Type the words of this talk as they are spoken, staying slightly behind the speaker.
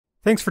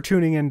Thanks for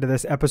tuning in to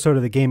this episode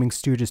of the Gaming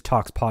Stooges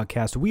Talks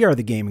podcast. We are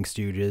the Gaming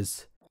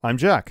Stooges. I'm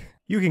Jack.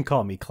 You can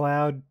call me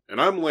Cloud. And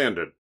I'm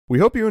Landon. We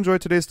hope you enjoyed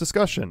today's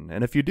discussion,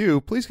 and if you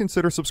do, please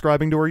consider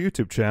subscribing to our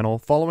YouTube channel,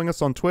 following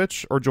us on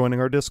Twitch, or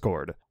joining our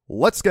Discord.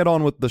 Let's get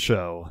on with the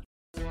show.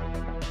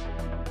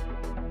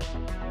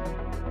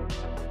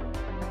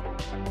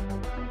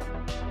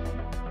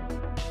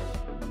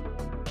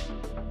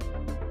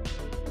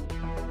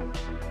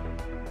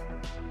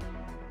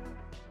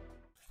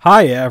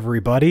 Hi,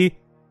 everybody.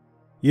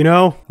 You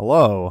know,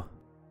 Hello.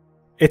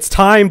 it's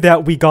time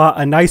that we got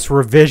a nice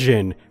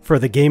revision for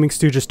the Gaming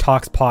Stooges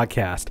Talks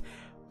podcast.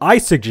 I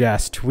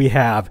suggest we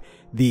have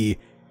the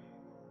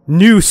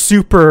new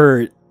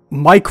super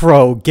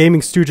micro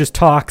Gaming Stooges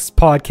Talks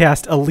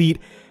podcast Elite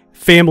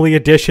Family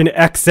Edition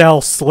XL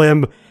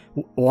Slim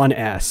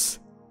 1S.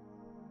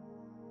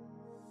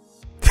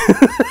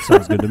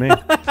 Sounds good to me.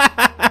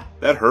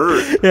 That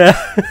hurt.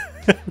 Yeah.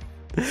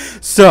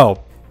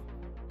 So,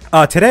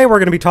 today we're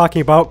going to be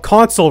talking about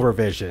console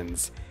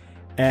revisions.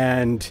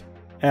 And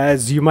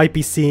as you might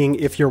be seeing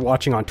if you're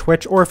watching on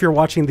Twitch or if you're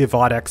watching the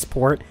VOD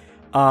export,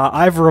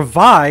 I've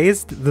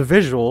revised the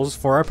visuals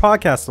for our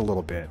podcast a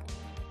little bit.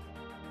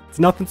 It's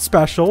nothing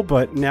special,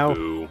 but now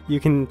you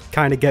can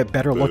kind of get a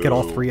better look at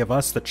all three of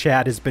us. The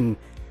chat has been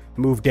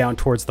moved down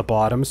towards the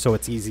bottom, so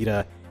it's easy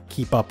to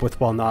keep up with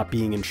while not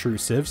being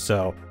intrusive.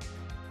 So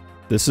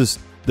This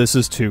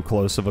is too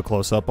close of a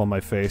close-up on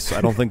my face.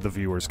 I don't think the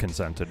viewers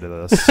consented to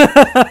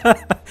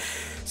this.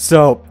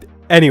 So,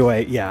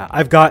 anyway, yeah,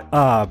 I've got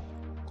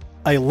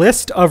a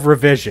list of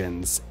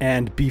revisions,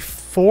 and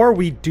before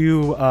we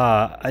do,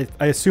 I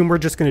assume we're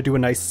just going to do a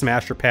nice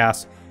smash or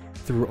pass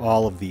through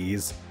all of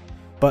these.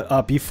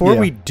 But before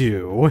we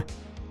do,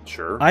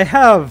 Sure. I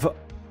have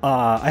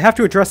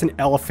to address an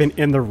elephant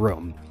in the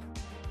room.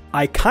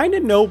 I kind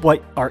of know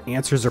what our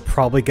answers are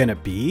probably going to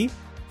be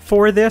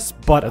for this,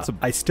 but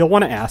I still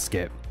want to ask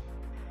it.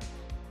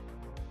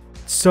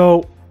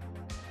 So,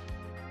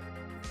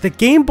 the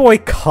Game Boy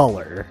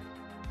Color,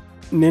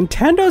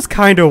 Nintendo's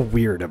kind of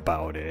weird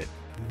about it.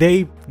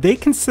 They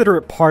consider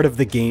it part of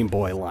the Game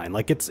Boy line.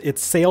 Like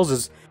its sales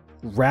is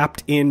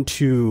wrapped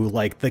into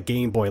like the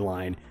Game Boy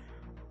line.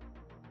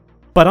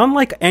 But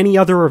unlike any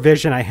other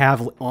revision I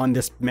have on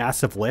this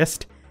massive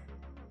list,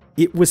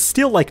 it was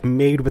still like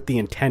made with the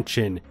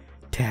intention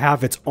to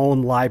have its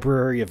own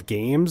library of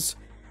games.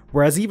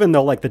 Whereas even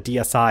though like the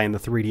DSi and the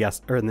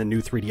 3DS or the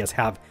new 3DS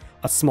have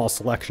a small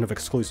selection of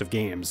exclusive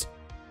games,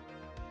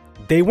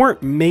 they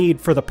weren't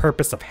made for the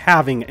purpose of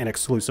having an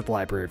exclusive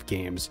library of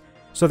games.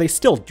 So they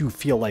still do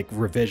feel like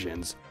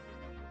revisions.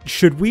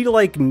 Should we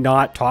like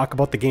not talk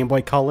about the Game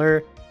Boy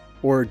Color,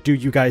 or do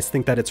you guys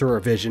think that it's a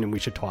revision and we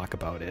should talk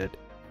about it?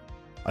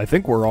 I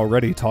think we're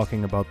already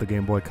talking about the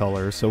Game Boy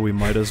Color, so we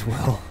might as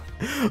well.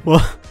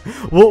 Well,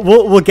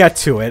 we'll get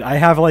to it. I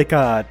have like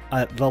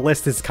the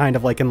list is kind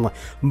of like in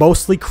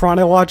mostly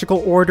chronological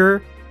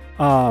order.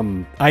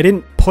 I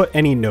didn't put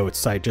any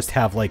notes. I just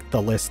have like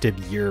the listed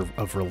year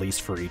of release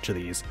for each of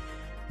these.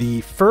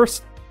 The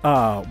first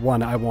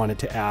one I wanted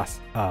to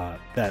ask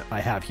that I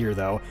have here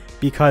though,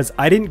 because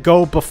I didn't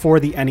go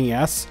before the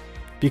NES,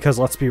 because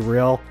let's be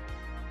real,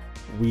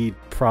 we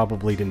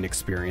probably didn't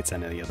experience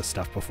any of the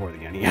stuff before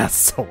the NES.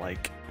 So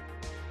like,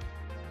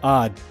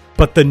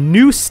 but the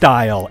new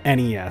style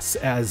NES,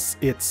 as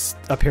it's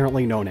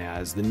apparently known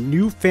as, the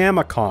new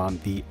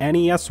Famicom, the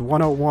NES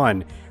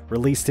 101,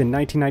 released in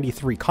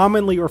 1993,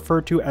 commonly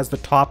referred to as the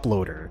top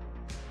loader.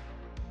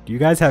 Do you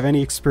guys have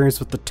any experience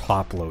with the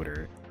top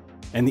loader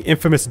and the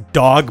infamous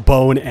dog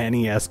bone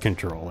NES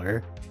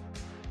controller?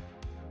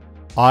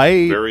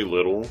 Very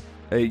little.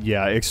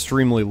 Yeah,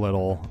 extremely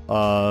little.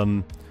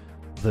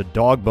 The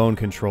dog bone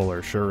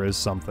controller sure is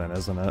something,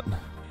 isn't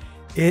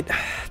it?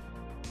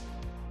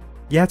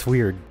 Yeah, it's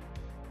weird.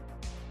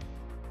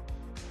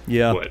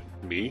 Yeah. What?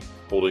 Me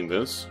holding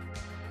this?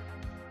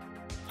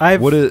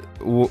 What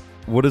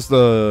is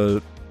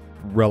the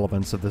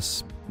relevance of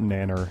this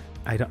nanner?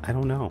 I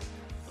don't know.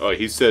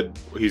 He said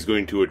he's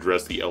going to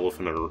address the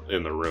elephant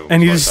in the room.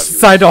 And so you just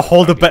decide to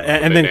hold it,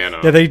 and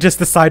then they just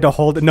decide to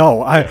hold it.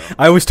 No,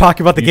 I was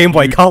talking about the Game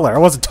Boy Color. I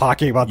wasn't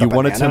talking about the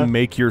banana. You wanted to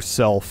make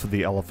yourself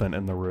the elephant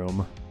in the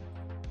room.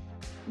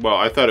 Well,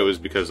 I thought it was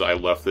because I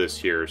left this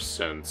here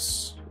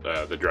since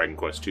the Dragon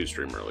Quest II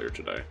stream earlier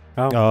today.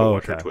 Oh,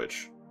 Watch okay. your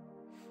Twitch.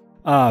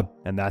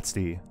 And that's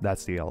the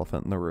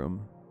elephant in the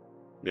room.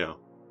 Yeah.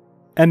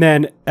 And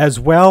then, as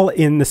well,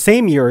 in the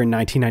same year in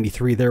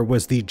 1993, there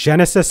was the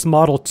Genesis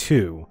Model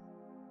 2.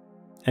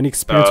 Any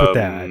experience with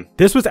that?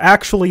 This was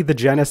actually the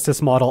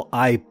Genesis model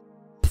I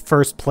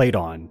first played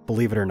on,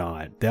 believe it or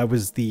not. That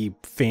was the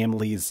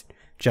family's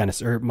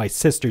Genesis, or my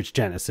sister's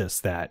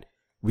Genesis, that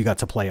we got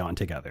to play on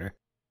together.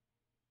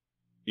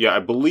 Yeah, I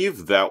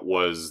believe that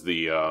was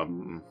the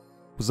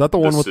Was that the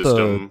one with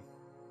system.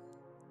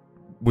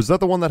 Was that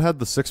the one that had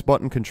the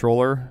 6-button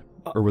controller,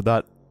 or was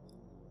that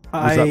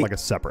like a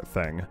separate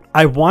thing?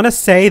 I want to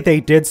say they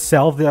did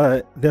sell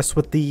this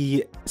with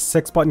the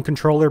 6-button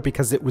controller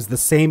because it was the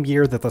same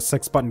year that the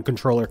 6-button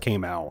controller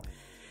came out.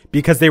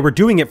 Because they were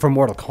doing it for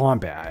Mortal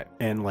Kombat,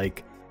 and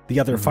like the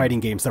other fighting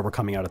games that were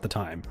coming out at the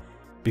time,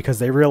 because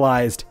they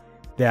realized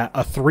that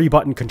a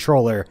 3-button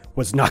controller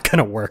was not going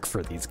to work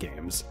for these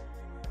games.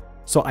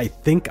 So I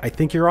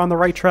think you're on the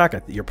right track.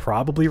 You're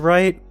probably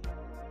right.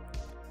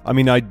 I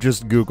mean, I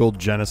just Googled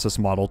Genesis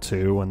Model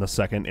 2, and the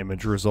second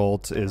image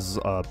result is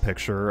a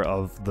picture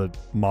of the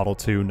Model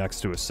 2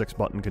 next to a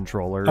 6-button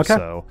controller, Okay.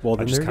 so Well, I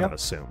then just there you kind of go.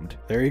 assumed.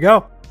 There you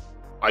go.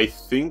 I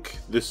think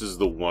this is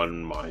the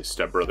one my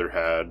stepbrother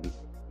had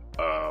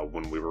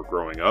when we were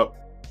growing up.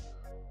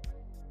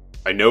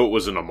 I know it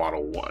wasn't a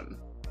Model 1.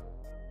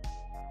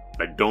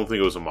 I don't think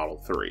it was a Model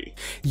 3.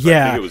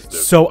 Yeah, I think it was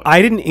this so one.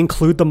 I didn't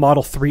include the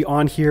Model 3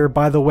 on here,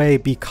 by the way,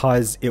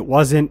 because it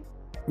wasn't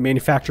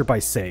manufactured by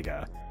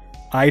Sega.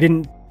 I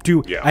didn't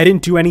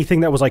do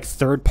anything that was like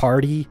third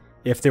party.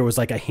 If there was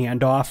like a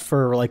handoff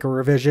for like a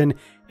revision,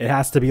 it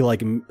has to be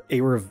like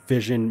a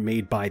revision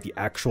made by the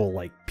actual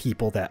like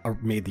people that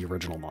made the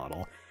original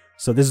model.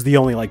 So this is the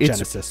only like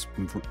Genesis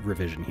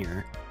revision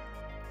here.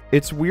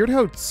 It's weird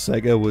how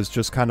Sega was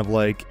just kind of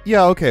like,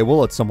 yeah, okay, we'll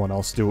let someone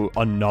else do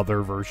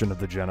another version of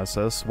the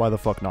Genesis. Why the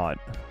fuck not?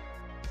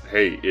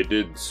 Hey, it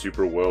did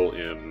super well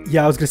in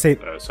Yeah, I was gonna say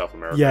South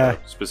America, yeah.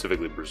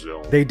 specifically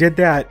Brazil. They did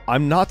that.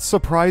 I'm not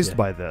surprised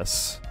by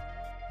this.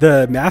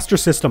 The Master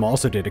System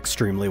also did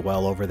extremely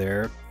well over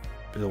there.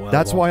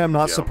 That's why I'm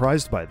not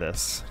surprised by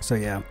this. So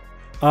yeah.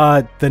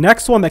 The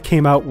next one that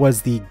came out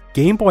was the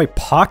Game Boy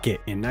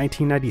Pocket in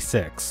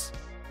 1996.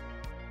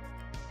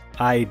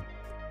 I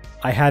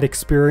had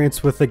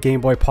experience with the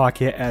Game Boy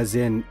Pocket, as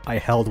in I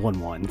held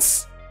one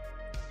once.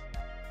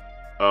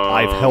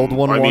 I've held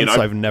one once.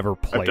 I've never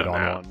I've played done on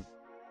that. one.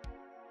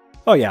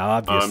 Oh yeah,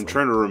 obviously. I'm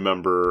trying to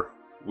remember.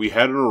 We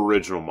had an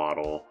original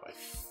model. I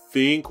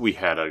think we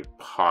had a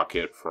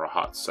Pocket for a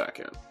hot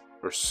second,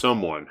 or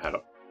someone had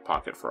a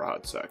Pocket for a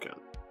hot second.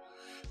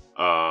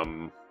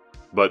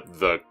 But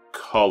the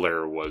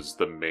color was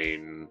the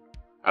main.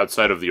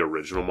 Outside of the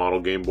original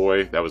model Game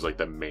Boy, that was like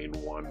the main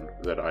one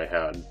that I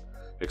had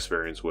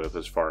experience with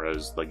as far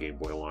as the Game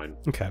Boy line.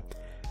 Okay.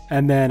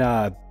 And then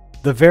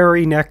the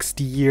very next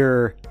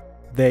year,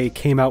 they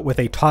came out with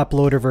a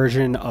top-loader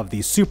version of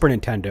the Super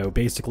Nintendo,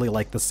 basically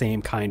like the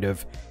same kind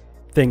of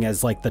thing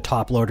as like the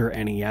top-loader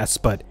NES,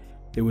 but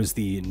it was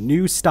the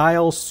new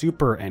style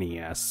Super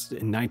NES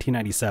in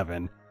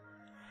 1997.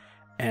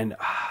 And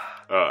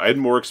I had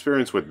more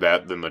experience with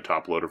that than the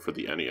top loader for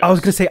the NES. I was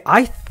going to say,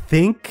 I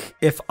think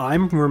if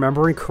I'm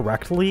remembering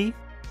correctly,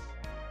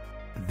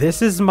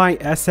 this is my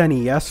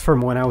SNES from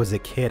when I was a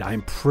kid.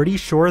 I'm pretty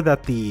sure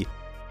that the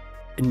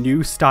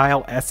new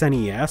style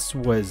SNES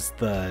was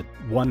the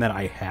one that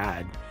I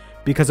had,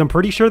 because I'm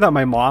pretty sure that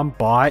my mom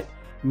bought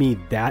me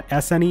that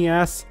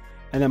SNES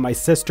and then my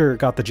sister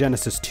got the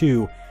Genesis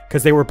 2,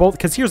 because they were both,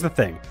 because here's the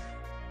thing,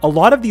 a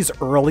lot of these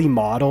early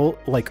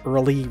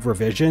early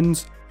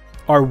revisions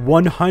are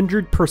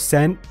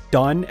 100%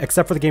 done,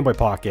 except for the Game Boy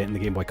Pocket and the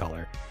Game Boy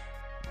Color,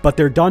 but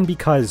they're done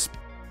because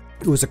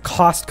it was a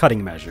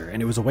cost-cutting measure,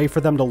 and it was a way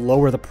for them to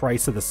lower the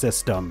price of the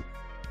system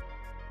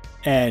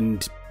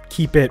and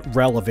keep it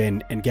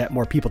relevant and get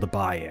more people to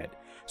buy it.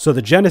 So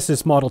the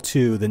Genesis Model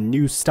 2, the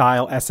new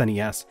style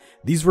SNES,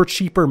 these were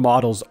cheaper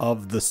models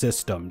of the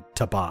system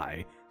to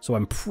buy. So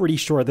I'm pretty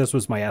sure this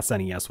was my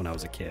SNES when I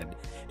was a kid.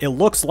 It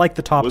looks like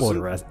the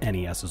top-loader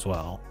NES as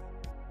well.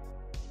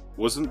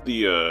 Wasn't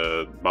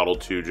the Model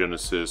 2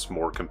 Genesis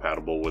more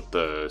compatible with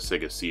the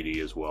Sega CD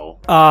as well?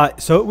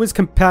 So it was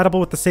compatible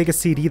with the Sega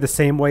CD the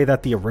same way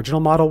that the original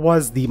model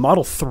was. The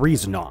Model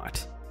 3's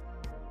not.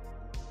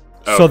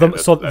 So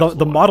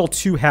the Model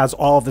 2 has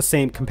all of the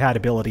same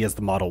compatibility as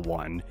the Model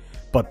 1,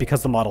 but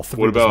because the Model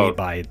 3 was made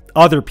by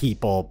other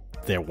people,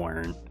 there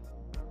weren't.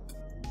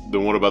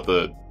 Then what about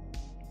the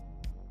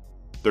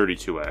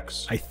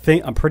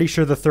 32X? I'm pretty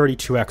sure the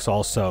 32X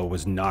also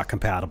was not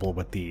compatible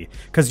with the,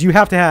 because you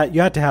had to have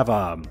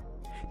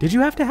did you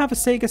have to have a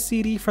Sega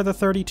CD for the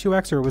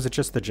 32X, or was it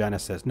just the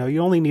Genesis? No, you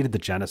only needed the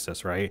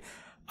Genesis, right?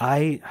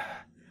 I'm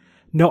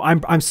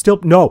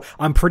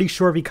pretty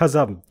sure, because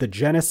the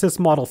Genesis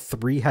Model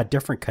 3 had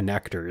different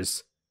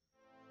connectors.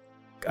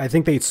 I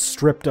think they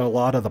stripped a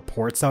lot of the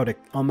ports out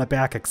on the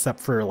back, except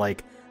for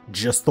like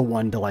just the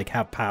one to like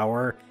have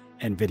power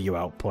and video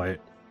output.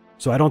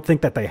 So I don't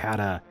think that they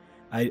had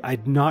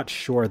I'm not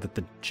sure that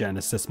the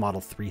Genesis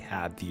Model 3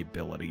 had the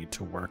ability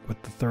to work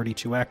with the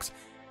 32X.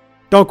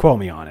 Don't quote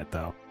me on it,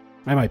 though.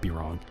 I might be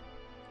wrong.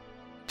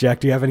 Jack,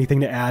 do you have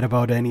anything to add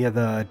about any of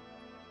the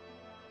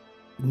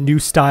new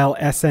style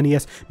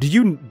SNES? Do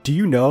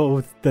you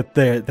know that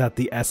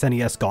the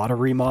SNES got a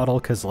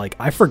remodel? Because like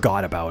I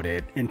forgot about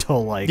it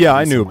until like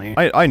recently.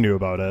 I knew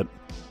about it.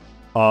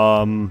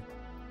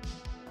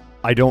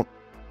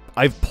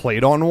 I've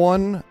played on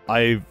one.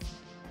 I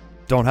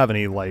don't have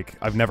any, like,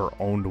 I've never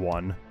owned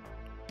one.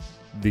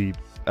 The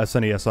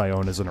SNES I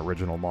own is an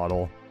original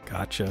model.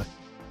 Gotcha.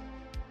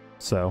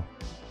 So.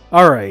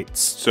 Alright.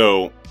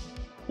 So,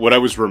 what I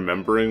was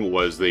remembering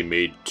was they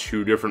made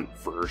two different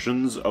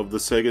versions of the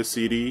Sega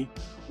CD.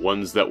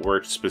 Ones that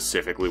worked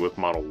specifically with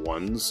Model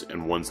 1s,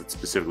 and ones that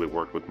specifically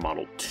worked with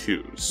Model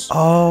 2s.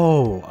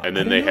 Oh. And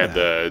then they had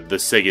the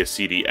Sega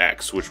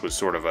CD-X, which was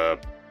sort of a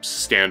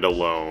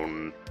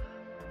standalone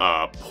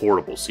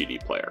portable CD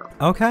player.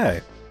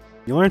 Okay.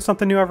 You learn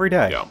something new every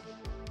day. Yeah.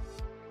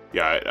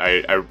 Yeah,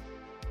 I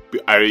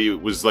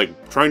was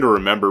like trying to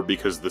remember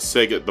because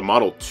the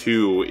Model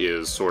 2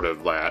 is sort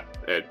of that.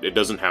 It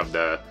doesn't have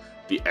the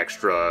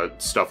extra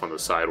stuff on the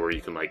side where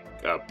you can like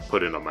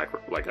put in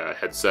a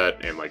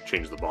headset and like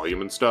change the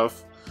volume and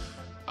stuff.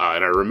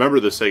 And I remember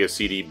the Sega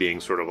CD being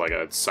sort of like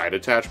a side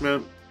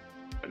attachment,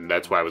 and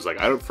that's why I was like,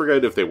 I don't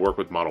forget if they work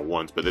with Model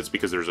 1s, but it's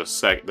because there's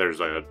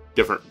a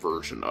different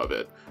version of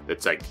it.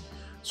 It's like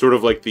sort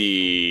of like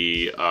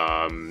the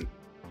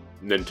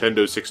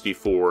Nintendo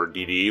 64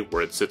 DD,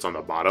 where it sits on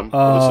the bottom of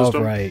the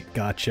system. Oh, right.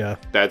 Gotcha.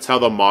 That's how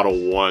the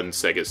Model 1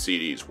 Sega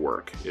CDs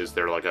work, is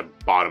they're like a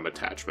bottom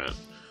attachment.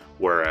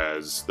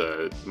 Whereas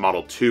the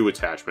Model 2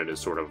 attachment is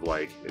sort of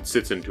like, it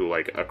sits into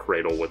like a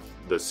cradle with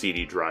the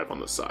CD drive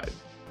on the side.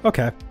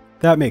 Okay.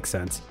 That makes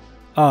sense.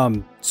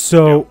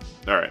 So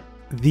yeah. All right.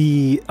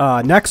 The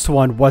next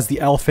one was the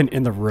elephant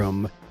in the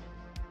room.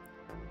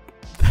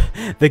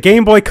 The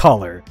Game Boy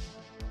Color.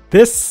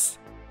 This...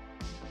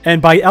 And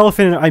by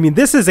elephant, I mean,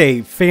 this is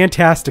a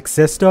fantastic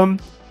system,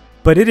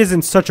 but it is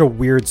in such a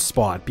weird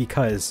spot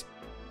because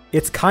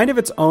it's kind of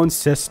its own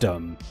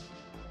system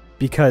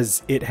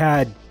because it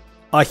had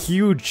a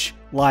huge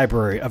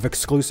library of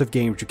exclusive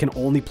games you can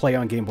only play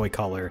on Game Boy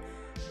Color,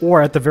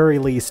 or at the very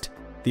least,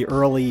 the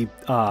early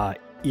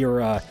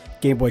era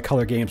Game Boy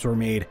Color games were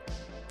made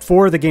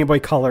for the Game Boy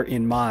Color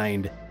in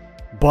mind,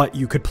 but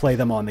you could play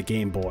them on the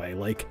Game Boy.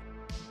 Like,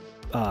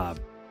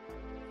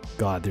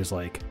 God, there's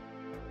like...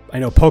 I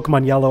know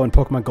Pokemon Yellow and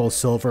Pokemon Gold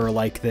Silver are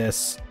like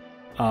this.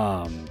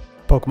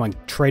 Pokemon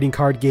trading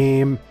card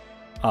game.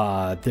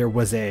 There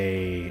was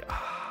a...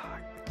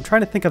 I'm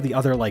trying to think of the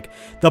other, like...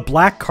 The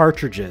black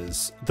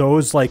cartridges.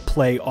 Those, like,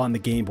 play on the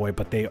Game Boy,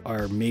 but they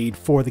are made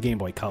for the Game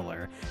Boy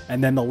Color.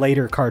 And then the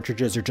later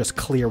cartridges are just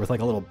clear with, like,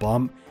 a little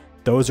bump.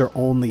 Those are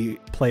only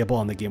playable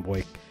on the Game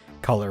Boy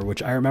Color,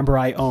 which I remember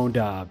I owned...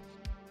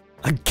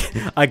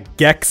 a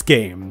Gex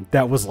game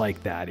that was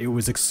like that. It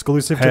was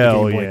exclusive to the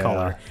Game Boy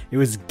Color. It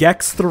was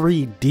Gex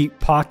 3 Deep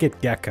Pocket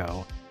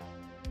Gecko.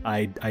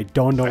 I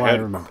don't know why I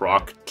remember.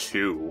 Croc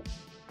 2.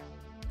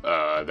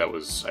 That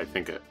was I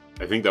think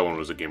that one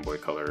was a Game Boy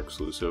Color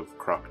exclusive.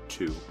 Croc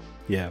 2.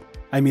 Yeah.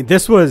 I mean,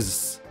 this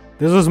was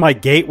my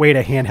gateway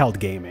to handheld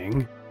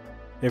gaming.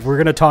 If we're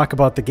gonna talk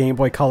about the Game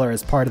Boy Color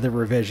as part of the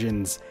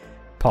Revisions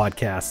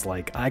podcast,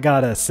 like, I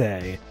gotta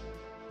say,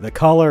 the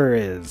color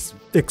is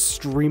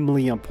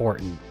extremely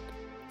important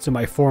to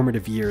my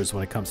formative years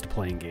when it comes to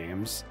playing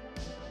games.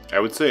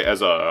 I would say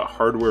as a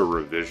hardware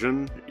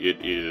revision,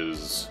 it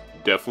is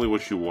definitely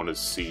what you want to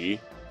see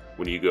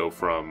when you go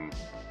from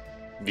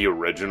the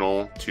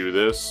original to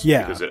this.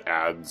 Yeah. Because it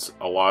adds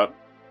a lot.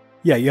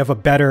 Yeah, you have a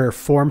better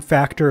form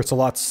factor. It's a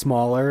lot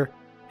smaller.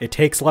 It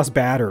takes less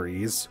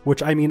batteries,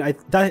 which, I mean, I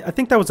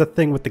think that was a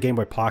thing with the Game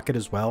Boy Pocket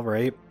as well,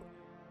 right?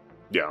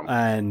 Yeah.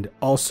 And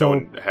also...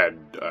 That one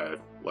had...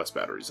 less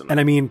batteries in it. And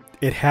I mean,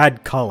 it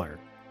had color.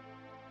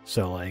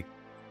 So, like...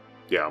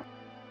 Yeah.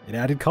 It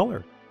added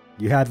color.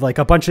 You had, like,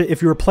 a bunch of...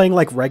 If you were playing,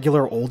 like,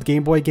 regular old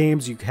Game Boy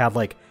games, you have,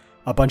 like,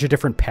 a bunch of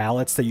different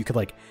palettes that you could,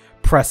 like,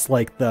 press,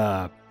 like,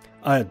 a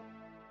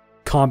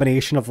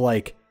combination of,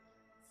 like,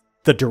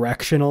 the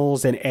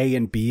directionals and A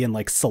and B and,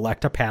 like,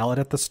 select a palette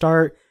at the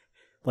start.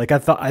 Like, I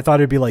thought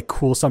it'd be, like,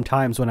 cool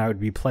sometimes when I would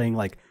be playing,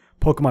 like,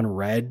 Pokemon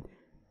Red.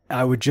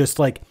 I would just,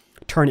 like,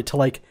 turn it to,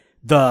 like...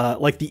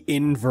 the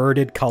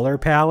inverted color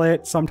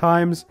palette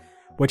sometimes,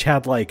 which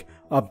had like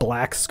a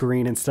black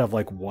screen instead of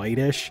like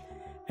whitish,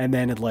 and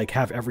then it'd like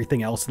have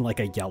everything else in like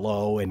a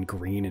yellow and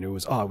green, and it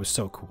was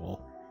so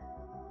cool.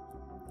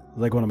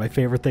 Like, one of my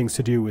favorite things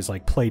to do was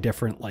like play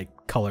different like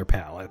color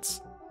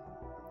palettes.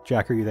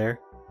 Jack, are you there?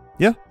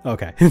 Yeah.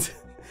 Okay.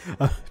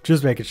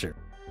 Just making sure.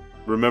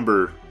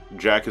 Remember,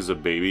 Jack is a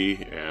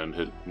baby and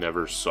had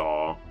never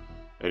saw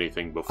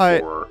anything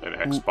before an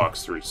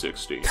Xbox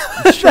 360.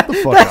 Shut the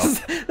fuck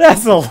up.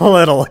 That's a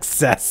little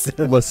excessive.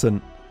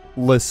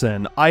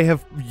 Listen, I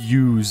have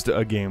used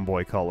a Game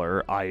Boy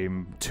Color.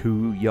 I'm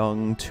too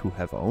young to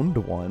have owned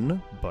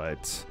one,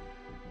 but...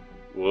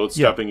 Well, it's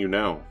stopping you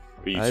now.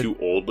 Are you too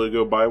old to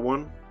go buy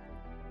one?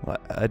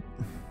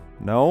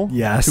 No?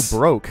 Yes. I'm too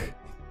broke.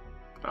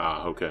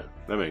 Ah, okay.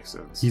 That makes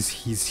sense.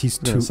 He's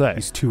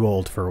too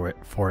old for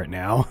it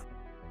now.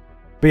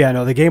 But yeah,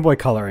 no, the Game Boy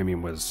Color, I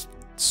mean, was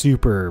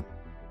super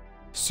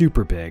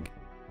big.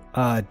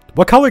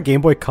 What color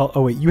Game Boy Color?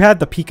 Oh wait, you had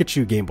the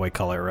Pikachu Game Boy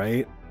Color,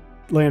 right,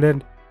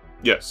 Landon?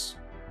 Yes.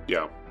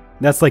 Yeah.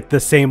 That's like the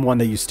same one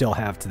that you still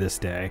have to this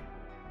day.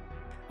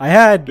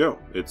 Yeah,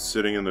 it's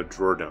sitting in the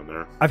drawer down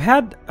there. I've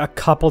had a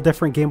couple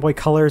different Game Boy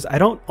Colors. I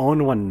don't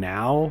own one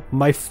now.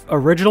 My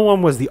original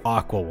one was the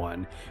Aqua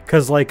one,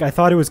 because like I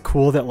thought it was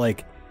cool that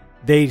like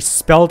they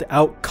spelled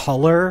out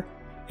color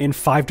in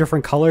 5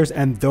 different colors,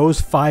 and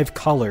those 5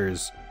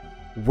 colors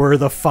were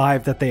the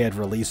 5 that they had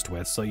released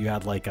with. So you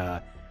had like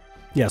so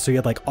you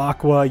had like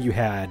aqua, you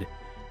had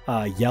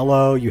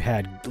yellow, you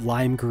had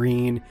lime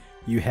green,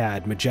 you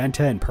had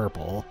magenta and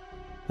purple.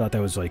 Thought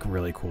that was like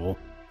really cool.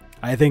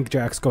 I think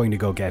Jack's going to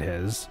go get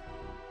his.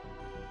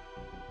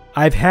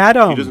 I've had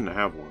He doesn't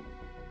have one.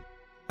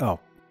 Oh,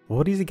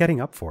 what is he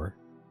getting up for?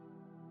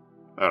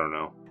 I don't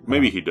know.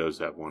 Maybe he does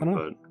have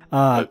one,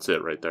 but that's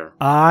it right there.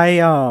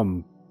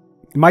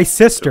 My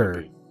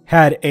sister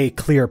had a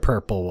clear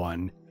purple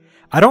one.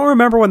 I don't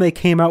remember when they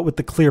came out with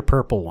the clear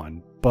purple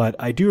one, but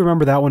I do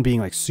remember that one being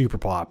like super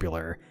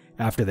popular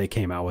after they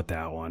came out with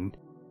that one.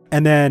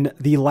 And then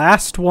the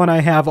last one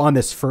I have on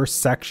this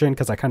first section,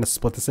 because I kind of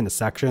split this into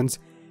sections,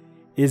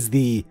 is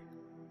the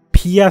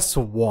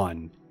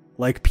PS1.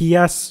 Like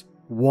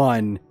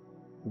PS1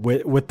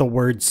 with the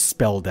words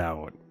spelled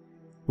out,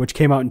 which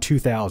came out in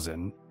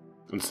 2000.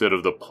 Instead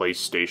of the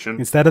PlayStation?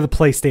 Instead of the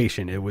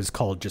PlayStation, it was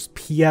called just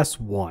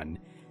PS1.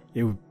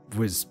 It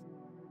was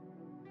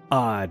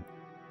odd.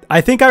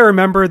 I think I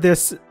remember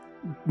this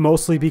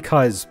mostly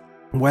because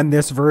when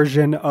this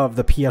version of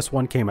the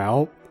PS1 came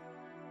out,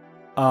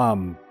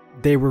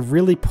 they were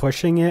really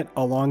pushing it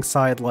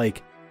alongside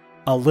like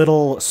a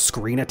little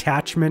screen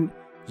attachment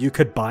you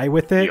could buy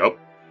with it. Yep.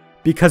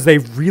 Because they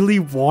really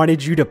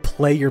wanted you to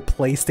play your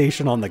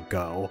PlayStation on the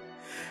go.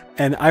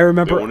 And I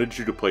remember... They wanted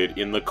you to play it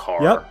in the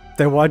car. Yep,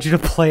 they wanted you to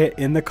play it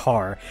in the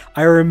car.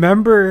 I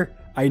remember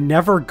I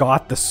never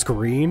got the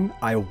screen.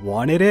 I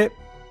wanted it.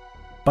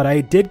 But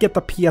I did get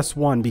the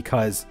PS1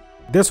 because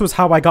this was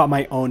how I got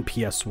my own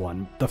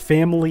PS1. The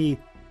family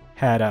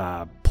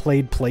had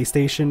played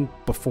PlayStation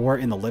before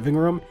in the living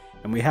room,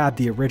 and we had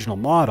the original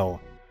model.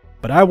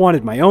 But I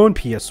wanted my own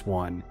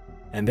PS1,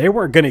 and they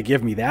weren't going to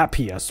give me that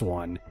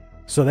PS1.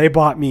 So they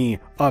bought me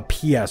a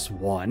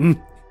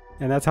PS1,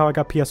 and that's how I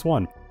got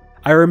PS1.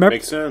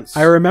 Makes sense.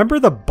 I remember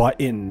the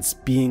buttons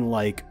being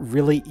like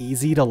really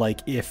easy to like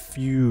if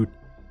you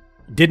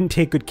didn't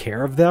take good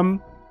care of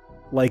them,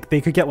 like they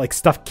could get like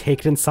stuff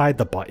caked inside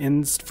the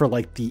buttons for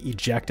like the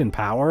eject and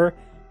power,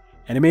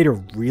 and it made it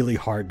really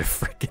hard to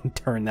freaking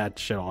turn that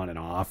shit on and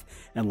off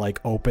and like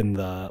open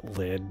the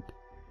lid.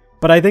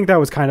 But I think that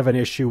was kind of an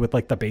issue with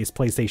like the base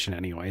PlayStation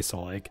anyway,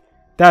 so like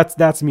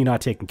that's me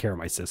not taking care of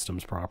my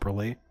systems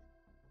properly.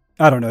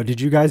 I don't know. Did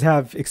you guys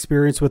have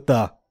experience with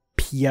the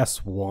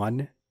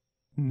PS1?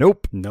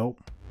 Nope. Nah.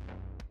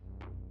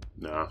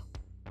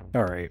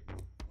 All right.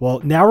 Well,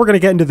 now we're going to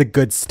get into the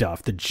good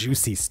stuff, the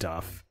juicy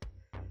stuff.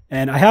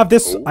 And I have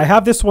this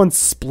one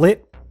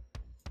split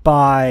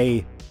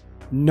by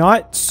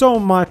not so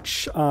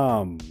much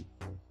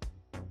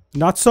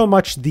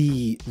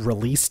the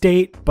release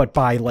date, but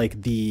by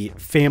like the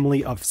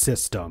family of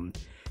system.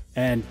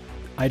 And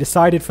I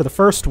decided for the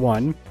first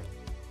one,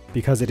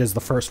 because it is the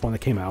first one that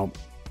came out,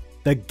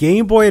 the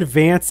Game Boy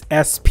Advance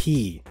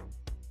SP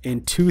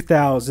in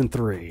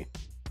 2003.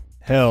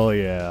 Hell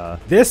yeah.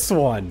 This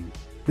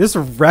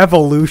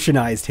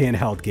revolutionized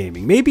handheld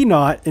gaming. Maybe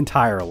not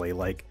entirely.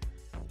 Like,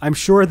 I'm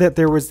sure that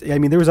there was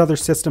other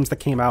systems that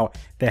came out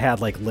that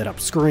had like lit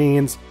up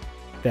screens,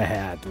 that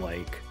had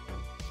like,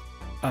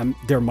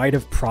 there might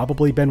have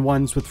probably been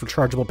ones with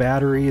rechargeable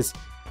batteries.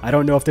 I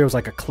don't know if there was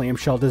like a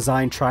clamshell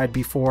design tried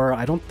before.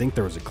 I don't think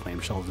there was a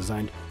clamshell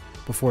design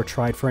before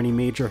tried for any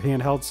major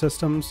handheld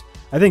systems.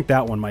 I think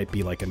that one might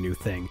be like a new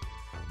thing.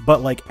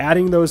 But like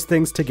adding those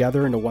things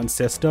together into one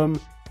system,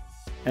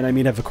 and I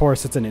mean, of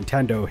course, it's a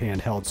Nintendo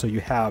handheld, so you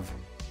have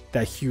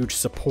that huge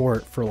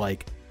support for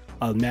like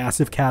a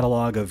massive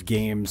catalog of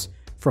games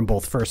from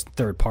both first and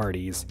third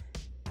parties,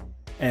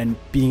 and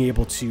being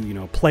able to, you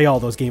know, play all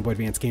those Game Boy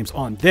Advance games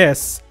on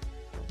this,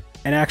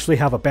 and actually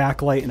have a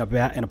backlight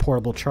and a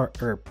portable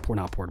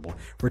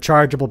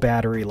rechargeable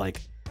battery,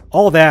 like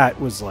all that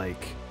was like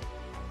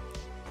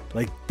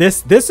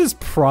this is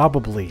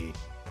probably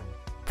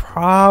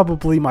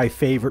my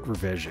favorite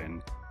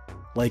revision.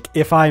 Like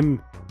if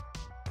I'm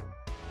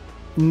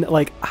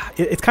like,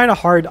 it's kind of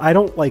hard. I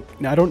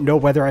don't know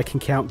whether I can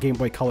count Game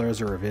Boy Color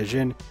as a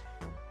revision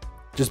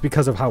just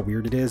because of how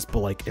weird it is, but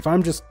like if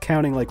I'm just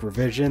counting like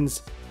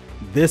revisions,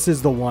 this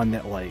is the one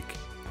that like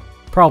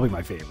probably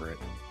my favorite.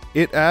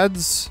 It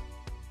adds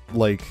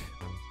like,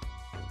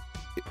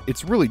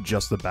 it's really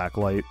just the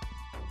backlight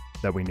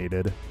that we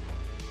needed.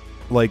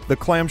 Like the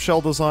clamshell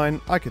design,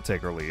 I could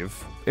take or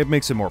leave. It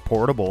makes it more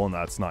portable, and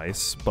that's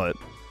nice, but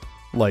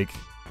like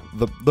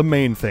the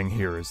main thing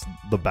here is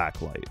the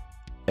backlight.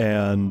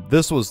 And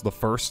this was the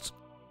first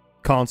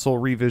console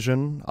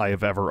revision I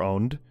have ever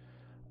owned.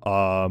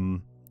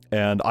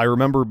 And I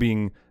remember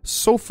being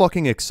so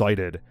fucking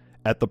excited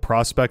at the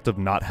prospect of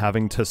not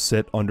having to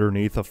sit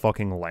underneath a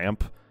fucking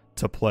lamp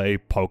to play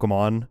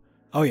Pokemon.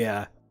 Oh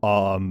yeah.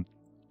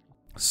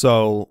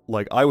 So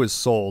like I was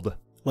sold.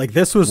 Like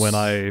this was when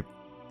I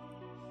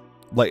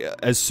like,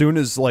 as soon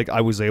as like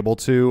I was able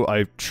to,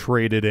 I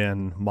traded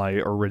in my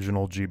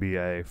original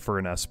GBA for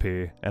an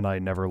SP, and I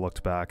never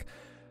looked back.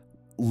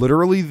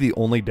 Literally, the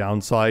only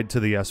downside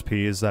to the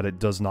SP is that it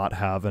does not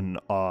have an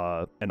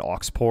aux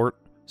port,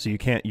 so you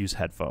can't use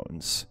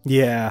headphones.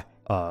 Yeah.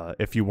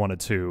 If you wanted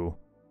to,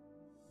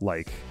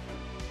 like,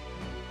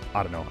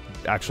 I don't know,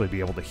 actually be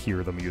able to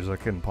hear the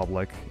music in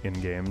public in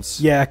games.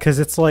 Yeah, because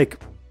it's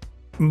like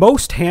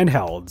most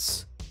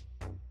handhelds,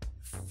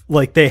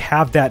 like they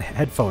have that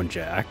headphone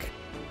jack.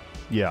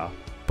 Yeah.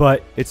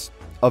 But it's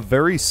a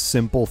very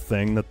simple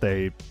thing that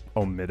they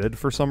omitted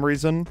for some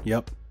reason.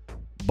 Yep.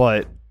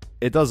 But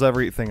it does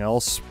everything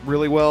else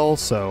really well,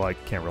 so I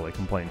can't really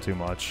complain too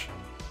much.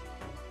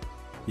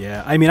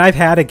 Yeah, I mean, I've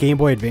had a Game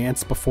Boy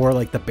Advance before,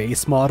 like the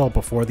base model,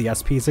 before the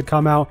SPs had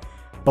come out.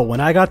 But when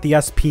I got the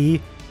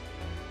SP,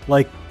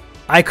 like,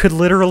 I could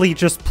literally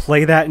just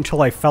play that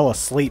until I fell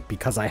asleep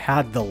because I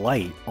had the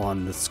light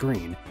on the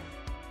screen.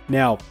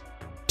 Now,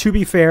 to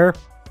be fair,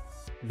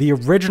 the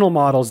original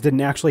models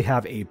didn't actually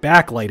have a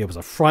backlight. It was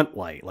a front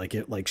light, like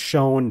it like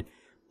shone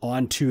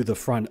onto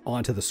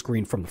the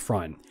screen from the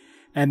front.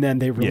 And then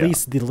they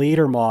released the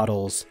later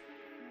models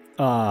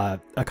a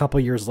couple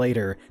years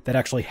later that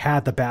actually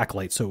had the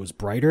backlight, so it was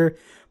brighter.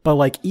 But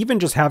like even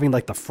just having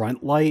like the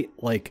front light,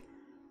 like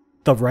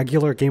the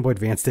regular Game Boy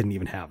Advance didn't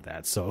even have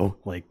that. So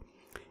like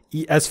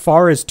as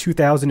far as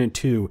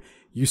 2002,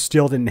 you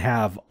still didn't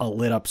have a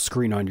lit up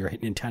screen on your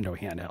Nintendo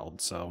handheld.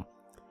 So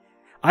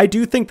I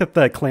do think that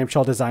the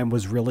clamshell design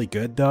was really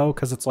good though,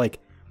 because it's like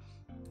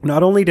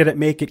not only did it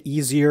make it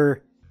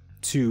easier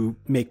to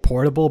make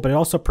portable, but it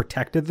also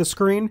protected the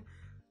screen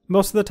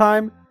most of the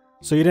time.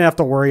 So you didn't have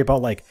to worry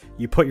about like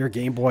you put your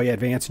Game Boy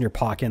Advance in your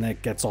pocket and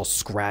it gets all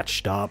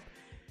scratched up.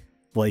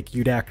 Like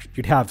you'd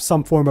have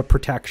some form of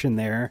protection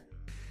there.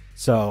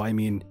 So I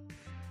mean,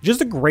 just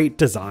a great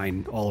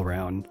design all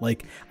around.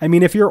 Like I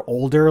mean, if you're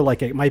older,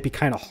 like it might be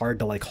kind of hard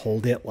to like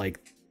hold it like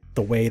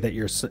the way that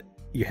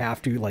you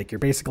have to, like you're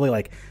basically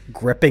like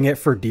gripping it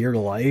for dear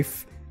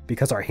life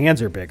because our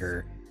hands are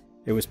bigger.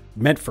 It was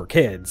meant for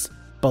kids,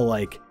 but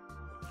like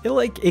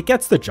it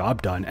gets the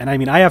job done. And I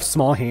mean, I have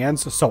small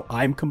hands, so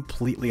I'm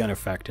completely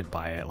unaffected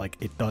by it. Like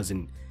it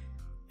doesn't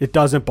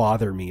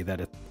bother me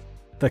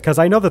because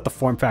I know that the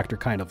form factor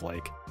kind of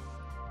like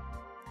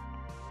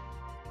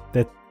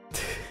that.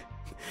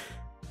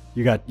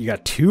 you got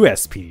two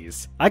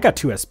SPs. I got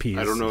two SPs.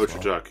 I don't know what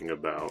you're talking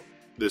about.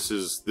 This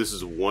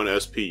is one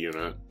SP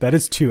unit. That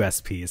is two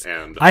SPs.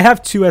 And I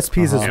have two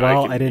SPs as and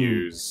well. I didn't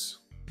use.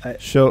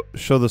 Show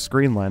the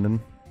screen,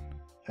 Landon.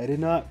 I did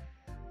not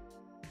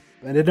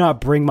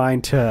bring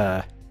mine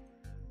to.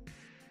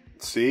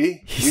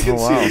 See, you Oh, can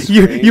wow. see the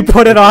screen. You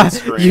put it on.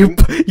 You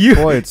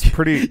Boy, it's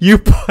pretty.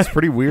 it's It's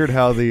pretty weird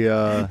how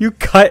the you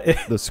cut it.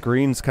 the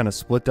screens kind of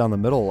split down the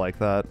middle like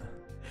that.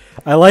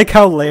 I like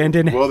how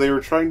Landon. Well, they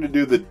were trying to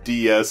do the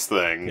DS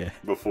thing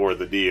before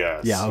the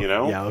DS. Yeah. You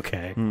know. Yeah.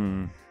 Okay.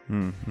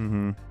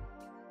 Mm-hmm.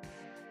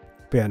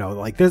 But yeah, no,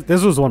 like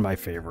this was one of my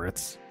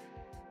favorites.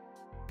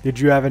 Did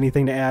you have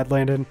anything to add,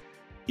 Landon?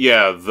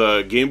 Yeah,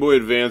 the Game Boy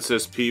Advance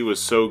SP was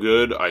so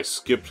good, I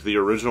skipped the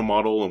original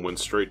model and went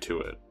straight to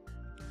it.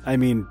 I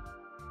mean,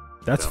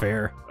 that's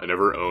fair. I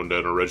never owned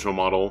an original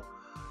model.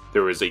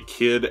 There was a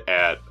kid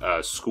at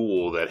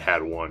school that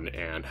had one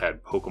and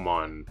had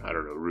Pokemon, I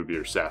don't know, Ruby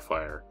or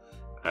Sapphire.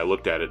 I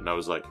looked at it and I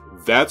was like,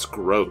 that's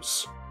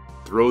gross.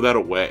 Throw that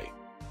away.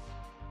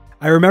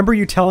 I remember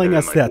you telling And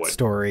us like, that what?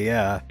 story,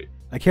 yeah.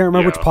 I can't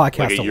remember which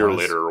podcast like a year it was.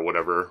 later or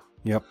whatever.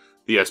 Yep.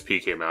 The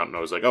SP came out and I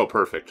was like, oh,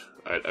 perfect.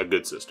 A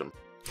good system.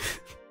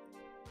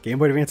 Game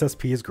Boy Advance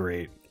SP is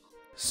great.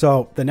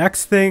 So the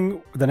next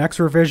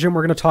revision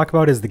we're going to talk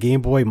about is the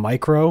Game Boy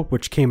Micro,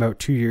 which came out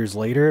 2 years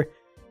later.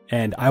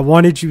 And I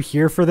wanted you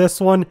here for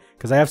this one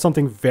because I have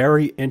something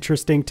very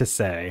interesting to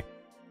say.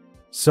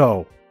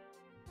 So,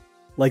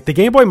 like the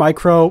Game Boy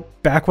Micro,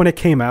 back when it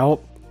came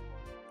out,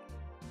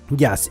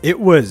 yes, it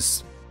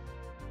was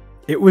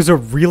a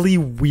really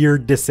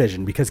weird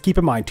decision because keep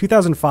in mind,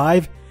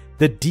 2005,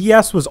 the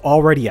DS was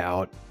already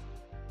out.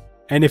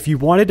 And if you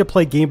wanted to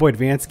play Game Boy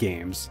Advance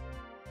games,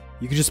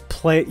 you could just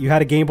play, you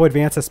had a Game Boy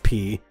Advance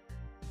SP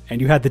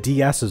and you had the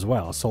DS as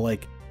well. So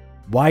like,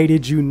 why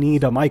did you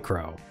need a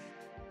Micro?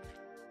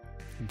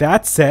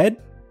 That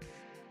said,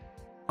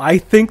 I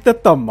think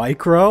that the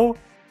Micro,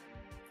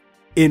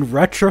 in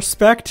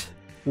retrospect,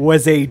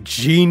 was a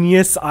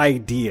genius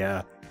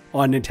idea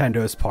on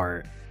Nintendo's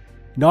part.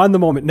 Not in the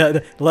moment. No,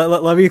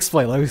 let me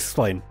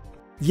explain.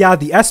 Yeah,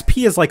 the SP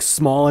is like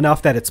small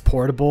enough that it's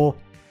portable,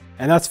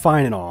 and that's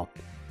fine and all.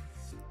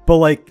 But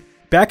like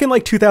back in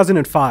like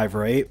 2005,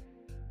 right?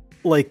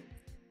 Like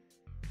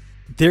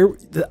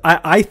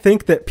I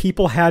think that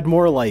people had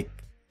more like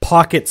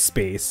pocket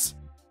space.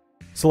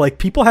 So like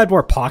people had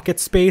more pocket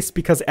space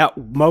because at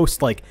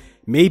most like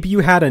maybe you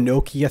had a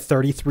Nokia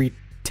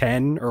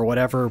 3310 or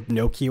whatever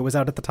Nokia was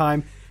out at the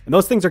time, and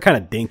those things are kind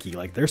of dinky,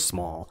 like they're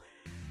small.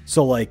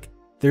 So like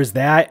there's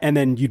that, and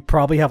then you'd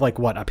probably have like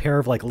a pair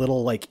of like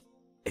little like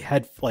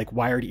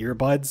wired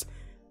earbuds.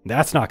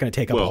 That's not going to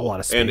take up a whole lot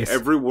of space. And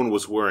everyone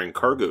was wearing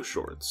cargo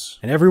shorts.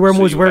 And everyone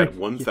was wearing had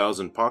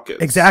 1,000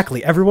 pockets.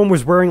 Exactly. Everyone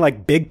was wearing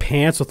like big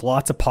pants with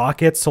lots of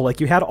pockets. So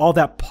like you had all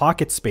that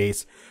pocket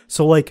space.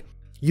 So like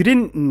you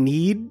didn't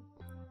need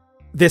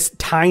this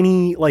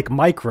tiny like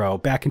Micro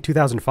back in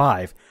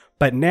 2005.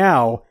 But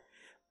now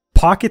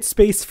pocket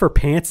space for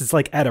pants is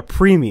like at a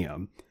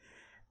premium.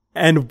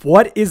 And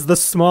what is the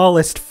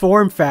smallest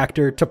form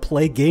factor to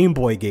play Game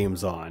Boy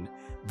games on?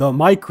 The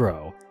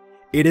Micro.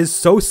 It is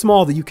so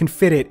small that you can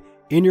fit it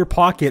in your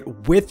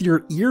pocket with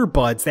your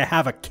earbuds that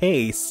have a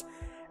case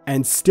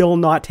and still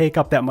not take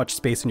up that much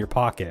space in your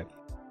pocket.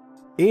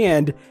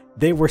 And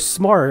they were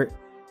smart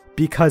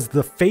because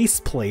the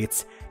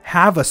faceplates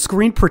have a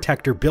screen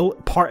protector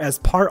built as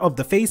part of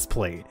the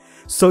faceplate.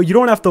 So you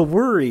don't have to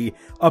worry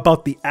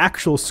about the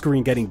actual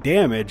screen getting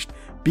damaged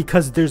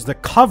because there's the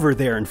cover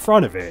there in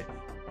front of it.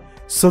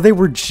 So they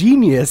were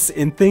genius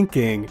in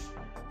thinking,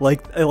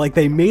 like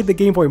they made the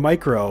Game Boy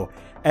Micro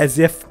as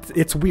if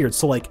it's weird.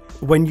 So like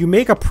when you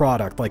make a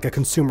product, like a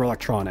consumer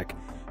electronic,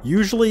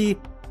 usually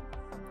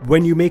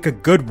when you make a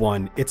good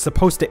one, it's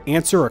supposed to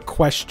answer a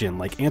question,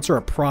 like answer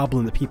a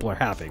problem that people are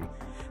having.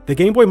 The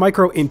Game Boy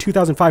Micro in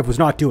 2005 was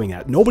not doing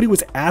that. Nobody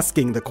was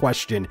asking the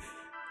question,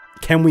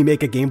 can we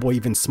make a Game Boy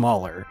even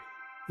smaller?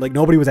 Like,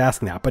 nobody was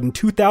asking that. But in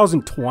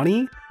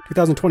 2020,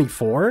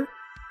 2024,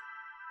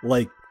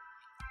 like,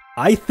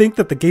 I think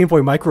that the Game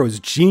Boy Micro is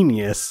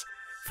genius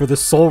for the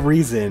sole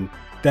reason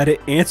that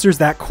it answers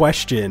that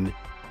question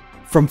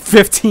from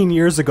 15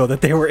 years ago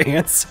that they were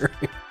answering.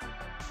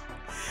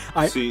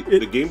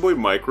 The Game Boy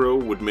Micro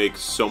would make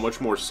so much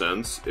more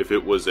sense if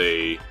it was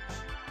a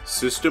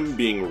system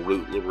being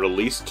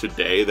released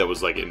today that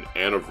was like an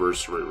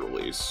anniversary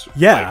release.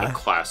 Yeah. Like a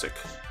classic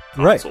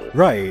console.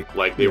 Right.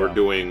 Like they were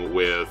doing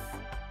with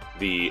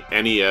the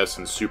NES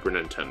and Super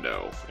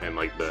Nintendo, and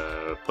like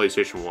the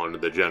PlayStation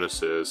 1, the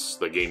Genesis,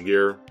 the Game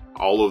Gear.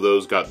 All of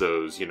those got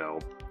those, you know,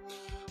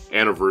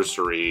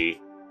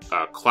 anniversary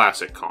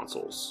classic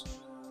consoles.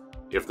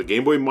 If the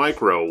Game Boy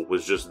Micro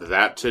was just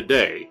that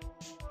today,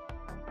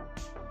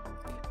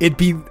 it'd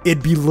be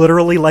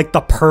literally like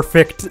the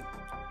perfect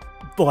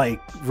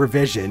like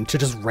revision to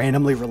just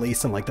randomly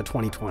release in like the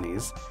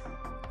 2020s.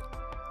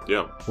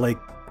 Yeah. Like,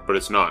 but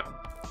it's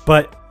not.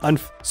 But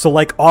so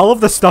like all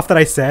of the stuff that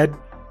I said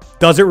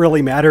doesn't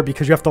really matter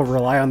because you have to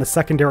rely on the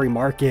secondary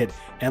market,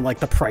 and like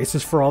the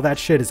prices for all that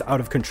shit is out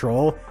of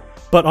control.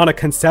 But on a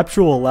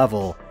conceptual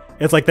level,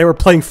 it's like they were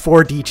playing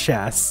 4D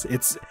chess.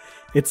 It's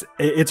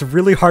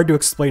really hard to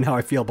explain how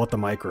I feel about the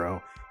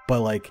Micro,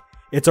 but like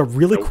it's a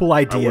really cool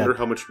idea. I wonder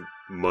how much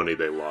money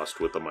they lost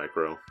with the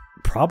Micro.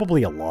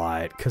 Probably a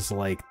lot, because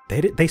like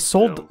they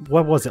sold,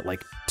 what was it,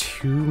 like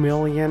 2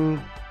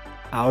 million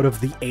out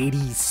of the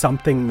 80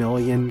 something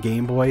million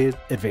Game Boy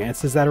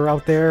Advances that are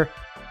out there.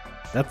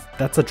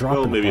 That's a drop.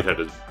 Well, in maybe the it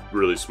had a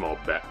really small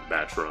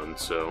batch run,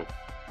 so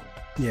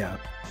yeah.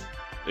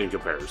 In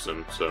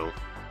comparison, so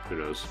who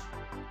knows?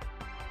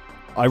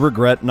 I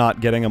regret not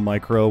getting a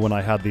Micro when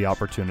I had the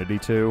opportunity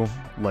to.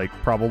 Like,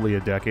 probably a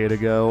decade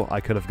ago, I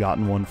could have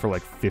gotten one for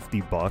like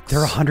 $50.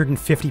 They're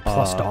 $150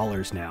 plus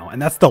dollars now, and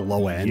that's the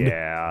low end.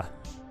 Yeah.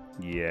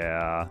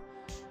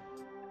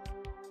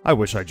 I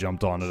wish I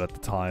jumped on it at the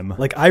time.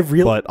 Like,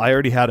 but I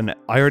already had an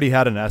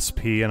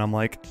SP, and I'm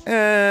like,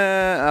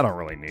 I don't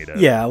really need it.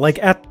 Yeah, like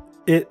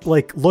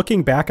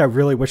looking back, I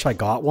really wish I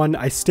got one.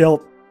 It's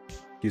still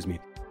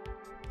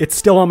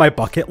on my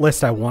bucket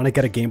list. I want to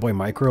get a Game Boy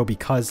Micro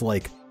because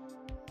like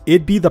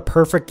it'd be the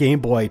perfect Game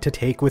Boy to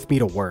take with me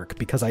to work,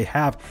 because I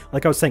have,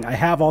 like I was saying, I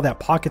have all that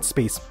pocket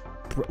space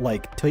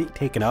like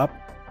taken up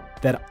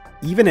that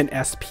even an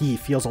SP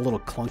feels a little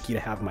clunky to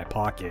have in my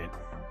pocket.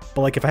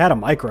 But like if I had a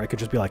Micro, I could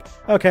just be like,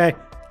 okay,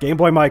 Game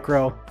Boy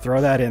Micro,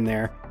 throw that in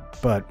there.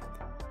 But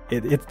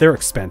they're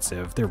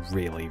expensive. They're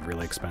really,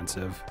 really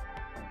expensive.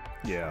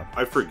 Yeah.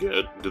 I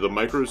forget. Do the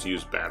Micros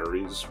use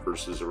batteries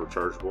versus a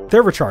rechargeable?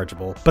 They're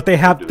rechargeable, but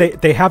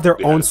they have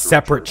their own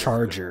separate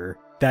charger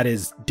that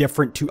is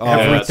different to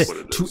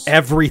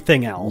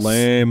everything else.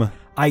 Lame.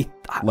 I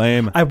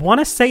want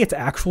to say it's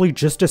actually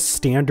just a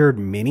standard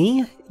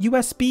mini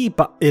USB,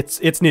 but it's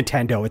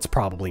Nintendo. It's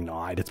probably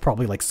not. It's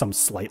probably like some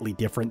slightly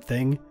different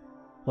thing,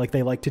 like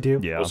they like to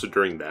do. Yeah. Also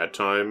during that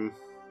time.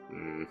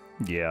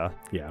 Yeah.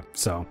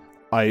 So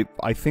I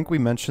think we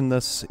mentioned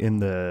this in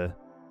the.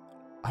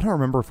 I don't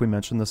remember if we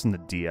mentioned this in the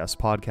DS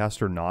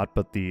podcast or not,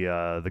 but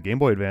the Game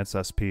Boy Advance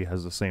SP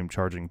has the same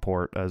charging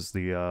port as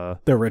the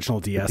original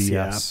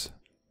DS.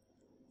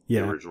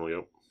 Yeah. The original,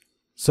 yep.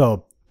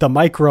 So the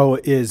Micro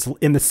is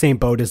in the same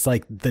boat as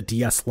like the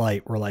DS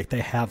Lite, where like they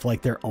have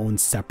like their own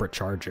separate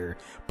charger.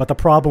 But the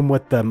problem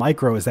with the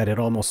Micro is that it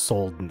almost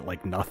sold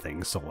like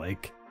nothing. So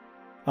like,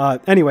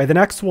 anyway, the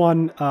next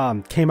one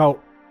came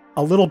out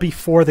a little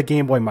before the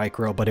Game Boy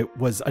Micro, but it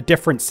was a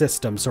different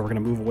system. So we're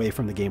gonna move away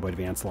from the Game Boy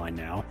Advance line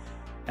now,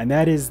 and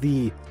that is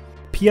the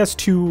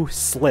PS2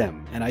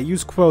 Slim. And I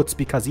use quotes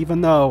because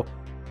even though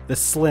the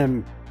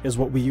Slim is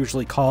what we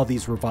usually call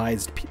these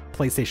revised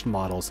PlayStation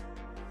models,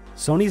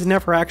 Sony's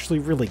never actually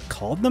really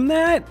called them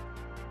that.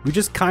 We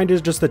just kind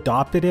of just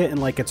adopted it, and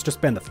like it's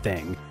just been the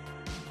thing.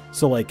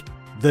 So like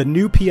the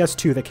new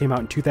PS2 that came out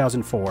in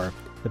 2004,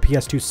 the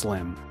PS2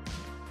 Slim,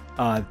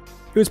 it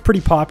was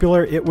pretty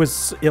popular. The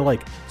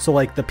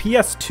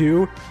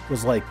PS2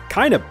 was like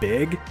kind of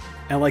big,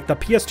 and like the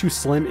PS2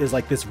 Slim is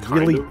like this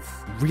really I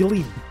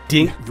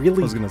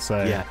was gonna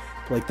say, yeah,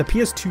 like the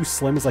PS2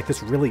 Slim is like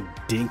this really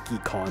dinky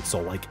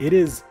console. Like it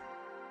is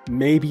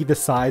maybe the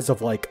size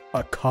of like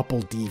a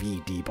couple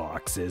DVD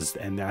boxes,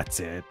 and that's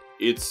it.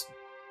 It's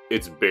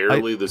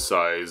barely the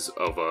size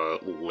of a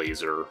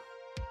laser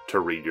to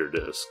read your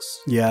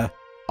discs. Yeah.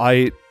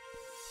 I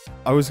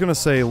was gonna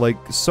say,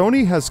 like,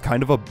 Sony has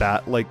kind of a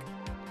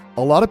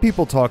a lot of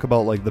people talk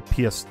about like the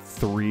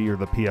PS3 or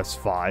the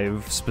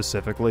PS5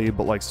 specifically,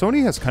 but like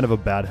Sony has kind of a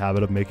bad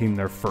habit of making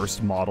their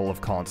first model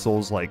of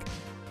consoles like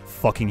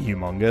fucking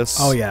humongous.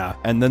 Oh yeah.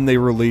 And then they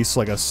release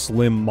like a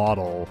slim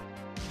model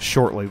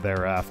shortly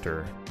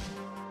thereafter.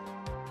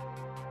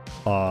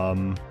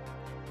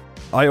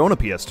 I own a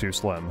PS2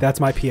 Slim. That's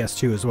my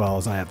PS2 as well,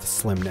 as I have the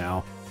Slim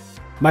now.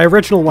 My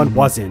original one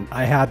wasn't.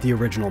 I had the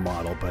original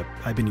model, but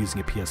I've been using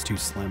a PS2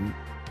 Slim.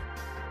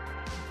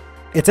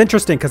 It's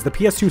interesting because the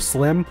PS2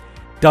 Slim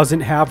doesn't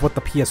have what the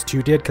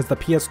PS2 did, because the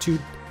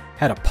PS2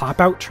 had a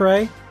pop-out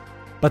tray,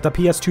 but the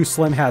PS2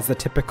 Slim has the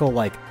typical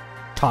like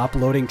top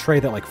loading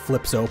tray that like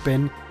flips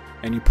open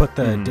and you put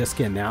the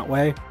disc in that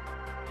way.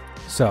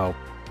 So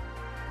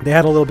they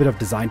had a little bit of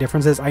design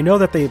differences. I know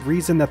that the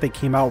reason that they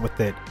came out with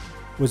it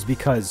was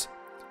because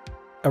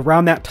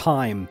around that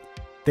time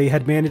they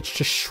had managed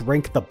to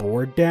shrink the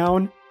board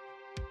down,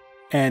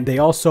 and they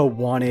also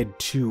wanted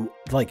to,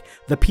 like,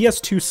 the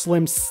PS2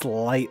 Slim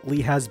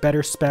slightly has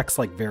better specs,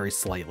 like very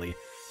slightly,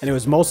 and it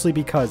was mostly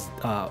because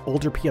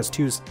older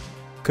PS2s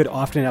could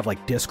often have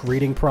like disc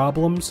reading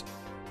problems,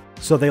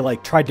 so they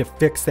like tried to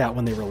fix that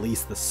when they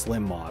released the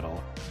Slim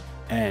model.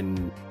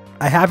 And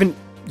I haven't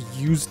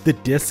used the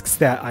discs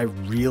that I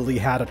really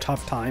had a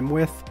tough time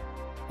with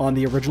on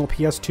the original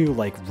PS2,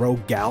 like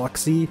Rogue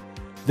Galaxy.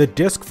 The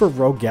disc for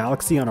Rogue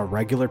Galaxy on a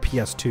regular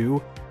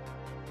PS2,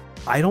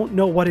 I don't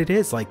know what it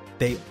is. Like,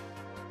 they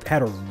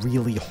had a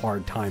really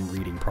hard time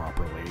reading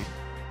properly.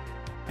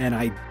 And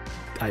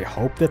I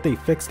hope that they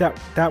fixed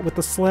that with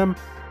the Slim,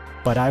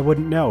 but I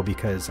wouldn't know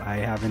because I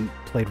haven't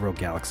played Rogue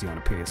Galaxy on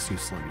a PS2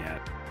 Slim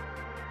yet.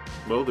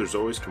 Well, there's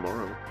always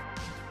tomorrow.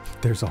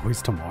 There's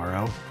always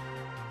tomorrow.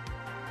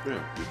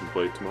 Yeah, you can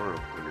play it tomorrow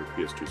on your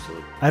PS2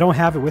 Slim. I don't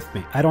have it with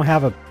me. I don't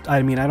have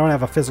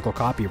a physical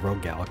copy of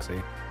Rogue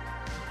Galaxy.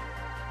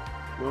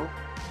 Well,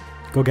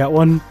 go get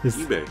one.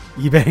 eBay.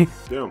 eBay?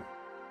 Yeah.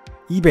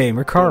 eBay,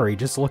 Mercari,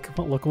 just look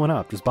one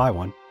up. Just buy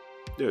one.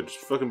 Yeah, just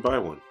fucking buy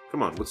one.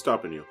 Come on, what's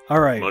stopping you? All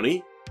right.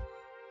 Money?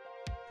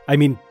 I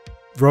mean,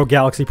 Rogue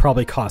Galaxy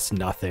probably costs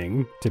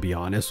nothing, to be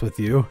honest with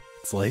you.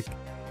 It's like,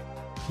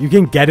 you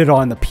can get it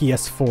on the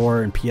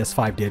PS4 and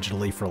PS5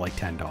 digitally for like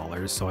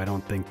 $10, so I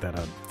don't think that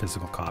a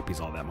physical copy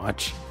is all that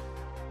much.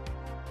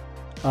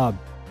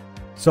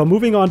 So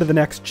moving on to the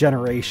next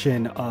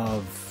generation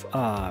of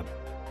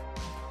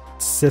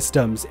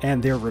systems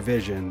and their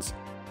revisions,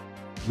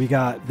 we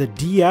got the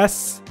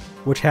DS,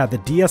 which had the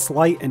DS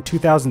Lite in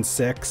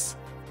 2006,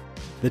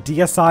 the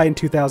DSi in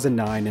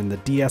 2009, and the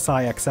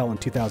DSi XL in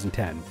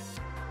 2010.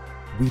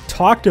 We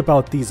talked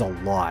about these a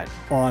lot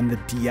on the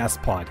DS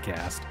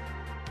podcast,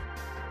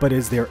 but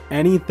is there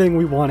anything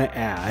we want to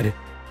add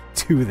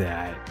to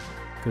that?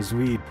 Because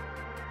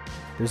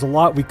there's a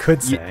lot we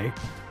could say.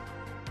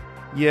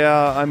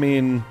 Yeah, I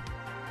mean,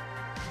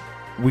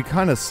 we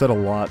kind of said a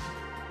lot.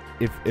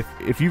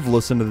 If you've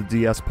listened to the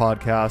DS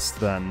podcast,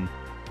 then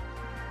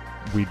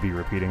we'd be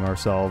repeating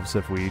ourselves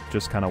if we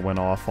just kind of went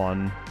off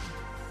on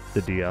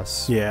the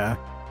DS. Yeah.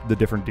 The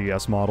different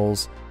DS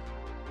models.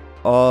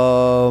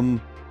 Let's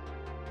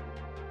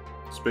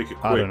make it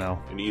quick I don't know.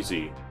 and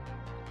easy.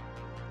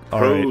 All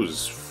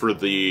Pros for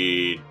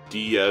the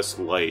DS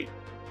Lite.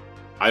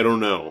 I don't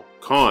know.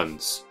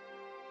 Cons.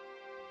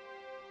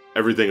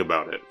 Everything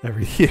about it.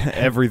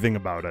 Everything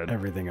about it.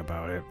 Everything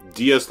about it.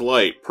 DS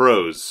Lite.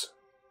 Pros.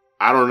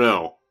 I don't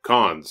know.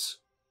 Cons.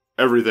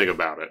 Everything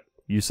about it.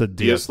 You said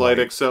DS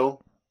Lite XL?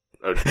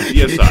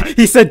 DSi.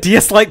 He said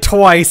DS Lite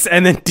twice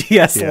and then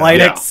DS Lite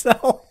Yeah.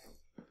 XL.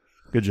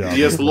 Good job.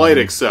 DS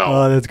Lite XL.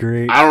 Oh, that's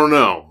great. I don't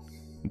know.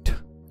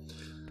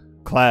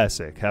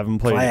 Classic. Haven't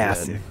played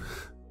Classic. it yet.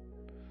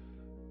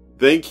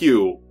 Thank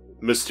you,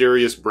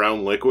 Mysterious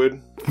Brown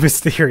Liquid.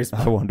 Mysterious.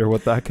 I wonder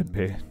what that could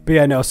be. But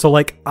yeah, no, so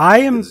like I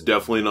am... It's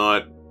definitely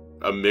not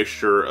a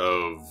mixture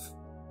of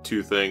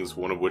two things,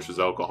 one of which is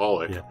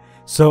alcoholic. Yeah.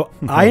 So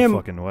I am...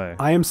 fucking way.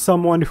 I am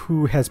someone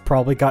who has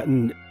probably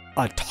gotten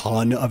a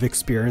ton of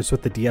experience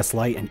with the DS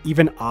Lite, and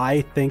even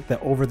I think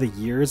that over the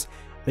years,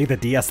 I think the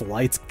DS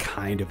Lite's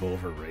kind of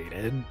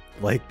overrated.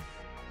 Like,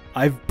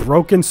 I've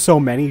broken so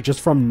many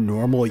just from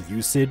normal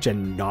usage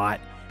and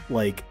not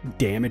like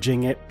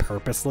damaging it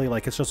purposely.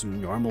 Like, it's just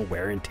normal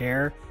wear and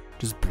tear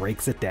just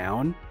breaks it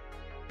down.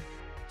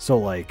 So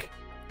like,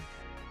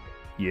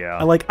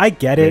 yeah, I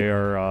get it. They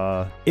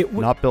are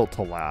not built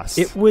to last.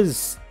 It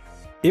was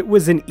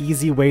an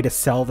easy way to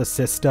sell the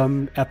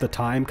system at the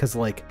time, because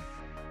like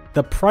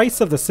the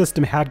price of the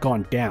system had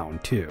gone down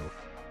too,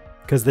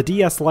 because the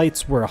DS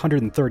Lites were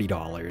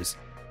 $130.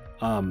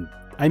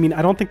 I mean,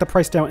 I don't think the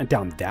price went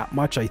down that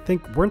much. I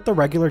think, weren't the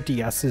regular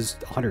DSs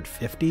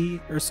 $150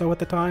 or so at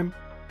the time?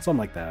 Something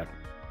like that.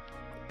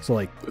 So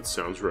like, That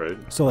sounds right.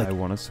 so like, I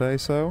want to say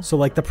so. so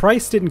like the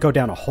price didn't go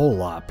down a whole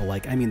lot, but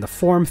like, I mean, the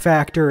form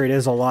factor, it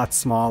is a lot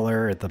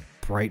smaller. The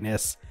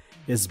brightness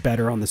is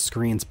better on the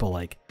screens, but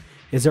like,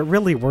 is it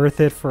really worth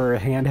it for a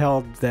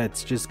handheld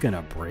that's just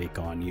gonna break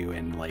on you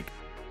in like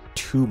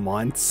 2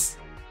 months?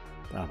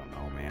 I don't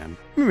know, man.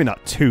 Maybe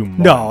not 2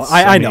 months. No,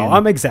 I know. mean,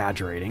 I'm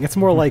exaggerating. It's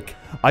more like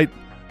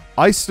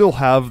I still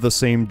have the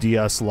same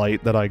DS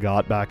Lite that I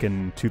got back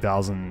in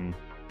 2000.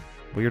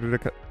 What year did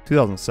it?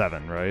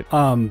 2007, right?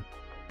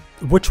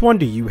 Which one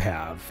do you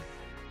have?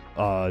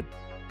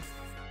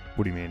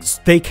 What do you mean?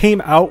 They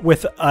came out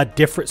with a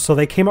different. So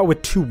they came out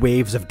with 2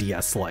 waves of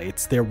DS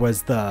Lites. There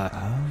was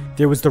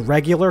the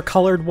regular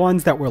colored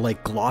ones that were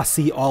like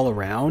glossy all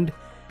around,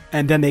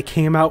 and then they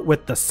came out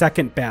with the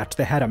second batch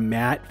that had a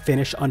matte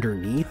finish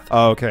underneath.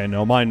 Oh, okay,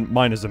 no,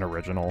 mine is an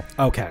original.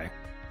 Okay,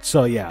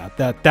 so yeah,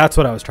 that's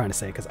what I was trying to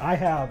say, because I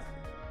have.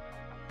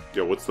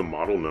 Yeah, what's the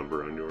model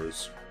number on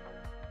yours?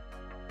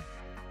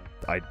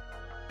 I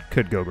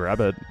could go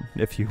grab it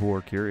if you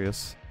were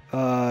curious.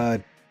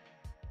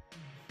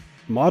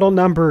 Model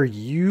number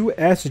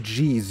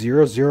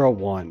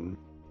USG001.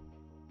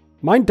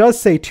 Mine does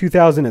say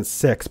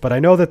 2006, but I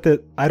know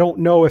that I don't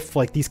know if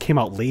like these came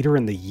out later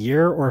in the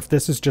year or if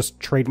this is just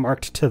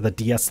trademarked to the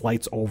DS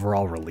Lite's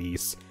overall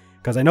release.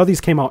 Because I know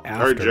these came out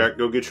after. All right, Jack,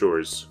 go get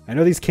yours. I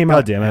know these came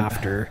out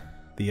after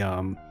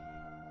the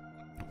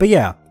But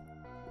yeah,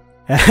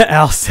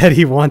 Al said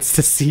he wants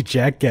to see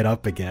Jack get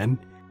up again.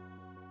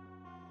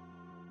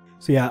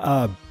 So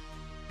yeah,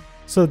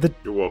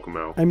 You're welcome,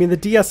 Al. I mean, the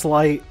DS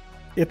Lite,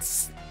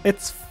 it's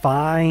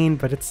fine,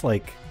 but it's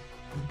like,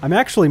 I'm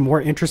actually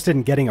more interested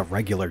in getting a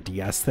regular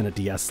DS than a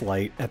DS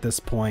Lite at this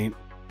point.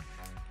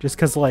 Just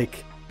because,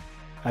 like,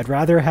 I'd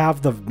rather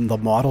have the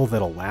model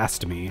that'll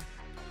last me,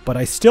 but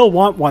I still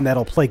want one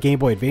that'll play Game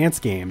Boy Advance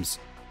games,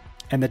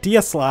 and the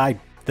DSi,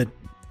 the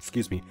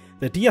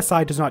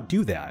DSi does not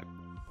do that.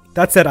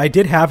 That said, I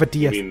did have a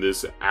DS. You mean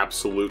this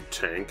absolute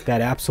tank?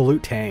 That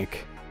absolute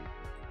tank.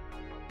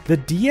 The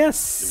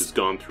DS... It has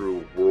gone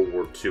through World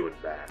War II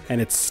and back.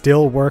 And it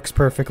still works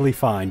perfectly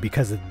fine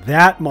because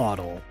that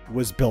model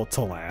was built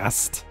to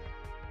last.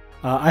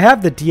 I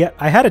had a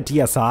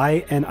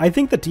DSi, and I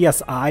think the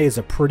DSi is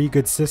a pretty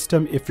good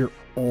system if you're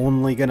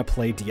only going to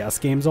play DS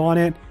games on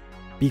it,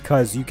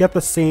 because you get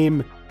the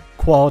same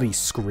quality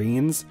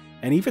screens,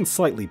 and even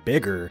slightly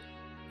bigger,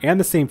 and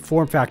the same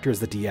form factor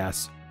as the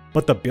DS,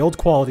 but the build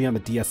quality on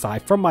the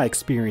DSi, from my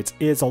experience,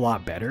 is a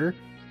lot better.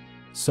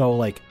 So,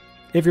 like,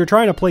 if you're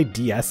trying to play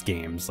DS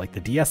games, like,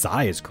 the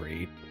DSi is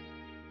great.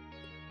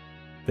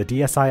 The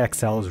DSi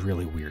XL is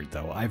really weird,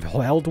 though. I've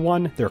held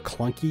one, they're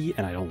clunky,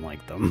 and I don't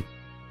like them.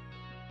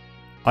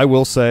 I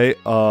will say,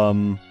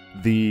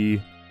 the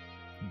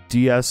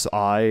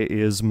DSi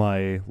is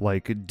my,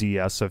 like,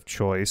 DS of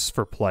choice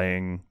for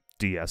playing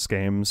DS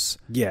games.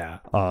 Yeah.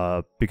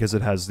 Because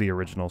it has the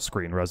original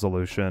screen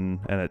resolution,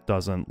 and it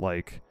doesn't,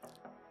 like...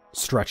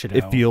 stretch it out.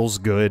 It feels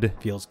good.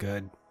 Feels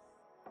good.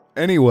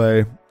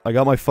 Anyway, I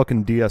got my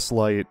fucking DS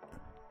Lite,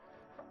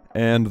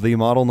 and the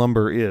model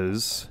number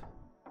is...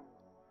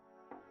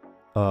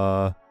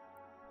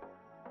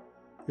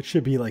 It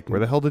should be like... Where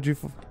the hell did you...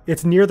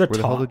 It's near the top.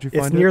 Where the hell did you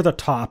find it? It's near the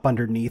top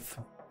underneath.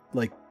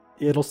 Like,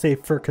 it'll say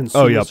for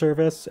consumer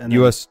service. And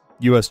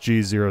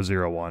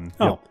USG001.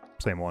 Oh. Yep,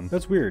 same one.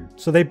 That's weird.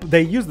 So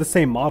they use the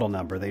same model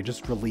number. They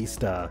just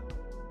released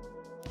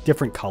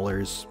different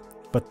colors,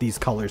 but these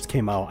colors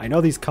came out. I know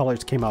these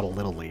colors came out a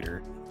little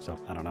later, so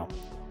I don't know.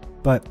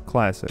 But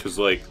classic. Because,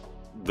 like,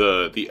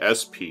 the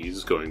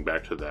SPs, going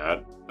back to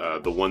that,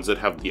 the ones that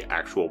have the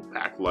actual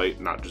backlight,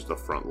 not just the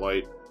front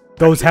light,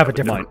 those have a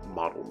different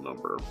model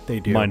number. They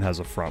do. Mine has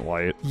a front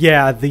light.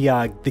 Yeah,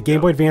 the Game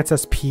Boy Advance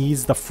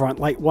SPs, the front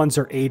light ones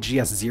are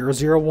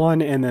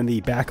AGS001, and then the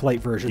backlight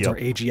versions are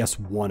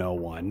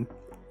AGS101.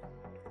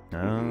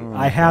 Oh,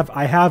 I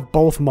have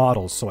both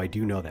models, so I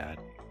do know that.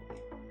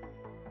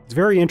 It's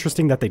very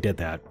interesting that they did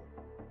that.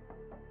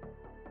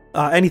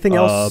 Anything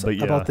else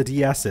about the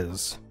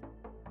DSs?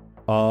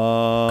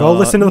 Go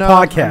listen to the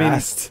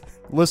podcast.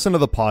 Listen to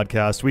the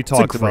podcast. We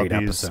talked about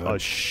these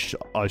episode.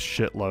 a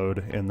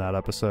shitload in that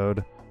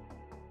episode.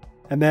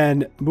 And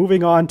then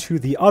moving on to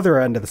the other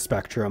end of the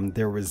spectrum,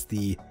 there was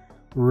the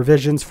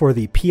revisions for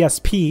the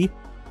PSP,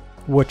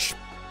 which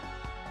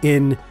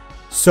in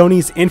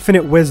Sony's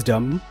infinite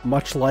wisdom,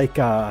 much like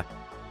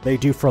they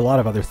do for a lot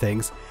of other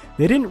things,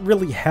 they didn't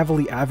really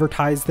heavily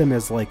advertise them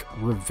as like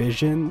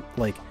revision,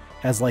 like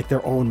as like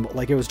their own,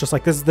 like it was just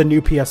like, this is the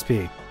new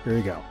PSP. Here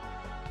you go.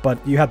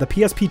 But you had the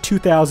PSP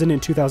 2000 in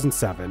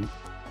 2007,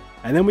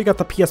 and then we got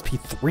the PSP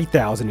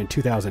 3000 in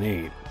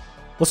 2008.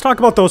 Let's talk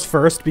about those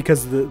first,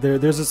 because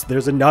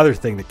there's another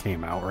thing that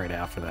came out right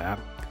after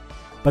that.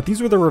 But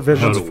these were the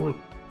revisions.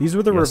 These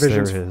were the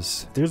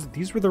revisions.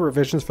 These were the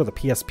revisions for the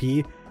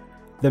PSP.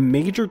 The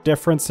major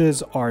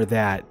differences are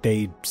that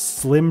they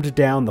slimmed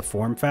down the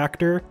form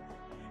factor,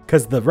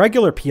 because the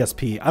regular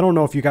PSP, I don't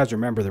know if you guys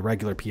remember the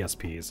regular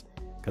PSPs,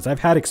 because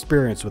I've had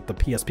experience with the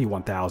PSP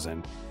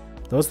 1000.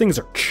 Those things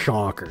are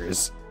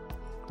chonkers.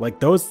 Like,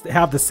 those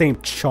have the same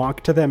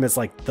chonk to them as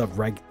like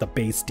the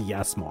base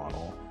DS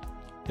model.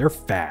 They're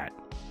fat.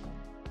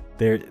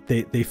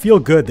 They feel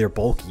good, they're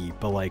bulky,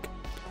 but like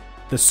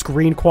the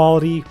screen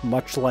quality,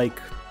 much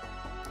like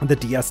the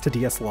DS to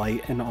DS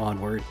Lite and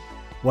onward,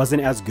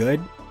 wasn't as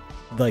good.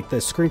 Like, the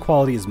screen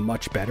quality is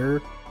much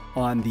better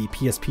on the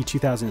PSP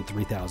 2000 and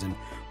 3000,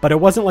 but it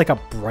wasn't like a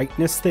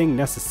brightness thing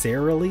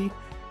necessarily.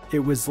 It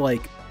was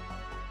like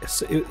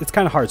it's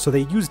kind of hard. So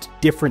they used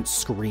different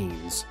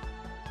screens.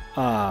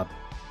 I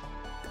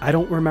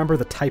don't remember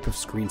the type of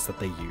screens that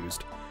they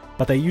used,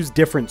 but they used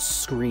different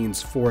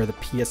screens for the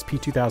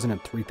PSP 2000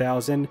 and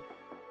 3000.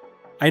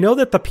 I know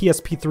that the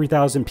PSP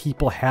 3000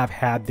 people have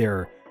had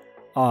their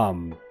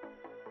like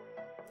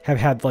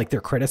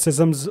their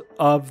criticisms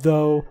of,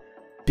 though,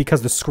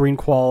 because the screen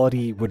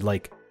quality would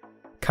like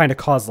kind of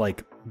cause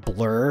like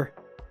blur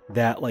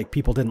that like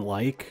people didn't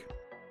like.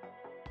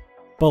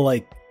 But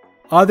like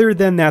other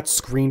than that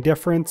screen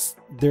difference,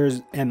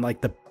 and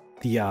like the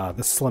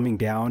slimming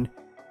down,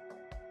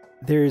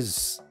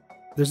 there's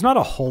not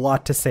a whole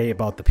lot to say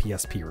about the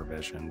PSP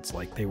revisions.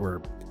 Like they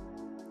were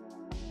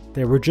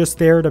just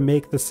there to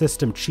make the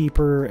system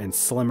cheaper and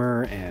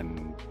slimmer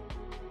and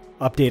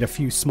update a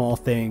few small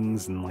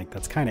things, and like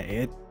that's kind of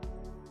it.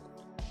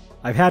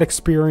 I've had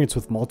experience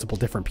with multiple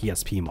different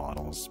PSP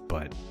models,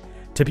 but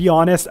to be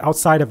honest,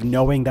 outside of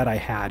knowing that I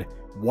had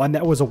one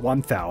that was a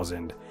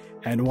 1000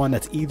 and one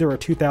that's either a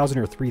 2000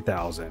 or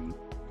 3000,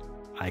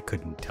 I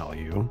couldn't tell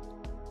you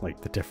like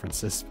the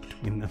differences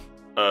between them.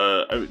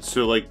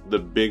 So like the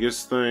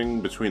biggest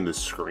thing between the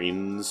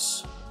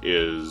screens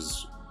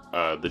is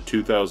the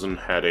 2000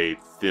 had a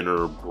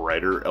thinner,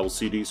 brighter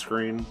LCD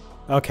screen.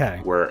 Okay.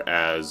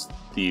 Whereas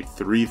the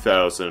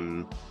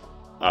 3000,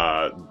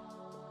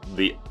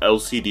 the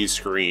LCD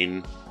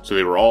screen, so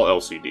they were all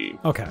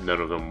LCD. Okay. None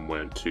of them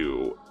went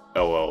to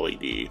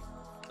OLED.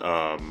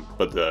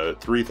 But the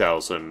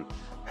 3000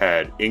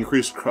 had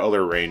increased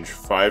color range,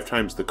 5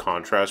 times the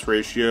contrast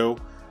ratio,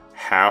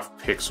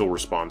 half pixel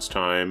response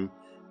time,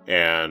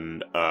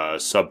 and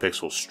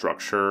sub-pixel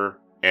structure,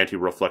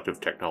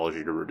 anti-reflective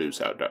technology to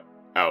reduce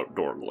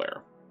outdoor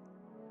glare.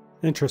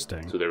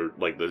 Interesting. So they were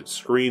like the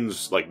screen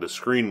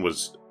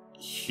was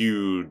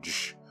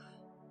huge,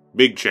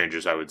 big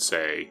changes, I would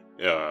say,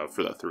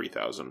 for the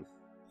 3000.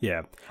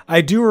 Yeah,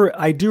 I do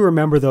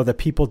remember though that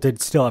people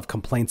did still have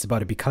complaints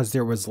about it because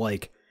there was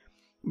like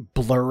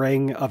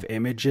blurring of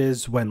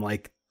images when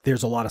like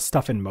there's a lot of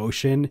stuff in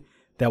motion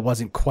that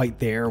wasn't quite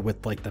there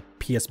with like the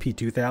PSP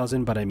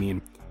 2000. But I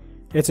mean,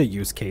 it's a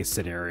use case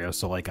scenario,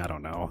 so like I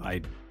don't know.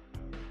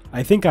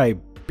 I think I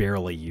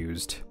barely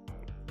used.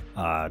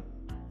 I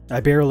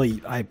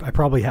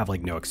probably have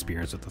like no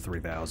experience with the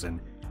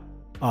 3000.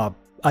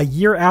 A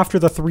year after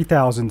the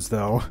 3000s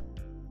though,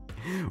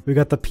 we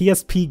got the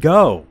PSP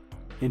Go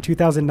in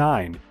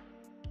 2009.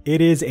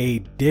 It is a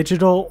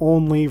digital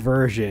only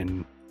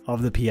version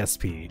of the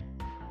PSP.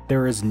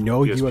 There is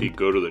no PSP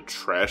go to the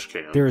trash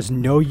can. There is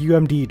no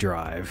UMD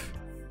drive.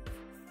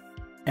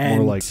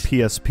 And more like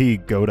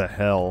PSP go to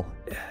hell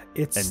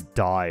and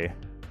die.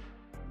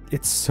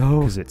 It's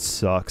so, because it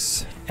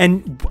sucks.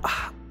 And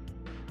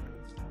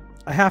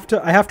I have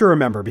to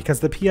remember, because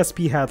the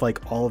PSP had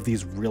like all of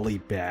these really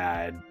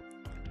bad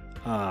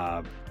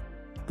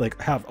like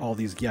have all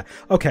these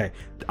okay,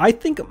 I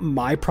think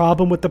my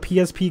problem with the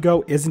PSP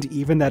Go isn't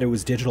even that it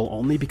was digital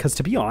only, because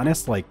to be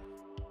honest, like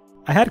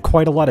I had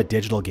quite a lot of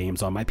digital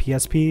games on my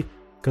PSP,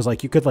 because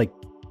like you could like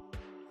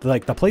the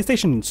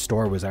PlayStation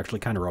Store was actually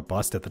kind of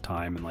robust at the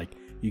time, and like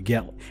you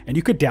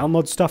could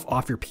download stuff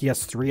off your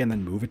PS3 and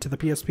then move it to the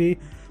PSP.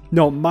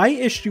 No, my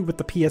issue with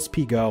the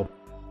PSP Go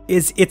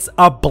is it's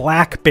a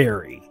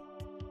BlackBerry.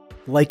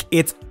 Like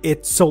it's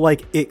so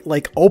like it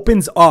like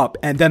opens up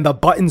and then the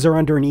buttons are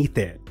underneath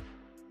it.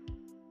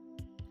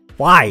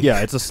 Why? Yeah,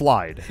 it's a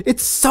slide.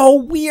 It's so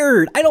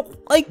weird. I don't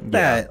like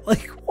that. Yeah.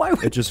 Like why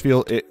would it just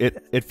feel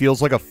it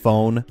feels like a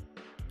phone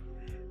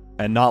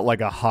and not like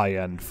a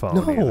high-end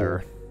phone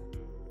either.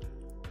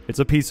 It's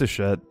a piece of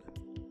shit.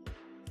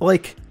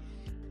 Like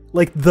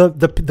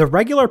the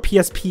regular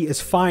PSP is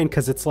fine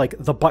because it's like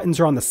the buttons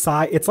are on the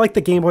side. It's like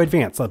the Game Boy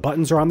Advance. The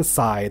buttons are on the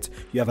sides.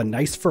 You have a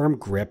nice firm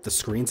grip. The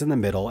screen's in the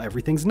middle.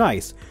 Everything's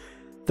nice.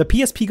 The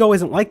PSP Go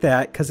isn't like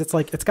that because it's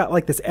like it's got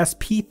like this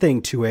SP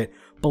thing to it,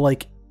 but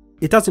like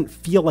it doesn't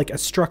feel like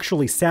as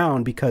structurally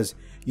sound because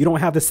you don't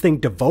have this thing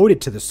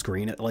devoted to the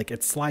screen.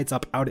 It slides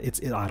up out.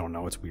 I don't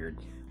know. It's weird.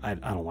 I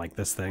don't like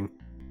this thing.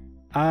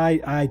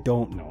 I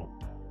don't know.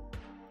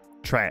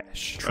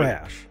 Trash.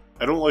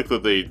 I don't like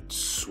that they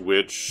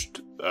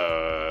switched.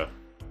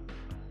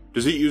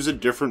 Does it use a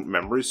different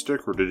memory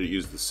stick, or did it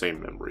use the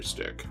same memory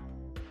stick?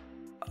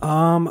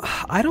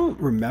 I don't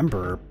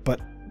remember,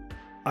 but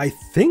I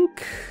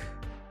think.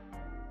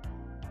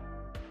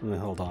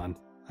 Hold on.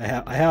 I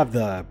have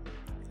the.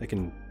 I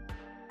can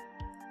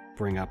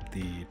bring up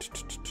the.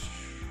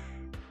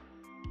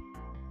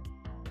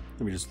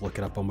 Let me just look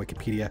it up on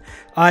Wikipedia.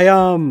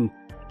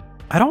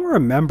 I don't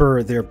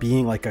remember there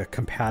being like a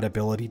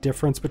compatibility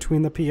difference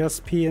between the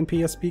PSP and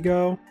PSP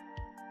Go,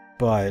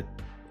 but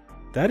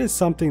that is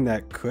something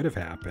that could have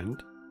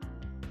happened.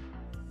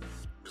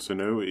 Because I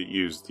know it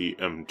used the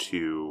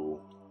M2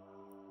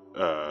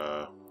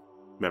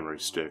 memory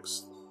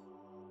sticks,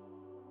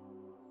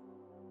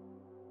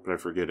 but I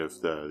forget if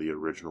the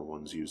original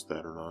ones used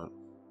that or not.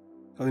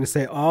 I was going to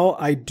say,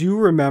 I do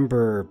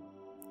remember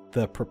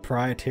the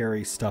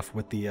proprietary stuff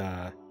with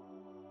the...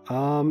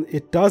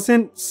 it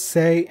doesn't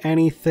say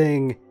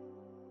anything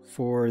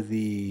for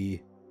the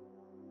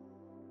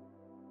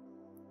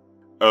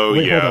Oh,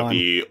 Wait, hold yeah, on.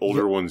 the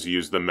older ones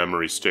use the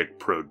Memory Stick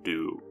Pro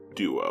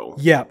Duo.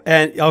 Yeah,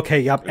 and okay,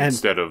 yep, and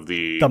instead of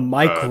the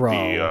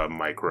micro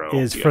micro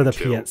is for the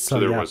too. PS. So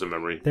there yeah, was a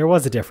memory. There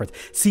was a difference.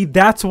 See,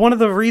 that's one of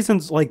the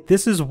reasons. Like,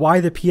 this is why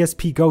the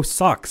PSP Go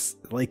sucks.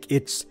 Like,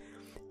 it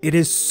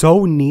is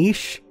so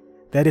niche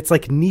that it's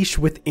like niche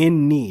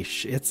within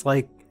niche. It's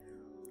like,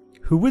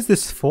 who was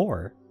this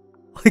for?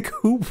 Like,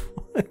 who?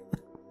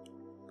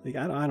 Like,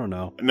 I don't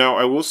know. Now,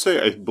 I will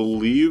say, I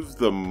believe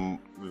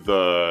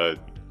the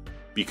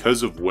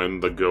because of when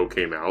the Go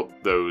came out,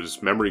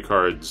 those memory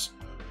cards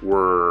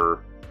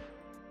were,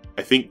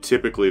 I think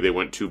typically they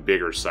went to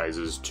bigger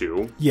sizes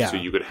too. Yeah. So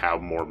you could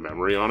have more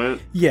memory on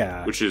it.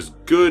 Yeah. Which is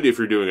good if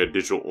you're doing a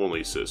digital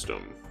only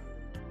system.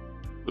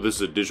 But this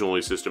is a digital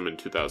only system in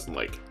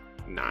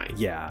 2009.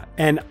 Yeah.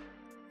 And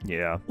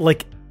Yeah.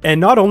 like, and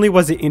not only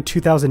was it in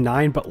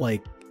 2009, but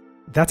like,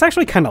 that's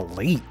actually kind of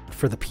late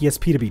for the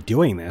PSP to be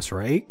doing this,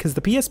 right? Because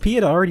the PSP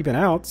had already been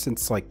out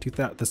since like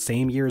the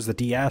same year as the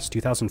DS,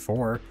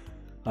 2004,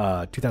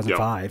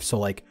 2005. Yep. So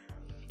like,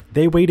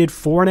 they waited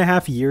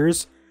 4.5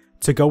 years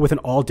to go with an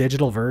all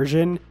digital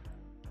version.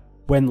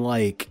 When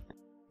like,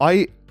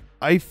 I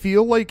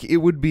feel like it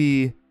would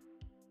be.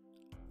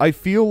 I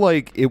feel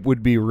like it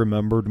would be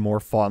remembered more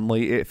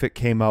fondly if it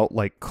came out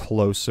like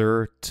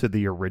closer to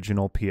the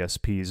original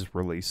PSP's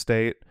release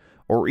date.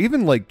 Or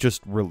even like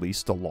just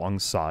released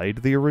alongside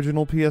the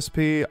original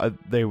PSP.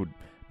 They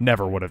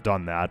never would have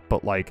done that,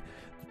 but like,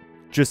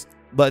 just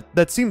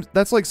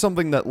that's like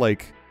something that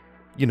like,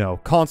 you know,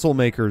 console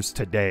makers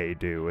today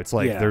do. It's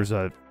like there's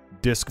a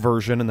disc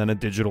version and then a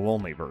digital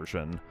only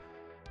version.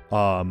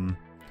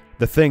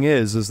 The thing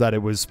is that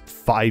it was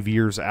 5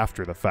 years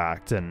after the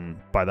fact, and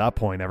by that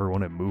point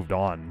everyone had moved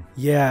on.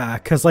 Yeah,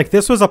 because like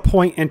this was a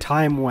point in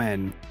time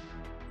when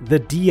the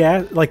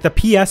DS, like the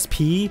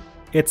PSP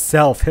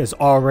itself, has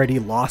already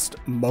lost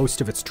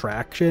most of its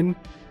traction.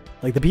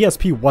 Like the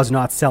PSP was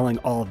not selling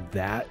all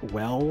that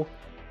well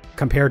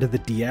compared to the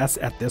DS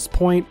at this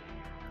point.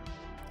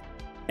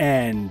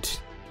 And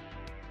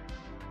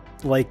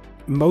like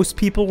most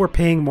people were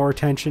paying more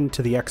attention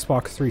to the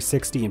Xbox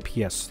 360 and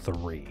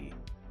PS3.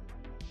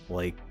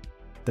 Like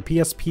the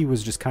PSP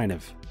was just kind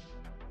of,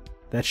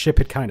 that ship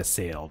had kind of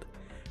sailed.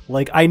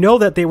 Like I know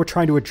that they were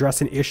trying to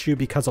address an issue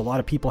because a lot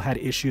of people had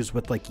issues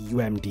with like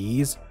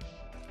UMDs.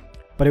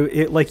 But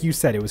it, like you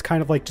said, it was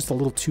kind of like just a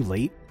little too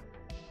late.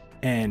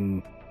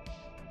 And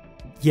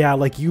yeah,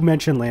 like you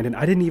mentioned, Landon,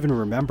 I didn't even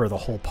remember the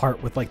whole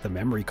part with like the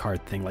memory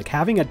card thing. Like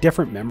having a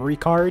different memory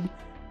card,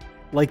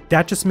 like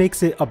that just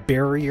makes it a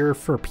barrier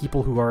for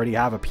people who already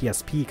have a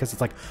PSP. Because it's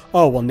like,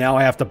 oh, well, now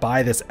I have to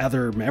buy this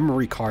other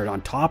memory card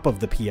on top of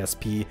the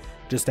PSP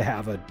just to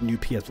have a new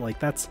PS. Like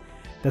that's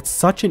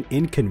such an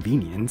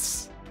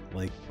inconvenience.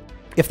 Like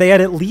if they had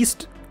at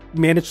least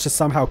managed to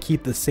somehow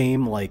keep the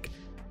same like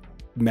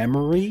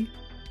memory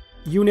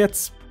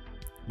units,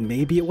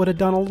 maybe it would have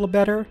done a little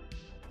better.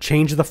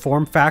 Change the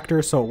form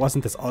factor so it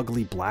wasn't this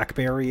ugly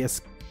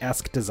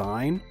BlackBerry-esque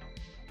design.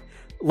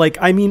 Like,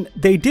 I mean,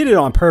 they did it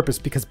on purpose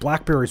because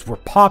Blackberries were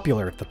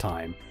popular at the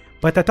time,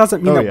 but that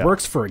doesn't mean that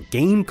works for a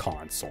game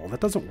console.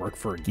 That doesn't work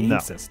for a game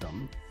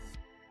system.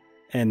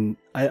 And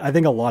I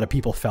think a lot of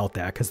people felt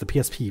that because the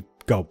PSP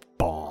Go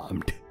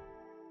bombed.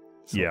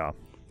 So. Yeah.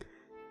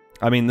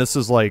 I mean, this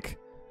is like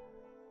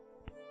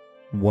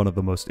one of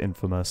the most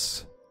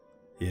infamous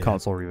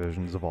console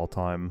revisions of all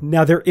time.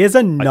 Now, there is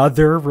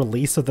another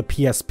release of the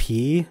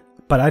PSP,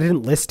 but I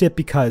didn't list it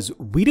because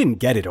we didn't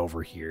get it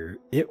over here.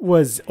 It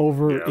was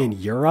over in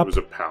Europe. It was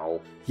a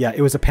PAL. Yeah,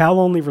 it was a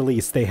PAL-only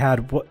release. They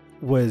had what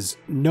was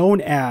known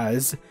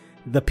as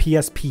the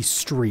PSP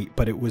Street,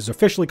 but it was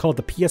officially called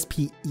the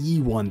PSP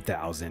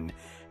E1000.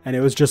 And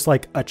it was just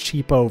like a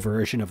cheapo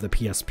version of the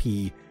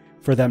PSP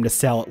for them to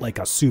sell at like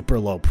a super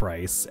low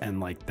price. And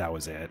like, that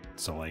was it.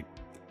 So like,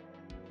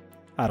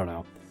 I don't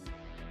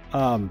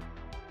know.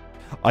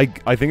 I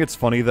think it's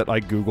funny that I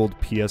googled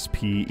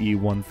PSP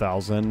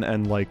E1000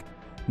 and like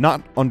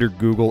not under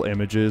Google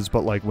Images,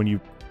 but like when you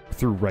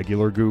through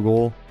regular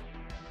Google,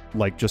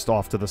 like just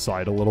off to the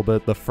side a little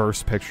bit, the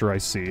first picture I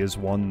see is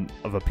one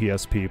of a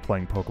PSP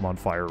playing Pokemon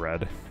Fire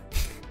Red.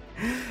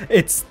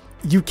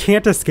 You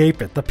can't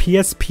escape it. The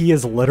PSP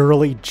is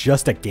literally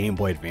just a Game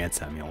Boy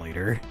Advance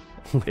emulator.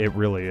 It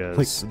really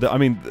is. Like, I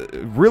mean,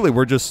 really,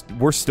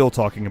 we're still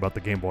talking about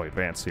the Game Boy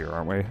Advance here,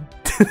 aren't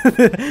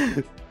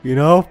we? You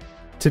know,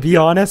 to be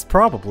honest,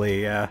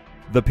 probably, yeah.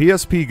 The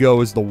PSP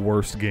Go is the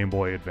worst Game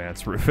Boy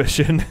Advance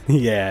revision.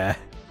 Yeah.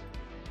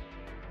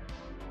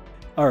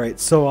 All right,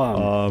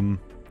 so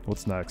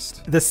what's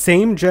next? The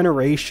same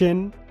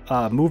generation,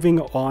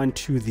 moving on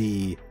to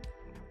the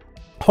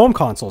home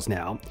consoles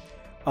now.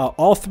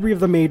 All three of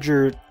the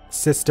major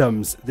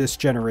systems this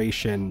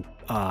generation,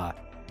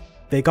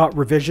 they got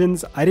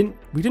revisions.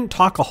 We didn't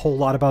talk a whole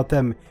lot about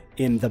them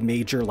in the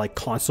major like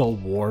console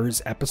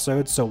wars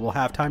episode, so we'll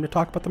have time to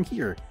talk about them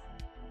here.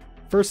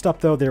 First up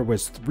though, there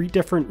was 3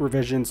 different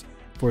revisions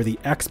for the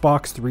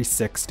Xbox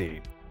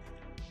 360.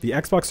 The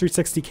Xbox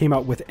 360 came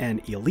out with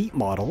an Elite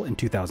model in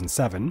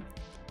 2007.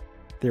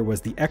 There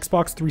was the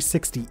Xbox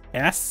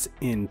 360S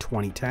in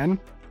 2010,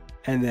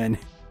 and then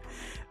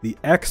the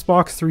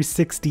Xbox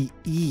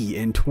 360E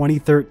in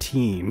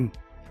 2013.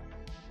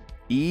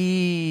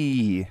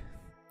 E.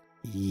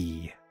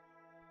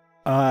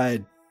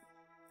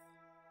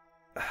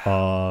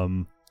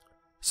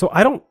 So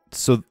I don't.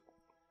 So,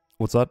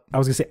 what's that? I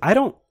was gonna say I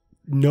don't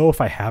know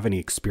if I have any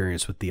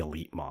experience with the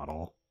Elite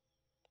model.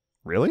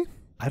 Really?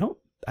 I don't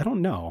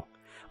know.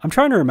 I'm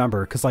trying to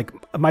remember because like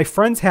my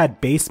friends had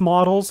base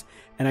models,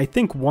 and I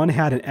think one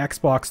had an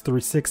Xbox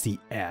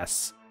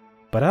 360S,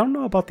 but I don't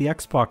know about the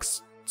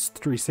Xbox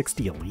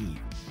 360 Elite.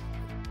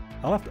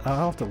 I'll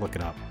have to look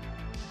it up.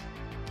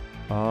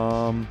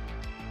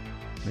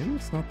 Maybe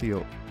it's not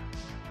the.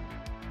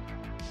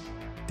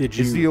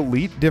 Is the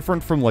Elite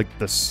different from like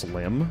the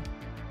Slim?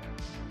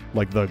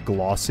 Like the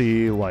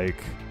glossy,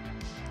 like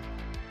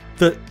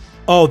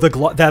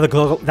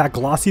that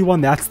glossy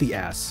one? That's the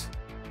S.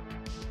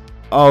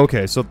 Oh,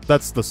 okay, so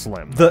that's the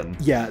Slim. The then.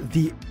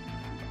 the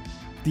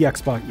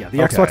Xbox, the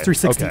Xbox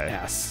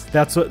 360S. Okay.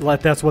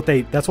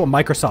 That's what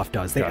Microsoft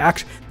does. They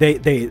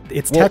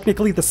it's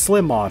technically the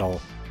Slim model,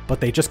 but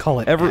they just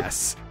call it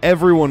S.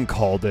 Everyone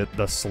called it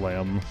the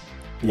Slim.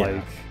 Yeah.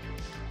 Like,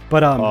 but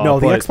no,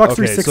 the Xbox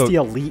 360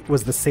 Elite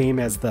was the same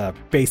as the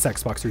base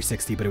Xbox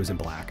 360, but it was in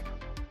black.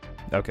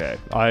 Okay,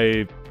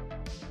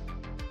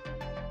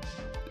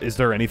 is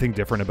there anything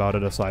different about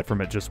it aside from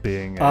it just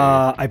being?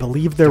 I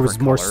believe there was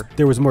more. Color?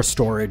 There was more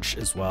storage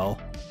as well.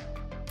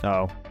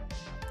 Oh,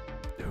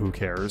 who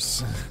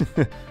cares?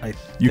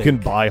 You can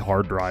buy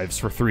hard drives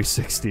for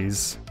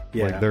 360s.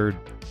 Yeah, like they're,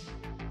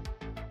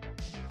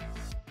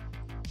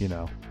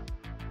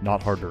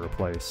 not hard to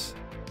replace.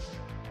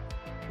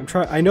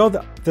 I know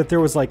that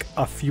there was like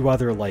a few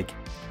other like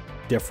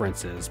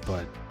differences,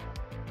 but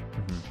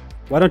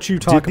why don't you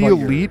talk about the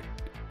Elite?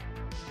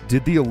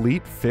 Did the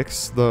Elite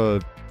fix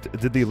the?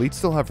 Did the Elite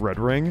still have red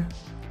ring?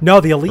 No,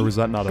 the Elite. Or was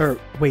that not a?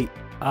 Wait,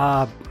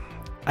 I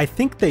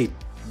think the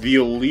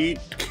Elite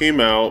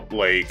came out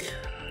like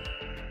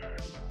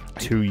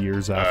 2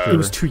 years after. It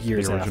was 2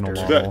 years the original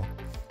after. model.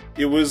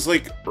 It was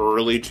like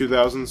early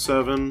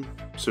 2007,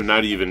 so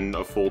not even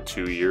a full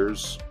 2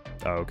 years.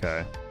 Oh,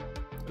 okay.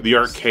 The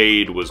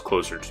arcade was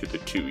closer to the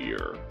 2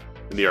 year.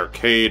 And the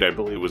arcade, I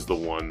believe, was the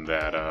one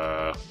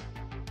that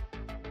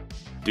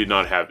did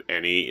not have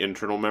any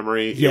internal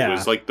memory. Yeah. It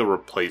was like the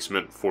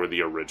replacement for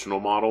the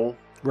original model.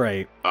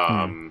 Right.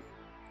 And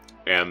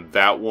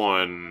that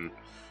one,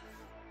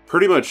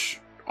 pretty much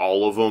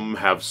all of them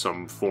have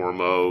some form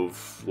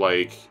of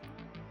like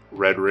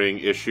red ring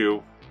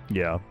issue.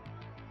 Yeah.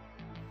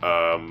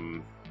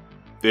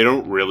 They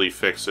don't really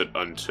fix it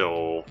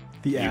until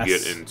you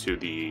get into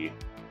the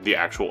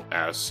actual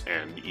S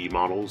and E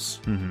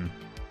models. Mm-hmm.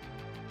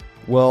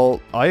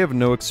 Well, I have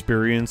no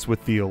experience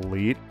with the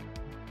Elite.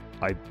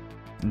 I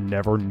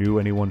never knew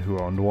anyone who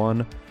owned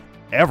one.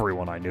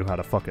 Everyone I knew had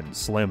a fucking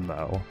Slim,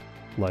 though.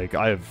 Like,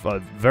 I have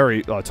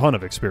a ton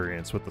of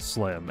experience with the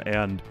Slim,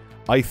 and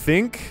I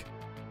think,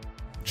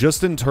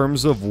 just in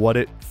terms of what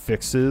it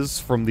fixes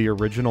from the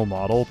original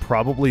model,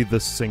 probably the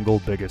single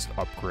biggest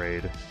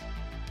upgrade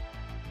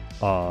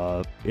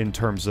in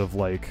terms of,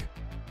 like,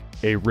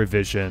 a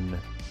revision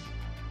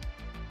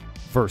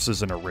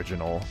versus an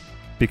original.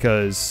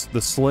 Because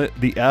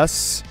the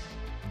S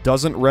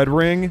doesn't red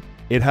ring.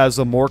 It has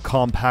a more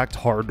compact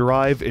hard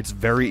drive. It's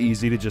very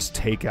easy to just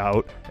take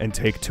out and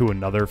take to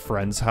another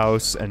friend's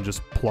house and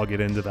just plug it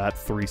into that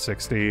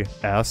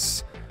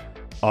 360S.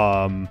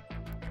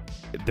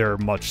 They're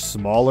much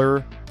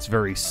smaller. It's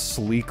very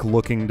sleek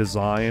looking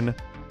design.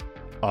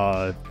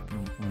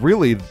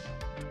 Really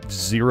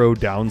zero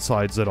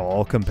downsides at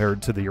all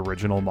compared to the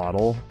original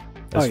model,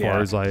 as far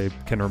as I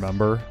can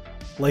remember.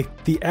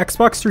 Like, the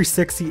Xbox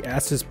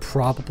 360S is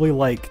probably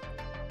like,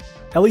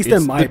 at least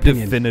in my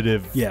opinion,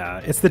 definitive. Yeah,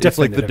 it's the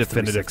definitive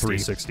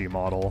 360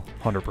 model,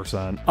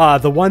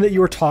 100%. The one that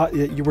you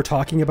were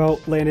talking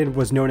about, Landon,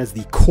 was known as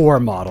the Core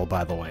model.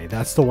 By the way,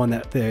 that's the one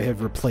that they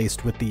have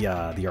replaced with the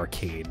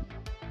arcade.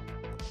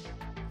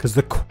 Because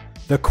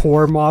the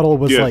Core model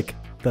was like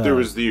there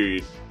was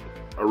the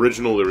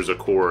original. There was a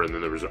Core, and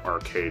then there was an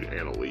arcade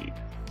and Elite.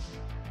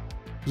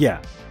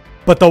 Yeah,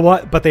 but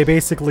they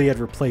basically had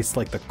replaced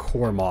like the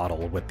Core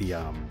model with the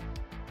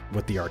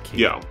arcade.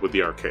 Yeah, with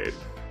the arcade.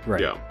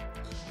 Right. Yeah.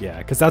 Yeah,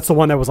 because that's the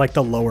one that was like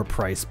the lower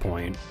price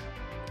point.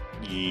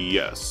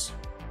 Yes.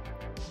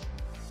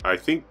 I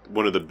think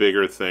one of the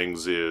bigger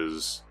things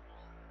is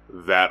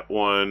that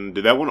one.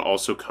 Did that one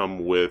also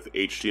come with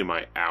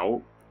HDMI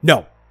out?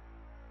 No.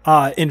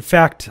 In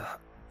fact,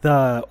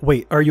 are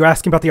you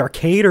asking about the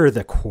arcade or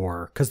the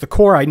Core? Because the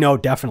Core I know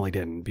definitely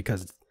didn't,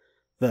 because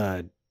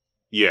the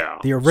so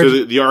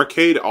the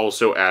arcade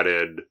also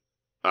added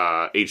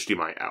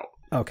HDMI out.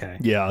 Okay.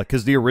 Yeah,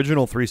 because the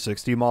original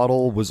 360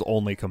 model was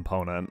only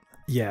component.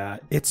 Yeah,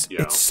 it's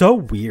so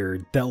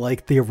weird that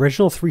like the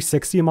original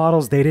 360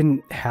 models, they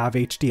didn't have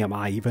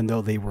HDMI, even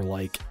though they were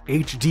like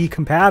HD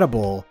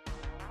compatible.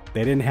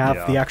 They didn't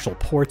have the actual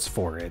ports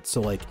for it, so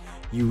like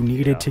you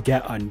needed to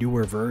get a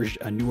newer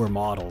version, a newer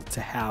model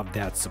to have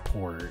that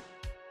support.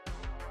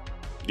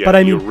 Yeah, but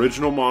I the mean,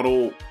 original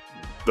model,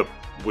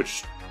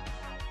 which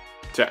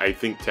I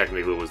think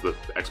technically was the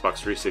Xbox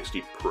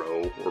 360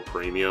 Pro or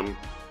Premium,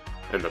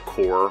 and the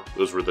Core.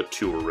 Those were the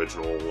two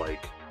original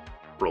like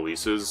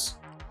releases.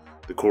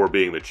 The Core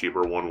being the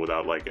cheaper one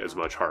without like as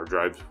much hard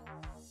drive.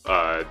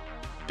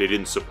 They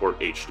didn't support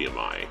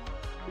HDMI.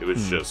 It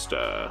was just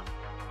the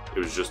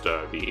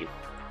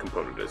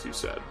component, as you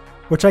said.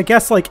 which I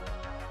guess like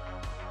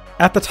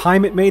at the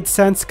time it made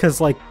sense because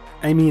like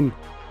I mean,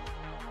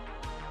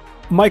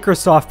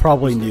 Microsoft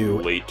probably knew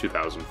Late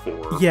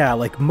 2004. Yeah,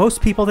 like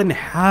most people didn't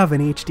have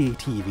an HD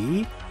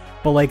TV,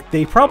 but like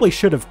they probably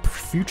should have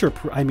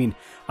I mean,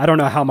 I don't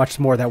know how much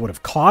more that would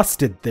have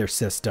costed their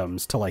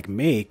systems to like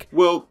make.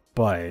 Well,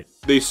 but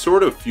they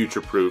sort of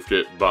future-proofed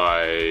it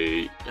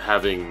by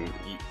having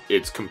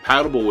it's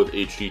compatible with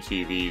HD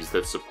TVs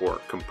that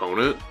support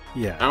component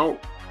out,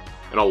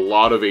 and a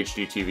lot of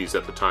HD TVs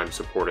at the time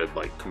supported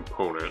like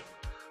component,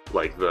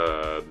 like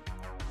the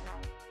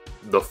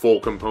full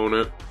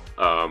component.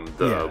 So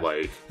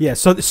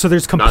there's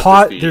there's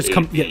composite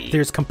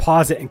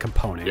and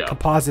component. Yeah.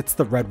 Composite's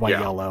the red, white,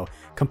 yellow.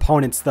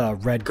 Component's the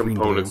red, green,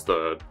 blue.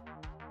 Component's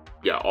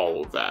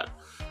all of that.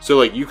 So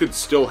like you could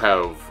still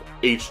have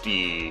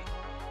HD,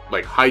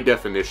 like high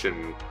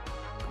definition,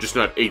 just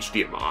not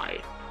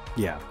HDMI.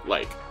 Yeah.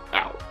 Like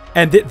out.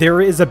 And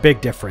there is a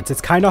big difference. It's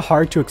kind of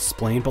hard to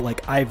explain, but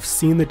like I've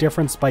seen the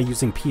difference by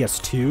using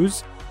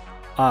PS2s.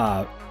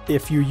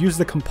 If you use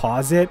the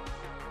composite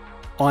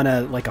on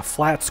a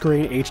flat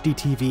screen HD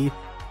TV,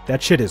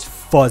 that shit is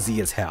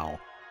fuzzy as hell.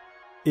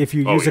 If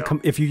you use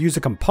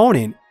a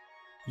component,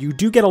 you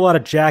do get a lot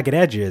of jagged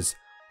edges,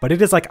 but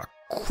it is like a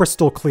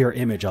crystal clear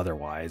image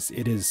otherwise.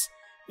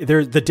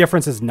 The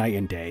difference is night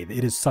and day.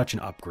 It is such an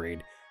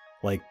upgrade.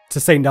 Like, to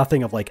say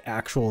nothing of like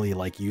actually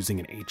like using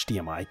an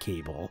HDMI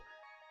cable.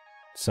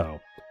 So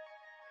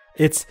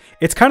it's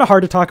kind of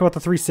hard to talk about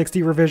the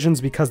 360 revisions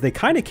because they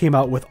kind of came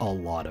out with a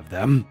lot of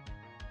them.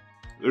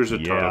 There's a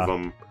ton of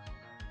them.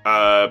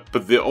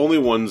 But the only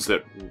one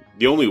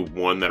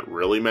that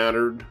really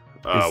mattered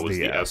was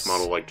the S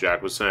model, like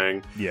Jack was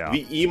saying. Yeah.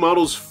 The E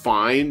model's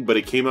fine, but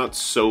it came out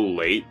so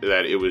late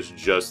that it was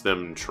just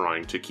them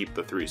trying to keep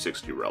the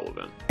 360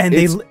 relevant. And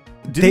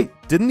didn't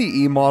the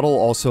E model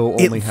also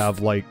only have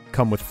like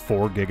come with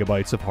 4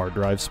 gigabytes of hard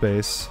drive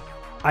space?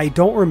 I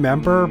don't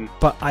remember,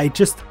 but it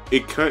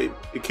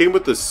came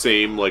with the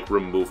same like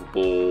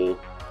removable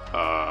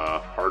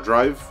hard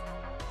drive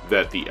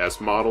that the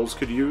S models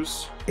could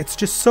use. It's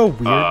just so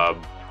weird.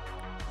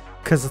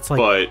 Because it's like,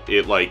 but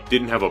it like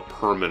didn't have a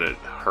permanent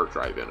hard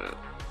drive in it.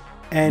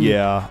 And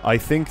yeah, I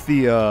think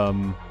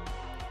the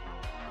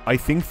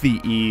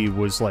E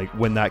was like,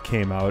 when that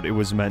came out, it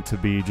was meant to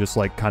be just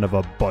like kind of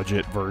a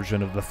budget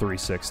version of the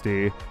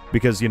 360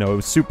 because, you know, it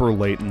was super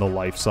late in the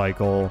life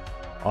cycle.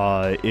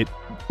 It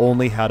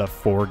only had a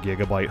 4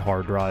 gigabyte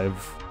hard drive.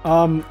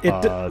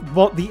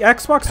 The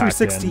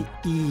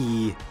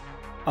Xbox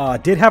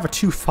 360E did have a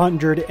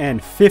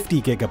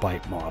 250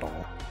 gigabyte model.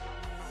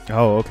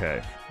 Oh,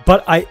 okay.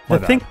 But I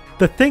think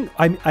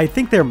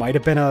there might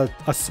have been a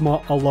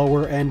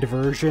lower end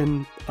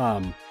version.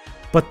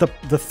 But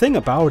the thing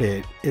about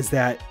it is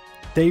that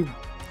they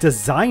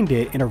designed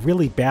it in a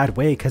really bad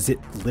way because it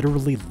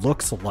literally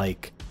looks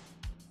like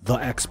the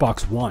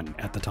Xbox One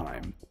at the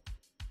time.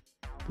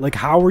 Like,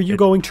 how are you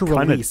going to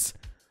release?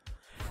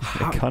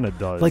 It kind of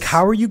does. Like,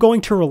 how are you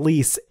going to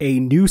release a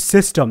new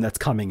system that's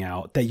coming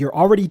out that you're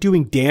already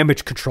doing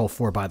damage control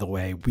for, by the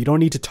way? We don't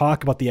need to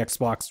talk about the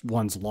Xbox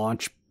One's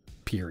launch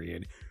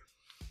period.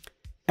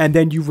 And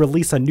then you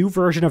release a new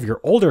version of your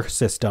older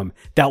system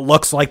that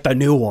looks like the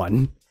new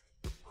one.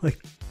 Like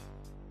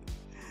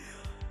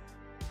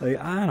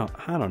I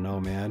don't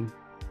know, man.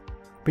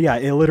 But yeah,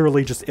 it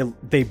literally just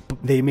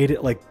they made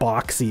it like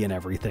boxy and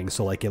everything,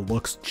 so like it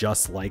looks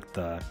just like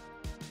the.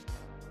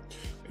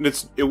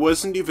 And it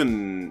wasn't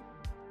even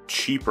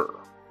cheaper.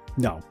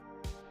 No.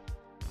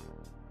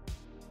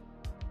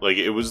 Like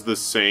it was the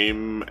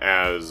same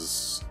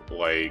as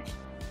like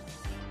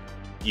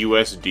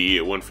USD.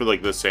 It went for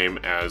like the same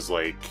as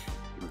like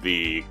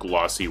the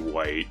glossy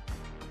white.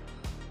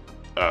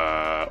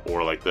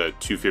 Or like the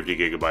 250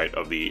 gigabyte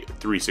of the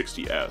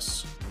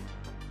 360S.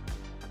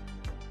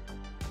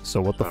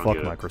 So what the fuck,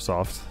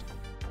 Microsoft?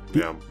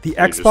 The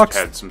Xbox just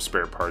had some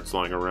spare parts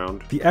lying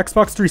around. The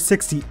Xbox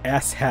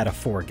 360S had a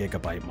 4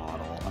 gigabyte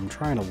model. I'm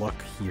trying to look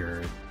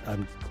here.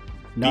 I'm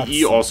not.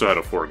 The E also had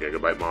a 4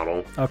 gigabyte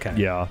model. Okay.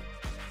 Yeah.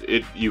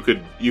 You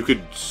could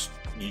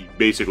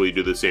basically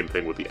do the same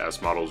thing with the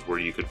S models, where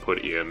you could put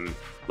in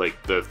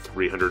like the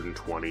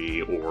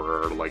 320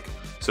 or like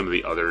some of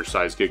the other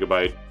size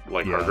gigabyte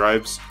hard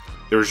drives.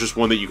 There was just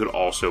one that you could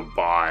also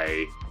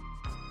buy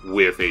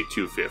with a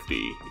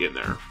 250 in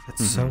there.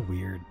 That's so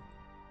weird.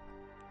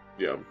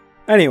 Yeah.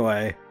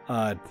 Anyway,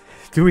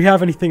 do we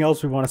have anything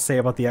else we want to say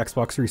about the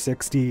Xbox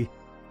 360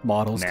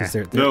 models? Because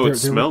it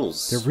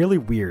smells. They're really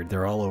weird.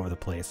 They're all over the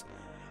place.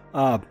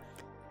 The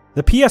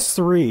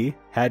PS3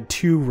 had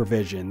 2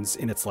 revisions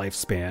in its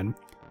lifespan.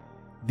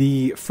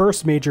 The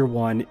first major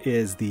one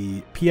is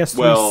the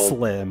PS3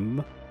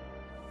 Slim.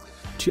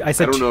 I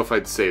said I don't know if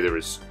I'd say there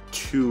was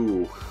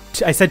two.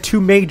 I said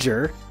two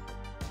major.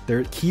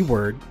 Their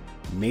keyword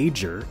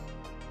major.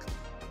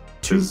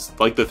 Because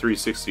like the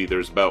 360,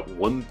 there's about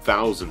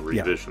 1,000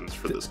 revisions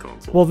for this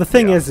console. Well, the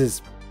thing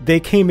is they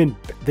came in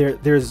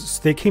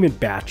they came in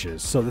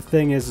batches. So the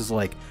thing is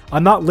like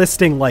I'm not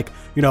listing like,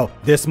 you know,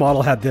 this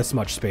model had this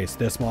much space,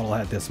 this model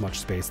had this much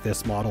space,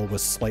 this model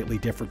was slightly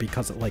different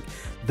because of like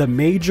the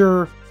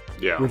major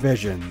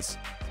revisions.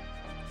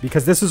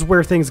 Because this is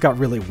where things got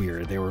really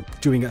weird. They were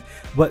doing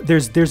but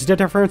there's a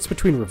difference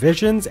between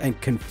revisions and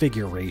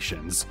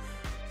configurations.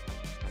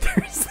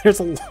 There's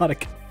a lot of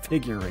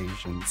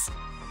configurations.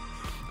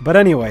 But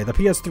anyway, the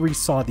PS3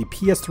 saw the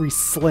PS3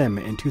 Slim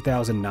in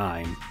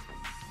 2009.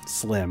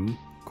 Slim,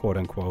 quote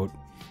unquote.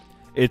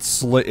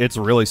 It's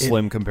really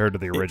slim compared to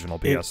the original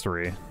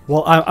PS3.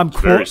 Well, I'm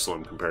very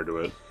slim compared to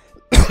it.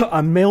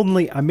 I'm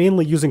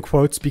mainly using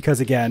quotes because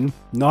again,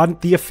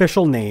 not the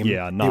official name.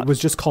 Yeah, it was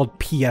just called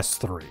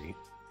PS3.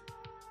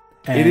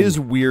 And it is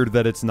weird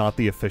that it's not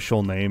the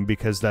official name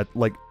because that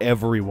like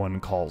everyone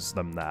calls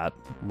them that.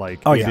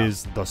 Like it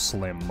is the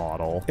slim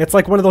model. It's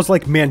like one of those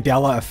like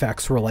Mandela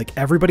effects where like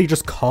everybody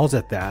just calls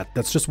it that.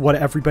 That's just what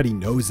everybody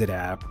knows it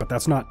at, but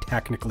that's not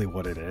technically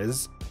what it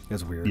is.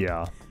 It's weird.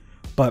 Yeah.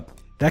 But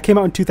that came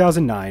out in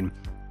 2009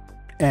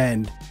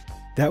 and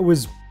that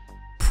was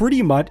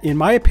pretty much, in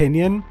my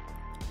opinion,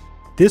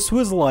 this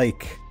was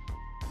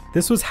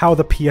how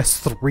the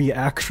PS3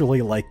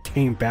 actually like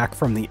came back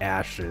from the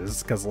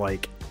ashes, cuz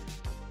like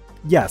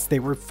yes, they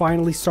were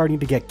finally starting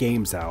to get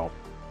games out,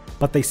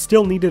 but they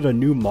still needed a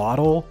new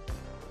model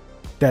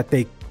that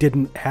they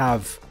didn't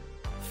have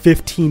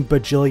 15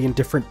 bajillion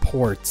different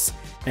ports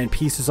and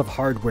pieces of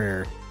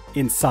hardware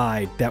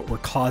inside that were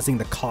causing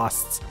the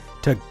costs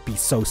to be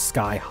so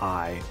sky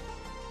high.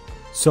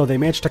 So they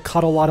managed to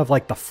cut a lot of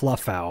like the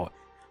fluff out.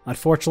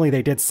 Unfortunately,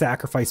 they did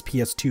sacrifice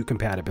PS2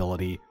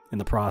 compatibility in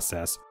the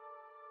process,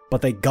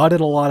 but they gutted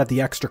a lot of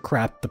the extra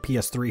crap the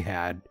PS3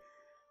 had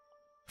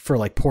for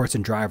like ports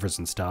and drivers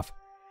and stuff.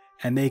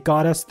 And they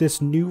got us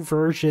this new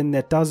version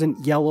that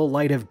doesn't yellow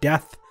light of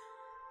death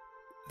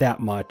that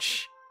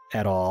much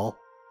at all.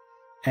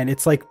 And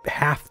it's like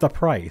half the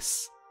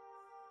price.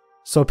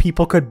 So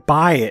people could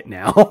buy it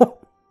now.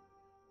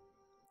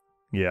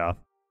 Yeah.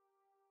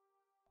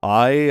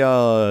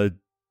 I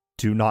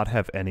do not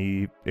have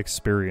any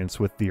experience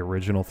with the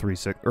original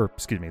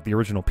the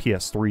original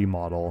PS3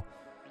 model,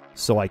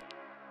 so I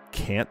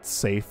can't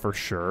say for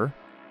sure.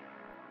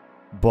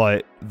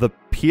 But the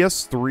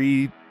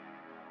PS3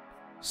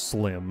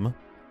 Slim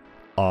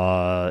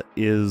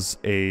is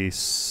a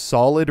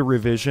solid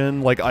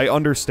revision. Like, I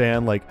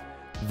understand, like,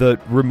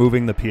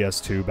 removing the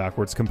PS2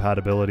 backwards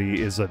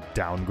compatibility is a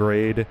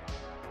downgrade,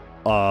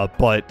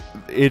 but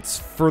it's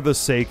for the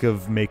sake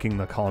of making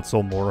the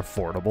console more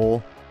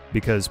affordable,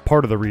 because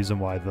part of the reason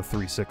why the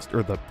 360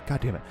 or the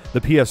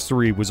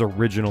PS3 was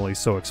originally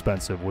so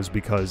expensive was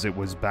because it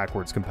was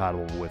backwards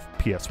compatible with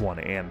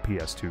PS1 and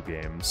PS2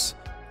 games.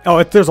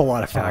 Oh, there's a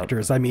lot of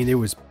factors. I mean, it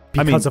was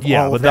because of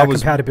all of that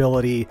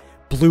compatibility.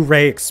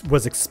 Blu-ray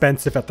was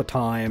expensive at the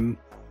time.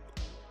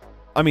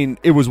 I mean,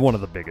 it was one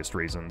of the biggest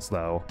reasons,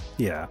 though.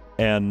 Yeah.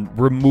 And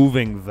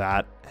removing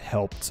that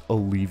helped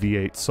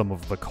alleviate some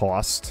of the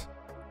cost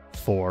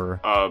for...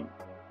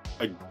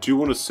 I do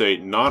want to say,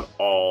 not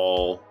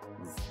all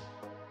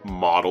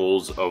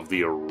models of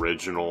the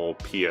original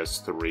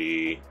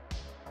PS3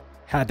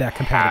 had that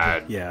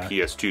compatibility. Yeah.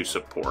 PS2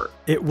 support.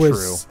 It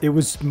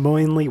was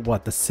mainly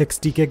what, the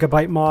 60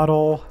 gigabyte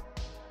model?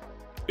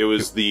 It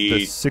was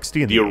the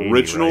 60 and the 80,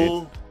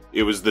 original. Right?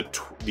 It was the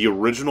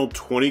original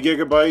 20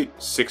 gigabyte,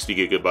 60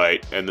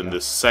 gigabyte, and then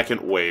the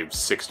second wave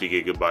 60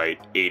 gigabyte,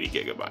 80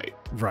 gigabyte.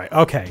 Right.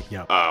 Okay.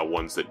 Yeah.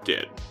 Ones that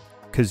did.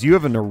 Because you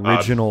have an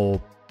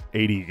original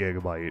 80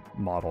 gigabyte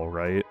model,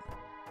 right?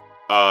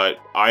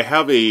 I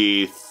have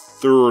a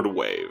third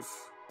wave.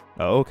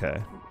 Oh,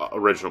 okay.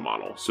 Original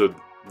model. So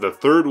the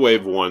third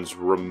wave ones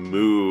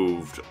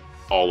removed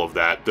all of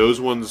that. Those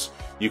ones,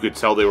 you could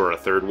tell they were a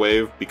third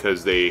wave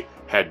because they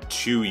had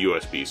 2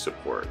 USB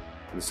support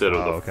instead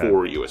of the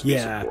 4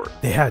 USB support.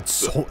 They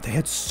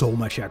had so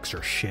much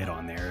extra shit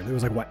on there. There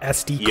was like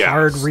SD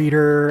card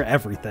reader,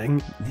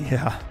 everything.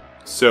 Yeah.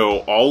 So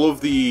all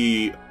of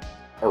the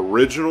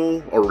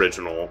original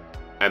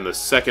and the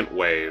second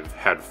wave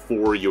had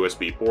 4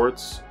 USB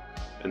ports,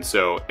 and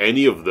so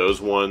any of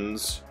those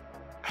ones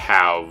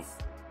have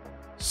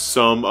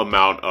some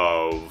amount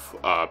of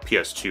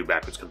PS2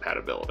 backwards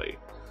compatibility.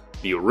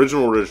 The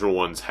original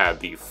ones had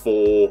the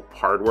full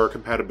hardware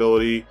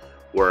compatibility,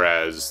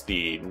 whereas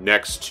the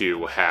next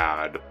 2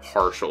 had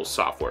partial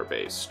software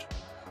based.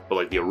 But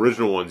like the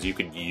original ones, you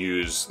could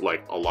use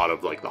like a lot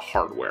of like the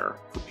hardware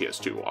for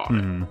PS2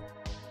 on it.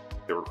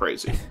 They were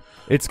crazy.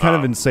 It's kind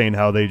of insane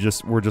how they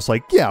were just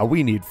like, yeah,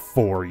 we need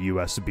 4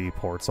 USB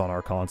ports on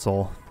our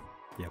console.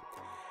 Yep.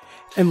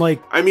 And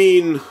like, I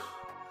mean,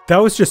 that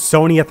was just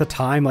Sony at the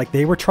time. Like,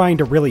 they were trying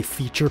to really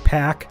feature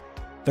pack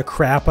the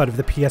crap out of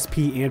the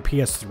PSP and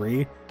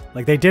PS3.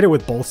 Like, they did it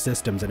with both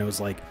systems, and it was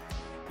like,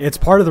 it's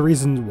part of the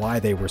reason why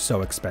they were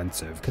so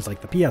expensive. Because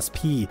like the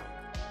PSP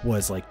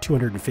was like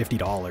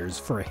 $250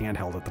 for a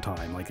handheld at the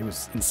time. Like, it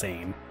was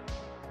insane.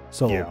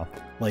 So Yeah.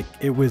 like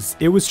it was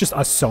just a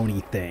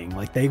Sony thing.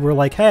 Like, they were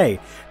like, hey,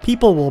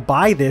 people will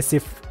buy this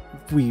if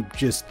we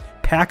just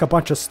pack a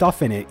bunch of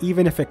stuff in it,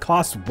 even if it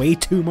costs way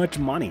too much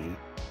money.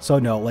 So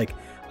no, like,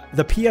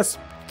 the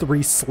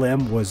PS3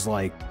 Slim was,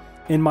 like,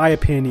 in my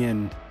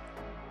opinion,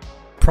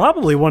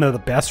 probably one of the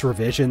best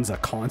revisions a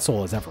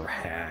console has ever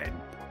had.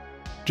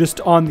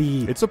 Just on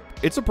the,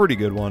 It's a pretty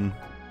good one.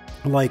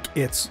 like,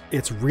 it's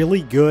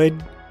really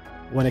good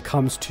when it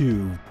comes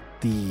to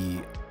the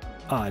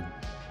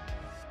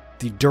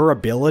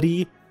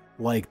durability.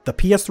 Like, the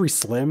PS3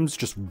 Slims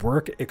just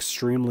work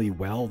extremely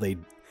well.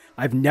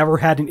 I've never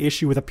had an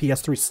issue with a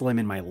PS3 Slim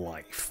in my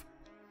life.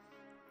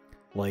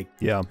 Like,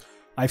 Yeah.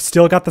 I've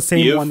still got the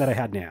same one that I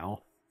had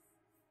now.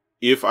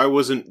 If I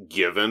wasn't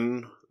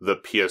given the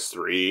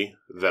PS3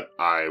 that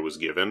I was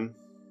given,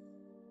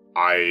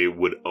 I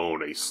would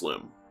own a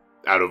Slim.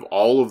 Out of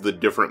all of the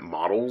different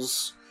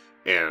models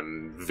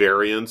and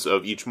variants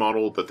of each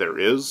model that there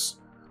is,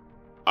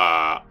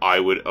 I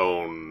would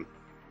own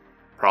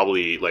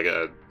probably like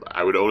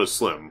I would own a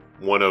Slim,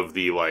 one of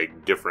the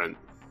like different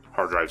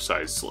hard drive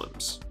size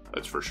Slims.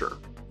 That's for sure.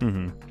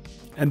 Mm-hmm.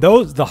 And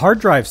the hard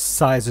drive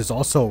sizes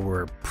also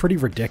were pretty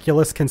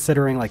ridiculous,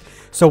 considering, like,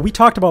 so we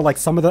talked about, like,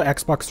 some of the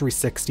Xbox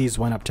 360s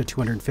went up to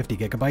 250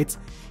 gigabytes.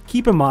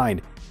 Keep in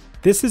mind,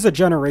 this is a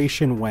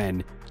generation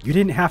when you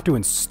didn't have to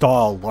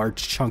install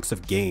large chunks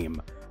of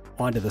game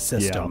onto the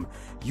system.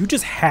 Yeah. You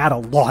just had a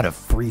lot of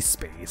free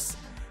space.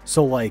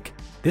 So, like,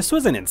 this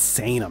was an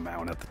insane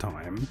amount at the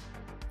time.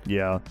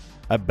 Yeah.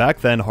 Back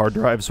then, hard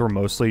drives were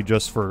mostly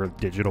just for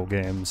digital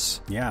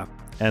games. Yeah.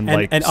 And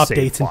like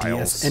updates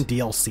files. and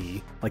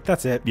DLC. Like,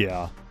 that's it.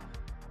 Yeah.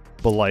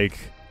 But like,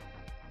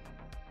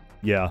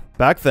 yeah,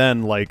 back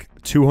then, like,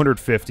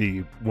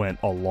 250 went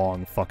a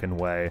long fucking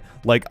way.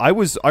 Like, I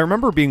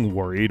remember being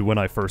worried when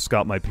I first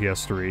got my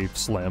PS3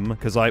 Slim,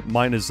 because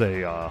mine is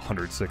a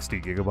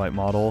 160 gigabyte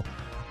model.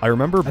 I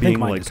remember being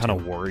like kind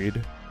of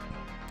worried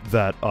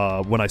that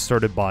when I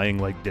started buying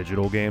like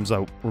digital games,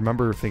 I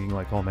remember thinking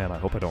like, oh man, I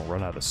hope I don't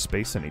run out of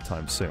space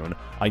anytime soon.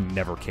 I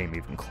never came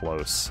even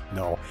close.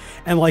 No.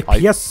 And like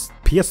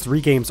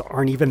PS3 games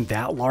aren't even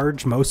that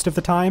large most of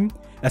the time,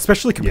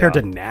 especially compared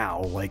to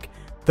now. Like,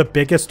 the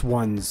biggest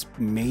ones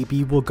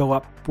maybe will go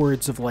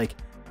upwards of, like,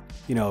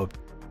 you know,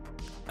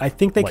 I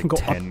think they like can go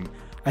 10. up.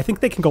 I think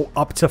they can go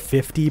up to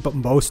 50, but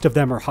most of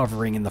them are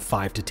hovering in the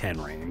 5 to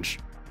 10 range.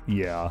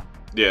 Yeah.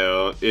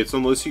 Yeah, it's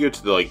unless you get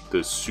to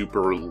the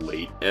super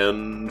late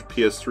end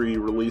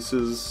PS3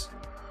 releases,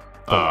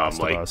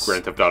 like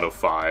Grand Theft Auto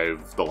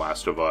 5, The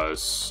Last of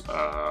Us,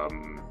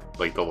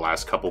 like the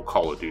last couple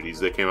Call of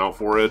Duties that came out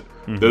for it.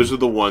 Mm-hmm. Those are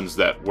the ones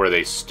where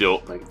they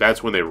still, like,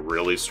 that's when they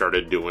really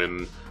started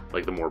doing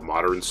like the more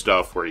modern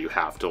stuff where you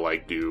have to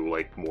like do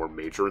like more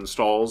major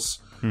installs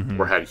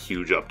or had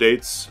huge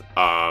updates.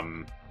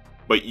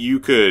 But you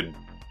could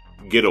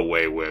get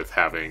away with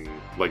having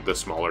like the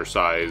smaller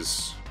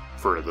size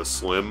for the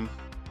Slim,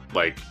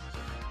 like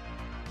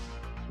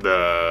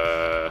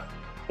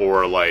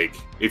or like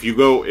if you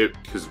go,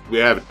 because we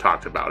haven't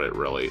talked about it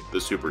really, the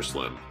Super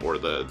Slim or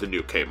the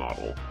new K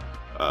model.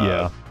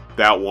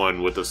 That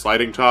one with the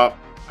sliding top.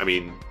 I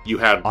mean, you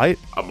had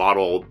a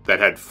model that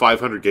had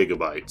 500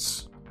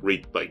 gigabytes.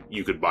 Like,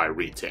 you could buy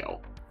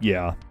retail.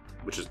 Yeah,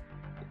 which is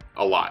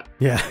a lot.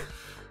 Yeah,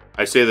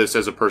 I say this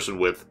as a person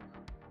with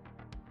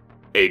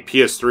a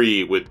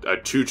PS3 with a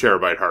 2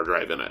 terabyte hard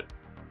drive in it.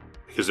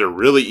 Because they're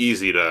really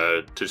easy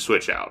to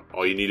switch out.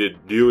 All you need to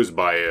do is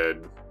buy a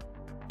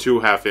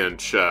 2.5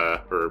 inch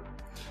hard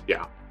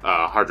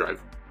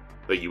drive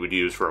that you would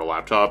use for a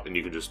laptop, and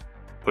you can just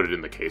put it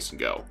in the case and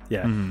go.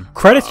 Yeah.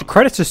 Credits to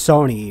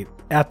Sony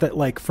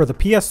for the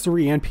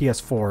PS3 and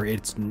PS4.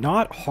 It's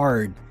not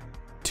hard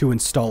to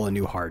install a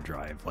new hard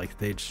drive. Like,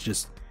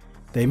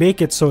 they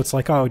make it so it's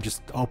like, oh,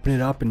 just open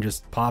it up and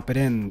just pop it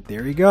in.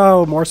 There you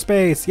go, more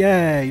space.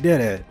 Yay, you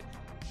did it.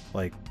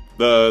 Like,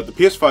 the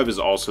PS5 is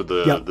also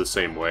the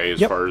same way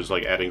as far as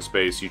like adding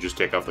space. You just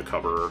take off the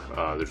cover.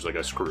 There's like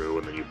a screw,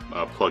 and then you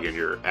plug in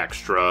your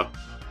extra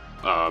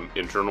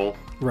internal.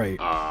 Right.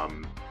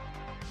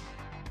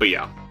 But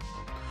yeah.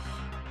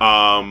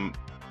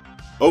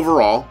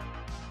 Overall,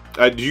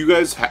 do you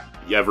guys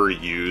ever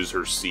use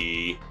or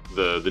see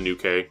the new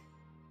K?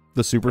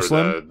 The Super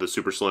Slim? The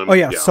Super Slim? Oh,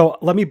 yeah. So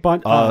let me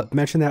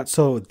mention that.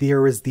 So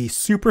there is the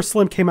Super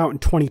Slim, came out in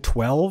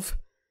 2012.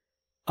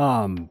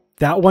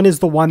 That one is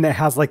the one that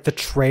has like the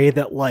tray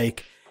that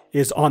like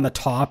is on the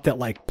top that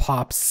like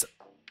pops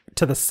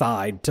to the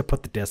side to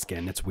put the disc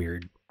in. It's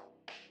weird.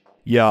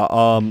 Yeah,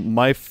 one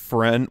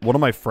of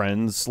my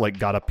friends like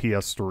got a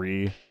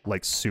PS3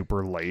 like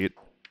super late,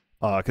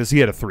 because he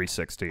had a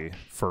 360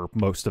 for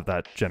most of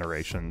that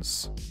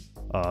generation's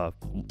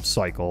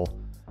cycle.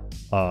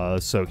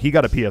 So he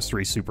got a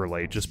PS3 super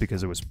late just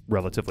because it was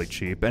relatively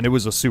cheap, and it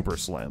was a Super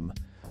Slim.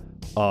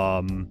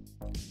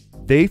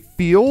 They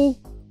feel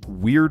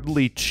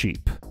weirdly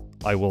cheap,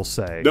 I will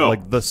say. No,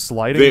 like the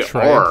sliding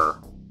tray.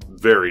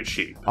 very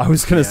cheap. I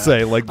was gonna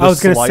say, like, the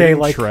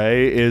sliding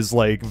tray is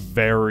like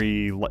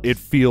very. It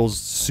feels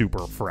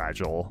super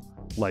fragile.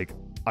 Like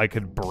I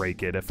could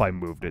break it if I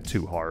moved it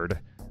too hard.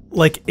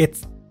 Like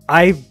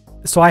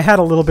So I had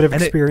a little bit of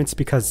experience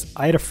because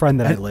I had a friend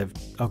that I lived.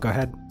 Oh, go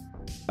ahead.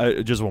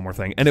 Just one more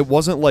thing, and it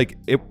wasn't like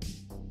it.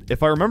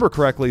 If I remember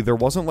correctly, there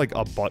wasn't like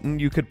a button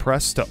you could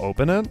press to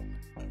open it.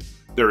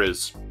 There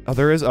is. Oh,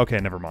 there is? Okay,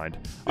 never mind.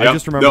 Yep. I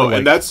just remember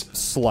and that's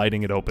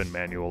sliding it open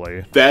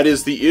manually. That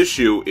is the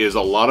issue, is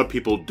a lot of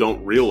people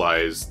don't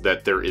realize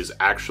that there is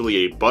actually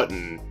a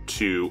button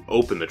to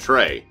open the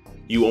tray.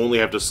 You only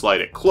have to slide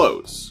it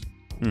close.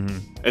 Mm-hmm.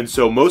 And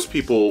so most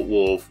people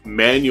will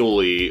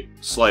manually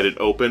slide it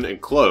open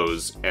and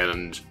close,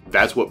 and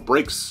that's what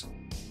breaks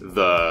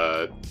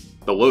the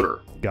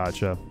loader.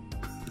 Gotcha.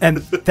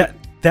 And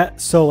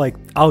so like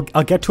I'll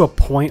get to a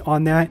point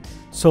on that.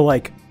 So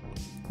like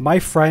my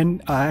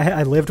friend,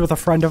 I lived with a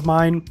friend of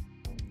mine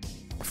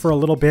for a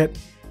little bit,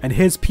 and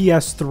his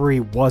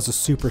PS3 was a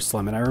Super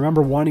Slim, and I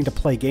remember wanting to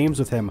play games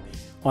with him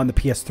on the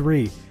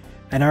PS3,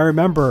 and I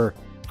remember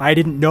I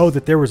didn't know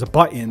that there was a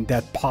button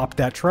that popped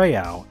that tray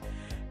out.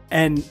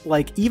 And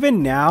like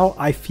even now,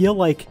 I feel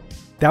like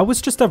that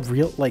was just a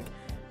real, like,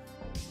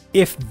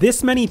 if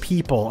this many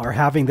people are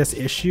having this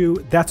issue,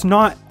 that's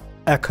not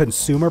a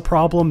consumer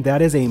problem,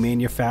 that is a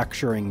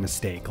manufacturing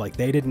mistake. Like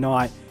they did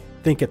not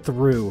think it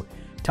through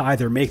to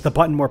either make the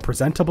button more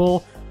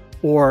presentable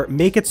or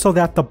make it so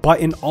that the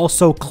button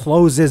also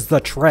closes the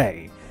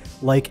tray.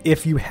 Like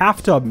if you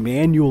have to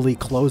manually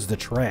close the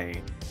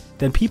tray,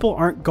 then people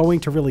aren't going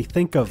to really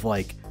think of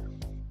like,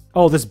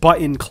 oh, this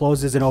button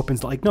closes and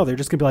opens. Like, no, they're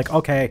just gonna be like,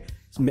 okay,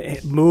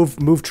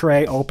 move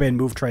tray open,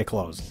 move tray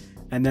close.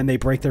 And then they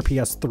break their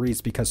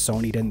PS3s because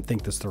Sony didn't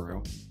think this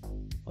through.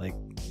 Like,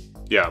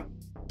 yeah.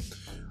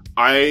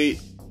 I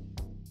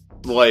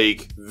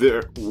like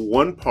the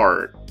one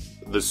part,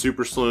 the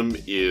Super Slim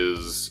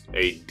is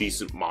a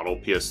decent model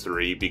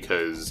PS3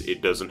 because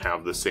it doesn't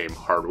have the same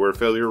hardware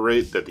failure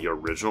rate that the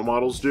original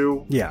models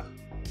do. Yeah.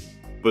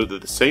 But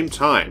at the same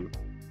time,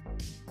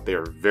 they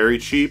are very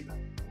cheap,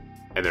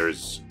 and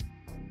there's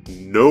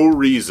no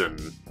reason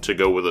to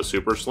go with a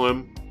Super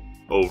Slim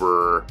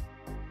over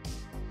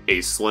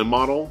a Slim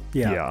model.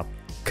 Yeah.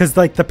 Because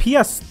like the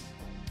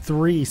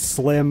PS3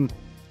 Slim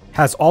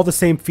has all the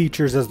same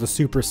features as the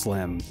Super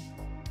Slim,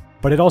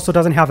 but it also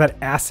doesn't have that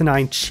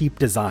asinine cheap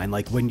design.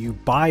 Like when you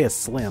buy a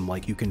Slim,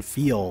 like you can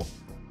feel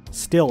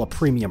still a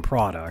premium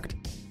product.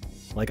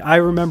 Like I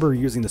remember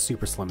using the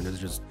Super Slim and it was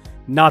just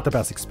not the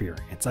best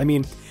experience. I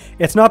mean,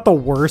 it's not the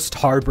worst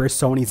hardware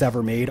Sony's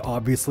ever made.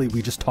 Obviously,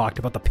 we just talked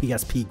about the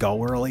PSP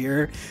Go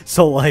earlier.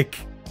 So like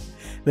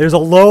there's a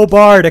low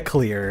bar to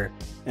clear,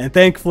 and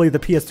thankfully the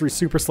PS3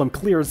 Super Slim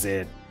clears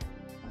it,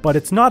 but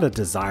it's not a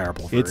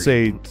desirable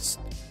version.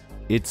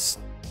 It's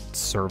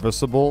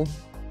serviceable,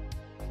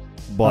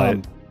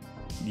 but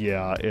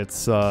yeah,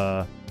 it's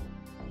not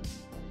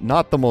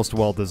the most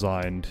well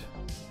designed.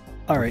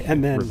 All right,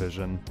 and then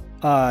revision.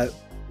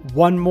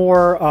 One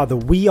more. The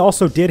Wii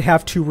also did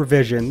have two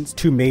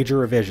major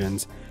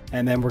revisions,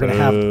 and then we're gonna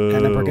have,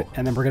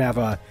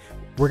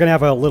 we're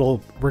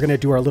gonna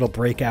do our little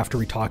break after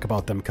we talk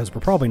about them because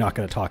we're probably not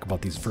gonna talk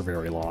about these for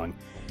very long.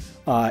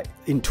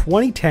 In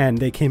 2010,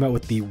 they came out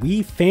with the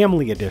Wii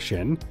Family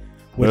Edition,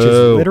 which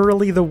is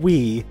literally the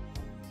Wii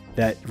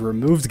that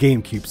removes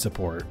GameCube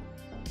support.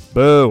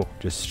 Boo!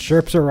 Just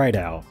strips it right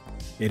out.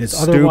 It is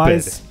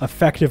otherwise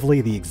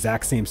effectively the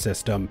exact same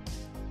system,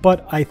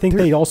 but I think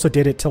they also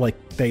did it to like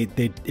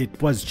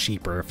it was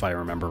cheaper if I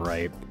remember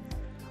right.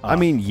 I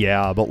mean,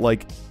 yeah, but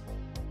like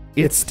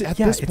at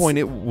this point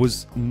it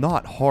was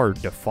not hard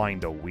to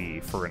find a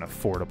Wii for an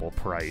affordable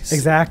price.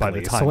 Exactly. By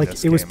the time so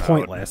like it was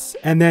pointless.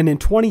 And then in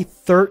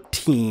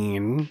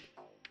 2013,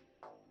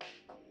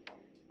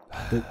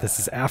 this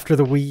is after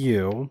the Wii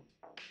U,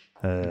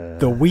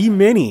 the Wii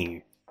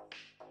Mini,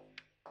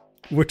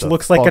 which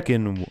looks like a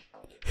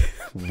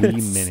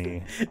Wii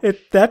Mini.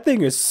 That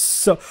thing is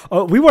so.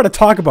 Oh, we want to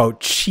talk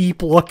about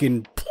cheap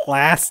looking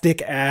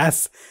plastic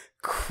ass,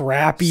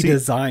 crappy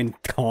design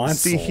consoles.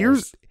 See,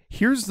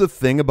 here's the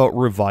thing about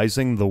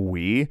revising the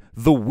Wii.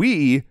 The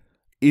Wii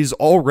is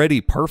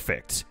already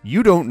perfect.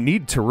 You don't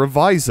need to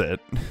revise it.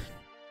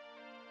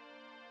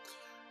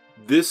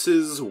 This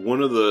is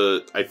one of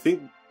the. I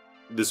think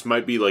this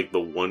might be like the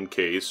one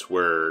case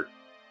where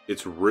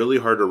it's really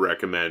hard to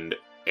recommend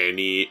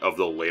any of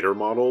the later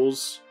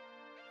models.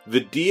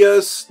 The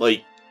DS,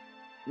 like,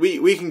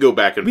 we can go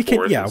back and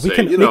forth. Yeah, and we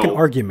can make an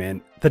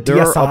argument. The there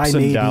DSi are ups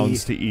and maybe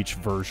downs to each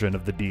version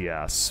of the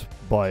DS,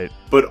 but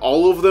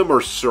all of them are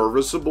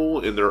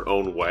serviceable in their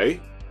own way.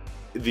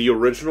 The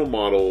original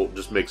model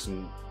just makes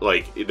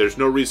like there's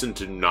no reason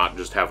to not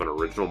just have an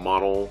original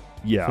model.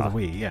 Yeah, for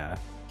the Wii, yeah.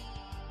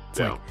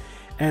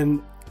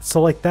 And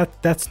so like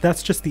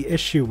that's just the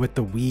issue with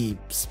the Wii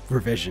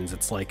revisions.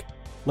 It's like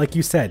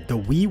you said, the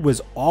Wii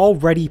was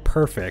already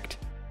perfect.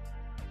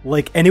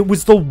 Like, and it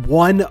was the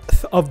one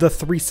of the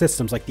three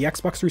systems, like the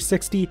Xbox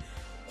 360,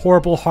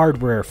 horrible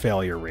hardware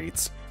failure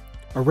rates.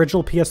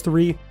 Original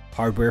PS3,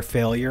 hardware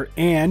failure,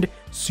 and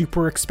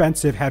super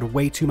expensive, had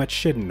way too much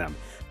shit in them.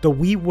 The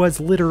Wii was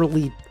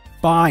literally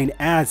fine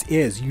as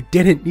is. You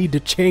didn't need to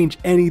change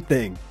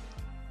anything.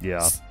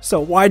 Yeah. So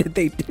why did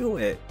they do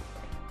it?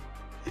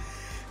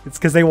 It's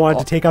because they wanted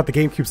to take out the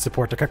GameCube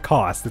support to cut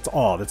costs. That's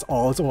all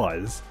it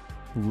was.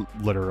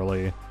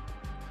 Literally.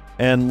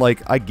 And,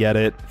 like, I get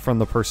it from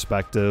the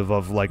perspective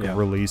of, like, Yeah.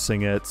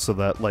 releasing it so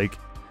that, like,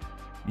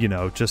 you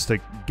know, just to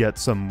get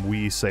some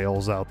Wii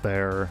sales out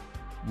there.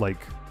 Like,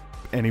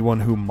 anyone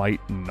who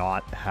might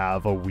not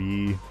have a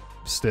Wii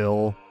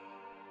still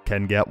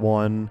can get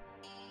one.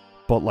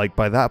 But, like,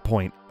 by that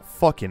point,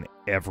 fucking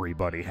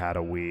everybody had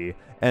a Wii.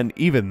 And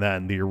even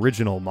then, the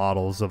original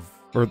models of...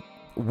 or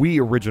Wii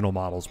original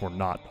models were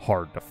not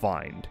hard to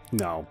find.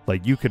 No.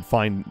 Like, you can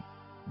find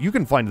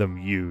them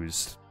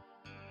used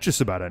just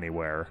about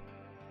anywhere.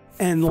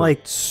 And, for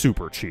like...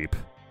 super cheap.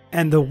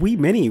 And the Wii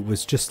Mini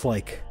was just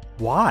like...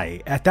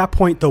 Why? At that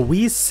point, the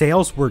Wii's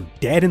sales were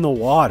dead in the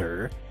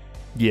water.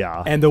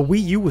 Yeah. And the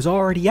Wii U was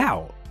already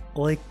out.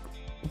 Like,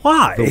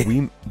 why?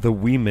 The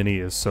Wii Mini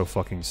is so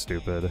fucking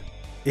stupid.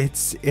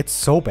 It's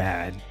so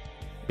bad.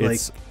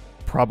 It's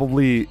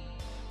probably...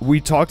 We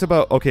talked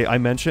about... Okay, I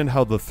mentioned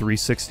how the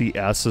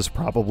 360S is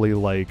probably,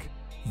 like,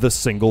 the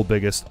single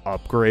biggest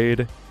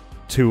upgrade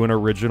to an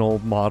original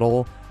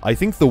model. I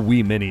think the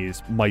Wii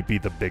Minis might be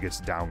the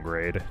biggest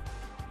downgrade.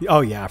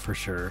 Oh, yeah, for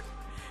sure.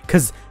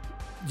 Because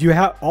you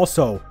have...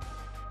 Also,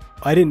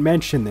 I didn't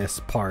mention this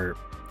part.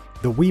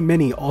 The Wii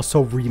Mini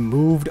also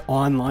removed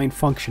online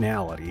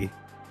functionality.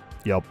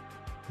 Yep.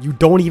 You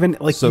don't even...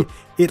 Like, So-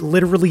 it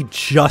literally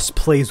just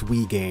plays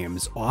Wii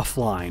games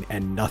offline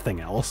and nothing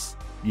else.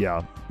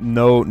 Yeah.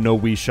 No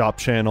Wii Shop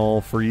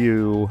channel for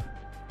you.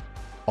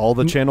 All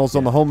the channels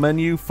on the home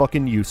menu,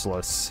 fucking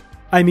useless.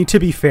 I mean, to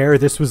be fair,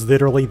 this was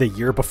literally the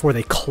year before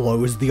they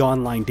closed the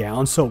online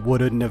down, so it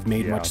wouldn't have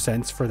made much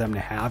sense for them to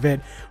have it.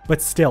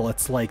 But still,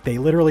 it's like they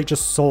literally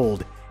just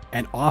sold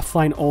an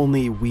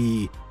offline-only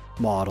Wii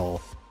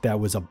model that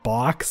was a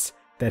box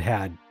that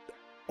had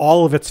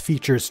all of its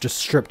features just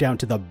stripped down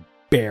to the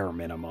bare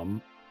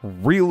minimum.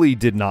 Really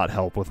did not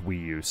help with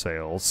Wii U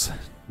sales.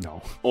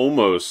 No.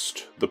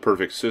 Almost the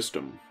perfect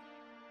system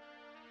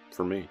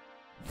for me.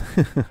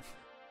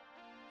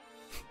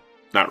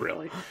 Not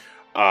really.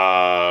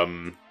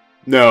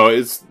 No,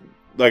 it's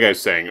like I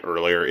was saying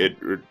earlier. It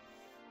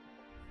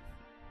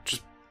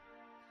just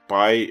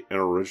buy an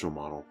original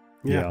model.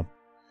 Yeah.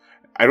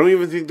 I don't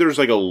even think there's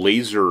like a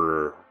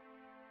laser.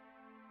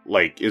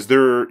 Like,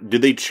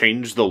 did they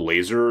change the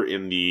laser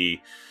in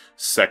the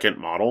second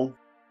model?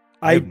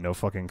 I have no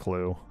fucking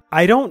clue.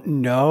 I don't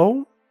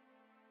know.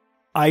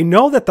 I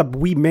know that the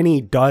Wii Mini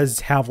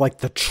does have like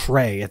the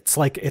tray. It's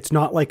like, it's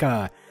not like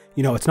a,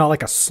 it's not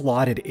like a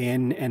slotted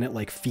in and it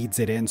like feeds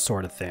it in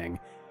sort of thing.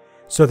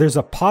 So there's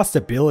a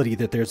possibility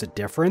that there's a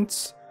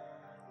difference.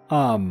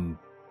 But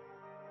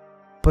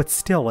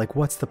still, like,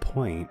 what's the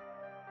point?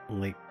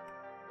 Like,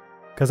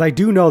 because I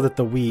do know that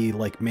the Wii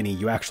like Mini,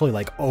 you actually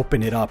like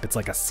open it up. It's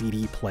like a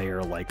CD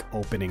player, like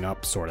opening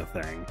up sort of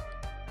thing.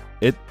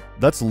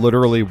 That's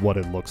literally what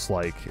it looks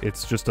like.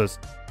 It's just a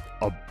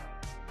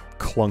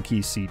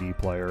clunky CD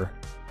player.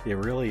 It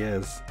really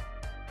is.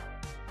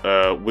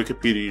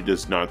 Wikipedia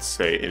does not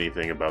say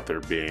anything about there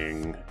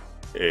being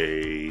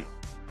a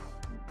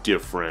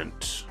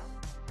different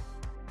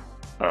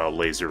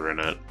laser in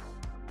it.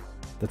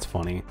 That's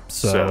funny.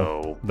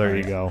 So there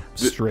you go.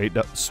 Straight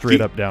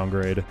up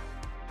downgrade.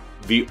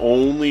 The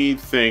only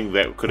thing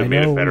that could have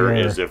made it better where-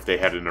 is if they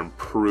had an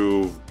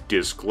improved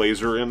disc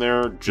laser in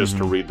there just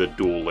to read the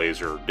dual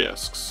laser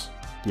discs.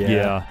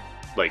 Yeah.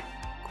 Like,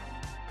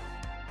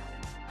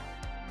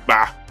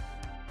 bah.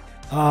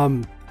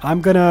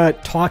 I'm gonna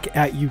talk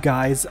at you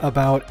guys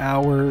about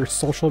our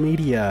social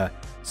media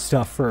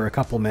stuff for a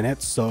couple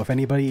minutes. So if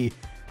anybody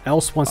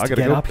else wants to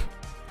get up,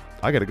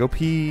 I gotta go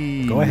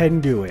pee. go ahead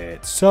and do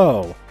it.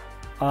 So,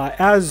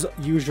 as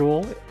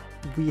usual,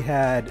 we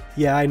had...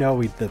 Yeah, I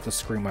know the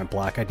screen went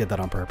black. I did that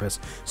on purpose.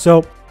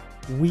 So,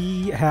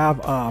 we have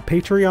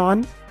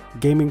Patreon,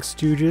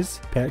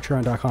 GamingStooges,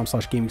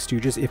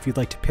 patreon.com/GamingStooges. If you'd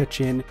like to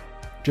pitch in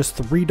just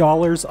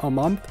 $3 a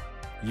month,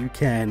 you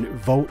can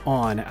vote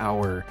on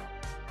our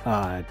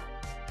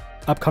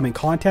upcoming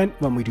content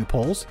when we do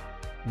polls.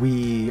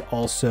 We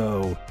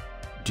also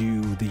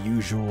do the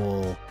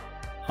usual,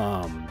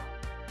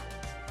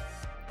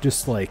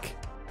 just like,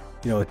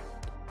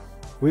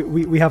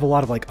 we have a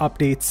lot of like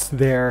updates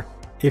there.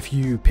 If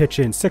you pitch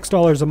in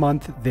 $6 a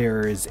month,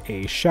 there is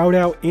a shout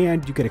out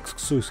and you get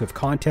exclusive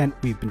content.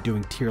 We've been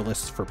doing tier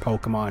lists for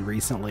Pokemon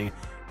recently.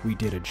 We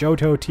did a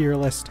Johto tier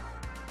list,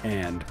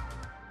 and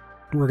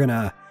we're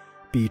gonna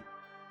be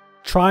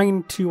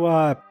trying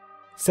to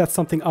set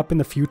something up in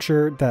the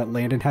future that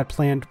Landon had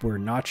planned. We're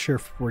not sure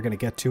if we're gonna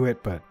get to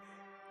it, but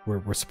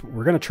we're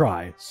gonna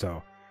try.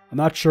 So I'm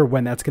not sure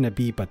when that's gonna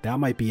be, but that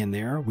might be in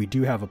there. We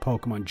do have a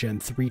Pokemon Gen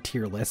 3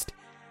 tier list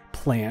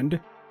planned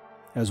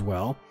as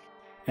well.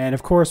 And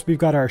of course, we've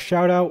got our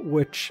shout out,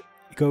 which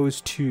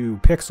goes to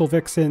Pixel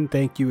Vixen.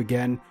 Thank you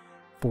again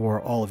for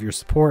all of your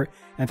support.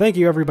 And thank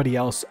you everybody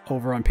else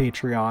over on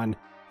Patreon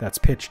that's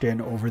pitched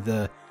in over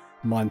the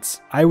months.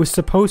 I was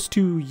supposed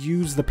to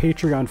use the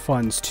Patreon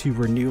funds to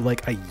renew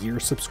like a year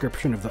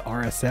subscription of the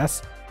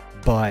RSS,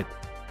 but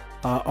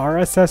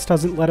RSS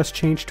doesn't let us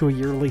change to a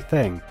yearly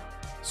thing.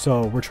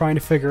 So we're trying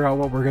to figure out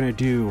what we're gonna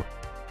do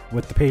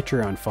with the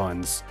Patreon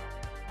funds.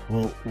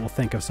 We'll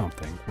think of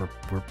something.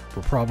 We're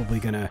probably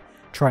gonna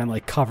try and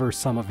like cover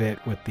some of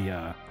it with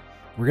the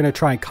we're gonna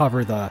try and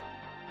cover the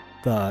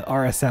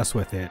RSS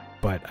with it,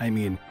 but I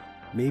mean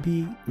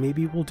maybe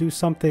we'll do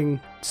something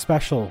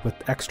special with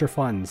extra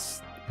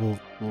funds. We'll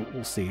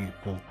see.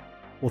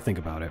 We'll think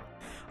about it.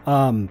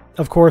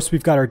 Of course,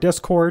 we've got our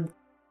Discord.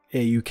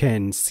 You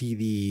can see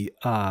the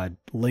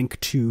link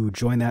to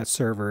join that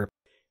server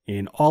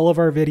in all of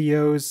our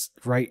videos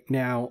right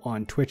now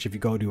on Twitch. If you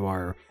go to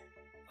our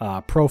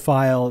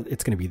profile,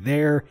 it's going to be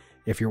there.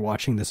 If you're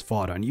watching this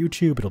VOD on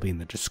YouTube, it'll be in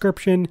the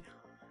description.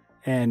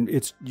 And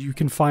you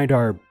can find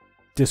our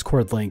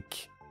Discord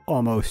link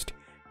almost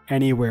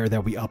anywhere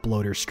that we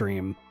upload or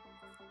stream.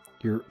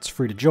 It's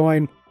free to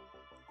join.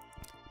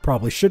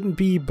 Probably shouldn't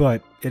be,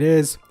 but it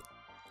is.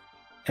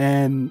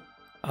 And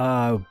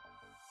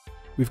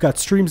we've got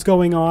streams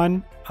going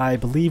on. I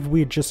believe we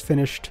had just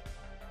finished.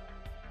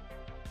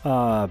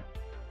 I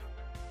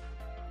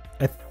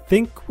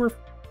think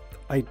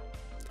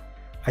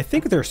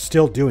they're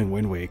still doing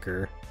Wind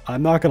Waker.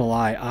 I'm not gonna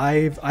lie.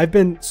 I've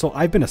been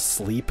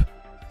asleep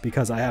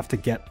because I have to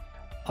get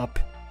up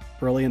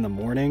early in the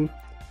morning,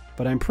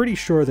 but I'm pretty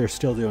sure they're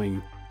still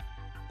doing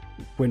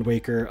Wind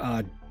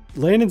Waker.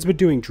 Landon's been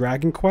doing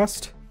Dragon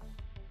Quest,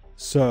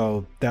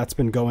 so that's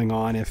been going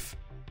on.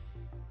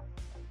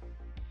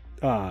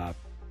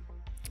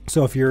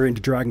 So if you're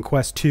into Dragon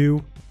Quest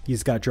 2,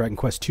 he's got Dragon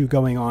Quest 2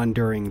 going on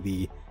during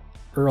the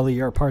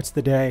earlier parts of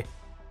the day,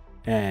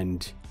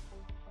 and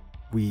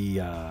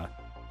they've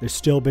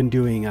still been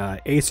doing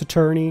Ace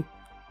Attorney.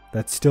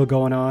 That's still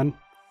going on.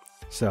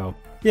 So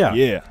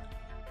yeah.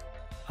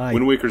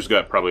 Wind Waker's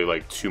got probably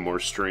like 2 more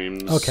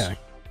streams. Okay.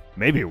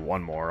 Maybe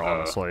 1 more,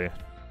 honestly.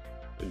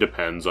 It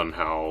depends on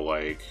how,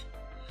 like,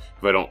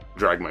 if I don't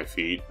drag my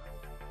feet,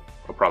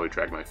 I'll probably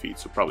drag my feet,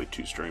 so probably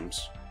 2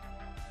 streams.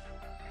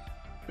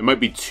 It might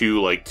be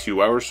 2, like,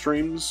 2-hour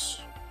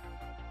streams.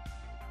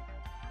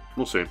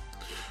 We'll see.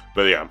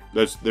 But yeah,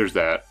 there's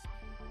that.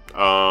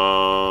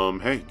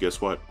 Hey,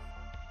 guess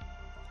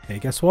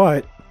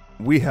what?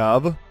 We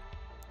have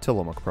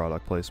Tillamook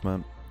product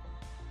placement.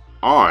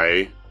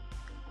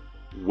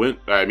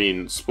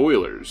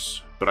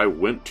 Spoilers, but I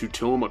went to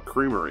Tillamook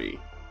Creamery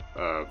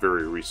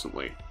very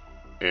recently,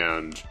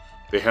 and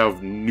they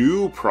have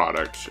new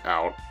product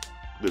out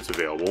that's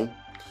available,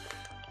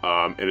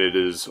 and it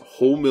is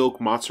whole milk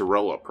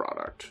mozzarella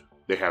product.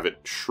 They have it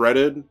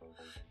shredded,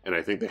 and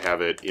I think they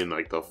have it in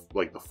like the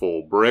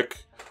full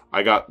brick.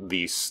 I got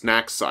the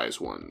snack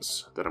size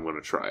ones that I'm going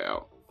to try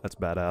out. That's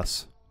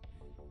badass.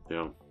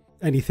 Yeah.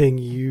 Anything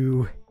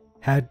you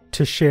had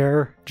to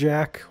share,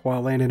 Jack,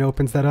 while Landon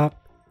opens that up?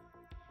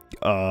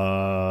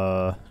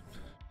 Not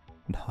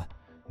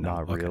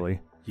okay.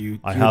 really. You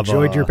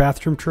enjoyed your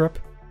bathroom trip?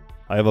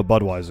 I have a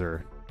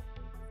Budweiser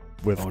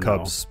with Oh,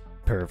 Cubs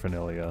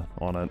paraphernalia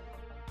on it.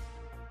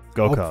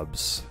 Go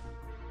Cubs.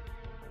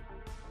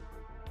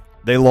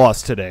 They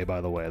lost today,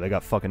 by the way. They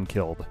got fucking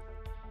killed.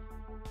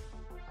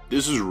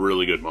 This is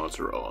really good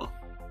mozzarella.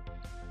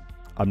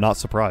 I'm not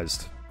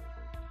surprised.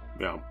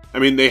 Yeah. I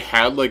mean, they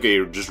had like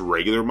a just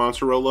regular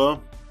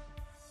mozzarella,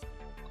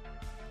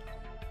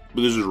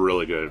 but this is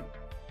really good.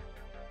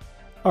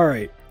 All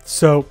right,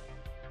 so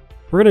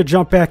we're going to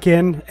jump back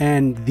in,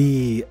 and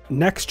the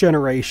next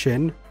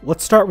generation,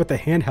 let's start with the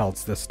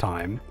handhelds this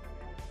time,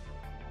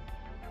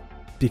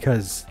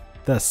 because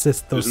those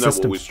systems... Isn't that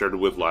what we started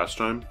with last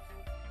time?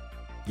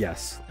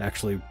 Yes,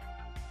 actually,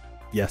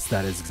 yes,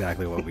 that is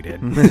exactly what we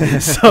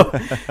did. So,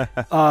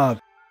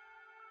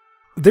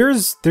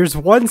 there's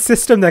one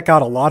system that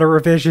got a lot of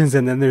revisions,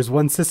 and then there's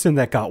one system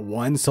that got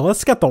 1, so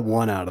let's get the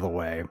 1 out of the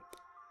way.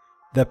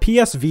 The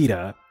PS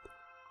Vita,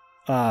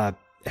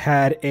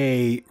 had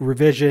a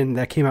revision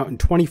that came out in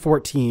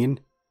 2014.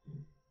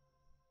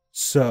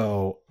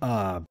 So,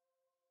 I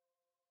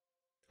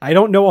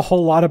don't know a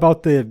whole lot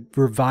about the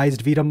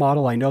revised Vita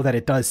model. I know that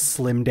it does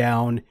slim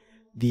down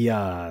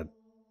the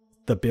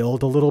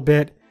build a little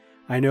bit.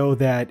 I know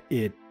that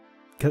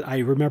cause I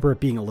remember it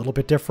being a little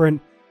bit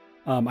different.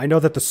 I know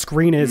that the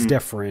screen is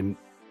different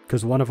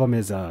because one of them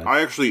is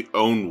I actually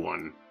own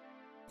one.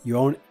 You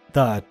own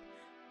the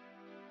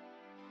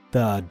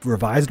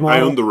revised model?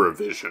 I own the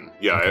revision.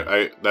 Yeah, okay.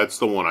 I that's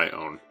the one I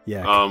own.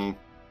 Yeah.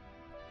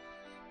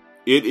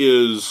 It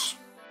is...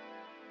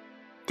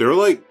 They're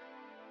like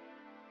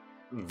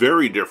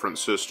very different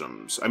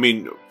systems. I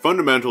mean,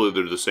 fundamentally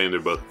they're the same. They're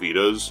both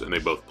Vitas, and they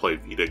both play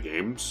Vita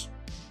games.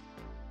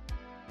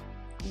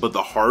 But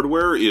the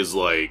hardware is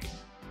like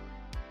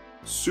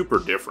super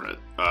different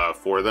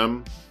for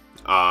them.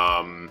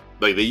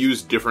 Like they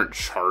use different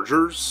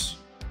chargers.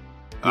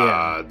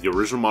 Yeah. The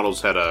original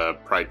models had a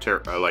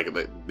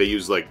proprietary, they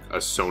used like a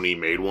Sony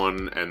made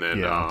one, and then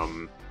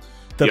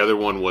the other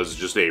one was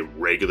just a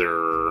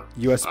regular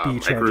USB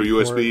micro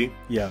USB.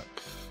 Yeah.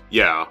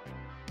 Yeah.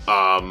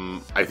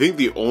 I think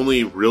the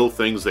only real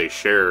things they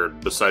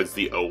shared besides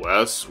the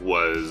OS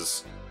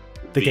was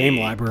the game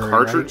library,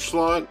 cartridge right?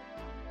 slot.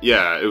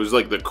 Yeah, it was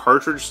like the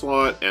cartridge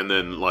slot, and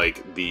then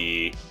like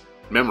the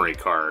memory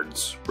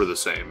cards were the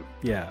same.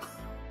 Yeah.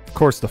 Of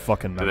course, the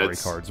fucking memory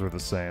cards were the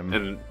same.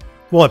 And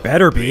well, it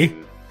better be.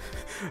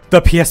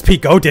 The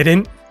PSP Go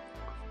didn't.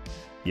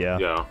 Yeah.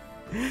 Yeah.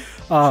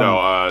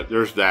 So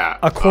there's that.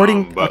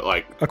 According but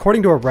like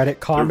according to a Reddit very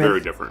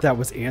comment different. that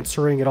was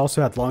answering, it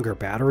also had longer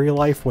battery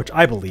life, which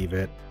I believe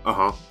it.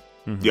 Uh-huh.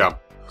 Mm-hmm. Yeah.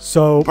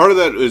 So Part of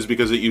that is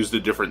because it used a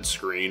different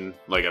screen,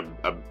 like a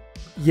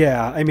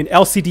yeah, I mean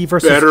LCD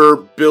versus better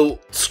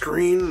built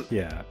screen.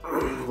 Yeah.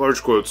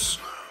 Large quotes.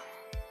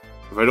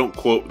 If I don't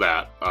quote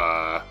that,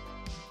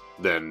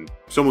 then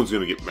someone's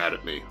gonna get mad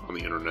at me on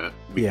the internet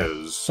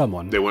because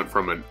someone. They went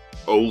from an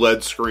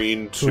OLED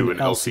screen to an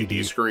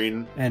LCD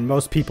screen. And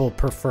most people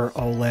prefer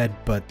OLED,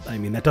 but I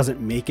mean that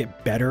doesn't make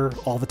it better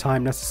all the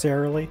time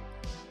necessarily.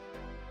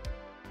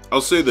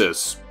 I'll say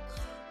this.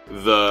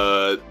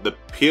 The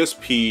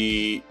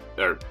PSP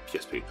or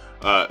PSP,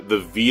 the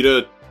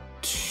Vita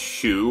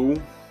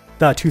 2,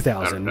 The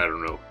 2000. I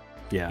don't know.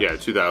 Yeah. Yeah,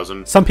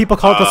 2000. Some people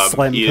call it the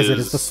Slim because it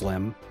is the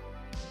Slim.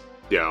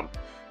 Yeah.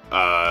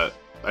 I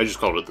just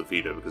called it the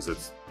Vita because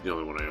it's the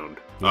only one I owned.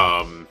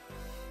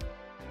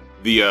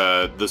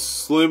 Yeah. The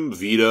Slim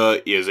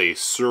Vita is a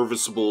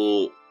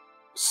serviceable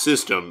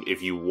system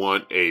if you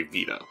want a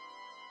Vita.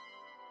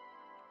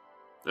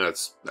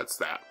 That's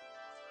that.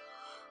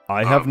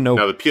 I have no.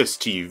 Now the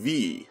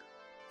PSTV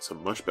is a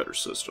much better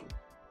system.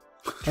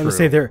 I would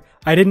say there.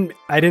 I didn't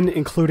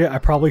include it. I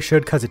probably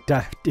should because it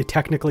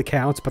technically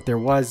counts. But there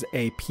was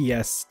a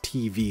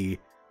PSTV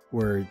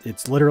where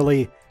it's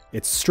literally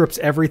it strips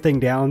everything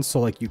down, so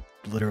like you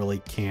literally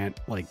can't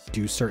like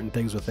do certain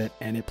things with it,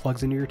 and it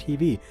plugs into your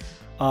TV.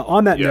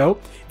 On that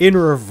note, in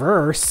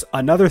reverse,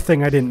 another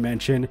thing I didn't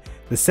mention: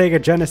 the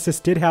Sega Genesis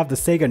did have the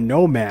Sega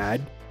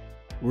Nomad,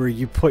 where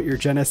you put your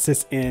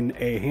Genesis in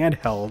a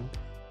handheld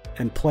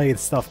and play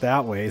stuff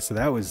that way. So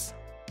that was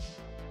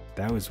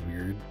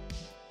weird.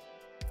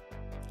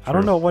 I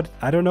don't know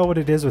what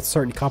it is with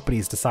certain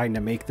companies deciding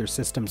to make their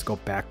systems go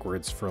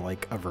backwards for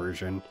like a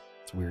version.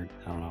 It's weird.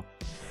 I don't know.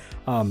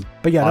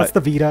 But yeah, that's the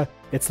Vita.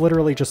 It's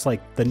literally just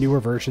like the newer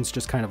versions.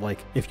 Just kind of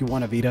like if you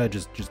want a Vita,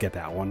 just get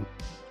that one.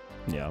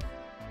 Yeah.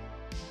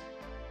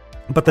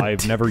 But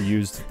I've never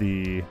used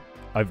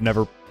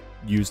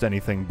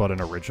anything but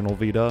an original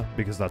Vita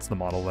because that's the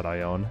model that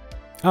I own.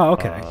 Oh,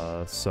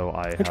 okay. So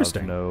I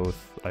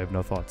have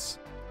no thoughts.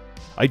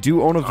 I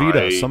do own a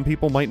Vita. Some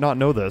people might not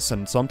know this,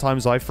 and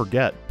sometimes I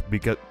forget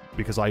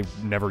because I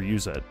never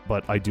use it.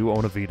 But I do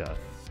own a Vita.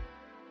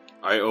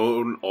 I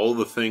own all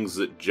the things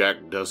that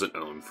Jack doesn't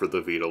own for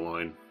the Vita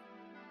line.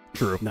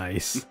 True.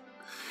 Nice.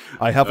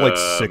 I have like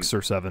 6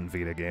 or 7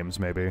 Vita games,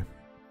 maybe.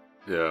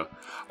 Yeah.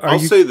 I'll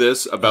say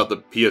this about the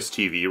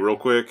PSTV real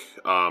quick.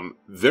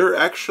 They're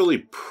actually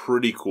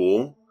pretty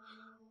cool.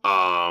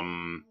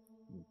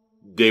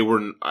 They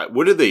were...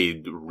 What did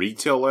they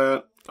retail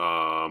at?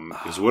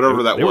 Because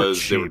whatever that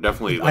was, they were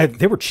definitely... Like,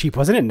 they were cheap.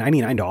 Wasn't it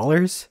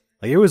 $99?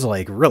 Like, it was,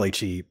 like, really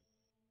cheap.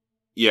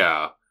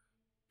 Yeah.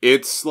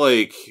 It's,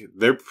 like,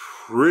 they're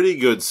pretty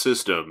good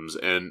systems,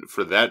 and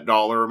for that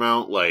dollar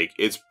amount, like,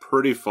 it's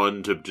pretty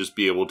fun to just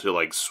be able to,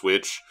 like,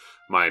 switch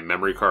my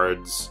memory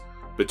cards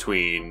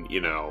between,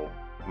 you know,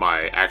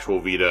 my actual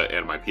Vita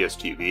and my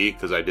PSTV,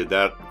 because I did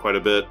that quite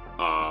a bit.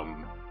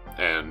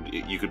 And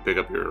you could pick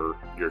up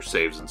your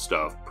saves and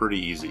stuff pretty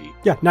easy.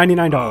 Yeah,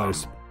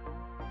 $99.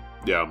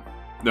 Yeah.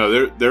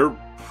 No, they're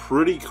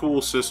pretty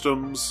cool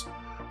systems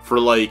for,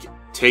 like,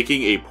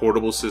 taking a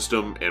portable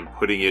system and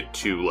putting it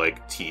to,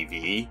 like,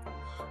 TV.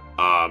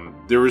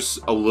 There was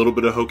a little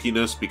bit of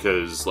hokiness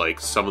because, like,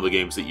 some of the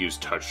games that use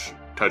touch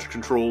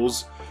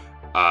controls,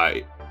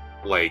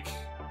 like,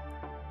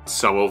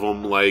 some of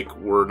them, like,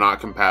 were not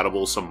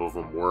compatible, some of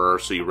them were,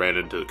 so you ran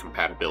into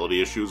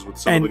compatibility issues with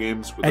some of the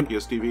games with the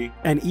PSTV.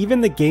 And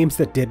even the games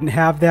that didn't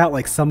have that,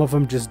 like, some of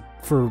them just,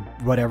 for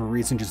whatever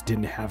reason, just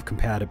didn't have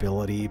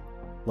compatibility,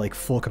 like,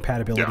 full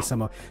compatibility.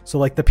 Yeah. So,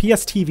 like, the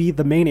PSTV,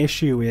 the main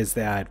issue is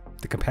that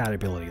the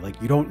compatibility. Like,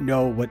 you don't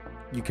know what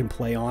you can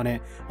play on it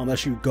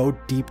unless you go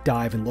deep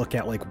dive and look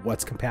at, like,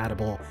 what's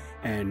compatible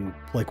and,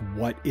 like,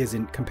 what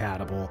isn't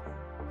compatible.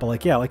 But,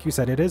 like, yeah, like you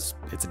said, it's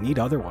neat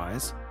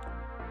otherwise.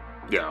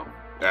 Yeah,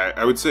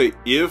 I would say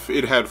if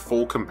it had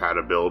full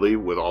compatibility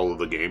with all of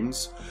the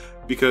games,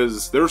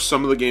 because there's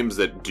some of the games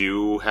that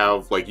do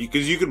have, like,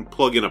 because you can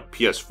plug in a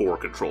PS4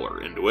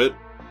 controller into it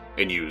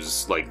and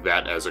use, like,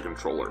 that as a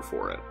controller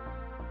for it.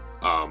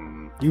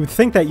 You would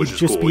think that you'd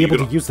just cool. be able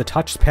to use the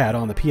touchpad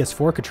on the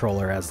PS4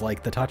 controller as,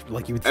 like, the touch,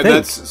 like you would think. And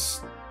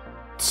that's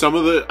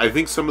I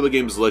think some of the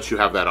games let you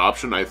have that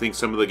option. I think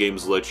some of the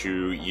games let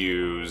you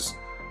use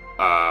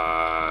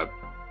L3,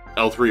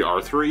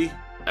 R3,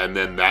 and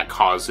then that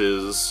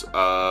causes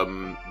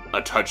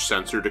a touch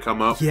sensor to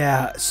come up.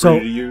 Yeah, so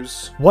for you to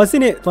use.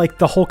 Wasn't it like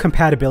the whole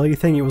compatibility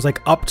thing? It was like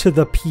up to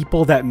the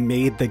people that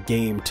made the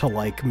game to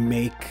like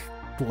make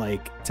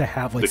like to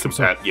have like the some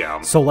sort. Yeah.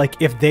 So like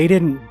if they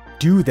didn't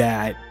do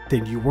that,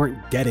 then you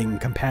weren't getting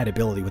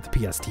compatibility with the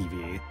PS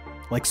TV.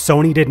 Like,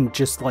 Sony didn't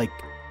just, like,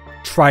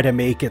 try to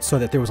make it so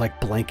that there was, like,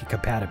 blanket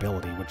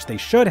compatibility, which they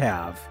should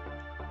have,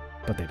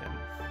 but they didn't.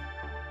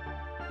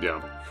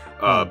 Yeah.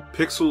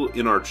 Pixel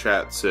in our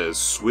chat says,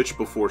 Switch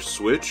before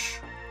Switch?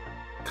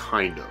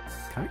 Kind of.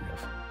 Kind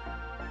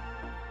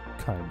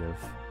of.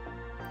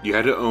 You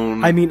had to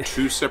own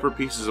two separate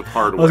pieces of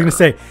hardware. I was going to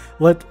say,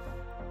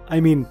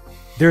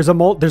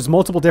 there's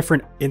multiple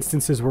different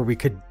instances where we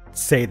could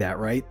say that,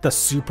 right? The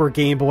Super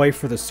Game Boy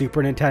for the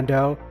Super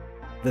Nintendo,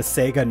 the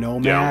Sega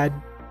Nomad,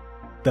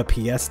 the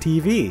PS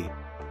TV.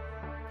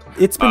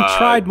 It's been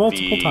tried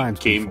multiple times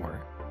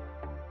before.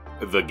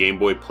 The Game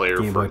Boy Player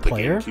for the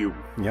GameCube.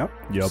 Yep.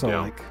 So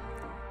like,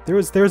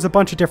 there's a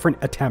bunch of different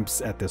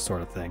attempts at this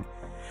sort of thing.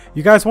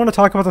 You guys want to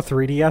talk about the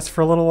 3DS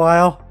for a little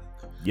while?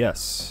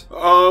 Yes.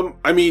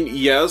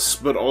 Yes,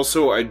 but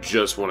also I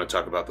just want to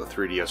talk about the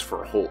 3DS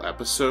for a whole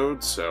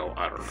episode, so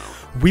I don't know.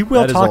 We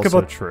will talk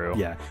about true.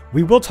 Yeah.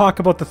 We will talk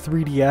about the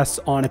 3DS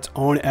on its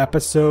own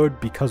episode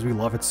because we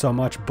love it so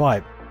much,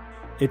 but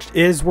it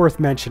is worth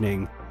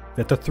mentioning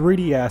that the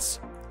 3DS,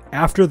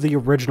 after the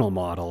original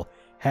model,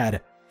 had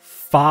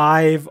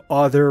 5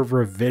 other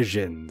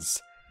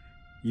revisions.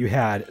 You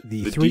had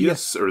the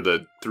 3DS, or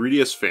the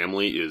 3DS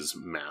family is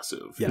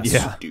massive. Yes.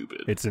 It's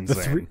stupid. It's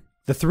insane.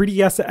 The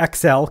 3DS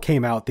XL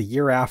came out the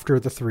year after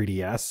the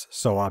 3DS,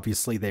 so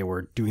obviously they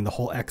were doing the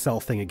whole XL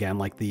thing again,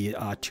 like the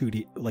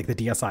 2D, like the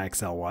DSi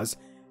XL was.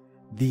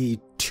 The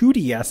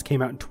 2DS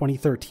came out in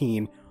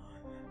 2013,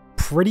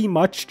 pretty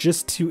much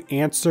just to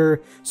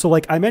answer. So,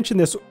 like I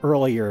mentioned this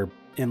earlier,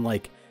 in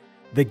like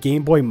the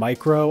Game Boy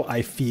Micro,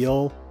 I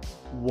feel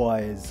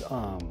was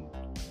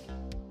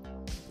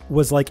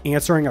like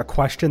answering a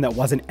question that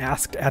wasn't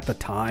asked at the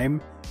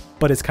time,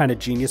 but is kind of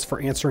genius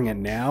for answering it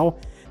now.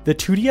 The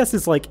 2DS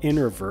is like in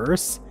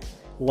reverse.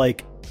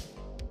 Like,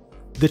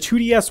 the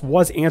 2DS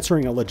was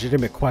answering a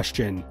legitimate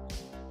question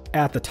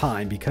at the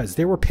time because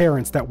there were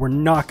parents that were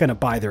not going to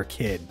buy their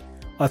kid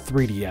a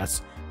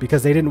 3DS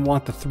because they didn't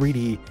want the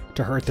 3D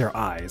to hurt their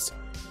eyes.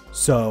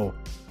 So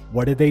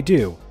what did they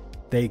do?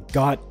 They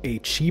got a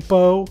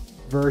cheapo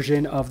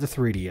version of the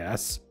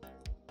 3DS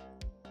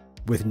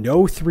with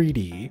no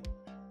 3D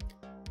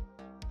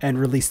and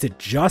released it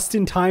just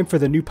in time for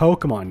the new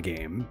Pokemon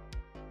game.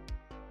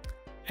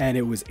 And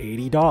it was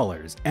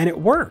 $80. And it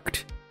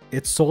worked.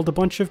 It sold a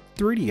bunch of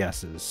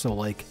 3DSs. So,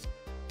 like,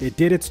 it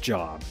did its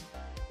job.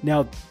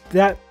 Now,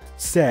 that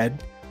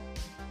said,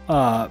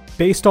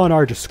 based on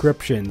our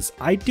descriptions,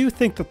 I do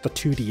think that the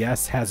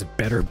 2DS has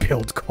better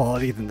build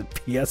quality than the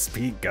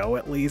PSP Go,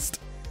 at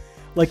least.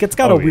 Like, it's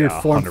got a weird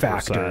form 100%.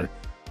 factor,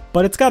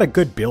 but it's got a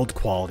good build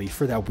quality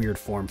for that weird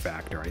form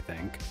factor, I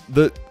think.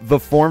 The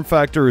form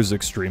factor is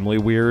extremely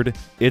weird.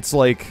 It's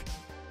like,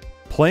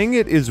 playing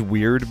it is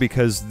weird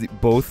because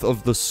both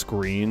of the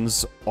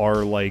screens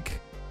are like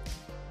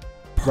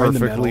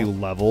perfectly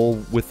level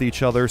with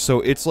each other.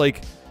 So it's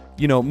like,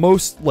 you know,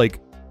 most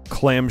like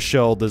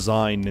clamshell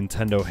design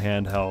Nintendo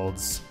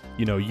handhelds,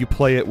 you know, you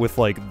play it with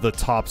like the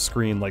top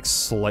screen like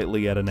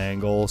slightly at an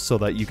angle so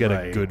that you get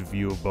a good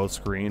view of both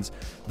screens.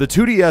 The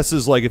 2DS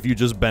is like if you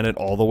just bent it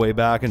all the way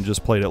back and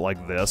just played it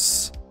like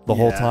this the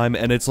whole time,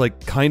 and it's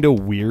like kind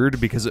of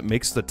weird because it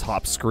makes the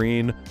top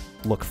screen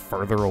look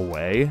further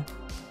away.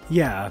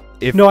 Yeah.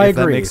 I agree.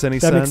 That makes any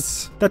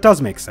sense. That does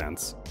make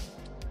sense.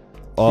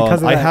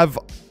 I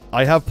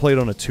have played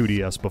on a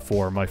 2DS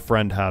before. My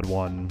friend had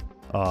one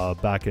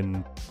back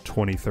in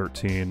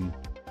 2013.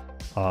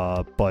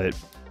 But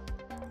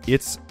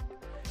it's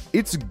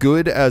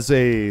good as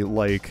a,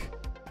 like,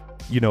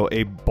 you know,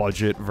 a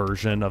budget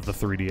version of the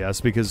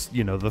 3DS because,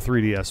 you know, the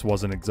 3DS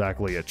wasn't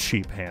exactly a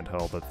cheap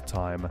handheld at the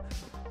time.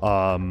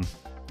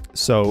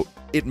 So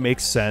it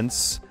makes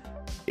sense.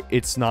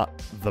 It's not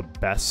the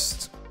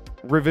best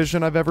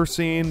revision I've ever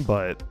seen,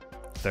 but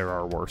there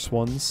are worse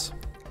ones.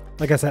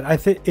 Like I said, I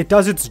think it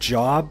does its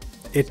job.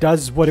 It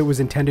does what it was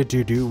intended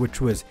to do,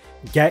 which was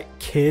get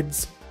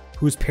kids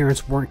whose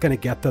parents weren't going to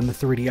get them the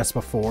 3DS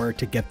before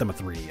to get them a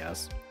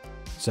 3DS.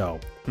 So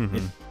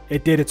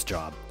it did its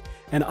job.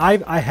 And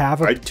I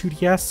have a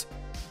 2DS.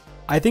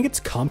 I think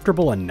it's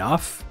comfortable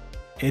enough.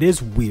 It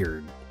is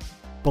weird,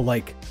 but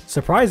like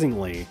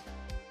surprisingly,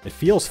 it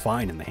feels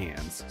fine in the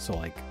hands. So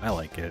like I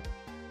like it.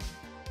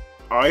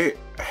 I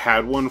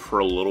had one for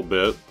a little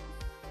bit.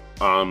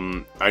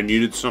 I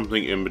needed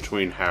something in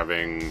between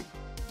having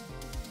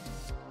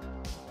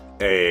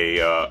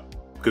a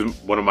because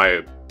one of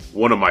my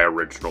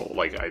original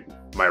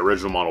my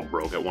original model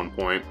broke at one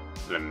point,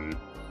 and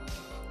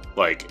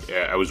like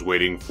I was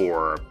waiting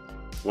for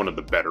one of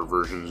the better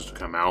versions to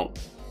come out,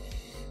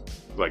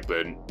 like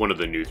one of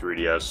the new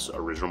 3DS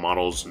original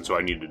models, and so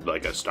I needed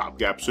like a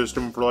stopgap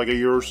system for like a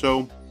year or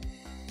so.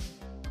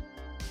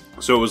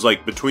 So it was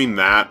like between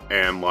that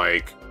and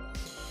like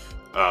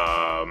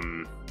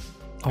an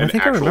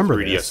actual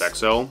 3DS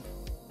XL.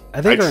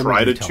 I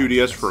tried a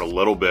 2DS for a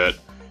little bit,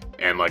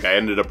 and like I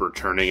ended up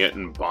returning it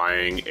and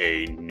buying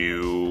a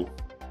new,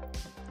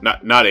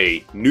 not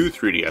a new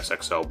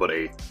 3DS XL, but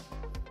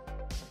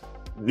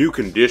new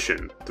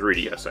condition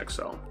 3DS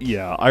XL.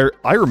 Yeah,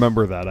 I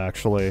remember that,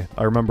 actually.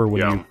 I remember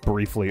when Yeah. you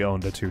briefly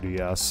owned a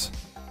 2DS.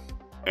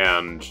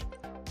 And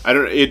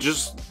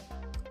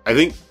I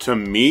think to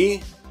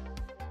me,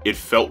 it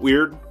felt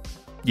weird.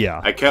 Yeah.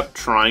 I kept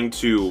trying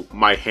to,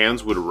 my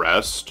hands would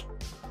rest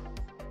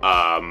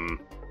on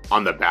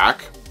the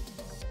back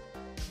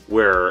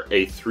where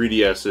a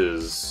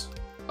 3DS's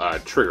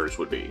triggers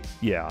would be.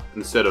 Yeah.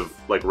 Instead of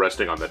like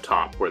resting on the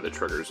top where the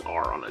triggers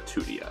are on a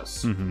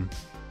 2DS. Mm-hmm.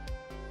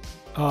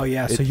 Oh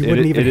yeah, so you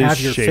wouldn't even have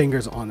your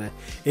fingers on it.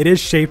 It is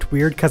shaped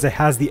weird because it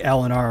has the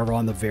L and R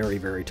on the very,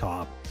 very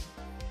top.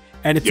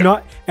 And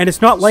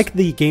it's not like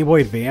the Game Boy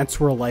Advance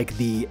where like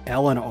the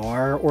L and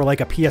R, or like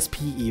a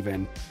PSP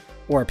even,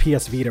 or a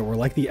PS Vita, where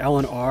like the L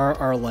and R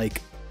are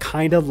like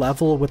kind of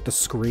level with the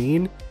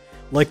screen.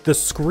 Like the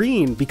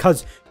screen,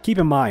 because keep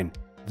in mind,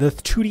 the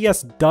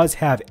 2DS does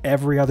have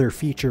every other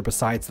feature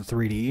besides the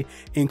 3D,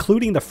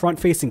 including the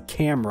front-facing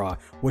camera,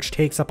 which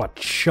takes up a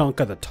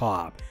chunk of the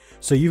top.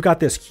 So you've got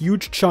this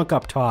huge chunk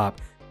up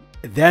top,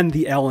 then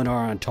the L and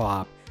R on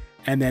top,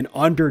 and then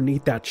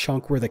underneath that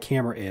chunk where the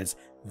camera is,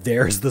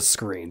 there's the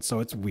screen. So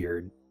it's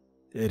weird.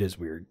 It is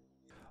weird.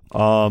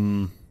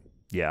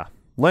 Yeah.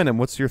 Landon,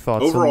 what's your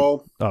thoughts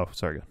overall? Oh,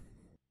 sorry.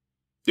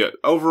 Yeah,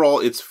 overall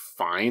it's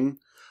fine.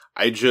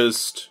 I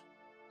guess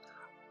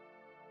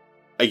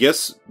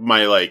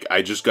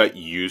I just got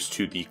used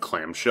to the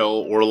clamshell,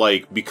 or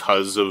like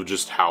because of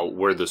just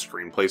where the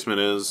screen placement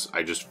is,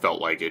 I just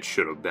felt like it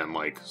should have been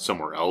like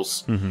somewhere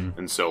else. Mm-hmm.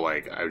 And so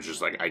like I was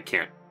just like I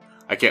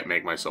can't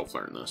make myself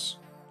learn this.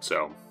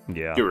 So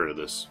Yeah. get rid of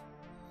this.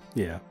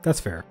 Yeah, that's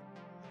fair.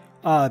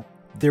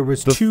 There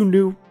was two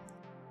new...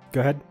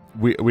 Go ahead.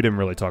 We didn't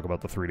really talk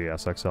about the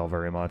 3DS XL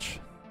very much.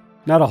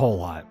 Not a whole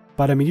lot,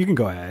 but I mean, you can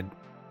go ahead.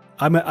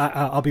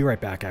 I'll be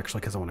right back, actually,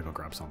 because I want to go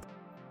grab something.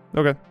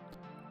 Okay.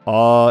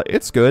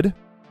 It's good.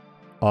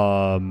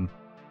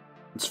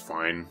 It's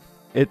fine.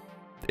 It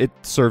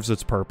serves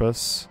its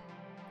purpose.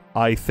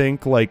 I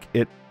think like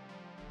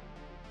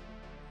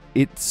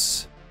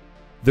it's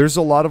there's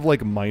a lot of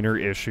like minor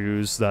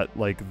issues that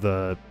like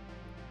the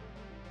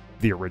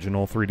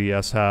original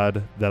 3DS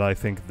had that I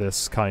think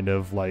this kind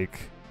of like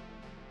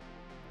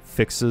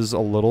fixes a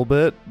little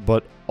bit,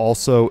 but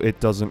also it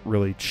doesn't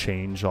really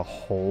change a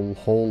whole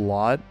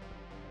lot.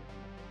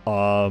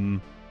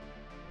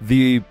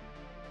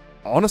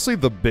 Honestly,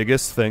 the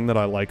biggest thing that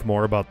I like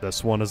more about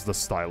this one is the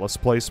stylus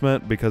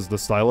placement, because the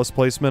stylus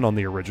placement on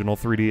the original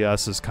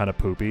 3DS is kind of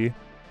poopy.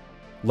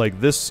 Like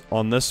this,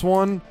 on this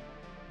one,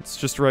 it's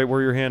just right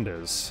where your hand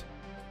is.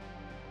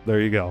 There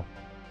you go.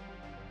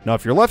 Now,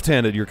 if you're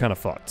left-handed, you're kind of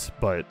fucked,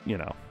 but, you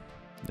know,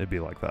 it'd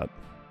be like that.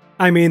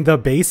 I mean, the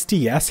base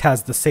DS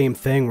has the same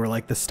thing where,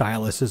 like, the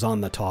stylus is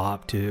on the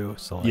top, too.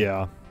 So like,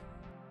 Yeah.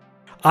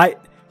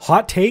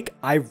 Hot take,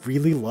 I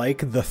really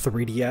like the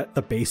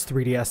base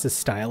 3DS's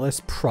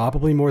stylus,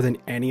 probably more than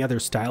any other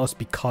stylus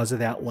because of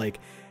that, like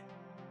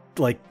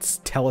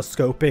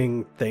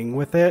telescoping thing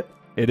with it.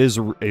 It is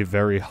a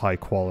very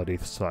high-quality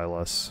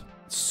stylus.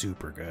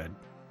 Super good.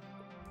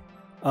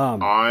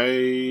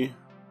 My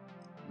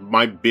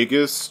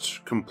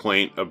biggest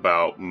complaint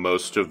about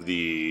most of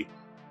the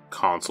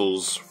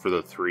consoles for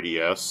the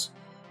 3DS,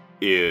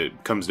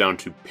 it comes down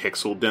to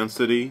pixel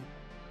density,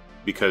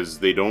 because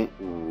they don't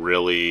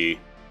really,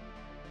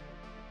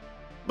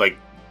 like,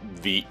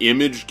 the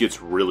image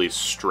gets really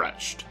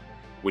stretched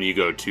when you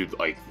go to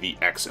like the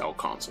XL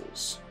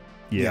consoles.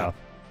 Yeah.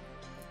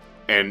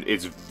 And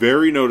it's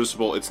very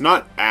noticeable. It's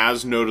not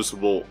as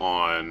noticeable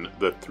on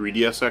the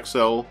 3DS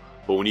XL,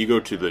 but when you go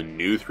to the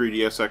new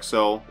 3DS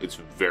XL, it's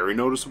very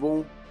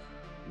noticeable.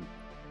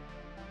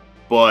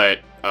 But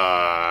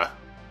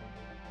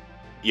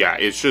yeah,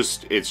 it's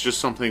just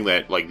something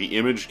that like the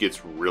image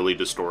gets really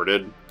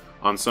distorted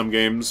on some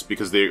games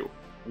because they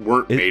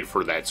weren't made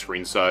for that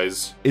screen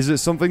size. Is it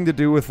something to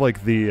do with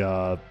like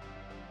the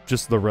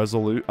just the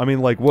resolution? I mean,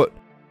 like what?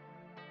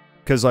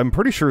 Because I'm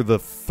pretty sure the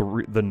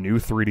new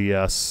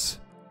 3DS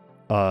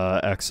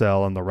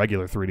XL and the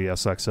regular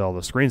 3DS XL,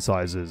 the screen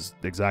size is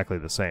exactly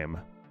the same.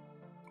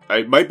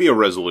 It might be a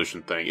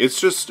resolution thing.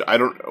 It's just, I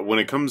don't, when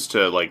it comes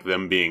to like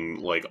them being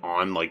like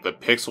on like the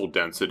pixel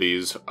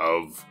densities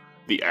of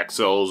the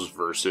XLs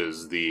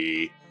versus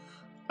the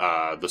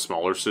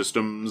smaller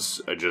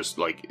systems, just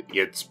like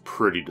it's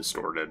pretty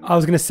distorted. I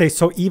was gonna say,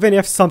 so even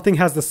if something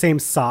has the same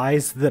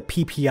size, the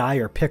PPI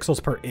or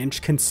pixels per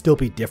inch can still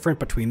be different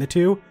between the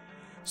two.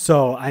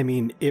 So, I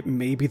mean,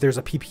 maybe there's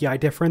a PPI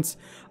difference.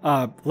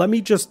 Let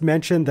me just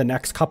mention the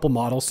next couple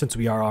models since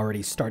we are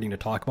already starting to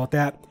talk about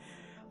that.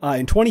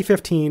 In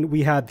 2015,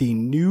 we had the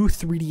new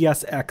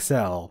 3DS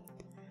XL.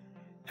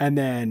 And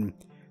then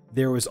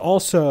there was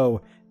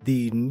also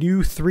the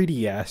new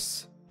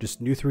 3DS, just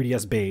new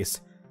 3DS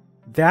base.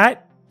 The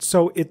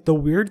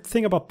weird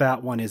thing about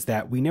that one is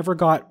that we never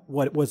got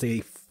what was a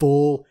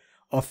full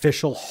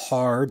official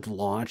hard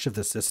launch of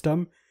the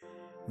system.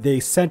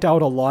 They sent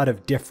out a lot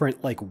of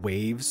different like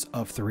waves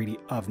of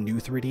new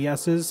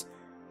 3DSs.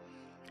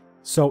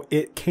 So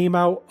it came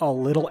out a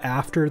little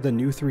after the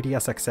new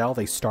 3DS XL.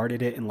 They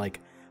started it in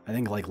like, I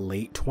think like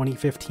late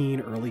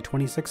 2015, early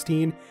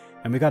 2016,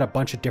 and we got a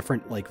bunch of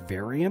different like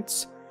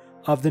variants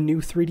of the new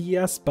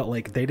 3DS, but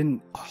like they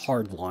didn't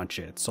hard launch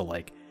it, so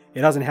like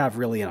it doesn't have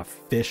really an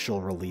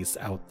official release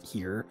out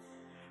here.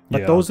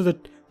 But those are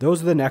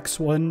the next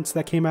ones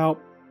that came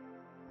out,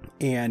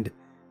 and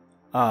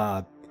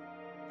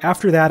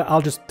after that,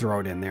 I'll just throw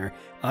it in there.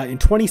 In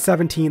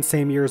 2017,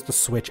 same year as the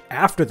Switch,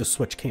 after the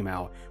Switch came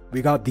out,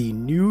 we got the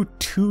new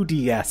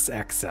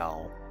 2DS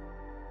XL.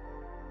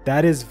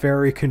 That is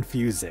very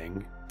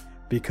confusing,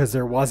 because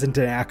there wasn't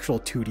an actual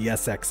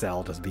 2DS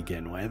XL to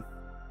begin with.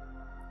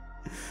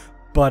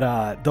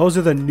 But those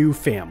are the new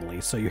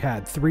family. So you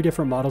had 3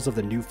 different models of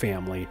the new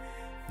family.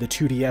 The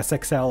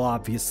 2DS XL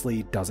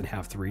obviously doesn't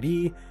have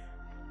 3D,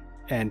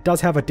 and does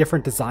have a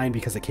different design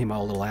because it came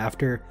out a little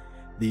after.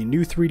 The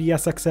new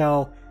 3DS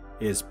XL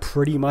is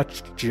pretty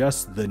much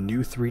just the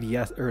new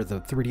 3DS, or the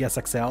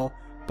 3DS XL,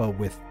 but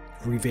with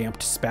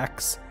revamped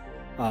specs.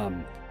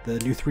 The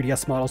new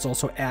 3DS models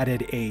also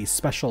added a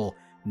special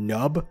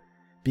nub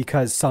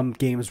because some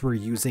games were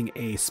using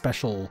a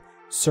special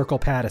circle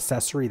pad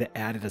accessory that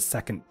added a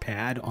second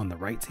pad on the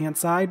right hand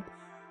side.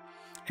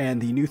 And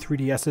the new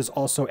 3DSs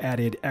also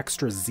added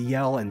extra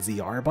ZL and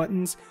ZR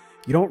buttons.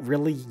 You don't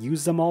really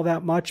use them all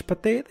that much,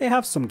 but they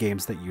have some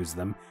games that use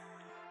them.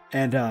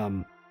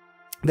 And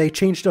they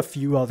changed a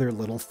few other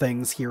little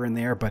things here and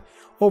there, but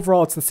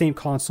overall it's the same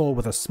console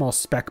with a small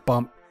spec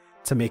bump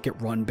to make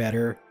it run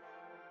better.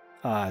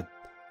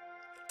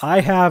 I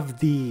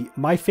have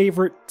my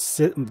favorite,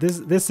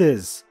 this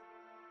is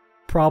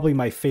probably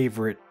my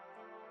favorite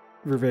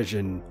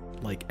revision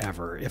like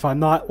ever. If I'm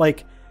not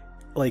like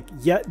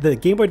yet, the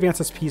Game Boy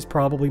Advance SP is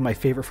probably my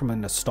favorite from a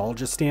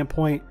nostalgia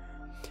standpoint,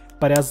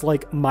 but as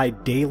like my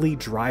daily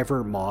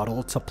driver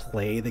model to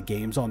play the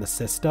games on the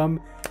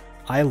system,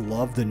 I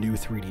love the new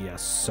 3DS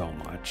so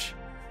much.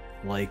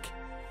 Like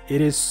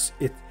it is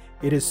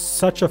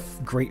such a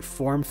great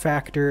form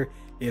factor.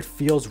 It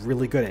feels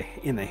really good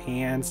in the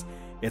hands.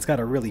 It's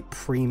got a really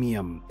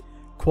premium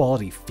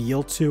quality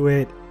feel to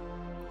it.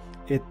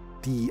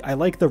 I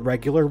like the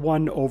regular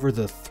one over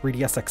the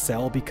 3DS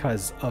XL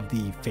because of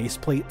the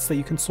faceplates that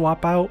you can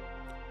swap out.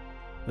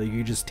 Like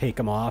you just take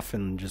them off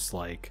and just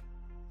like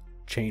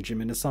change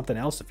them into something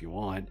else if you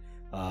want.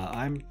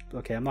 I'm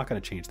not going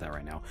to change that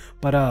right now.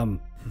 But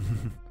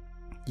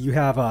you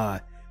have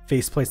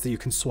faceplates that you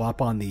can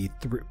swap on the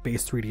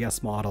base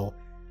 3DS model.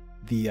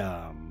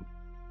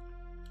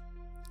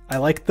 I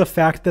like the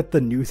fact that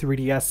the new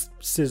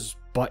 3DS's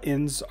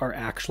buttons are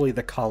actually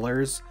the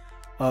colors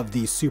of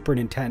the Super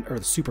Nintendo or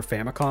the Super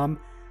Famicom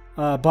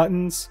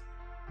buttons.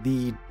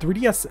 The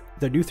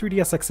new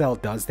 3DS XL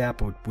does that,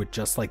 but with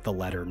just like the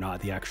letter, not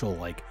the actual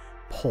like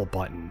whole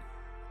button.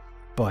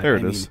 But there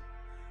it is.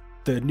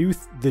 The new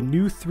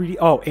 3D.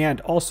 Oh,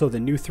 and also the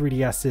new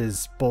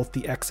 3DS's, both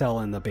the XL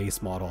and the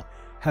base model,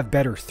 have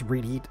better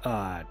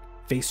 3D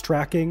face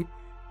tracking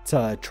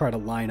to try to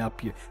line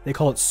up. They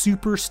call it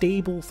super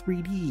stable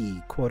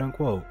 3D, quote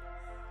unquote.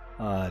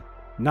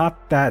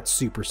 Not that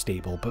super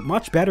stable, but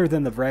much better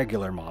than the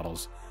regular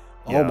models.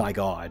 Yeah. Oh my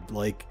god!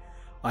 Like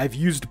I've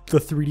used the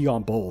 3D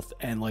on both,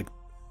 and like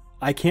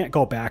I can't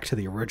go back to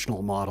the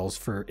original models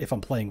for if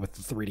I'm playing with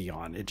the 3D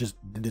on. It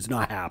is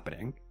not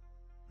happening.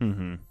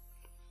 Mm-hmm.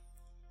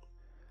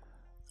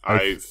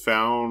 I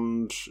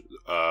found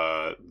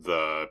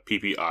the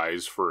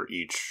PPIs for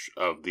each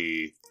of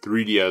the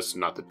 3DS,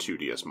 not the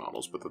 2DS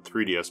models, but the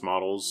 3DS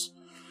models.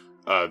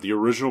 The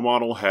original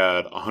model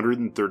had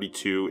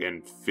 132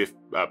 and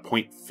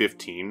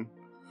 0.15,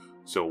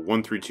 so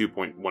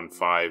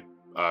 132.15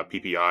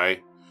 PPI.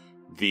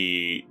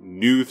 The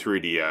new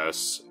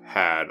 3DS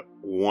had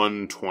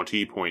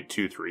 120.23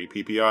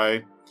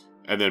 PPI,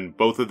 and then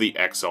both of the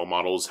XL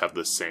models have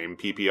the same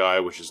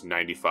PPI, which is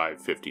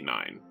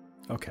 95.59.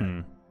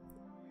 Okay.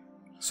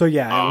 So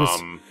yeah,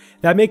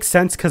 that makes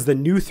sense because the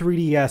new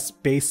 3DS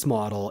base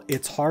model,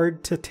 it's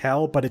hard to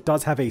tell, but it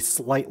does have a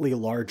slightly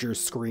larger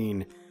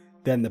screen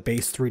than the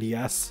base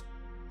 3DS.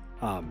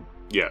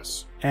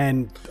 Yes.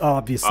 And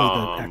obviously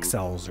the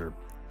XLs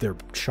they're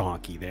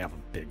chonky. They have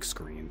a big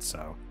screen,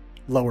 so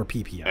lower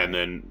PPI. And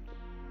then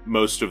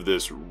most of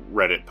this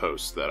Reddit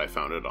post that I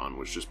found it on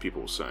was just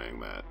people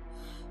saying that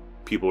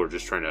people are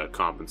just trying to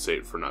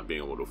compensate for not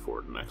being able to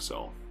afford an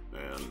XL.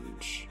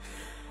 And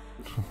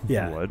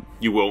yeah, what?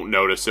 You won't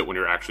notice it when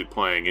you're actually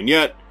playing, and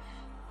yet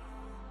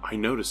I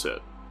notice it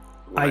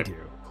when I do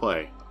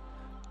play.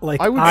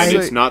 Like and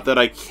it's not that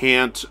I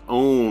can't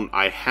own.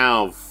 I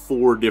have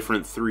 4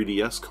 different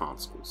 3DS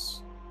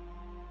consoles.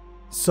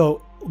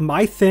 So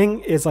my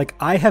thing is like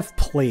I have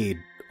played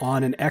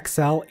on an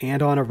XL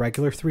and on a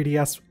regular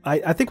 3DS.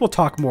 I think we'll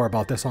talk more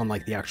about this on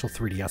like the actual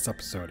 3DS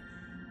episode.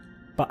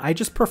 But I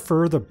just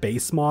prefer the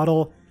base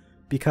model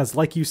because,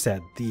 like you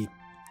said, the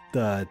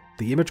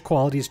image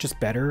quality is just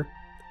better.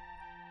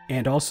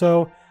 And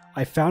also,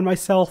 I found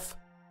myself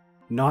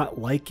not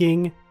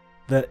liking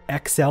the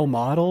XL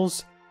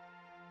models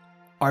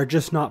are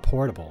just not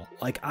portable.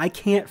 Like, I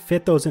can't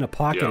fit those in a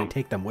pocket and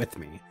take them with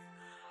me.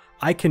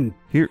 I can...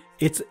 Here,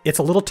 it's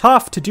a little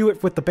tough to do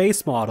it with the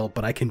base model,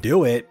 but I can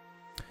do it.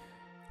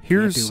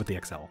 can't do with the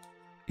XL.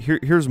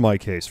 Here's my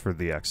case for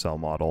the XL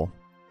model.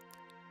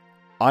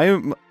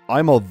 I'm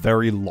a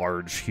very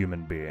large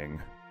human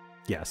being.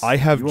 Yes. I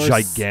have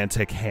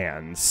gigantic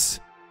hands.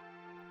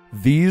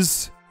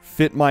 These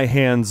fit my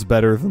hands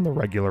better than the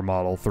regular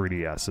model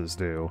 3DSs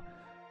do.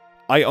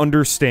 I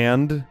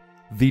understand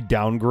the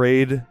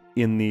downgrade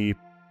in the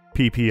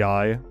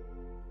PPI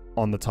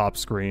on the top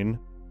screen,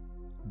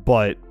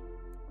 but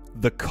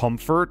the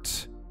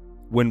comfort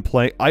when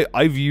playing...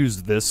 I've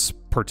used this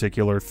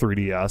particular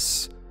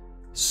 3DS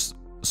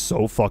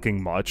so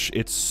fucking much.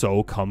 It's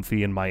so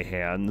comfy in my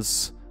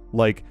hands.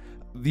 Like,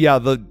 yeah,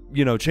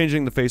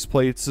 changing the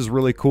faceplates is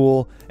really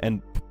cool,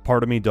 and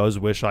part of me does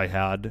wish I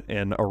had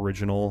an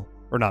original,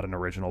 or not an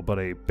original, but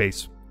a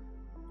base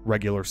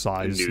regular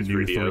size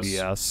new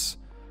 3DS.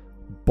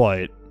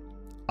 But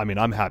I mean,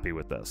 I'm happy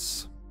with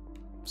this.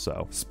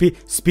 So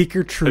speak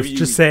your truth.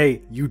 Just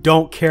say you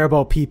don't care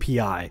about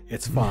PPI.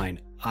 It's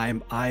fine.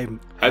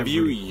 Have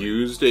you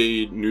used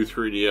a new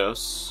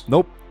 3DS?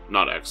 Nope.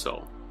 Not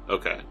XL.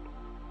 Okay.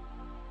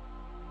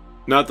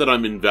 Not that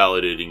I'm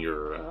invalidating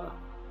your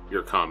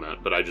comment,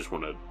 but I just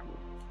want to...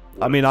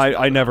 I mean,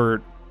 I've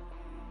never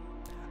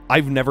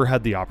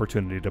had the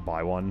opportunity to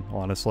buy one,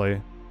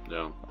 honestly.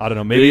 No. I don't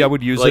know. Maybe I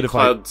would use it if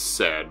Cloud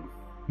said.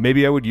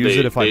 Maybe I would use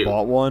it if I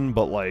bought one,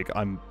 but like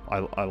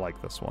I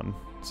like this one,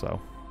 so.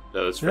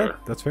 Yeah, that's fair. Yeah,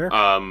 that's fair.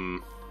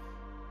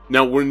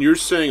 Now, when you're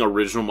saying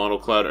original model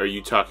Cloud, are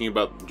you talking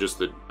about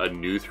just a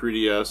new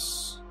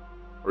 3DS,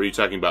 or are you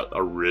talking about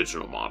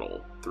original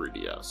model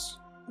 3DS?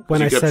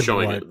 When I said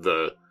showing what?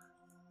 It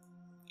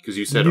because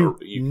you said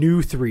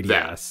new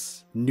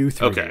 3DS, new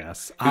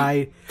 3DS.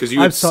 Okay. Because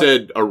you had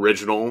said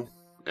original,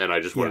 and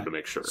I just wanted to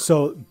make sure.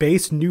 So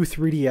base new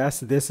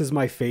 3DS. This is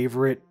my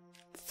favorite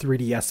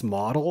 3DS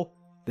model.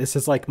 This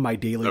is like my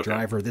daily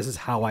driver. This is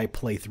how I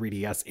play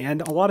 3DS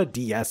and a lot of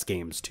DS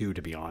games too,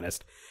 to be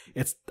honest.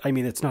 It's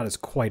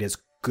not quite as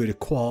good a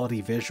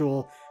quality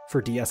visual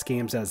for DS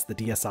games as the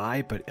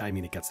DSi, but I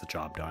mean, it gets the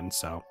job done,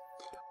 so.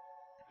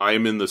 I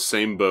am in the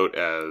same boat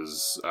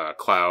as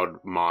Cloud.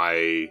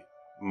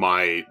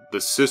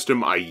 The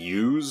system I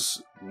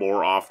use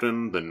more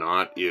often than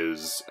not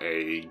is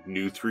a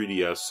new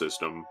 3DS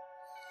system.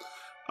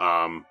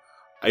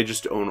 I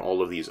just own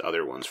all of these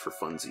other ones for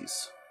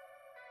funsies.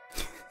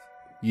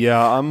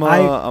 Yeah,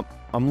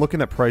 I'm looking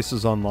at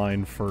prices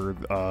online for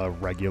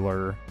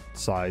regular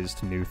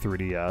sized new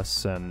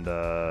 3DS, and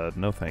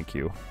no, thank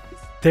you.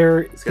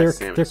 They're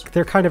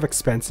kind of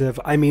expensive.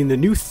 I mean, the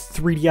new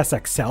 3DS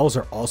XLs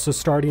are also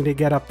starting to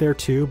get up there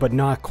too, but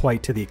not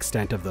quite to the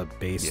extent of the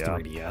base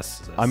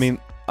 3DS.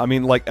 I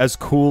mean, like, as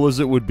cool as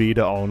it would be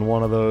to own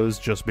one of those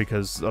just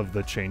because of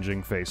the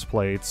changing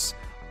faceplates,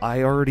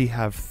 I already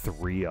have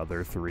 3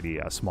 other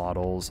 3DS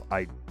models.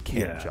 I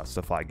can't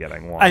justify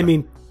getting one. I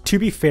mean, to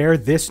be fair,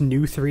 this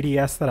new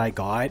 3DS that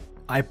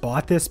I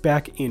bought this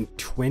back in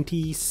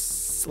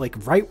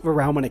right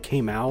around when it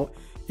came out.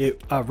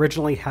 It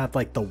originally had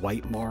like the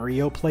white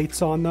Mario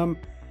plates on them.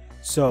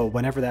 So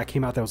whenever that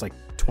came out, that was like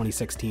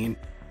 2016.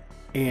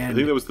 And I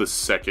think that was the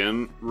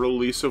second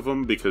release of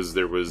them, because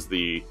there was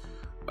the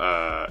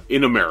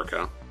in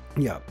America.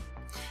 Yeah.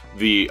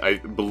 I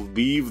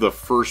believe the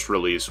first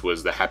release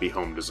was the Happy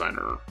Home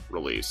Designer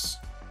release.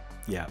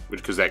 Yeah.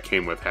 Because that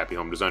came with Happy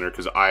Home Designer,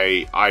 because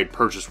I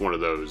purchased one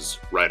of those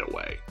right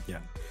away. Yeah.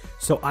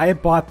 So I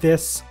bought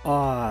this,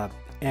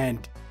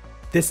 and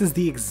this is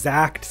the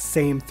exact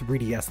same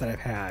 3DS that I've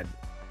had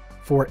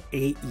for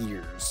 8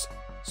 years.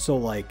 So,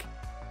 like,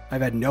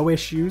 I've had no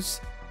issues.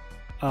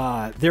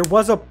 There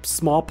was a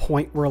small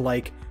point where,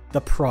 like,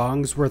 the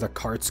prongs where the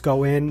carts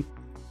go in,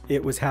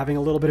 it was having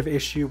a little bit of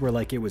issue where,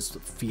 like, it was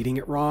feeding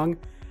it wrong.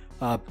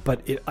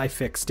 But I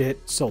fixed it,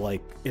 so,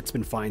 like, it's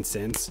been fine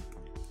since.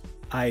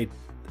 I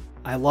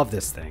love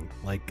this thing.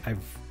 Like,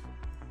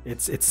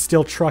 it's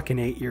still trucking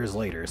 8 years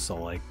later, so,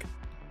 like,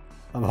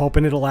 I'm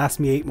hoping it'll last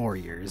me 8 more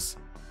years.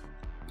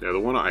 Yeah, the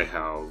one I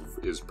have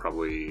is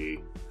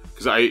probably...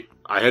 Because I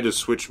had to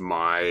switch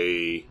my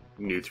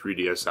new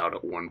 3DS out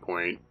at one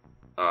point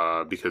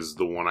because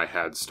the one I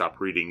had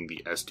stopped reading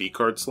the SD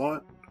card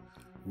slot.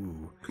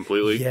 Ooh.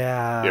 Completely.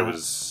 Yeah. It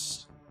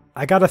was...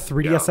 I got a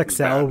 3DS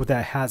XL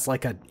that has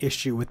like an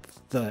issue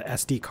with the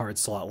SD card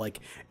slot.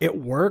 Like, it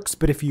works,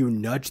 but if you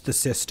nudge the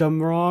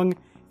system wrong,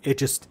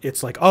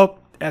 it's like, oh,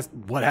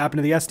 what happened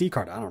to the SD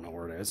card? I don't know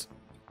where it is.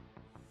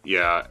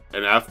 Yeah,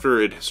 and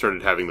after it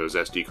started having those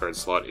SD card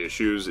slot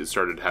issues, it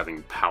started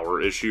having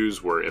power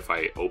issues where if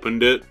I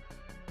opened it,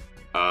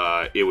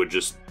 it would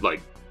just,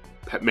 like,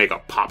 make a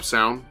pop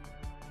sound.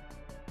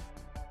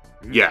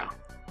 Yeah.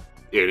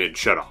 And it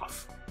shut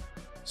off.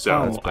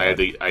 So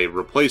I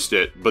replaced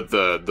it, but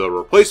the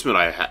replacement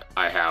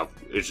I have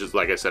is just,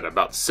 like I said,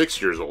 about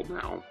 6 years old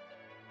now.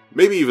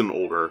 Maybe even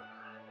older.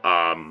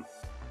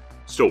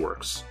 Still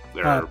works.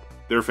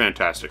 They're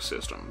fantastic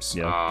systems.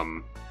 Yeah.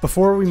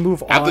 Before we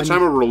move on, at the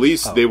time of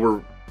release, they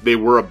were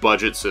a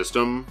budget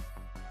system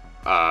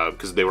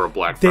because they were a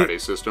Black Friday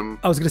system.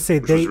 I was gonna say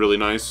which was really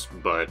nice,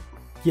 but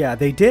yeah,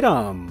 they did.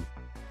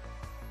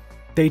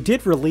 They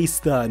did release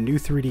the new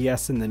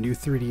 3DS and the new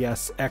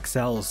 3DS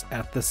XLs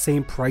at the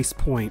same price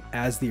point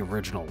as the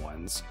original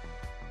ones.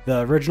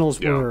 The originals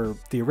were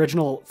the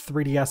original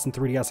 3DS and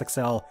 3DS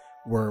XL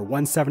were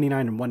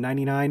 $179 and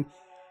 $199,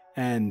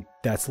 and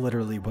that's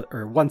literally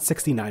or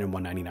 $169 and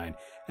 $199,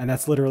 and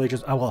that's literally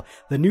just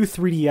the new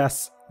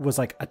 3DS was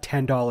like a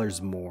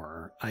 $10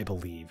 more, I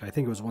believe. I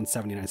think it was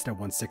 $179 instead of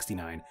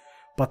 $169,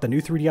 but the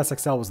new 3DS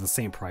XL was the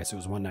same price. It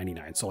was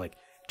 $199, so like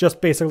just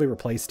basically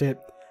replaced it.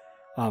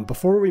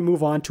 Before we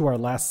move on to our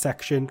last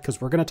section,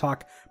 because we're going to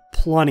talk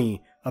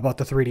plenty about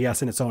the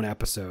 3DS in its own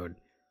episode,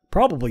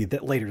 probably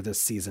later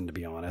this season, to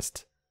be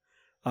honest.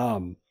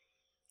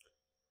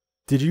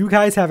 Did you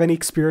guys have any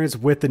experience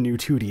with the new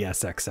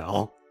 2DS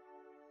XL?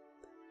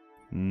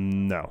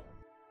 No.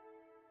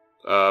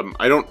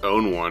 I don't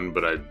own one,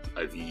 but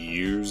I've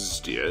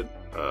used it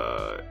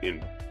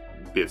in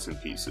bits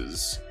and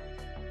pieces.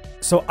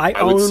 So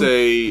I would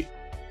say,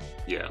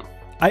 yeah.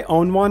 I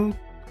own one.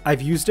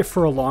 I've used it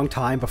for a long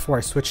time before I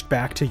switched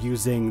back to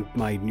using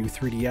my new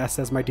 3DS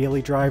as my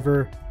daily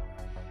driver.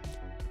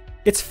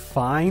 It's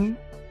fine.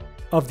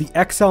 Of the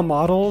XL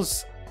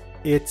models,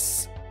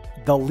 it's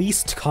the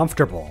least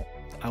comfortable.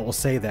 I will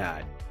say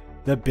that.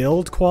 The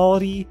build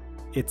quality,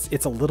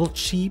 it's a little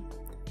cheap.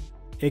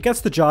 It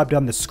gets the job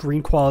done. The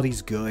screen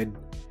quality's good.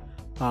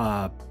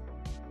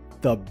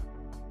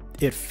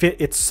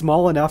 It's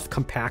small enough,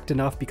 compact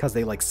enough because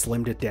they like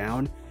slimmed it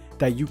down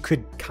that you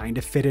could kind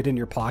of fit it in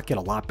your pocket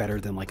a lot better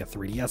than like a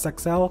 3DS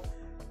XL.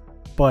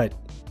 But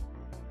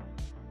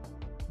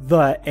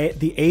the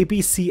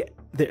ABC,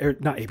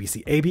 not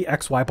ABC,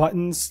 ABXY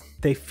buttons,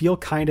 they feel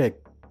kind of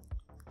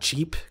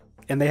cheap,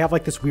 and they have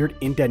like this weird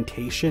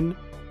indentation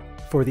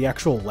for the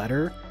actual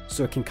letter,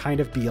 so it can kind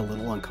of be a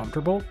little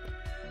uncomfortable.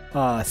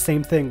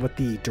 Same thing with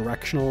the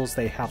directionals.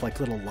 They have like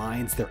little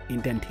lines, they're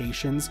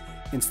indentations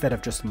instead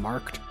of just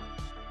marked.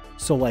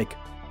 So like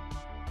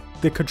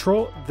the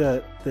control,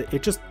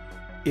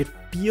 it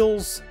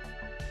feels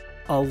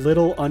a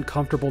little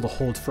uncomfortable to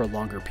hold for a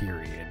longer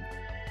period.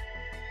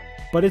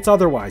 But it's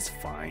otherwise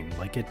fine.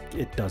 Like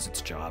it does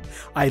its job.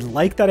 I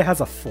like that it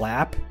has a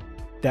flap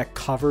that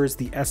covers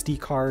the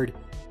SD card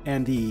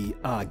and the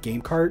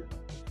game cart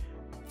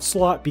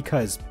slot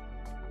because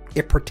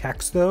it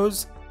protects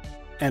those.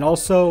 And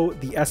also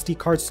the SD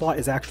card slot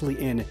is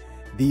actually in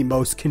the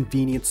most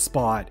convenient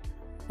spot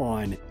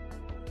on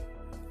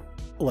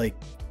like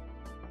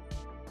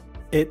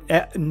it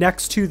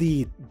next to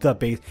the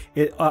base.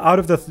 Out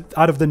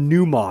of the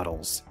new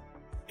models,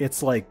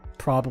 it's like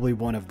probably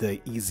one of the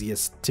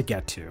easiest to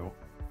get to.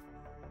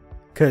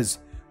 Because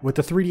with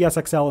the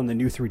 3DS XL and the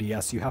new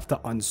 3DS, you have to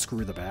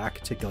unscrew the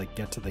back to like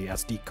get to the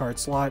SD card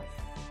slot.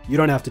 You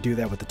don't have to do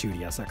that with the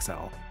 2DS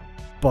XL,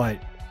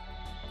 but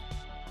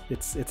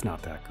it's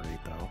not that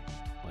great though.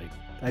 Like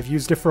I've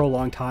used it for a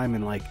long time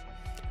and like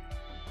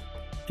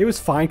it was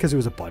fine because it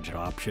was a budget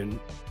option.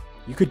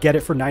 You could get it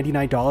for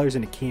 $99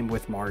 and it came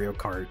with Mario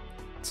Kart,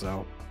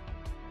 so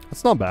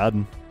that's not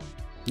bad.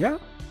 Yeah.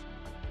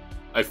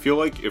 I feel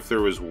like if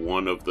there was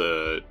one of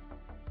the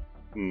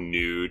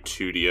new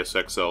 2DS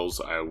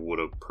XLs I would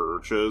have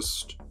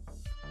purchased,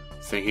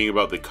 thinking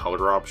about the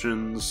color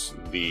options,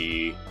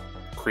 the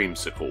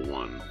creamsicle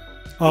one.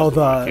 Oh,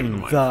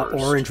 the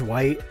orange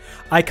white.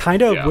 I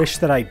kind of wish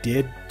that I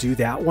did do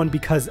that one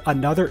because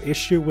another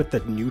issue with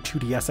the new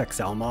 2DS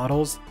XL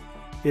models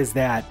is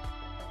that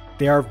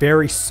they are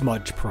very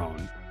smudge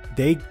prone.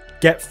 They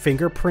get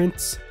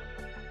fingerprints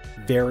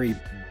very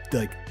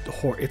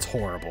it's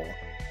horrible.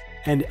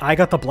 And I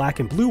got the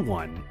black and blue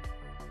one.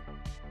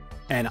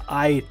 And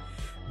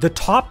the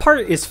top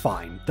part is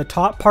fine. The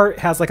top part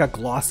has like a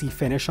glossy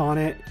finish on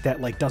it that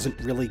like doesn't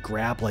really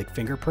grab like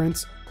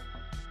fingerprints.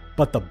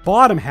 But the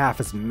bottom half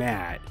is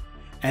matte,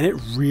 and it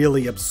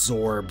really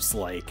absorbs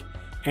like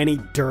any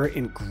dirt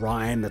and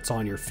grime that's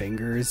on your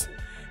fingers,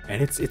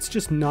 and it's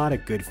just not a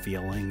good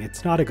feeling.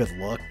 It's not a good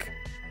look,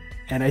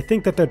 and I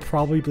think that they'd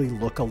probably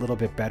look a little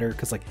bit better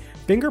because like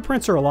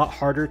fingerprints are a lot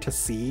harder to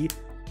see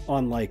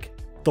on like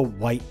the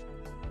white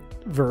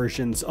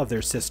versions of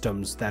their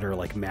systems that are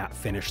like matte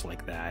finish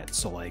like that.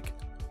 So like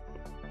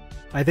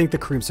I think the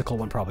creamsicle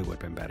one probably would have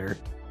been better.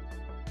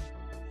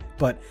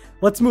 But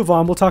let's move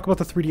on. We'll talk about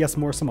the 3DS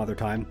more some other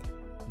time.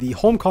 The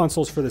home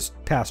consoles for this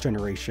past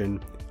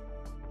generation,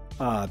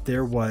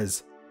 there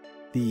was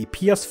the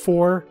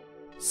PS4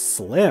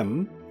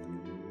 Slim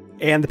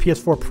and the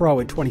PS4 Pro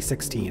in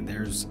 2016.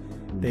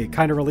 They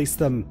kind of released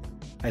them.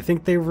 I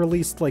think they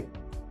released like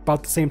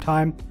about the same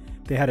time.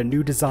 They had a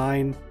new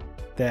design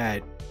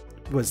that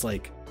was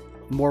like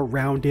more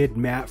rounded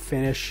matte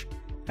finish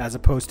as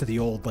opposed to the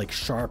old like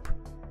sharp,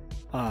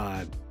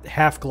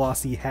 half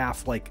glossy,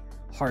 half like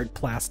hard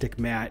plastic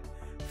matte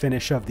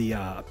finish of the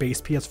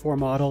base PS4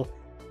 model.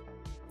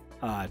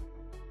 I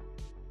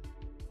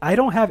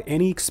don't have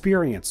any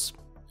experience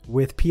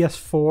with the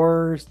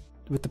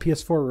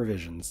PS4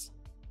 revisions,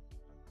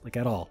 like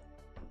at all.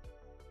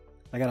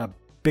 I got a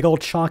big old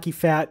chonky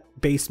fat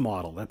base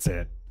model. That's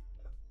it.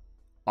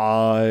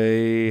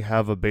 I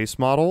have a base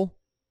model.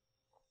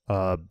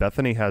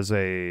 Bethany has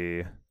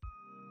a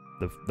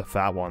the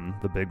fat one,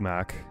 the Big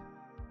Mac.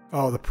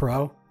 Oh, the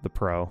Pro? The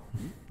Pro.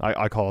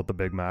 I call it the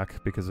Big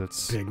Mac because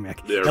it's Big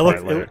Mac. They're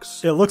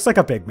It looks like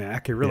a Big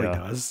Mac. It really Yeah.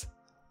 does.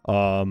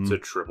 It's a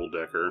triple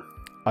decker.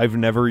 I've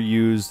never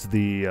used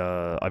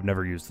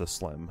the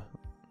Slim.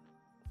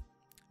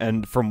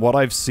 And from what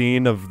I've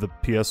seen of the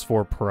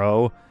PS4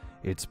 Pro,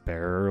 it's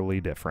barely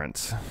different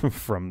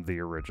from the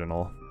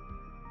original.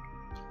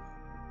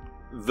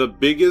 The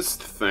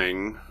biggest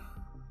thing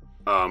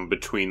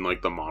between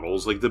like the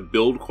models, like the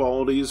build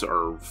qualities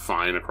are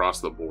fine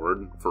across the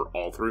board for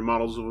all three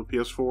models of a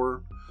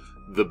PS4.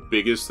 The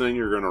biggest thing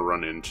you're going to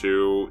run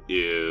into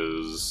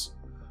is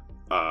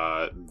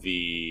I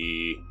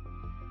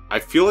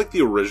feel like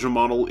the original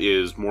model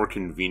is more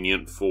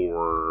convenient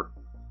for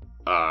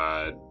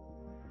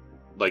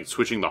like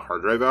switching the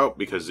hard drive out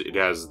because it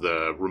has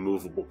the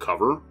removable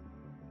cover.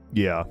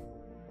 Yeah.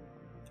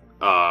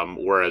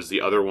 Whereas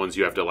the other ones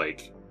you have to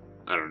like,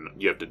 I don't know,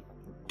 you have to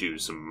do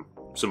some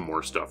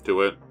more stuff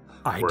to it.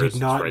 I whereas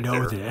did not it's right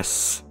know there.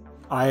 this.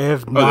 I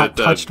have not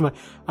touched my.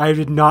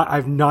 I've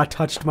not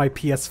touched my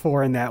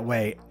PS4 in that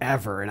way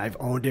ever, and I've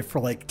owned it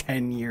for like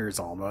 10 years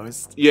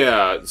almost.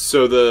 Yeah.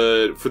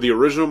 So for the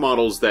original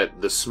models,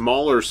 that the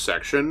smaller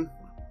section,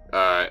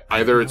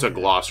 either it's a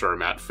gloss or a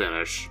matte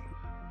finish,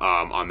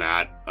 on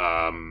that,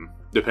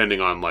 depending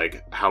on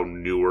like how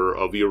newer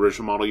of the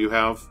original model you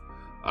have,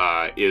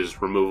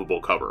 is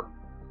removable cover.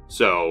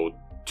 So.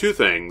 Two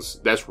things,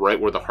 that's right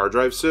where the hard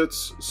drive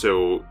sits,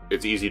 so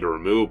it's easy to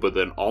remove, but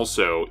then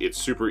also it's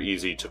super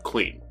easy to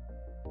clean.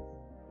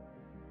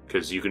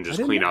 Because you can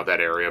just clean out that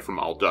area from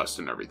all dust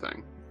and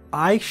everything.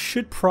 I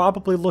should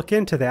probably look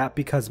into that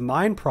because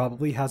mine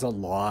probably has a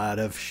lot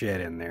of shit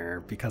in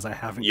there because I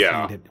haven't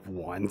cleaned it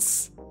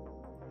once.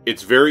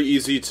 It's very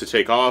easy to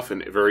take off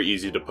and very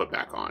easy to put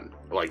back on.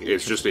 Like,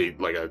 it's just a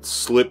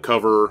slip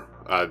cover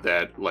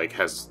that like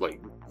has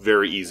like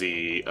very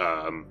easy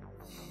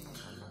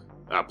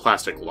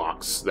plastic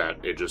locks that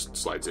it just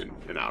slides in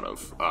and out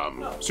of.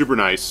 Super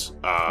nice.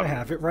 I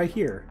have it right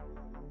here.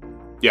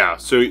 Yeah,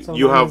 so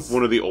you have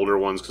one of the older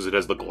ones because it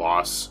has the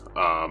gloss.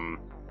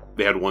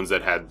 They had ones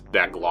that had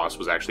that gloss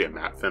was actually a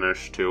matte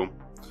finish too.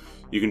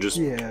 You can just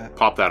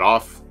pop that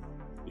off.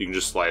 You can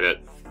just slide it.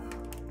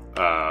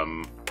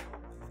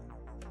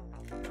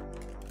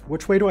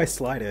 Which way do I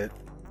slide it?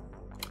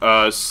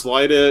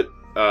 Slide it.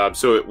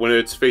 So when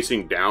it's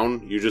facing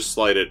down, you just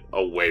slide it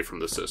away from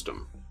the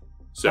system.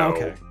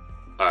 So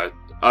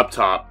up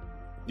top,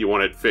 you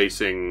want it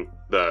facing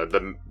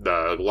the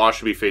gloss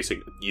should be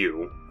facing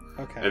you.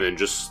 Okay. And then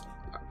just,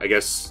 I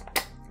guess,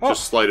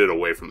 just slide it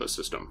away from the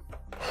system.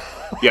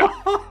 Yeah.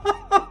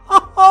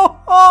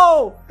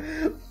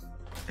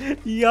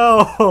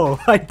 Yo,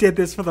 I did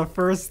this for the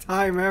first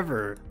time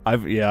ever.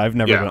 I've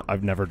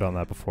never done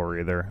that before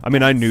either. I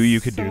mean, I knew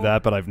you could do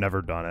that, but I've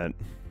never done it.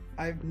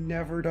 I've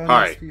never done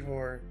this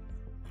before.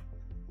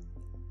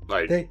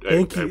 I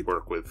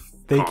work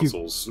with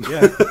consoles.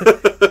 Yeah.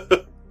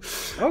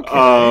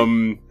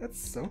 Okay.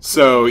 That's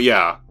so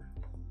yeah.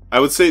 I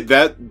would say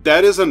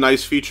that is a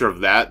nice feature of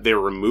that. They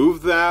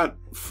removed that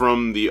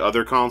from the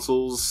other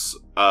consoles,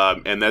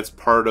 and that's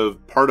part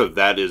of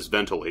that is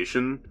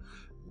ventilation.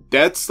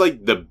 That's like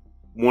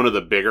one of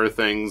the bigger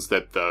things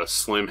that the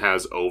Slim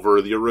has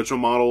over the original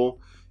model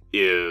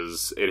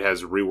is it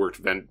has reworked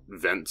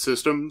vent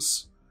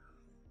systems,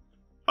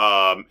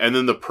 and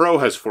then the Pro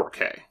has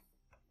 4K.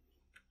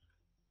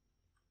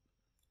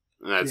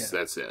 And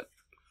that's it.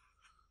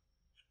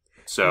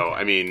 So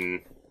I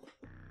mean.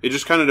 It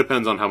just kind of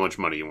depends on how much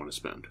money you want to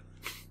spend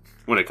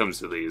when it comes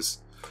to these.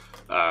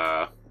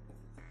 Yeah.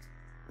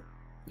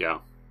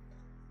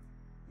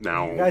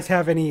 Now, do you guys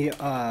have any?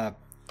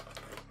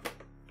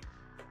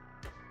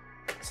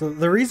 So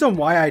the reason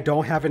why I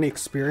don't have any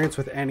experience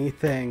with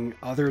anything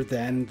other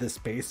than this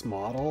base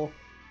model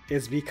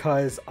is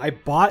because I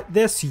bought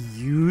this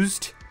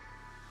used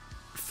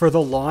for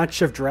the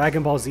launch of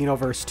Dragon Ball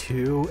Xenoverse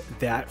 2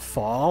 that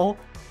fall.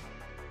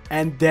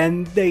 And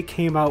then they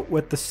came out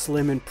with the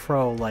Slim and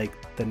Pro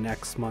like the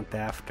next month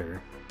after.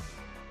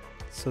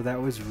 So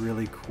that was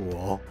really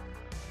cool.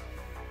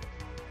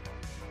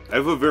 I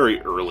have a very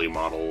early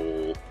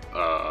model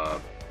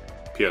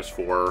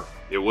PS4.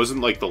 It wasn't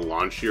like the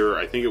launch year.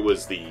 I think it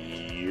was the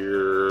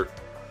year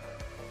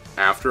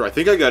after. I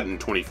think I got it in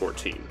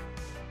 2014.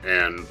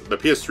 And the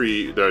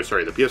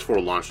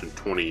PS4 launched in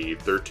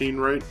 2013,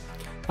 right?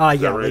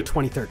 Yeah, right? late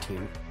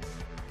 2013.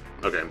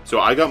 Okay, so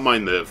I got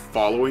mine the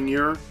following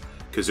year.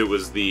 Because it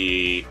was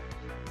the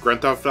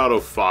Grand Theft Auto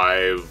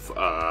 5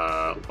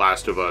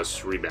 Last of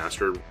Us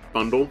Remastered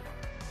bundle,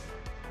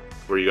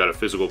 where you got a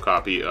physical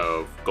copy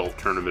of Golf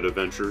Tournament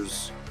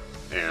Adventures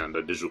and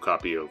a digital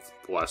copy of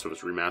The Last of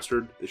Us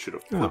Remastered. They should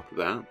have flipped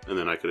that, and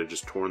then I could have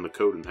just torn the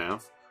code in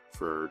half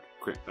for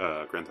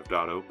Grand Theft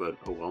Auto, but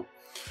oh well.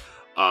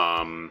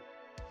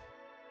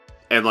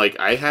 And like,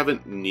 I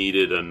didn't need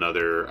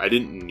another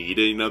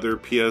another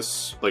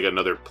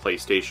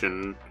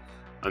PlayStation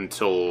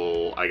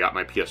until I got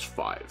my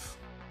PS5.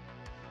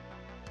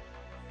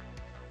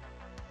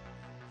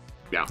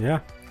 Yeah.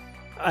 Yeah.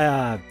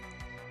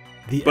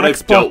 But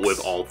I've dealt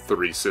with all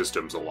three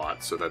systems a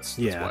lot, so that's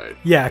why.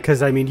 Yeah,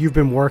 because, I mean, you've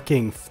been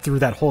working through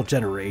that whole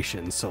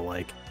generation, so,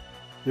 like,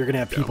 you're going to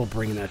have people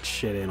bringing that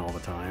shit in all the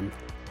time.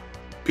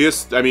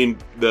 I mean,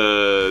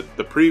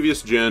 the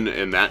previous gen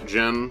and that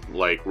gen,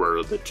 like,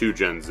 were the two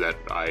gens that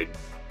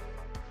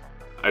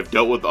I've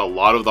dealt with a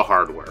lot of the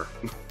hardware.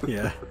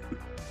 Yeah.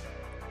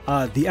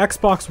 The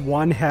Xbox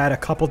One had a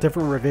couple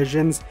different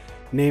revisions,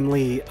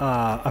 namely,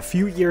 a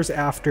few years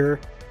after,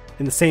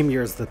 in the same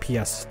year as the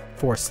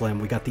PS4 Slim,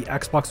 we got the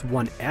Xbox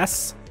One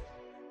S,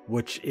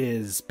 which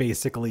is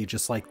basically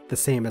just like the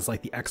same as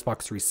like the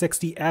Xbox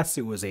 360 S.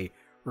 It was a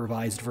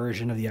revised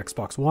version of the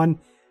Xbox One.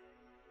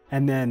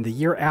 And then the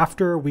year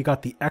after, we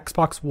got the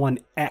Xbox One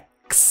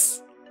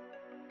X.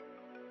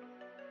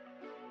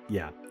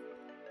 Yeah.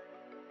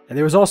 And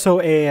there was also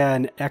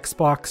an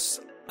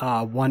Xbox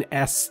One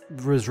S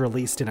was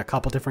released in a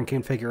couple different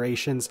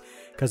configurations,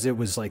 because it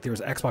was like there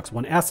was Xbox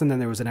One S and then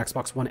there was an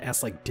Xbox One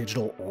S like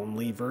digital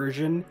only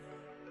version.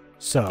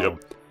 So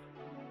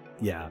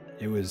yeah,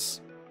 it was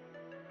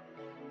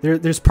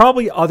there's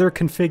probably other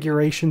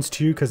configurations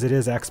too, because it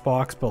is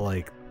Xbox, but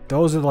like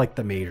those are like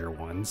the major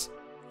ones.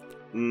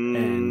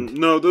 And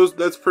no,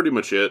 that's pretty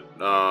much it. As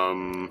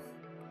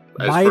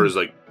far as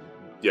like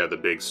the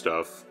big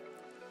stuff.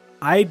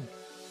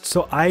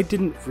 So I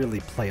didn't really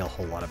play a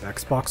whole lot of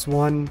Xbox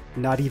One,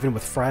 not even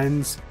with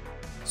friends.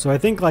 So I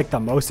think like the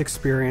most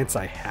experience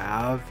I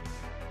have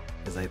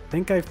is I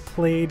think I've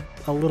played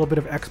a little bit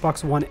of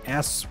Xbox One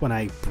S when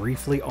I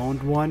briefly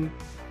owned one.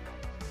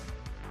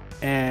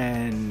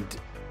 And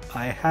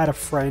I have a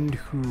friend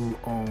who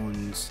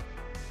owned,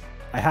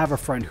 I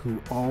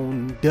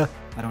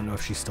don't know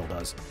if she still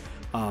does,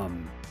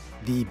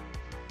 the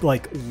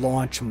like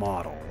launch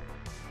model.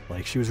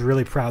 Like, she was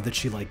really proud that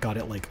she like got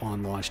it like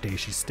on launch day.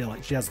 She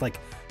has like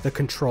the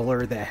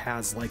controller that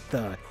has like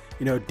the,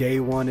 you know, day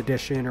one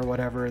edition or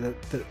whatever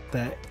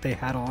that they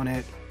had on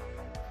it.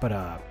 But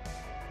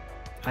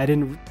I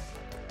didn't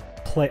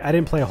play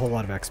a whole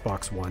lot of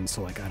Xbox One,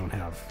 so like I don't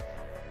have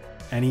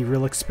any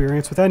real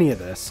experience with any of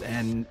this,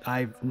 and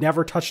I've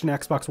never touched an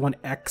Xbox One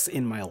X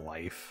in my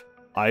life.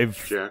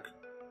 I've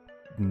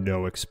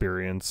no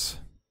experience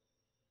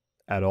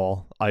at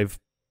all. I've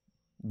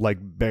like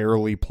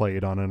barely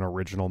played on an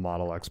original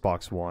model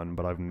Xbox One,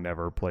 but I've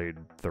never played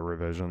the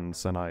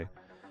revisions, and I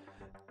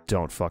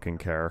don't fucking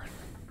care.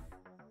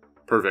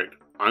 Perfect.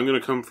 I'm going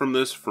to come from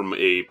this from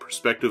a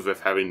perspective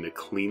of having to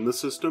clean the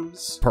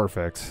systems.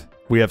 Perfect.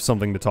 We have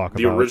something to talk about.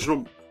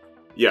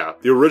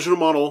 The original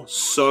model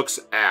sucks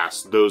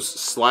ass. Those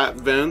slat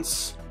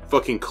vents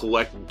fucking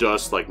collect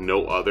dust like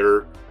no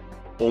other.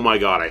 Oh my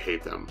god, I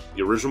hate them.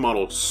 The original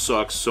model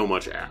sucks so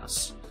much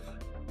ass.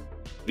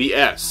 The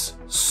S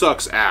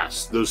sucks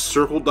ass. Those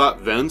circle dot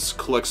vents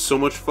collect so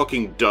much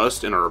fucking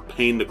dust and are a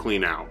pain to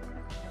clean out.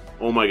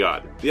 Oh my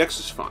god. The X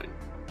is fine.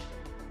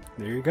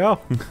 There you go.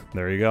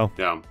 There you go.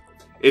 Yeah.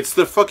 It's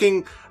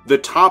the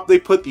top, they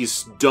put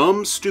these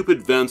dumb,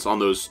 stupid vents on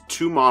those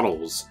two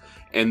models,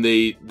 and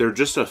they're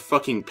just a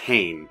fucking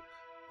pain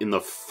in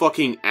the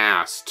fucking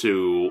ass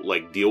to,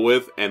 like, deal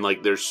with, and, like,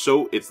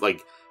 it's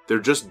like, they're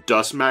just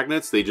dust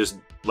magnets. They just,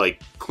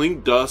 like,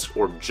 clean dust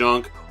or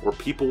junk, or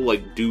people,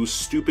 like, do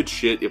stupid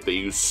shit if they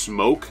use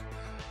smoke,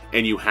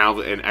 and you have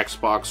an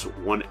Xbox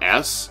One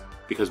S,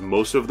 because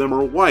most of them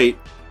are white,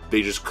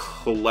 they just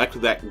collect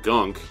that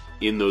gunk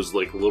in those,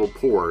 like, little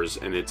pores,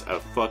 and it's a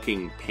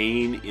fucking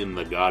pain in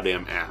the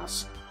goddamn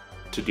ass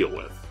to deal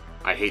with.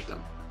 I hate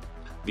them.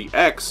 The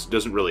X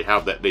doesn't really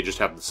have that. They just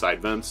have the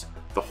side vents.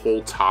 The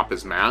whole top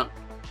is matte.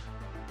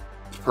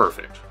 It's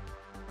perfect.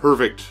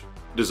 Perfect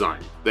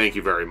design. Thank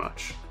you very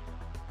much.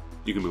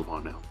 You can move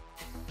on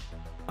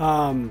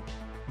now.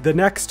 The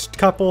next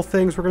couple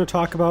things we're going to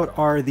talk about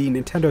are the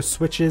Nintendo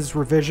Switch's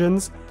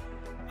revisions.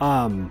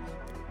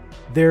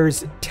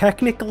 There's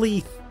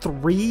technically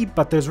 3,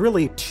 but there's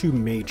really 2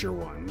 major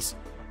ones.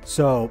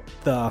 So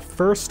the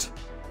first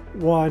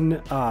one,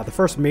 the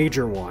first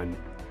major one,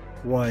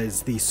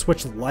 was the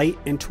Switch Lite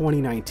in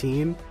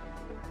 2019.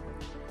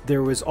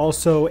 There was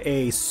also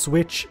a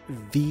Switch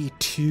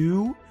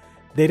V2.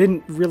 They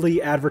didn't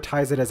really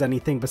advertise it as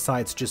anything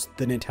besides just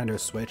the Nintendo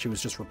Switch. It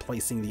was just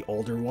replacing the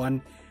older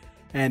one.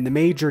 And the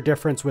major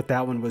difference with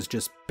that one was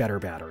just better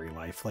battery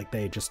life. Like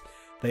they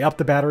upped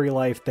the battery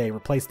life, they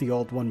replaced the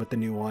old one with the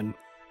new one.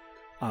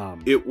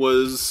 It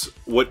was,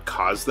 what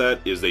caused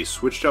that is they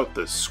switched out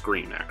the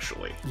screen,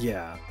 actually.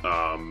 Yeah.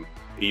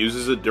 It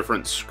uses a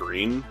different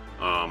screen,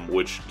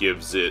 which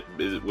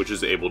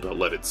is able to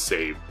let it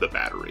save the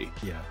battery.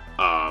 Yeah.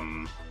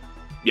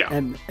 Yeah.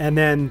 And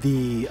then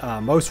the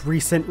most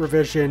recent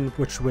revision,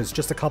 which was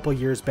just a couple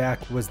years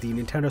back, was the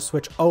Nintendo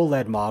Switch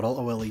OLED model,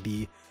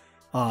 OLED,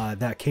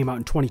 that came out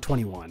in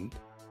 2021.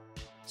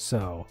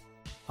 So,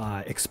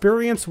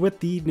 experience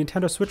with the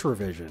Nintendo Switch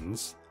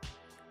revisions.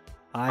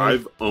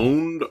 I've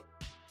owned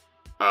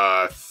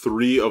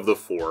 3 of the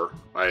 4.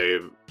 I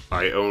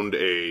owned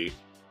a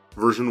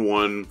version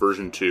 1,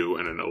 version 2,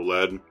 and an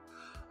OLED.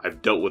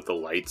 I've dealt with the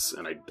lights,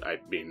 and I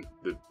mean,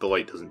 the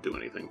light doesn't do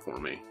anything for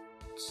me.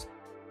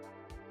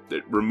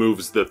 It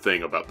removes the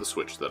thing about the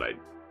Switch that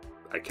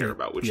I care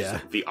about, which is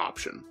like, the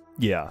option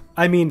Yeah.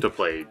 I mean, to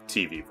play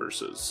TV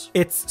versus.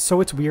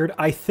 it's weird.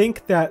 I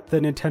think that the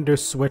Nintendo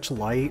Switch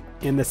Lite,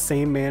 in the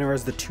same manner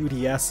as the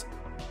 2DS,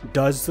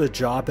 does the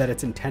job that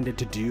it's intended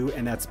to do,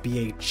 and that's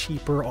be a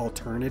cheaper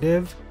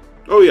alternative.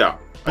 Oh yeah,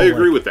 I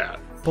agree like- with that.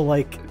 But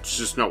like, It's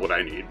just not what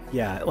I need.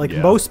 yeah, like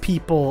Yeah. most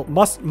people,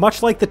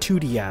 much like the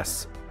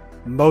 2DS,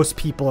 most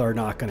people are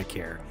not going to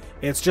care.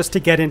 It's just to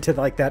get into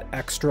like that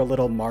extra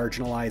little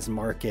marginalized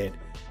market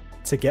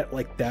to get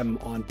like them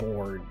on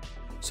board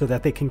so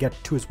that they can get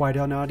to as wide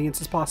an audience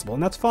as possible.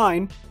 And that's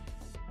fine,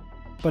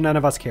 but none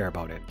of us care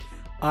about it.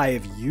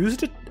 I've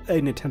used a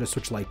Nintendo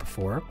Switch Lite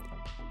before.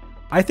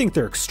 I think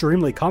they're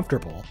extremely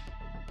comfortable.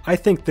 I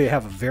think they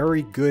have a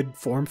very good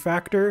form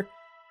factor.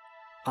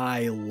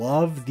 I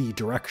love the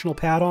directional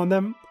pad on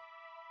them.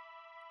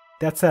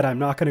 That said, I'm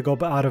not going to go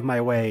out of my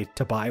way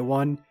to buy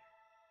one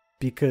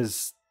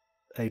because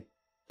I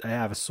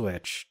have a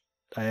Switch.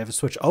 I have a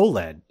Switch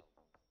OLED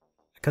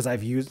because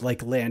I've used,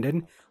 like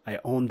Landon, I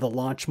owned the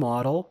launch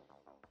model.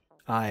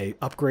 I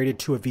upgraded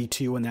to a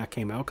V2 when that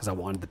came out because I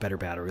wanted the better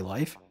battery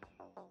life.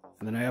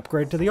 And then I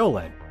upgraded to the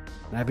OLED.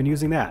 And I've been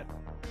using that.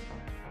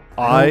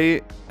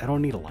 I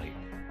don't need a light.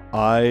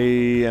 I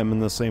am in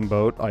the same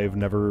boat. I've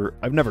never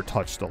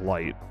touched a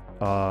light.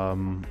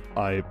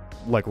 I,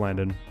 like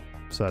Landon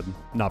said,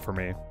 not for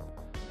me.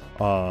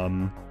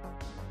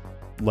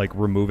 Like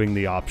removing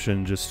the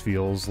option just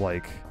feels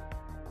like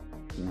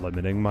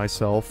limiting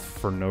myself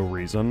for no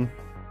reason.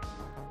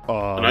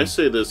 And I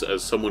say this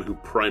as someone who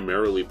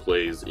primarily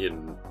plays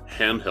in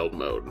handheld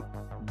mode.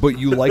 But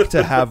you like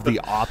to have the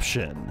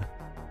option.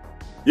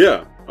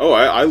 Yeah. Oh,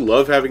 I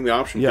love having the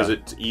option because Yeah.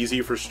 it's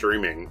easy for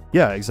streaming.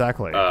 Yeah,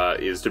 exactly.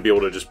 Is to be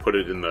able to just put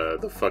it in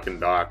the fucking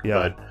dock.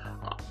 Yeah.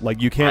 But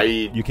like you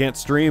can't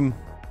stream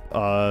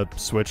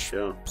Switch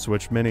yeah.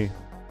 Switch Mini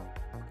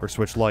or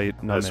Switch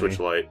Lite, not Mini. Switch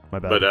Lite. My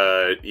bad.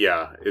 But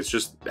yeah, it's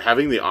just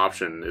having the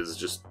option is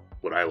just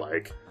what I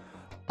like.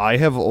 I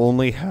have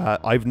only had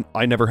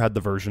I never had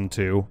the version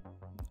 2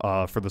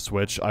 for the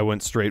Switch. I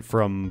went straight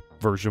from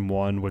version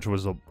 1, which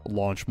was a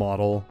launch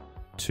model,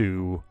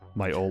 to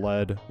my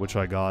OLED, which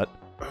I got.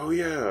 Oh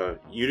yeah,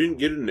 you didn't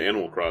get it in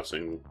Animal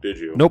Crossing, did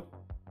you? Nope.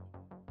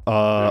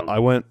 Yeah.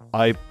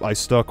 I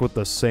stuck with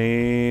the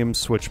same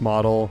Switch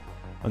model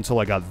until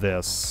I got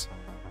this,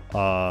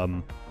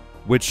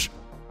 which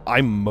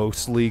I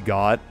mostly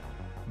got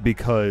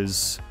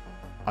because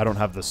I don't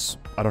have the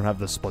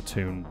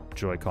Splatoon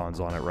Joy-Cons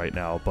on it right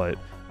now, but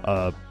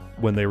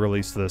when they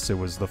released this, it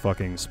was the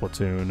fucking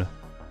Splatoon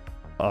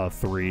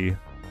 3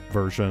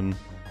 version,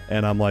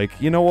 and I'm like,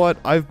 you know what?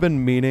 I've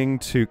been meaning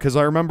to, because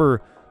I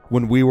remember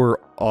when we were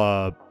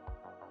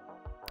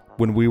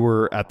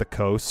at the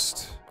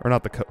coast, or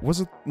not the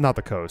was it not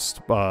the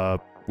coast?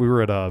 We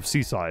were at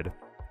Seaside,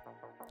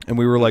 and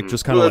we were like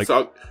just kind of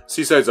like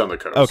Seaside's on the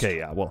coast. okay,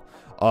 yeah, well,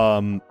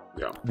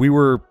 Yeah. we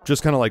were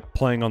just kind of like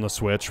playing on the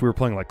Switch. We were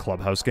playing like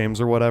Clubhouse games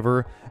or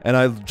whatever, and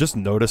I just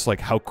noticed like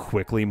how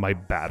quickly my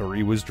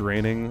battery was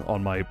draining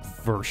on my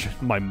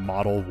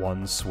Model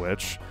 1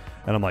 Switch.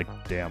 And I'm like,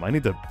 damn, I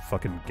need to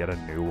fucking get a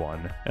new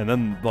one. And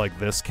then like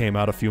this came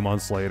out a few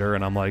months later,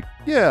 and I'm like,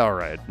 yeah, all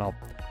right,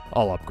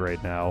 I'll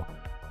upgrade now.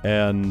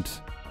 And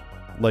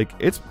like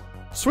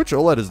Switch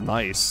OLED is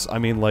nice. I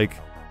mean, like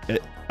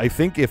I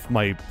think if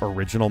my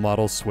original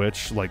model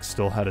Switch like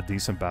still had a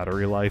decent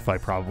battery life, I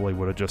probably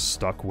would have just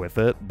stuck with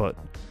it. But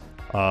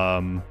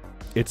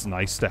it's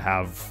nice to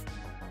have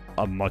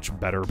a much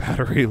better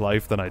battery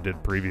life than I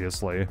did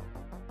previously.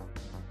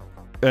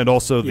 And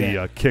also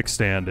the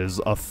kickstand is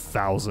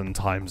 1,000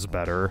 times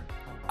better.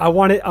 I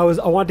wanted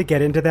to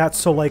get into that.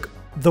 So like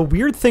the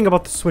weird thing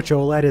about the Switch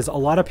OLED is a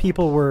lot of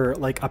people were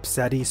like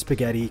upsetty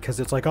spaghetti because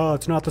it's like, oh,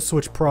 it's not the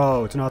Switch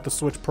Pro. It's not the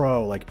Switch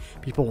Pro. Like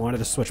people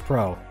wanted the Switch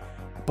Pro,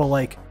 but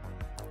like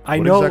I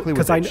what know exactly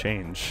because would they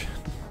change.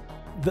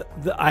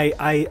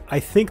 I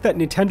think that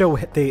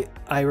Nintendo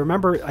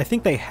I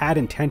think they had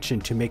intention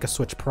to make a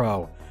Switch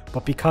Pro,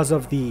 but because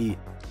of the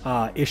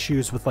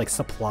issues with like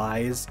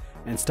supplies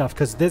and stuff,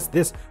 because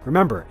this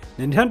remember,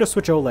 Nintendo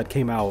Switch OLED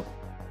came out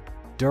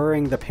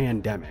during the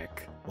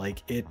pandemic,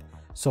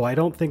 so I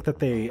don't think that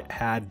they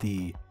had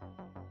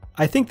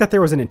I think that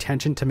there was an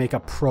intention to make a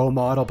Pro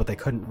model, but they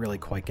couldn't really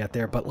quite get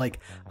there. But like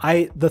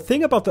the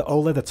thing about the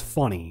OLED that's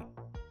funny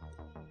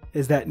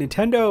is that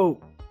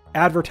Nintendo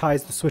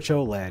advertised the Switch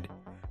OLED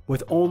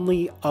with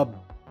only a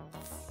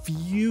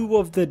few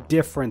of the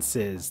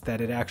differences that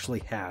it actually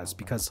has,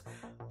 because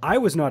I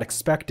was not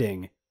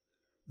expecting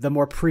the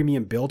more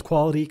premium build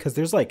quality, because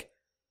there's like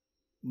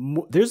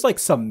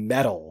some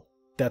metal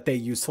that they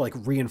use to like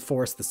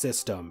reinforce the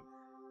system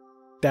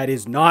that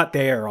is not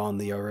there on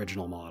the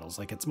original models.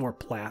 Like it's more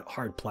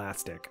hard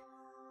plastic.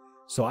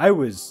 So I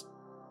was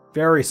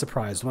very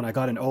surprised when I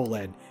got an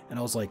OLED and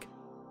I was like,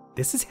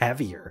 this is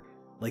heavier.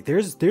 Like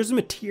there's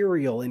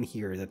material in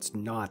here that's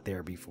not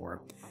there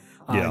before.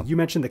 You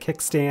mentioned the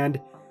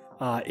kickstand.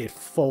 It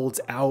folds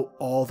out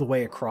all the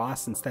way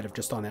across instead of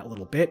just on that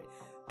little bit.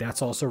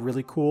 That's also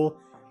really cool.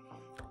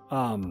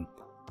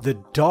 The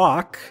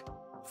dock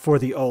for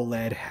the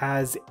OLED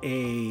has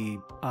a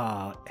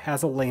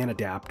LAN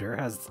adapter,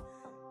 has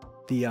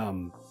the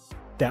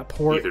that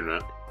port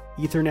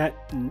Ethernet.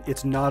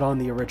 It's not on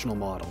the original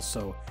model,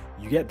 so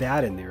you get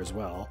that in there as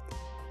well.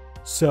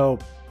 So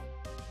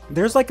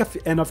there's like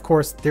and of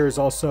course there's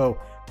also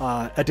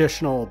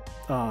additional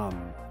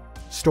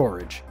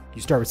storage.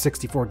 You start with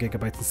 64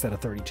 gigabytes instead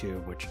of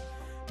 32, which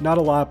not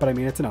a lot, but I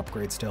mean it's an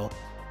upgrade still.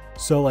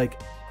 So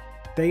like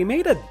they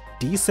made a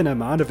decent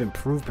amount of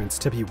improvements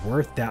to be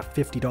worth that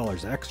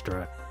 $50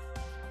 extra.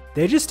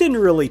 They just didn't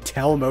really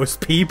tell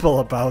most people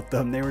about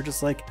them. They were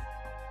just like,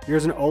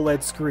 here's an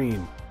OLED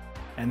screen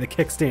and the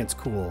kickstand's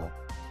cool.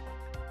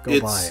 Go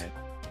buy it.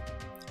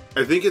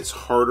 I think it's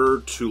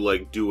harder to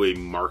like do a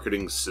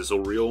marketing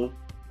sizzle reel.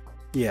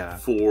 Yeah.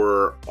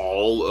 For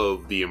all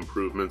of the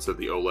improvements that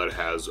the OLED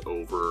has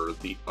over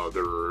the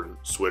other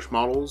Switch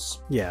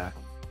models. Yeah.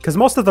 Because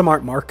most of them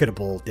aren't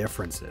marketable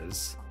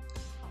differences.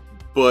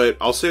 But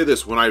I'll say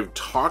this, when I've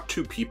talked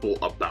to people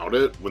about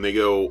it, when they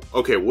go,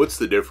 okay, what's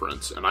the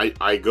difference? And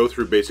I go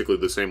through basically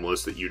the same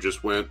list that you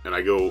just went, and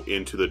I go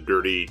into the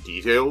dirty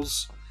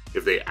details,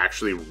 if they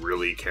actually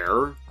really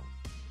care,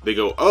 they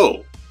go,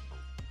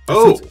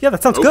 that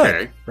sounds okay.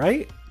 Good,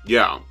 right?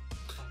 Yeah.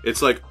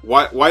 It's like,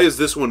 why is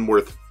this one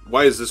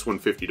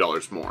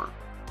 $50 more?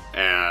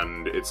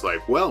 And it's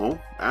like,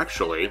 well,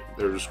 actually,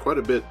 there's quite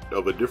a bit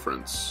of a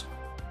difference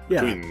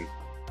between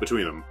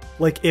them.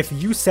 Like, if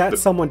you sat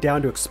someone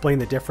down to explain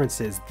the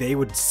differences, they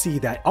would see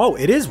that,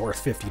 it is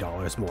worth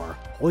 $50 more.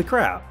 Holy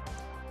crap.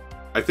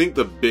 I think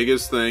the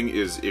biggest thing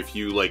is if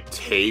you, like,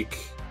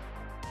 take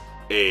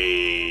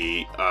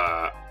a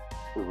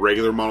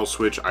regular model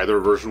Switch, either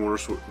version 1 or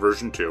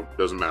version 2,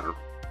 doesn't matter,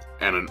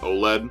 and an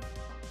OLED,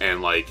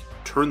 and, like,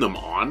 turn them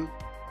on,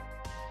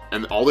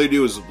 and all they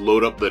do is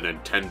load up the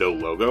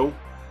Nintendo logo,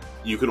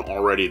 you can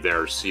already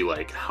there see,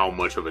 like, how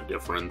much of a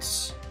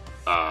difference,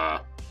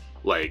 the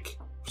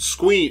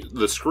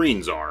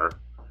screens are,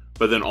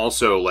 but then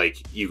also, like,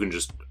 you can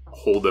just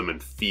hold them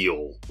and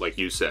feel, like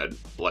you said,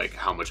 like,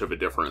 how much of a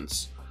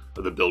difference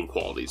the build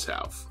qualities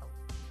have.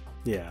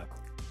 Yeah.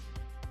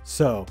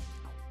 So,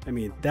 I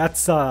mean,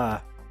 that's,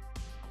 like,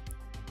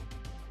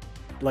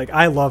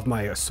 I love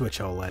my Switch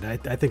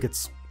OLED. I think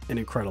it's an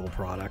incredible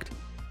product.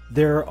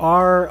 There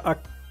are a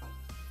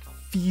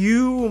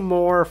few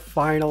more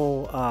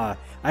final,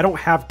 I don't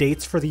have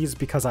dates for these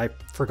because I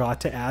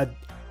forgot to add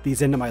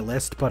these into my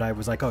list, but I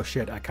was like, oh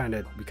shit, we kind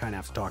of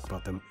have to talk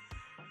about them.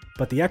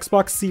 But the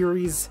Xbox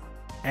Series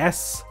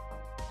S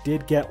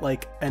did get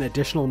like an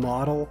additional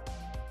model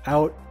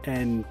out,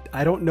 and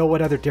I don't know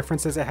what other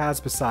differences it has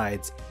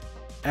besides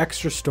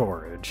extra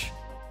storage.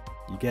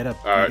 You get a.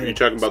 You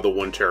talking about the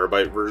 1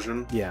 terabyte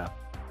version? Yeah.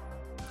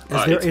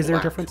 Is there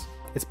a difference?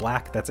 It's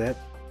black. That's it.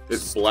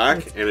 It's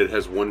black and it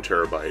has 1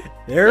 terabyte.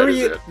 There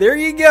you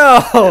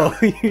go.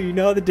 Yeah. You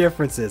know the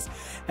differences.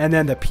 And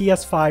then the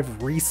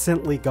PS5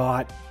 recently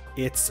got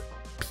its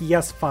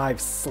PS5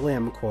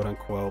 Slim, quote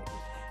unquote.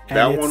 And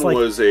that one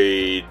was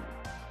a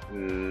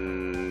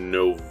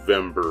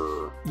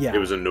November. Yeah. It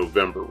was a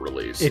November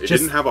release. It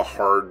didn't have a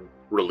hard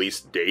release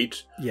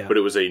date, but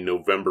it was a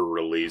November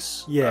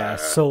release. Yeah,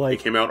 so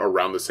like... It came out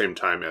around the same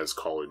time as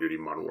Call of Duty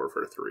Modern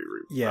Warfare 3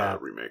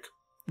 remake.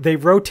 They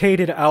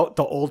rotated out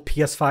the old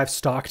PS5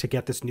 stock to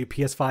get this new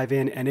PS5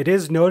 in, and it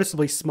is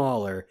noticeably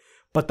smaller,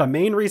 but the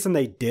main reason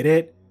they did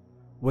it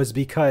was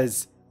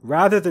because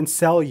rather than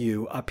sell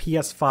you a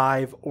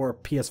PS5 or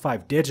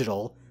PS5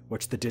 digital,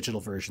 which the digital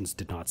versions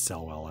did not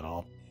sell well at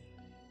all,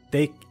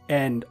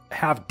 and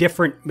have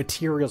different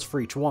materials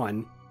for each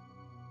one,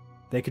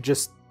 they could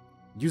just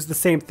use the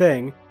same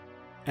thing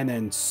and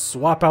then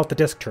swap out the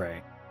disc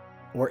tray,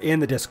 or in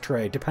the disc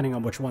tray, depending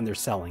on which one they're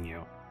selling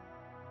you.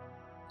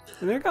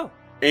 And there you go.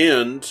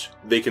 And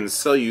they can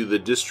sell you the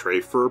disc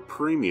tray for a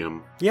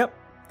premium. Yep.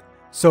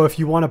 So if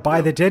you want to buy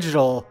the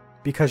digital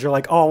because you're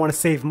like, oh, I want to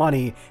save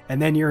money,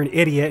 and then you're an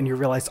idiot and you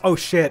realize, oh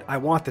shit, I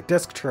want the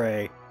disc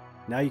tray,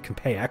 now you can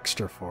pay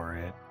extra for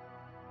it.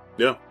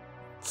 Yeah.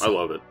 I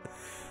love it.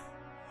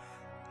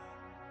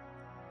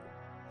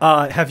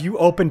 Have you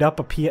opened up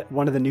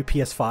one of the new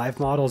PS5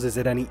 models? Is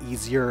it any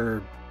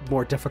easier,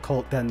 more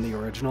difficult than the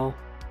original?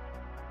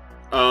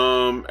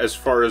 As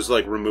far as,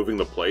 like, removing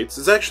the plates,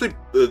 it's actually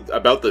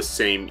about the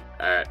same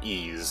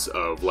ease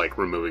of, like,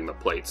 removing the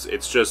plates.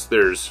 It's just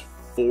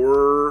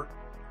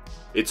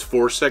it's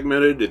 4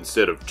 segmented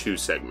instead of 2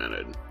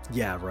 segmented.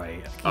 Yeah,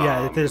 right.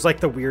 Yeah, there's, like,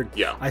 the weird...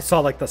 Yeah. I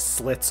saw, like, the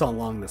slits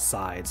along the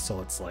sides, so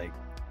it's, like...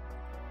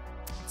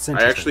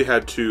 I actually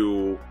had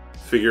to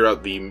figure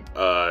out the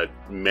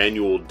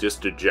manual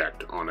disc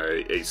eject on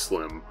a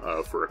Slim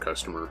for a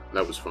customer.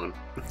 That was fun.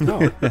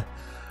 Oh.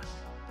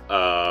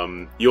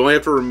 You only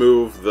have to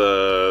remove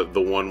the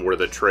one where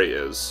the tray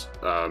is.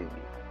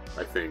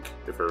 I think,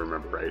 if I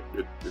remember right,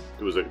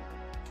 it was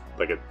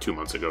like 2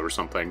 months ago or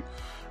something,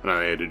 and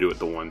I had to do it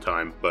the one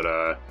time.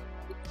 But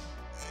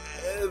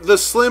the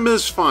Slim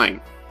is fine.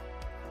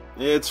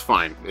 It's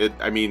fine.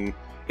 I mean,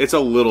 it's a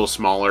little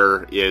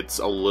smaller. It's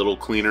a little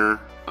cleaner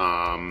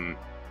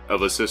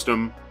of a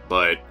system,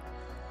 but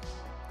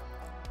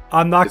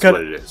I'm not It's gonna.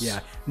 what it is.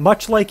 Yeah,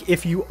 much like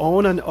if you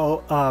own an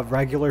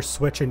regular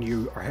Switch and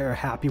you are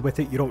happy with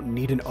it, you don't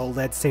need an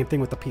OLED. Same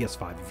thing with the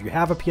PS5. If you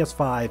have a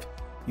PS5,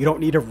 you don't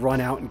need to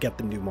run out and get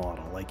the new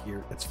model. Like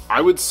it's.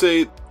 I would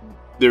say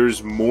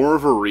there's more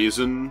of a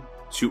reason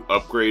to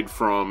upgrade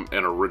from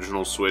an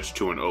original Switch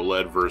to an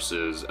OLED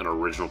versus an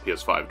original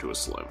PS5 to a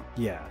Slim.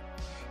 Yeah.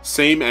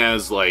 Same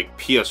as like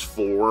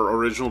PS4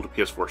 original to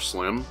PS4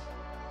 Slim.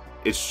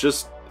 It's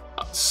just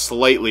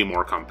slightly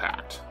more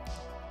compact,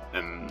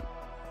 and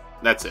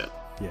that's it.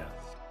 Yeah.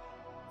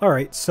 All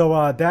right,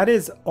 so that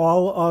is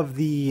all of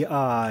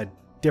the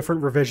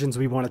different revisions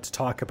we wanted to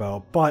talk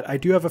about, but I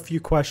do have a few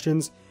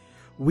questions.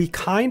 We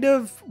kind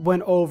of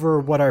went over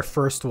what our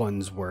first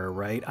ones were,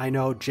 right? I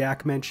know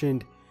Jack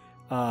mentioned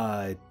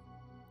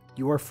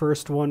your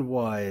first one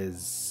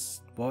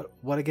was...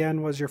 What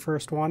again was your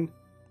first one?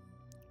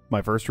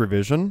 My first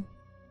revision?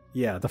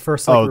 Yeah, the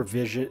first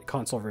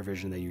console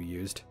revision that you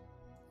used.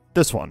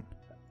 This one.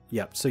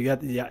 Yep, so you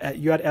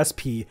had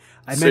SP.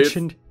 I Save-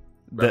 mentioned...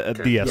 The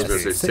I was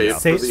SP. gonna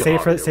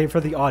say Save for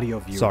the audio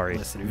viewer Sorry.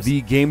 listeners.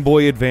 The Game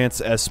Boy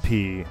Advance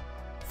SP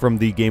from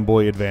the Game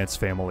Boy Advance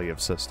family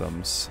of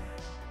systems.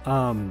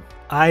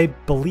 I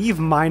believe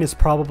mine is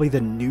probably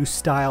the new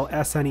style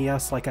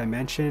SNES, like I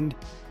mentioned.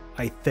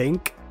 I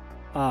think.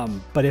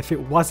 But if it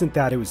wasn't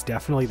that, it was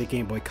definitely the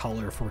Game Boy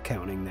Color, if we're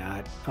counting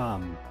that.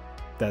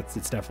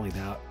 It's definitely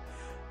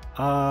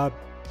that.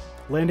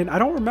 Landon, I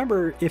don't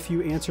remember if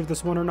you answered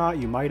this one or not.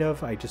 You might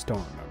have. I just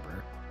don't remember.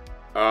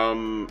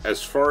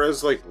 As far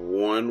as like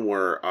one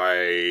where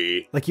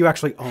I Like you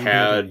actually owned it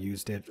or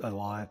used it a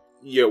lot.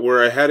 Yeah,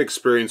 where I had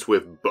experience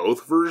with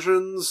both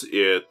versions,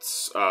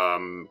 it's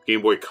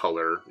Game Boy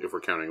Color, if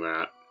we're counting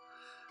that.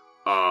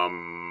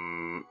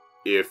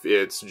 If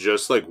it's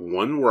just like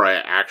one where I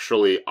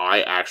actually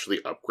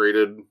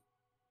upgraded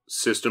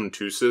system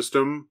to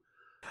system.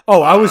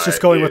 Oh, I was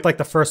just going with like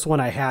the first one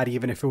I had,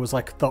 even if it was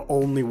like the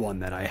only one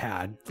that I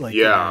had. Like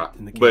yeah,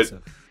 in the case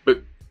of...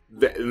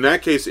 in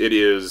that case, it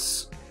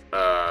is.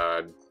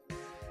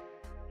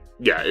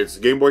 Yeah, it's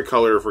Game Boy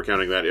Color if we're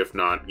counting that. If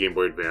not, Game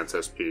Boy Advance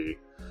SP.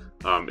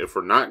 If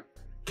we're not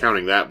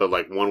counting that, but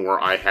like one where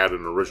I had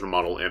an original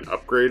model and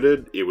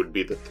upgraded, it would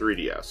be the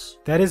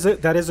 3DS. That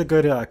is a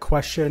good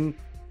question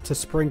to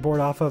springboard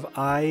off of.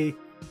 I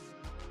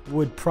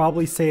would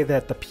probably say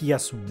that the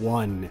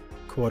PS1,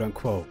 quote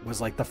unquote, was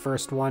like the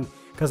first one.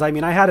 Because I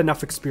mean, I had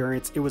enough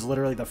experience. It was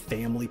literally the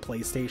family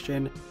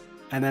PlayStation,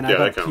 and then I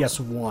got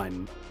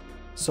PS1.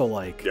 So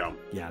like,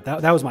 yeah,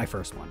 that was my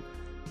first one.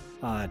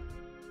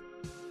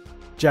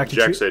 Jack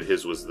said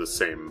his was the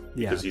same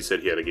because he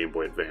said he had a Game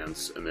Boy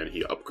Advance and then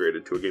he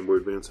upgraded to a Game Boy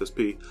Advance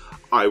SP.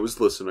 I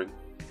was listening.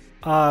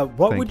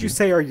 What would you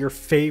say are your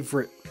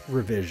favorite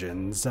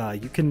revisions?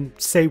 You can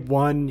say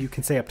one, you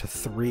can say up to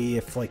 3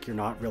 if like you're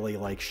not really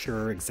like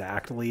sure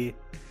exactly.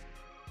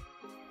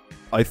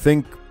 I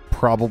think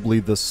probably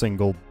the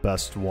single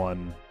best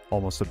one,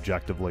 almost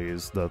objectively,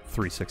 is the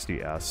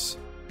 360S.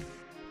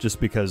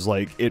 Just because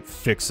like it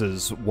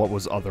fixes what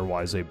was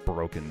otherwise a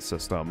broken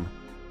system.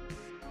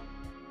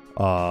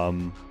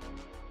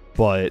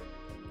 But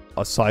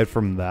aside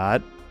from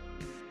that,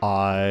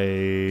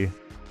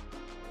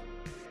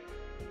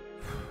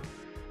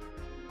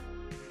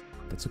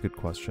 that's a good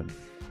question.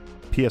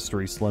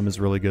 PS3 Slim is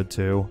really good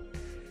too.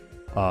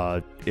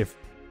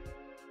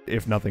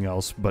 If nothing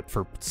else, but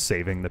for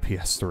saving the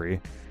PS3.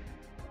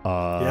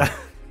 Yeah.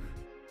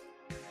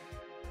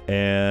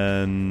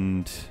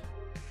 And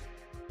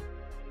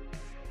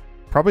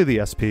probably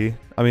the SP.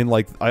 I mean,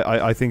 like,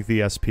 I think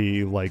the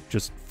SP, like,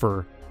 just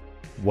for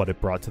what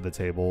it brought to the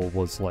table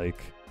was, like,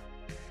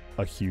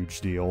 a huge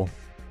deal.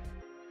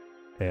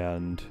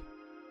 And,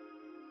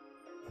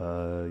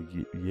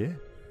 yeah.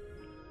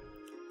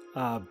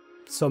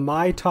 So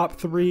my top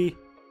 3,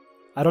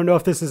 I don't know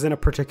if this is in a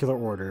particular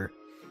order.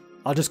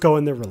 I'll just go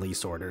in the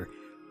release order.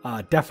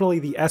 Definitely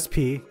the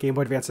SP, Game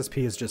Boy Advance SP,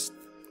 is just,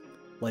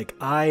 like,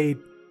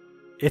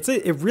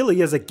 it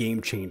really is a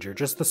game changer.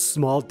 Just the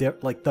small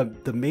like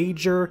the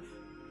major,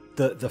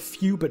 the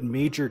few but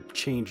major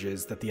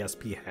changes that the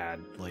SP had.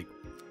 Like,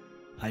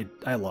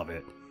 I love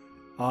it.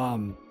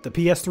 The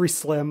PS3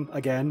 Slim,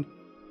 again.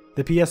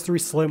 The PS3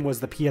 Slim was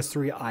the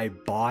PS3 I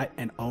bought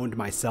and owned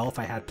myself.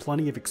 I had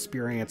plenty of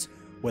experience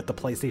with the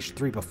PlayStation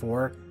 3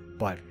 before,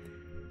 but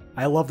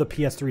I love the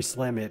PS3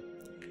 Slim.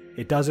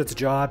 It does its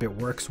job. It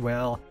works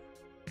well.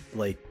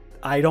 Like,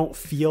 I don't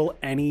feel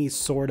any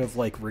sort of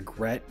like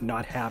regret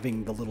not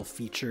having the little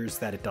features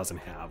that it doesn't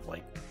have.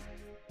 Like,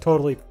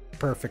 totally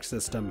perfect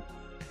system.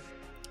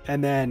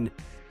 And then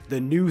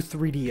the new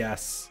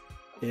 3DS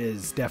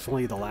is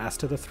definitely the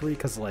last of the 3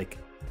 because like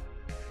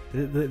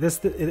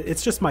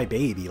it's just my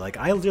baby. Like,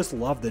 I just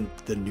love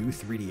the new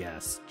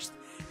 3DS. Just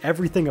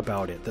everything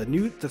about it. The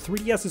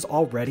 3DS is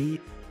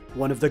already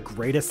one of the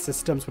greatest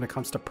systems when it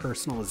comes to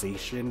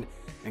personalization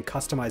and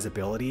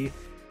customizability.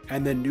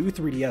 And the new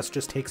 3DS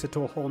just takes it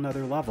to a whole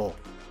nother level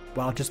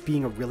while just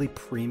being a really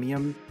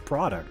premium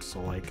product. So,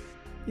 like,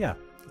 yeah,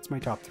 that's my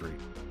top 3.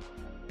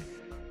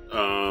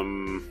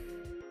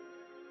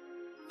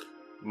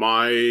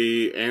 My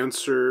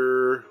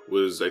answer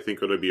was, I think,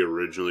 going to be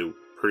originally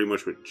pretty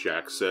much what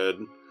Jack said,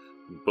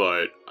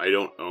 but I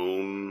don't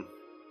own...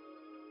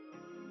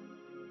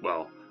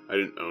 Well, I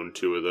didn't own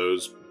two of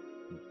those.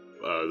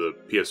 The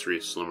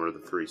PS3 Slim or the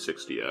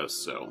 360S,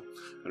 so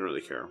I don't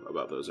really care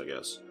about those, I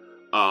guess.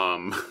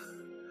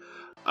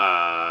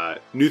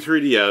 New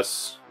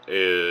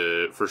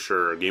 3DS, for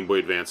sure. Game Boy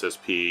Advance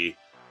SP.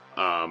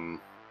 I'll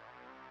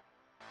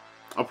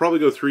probably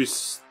go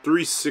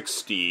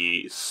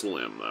 360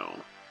 Slim, though,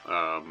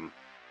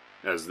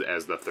 as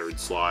the third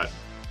slot.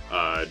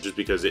 Just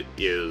because it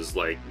is,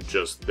 like,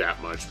 just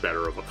that much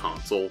better of a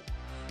console.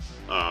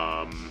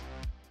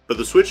 But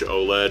the Switch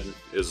OLED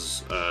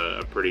is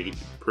a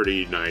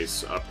pretty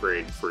nice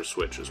upgrade for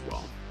Switch as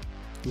well.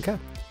 Okay.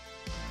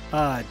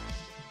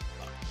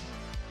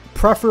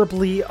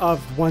 Preferably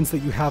of ones that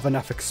you have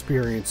enough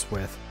experience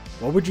with,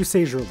 what would you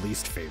say is your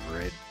least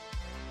favorite?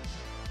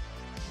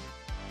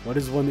 What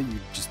is one that you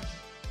just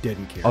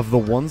didn't care Of the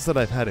for? ones that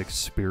I've had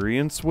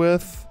experience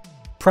with?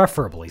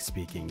 Preferably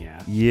speaking,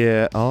 yeah.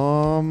 Yeah,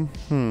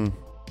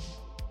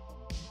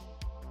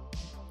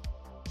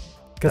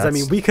 Because I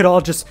mean, we could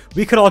all just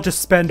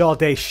spend all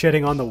day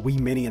shitting on the Wii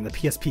Mini and the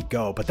PSP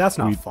Go, but that's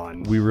not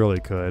fun. We really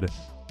could.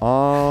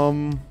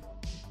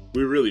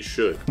 We really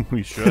should.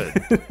 We should.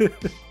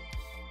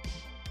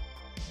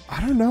 I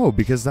don't know,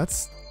 because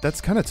that's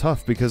kind of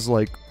tough, because,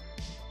 like,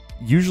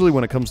 usually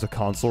when it comes to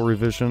console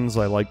revisions,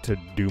 I like to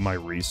do my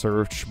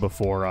research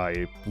before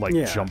I, like,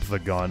 jump the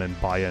gun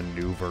and buy a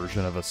new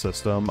version of a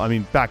system. I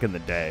mean, back in the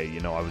day,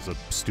 you know, I was a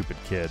stupid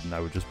kid and I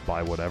would just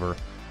buy whatever.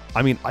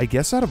 I mean, I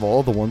guess out of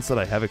all the ones that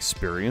I have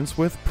experience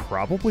with,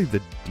 probably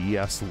the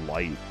DS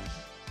Lite.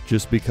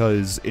 Just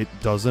because it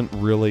doesn't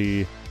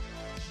really,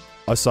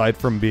 aside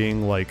from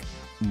being, like,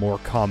 more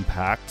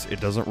compact,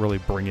 it doesn't really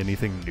bring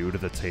anything new to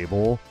the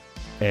table.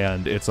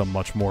 And it's a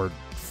much more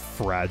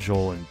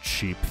fragile and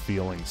cheap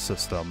feeling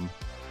system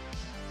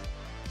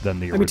than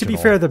the original. I mean, to be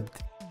fair,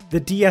 the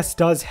DS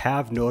does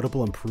have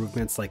notable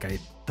improvements. Like,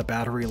 the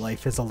battery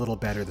life is a little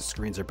better, the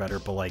screens are better,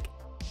 but, like,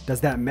 does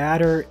that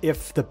matter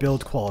if the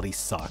build quality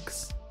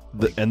sucks?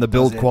 And the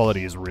build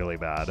quality is really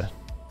bad.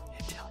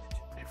 It's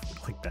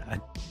really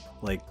bad.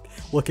 Like,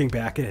 looking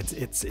back at it,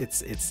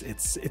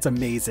 it's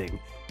amazing.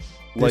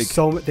 Like,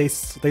 they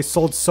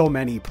sold so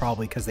many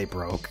probably because they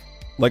broke.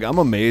 Like, I'm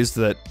amazed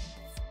that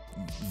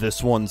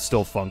this one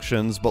still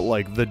functions, but,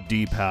 like, the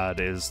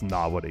D-pad is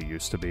not what it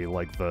used to be.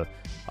 Like,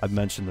 I've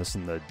mentioned this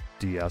in the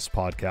DS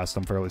podcast,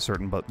 I'm fairly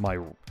certain, but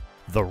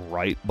the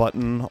right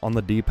button on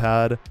the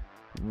D-pad,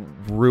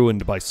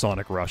 ruined by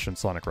Sonic Rush and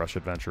Sonic Rush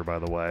Adventure, by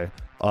the way.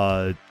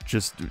 I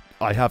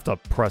have to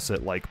press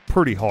it, like,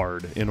 pretty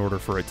hard in order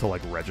for it to,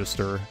 like,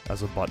 register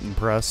as a button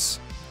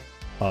press.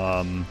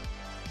 But,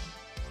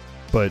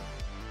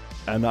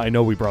 and I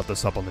know we brought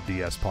this up on the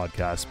DS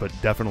podcast, but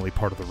definitely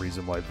part of the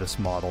reason why this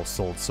model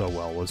sold so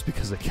well was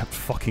because it kept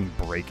fucking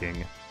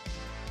breaking.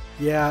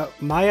 Yeah,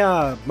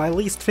 my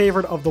least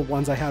favorite of the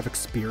ones I have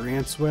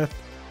experience with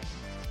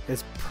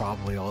is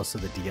probably also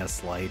the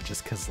DS Lite,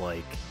 just because,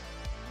 like,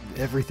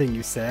 everything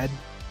you said.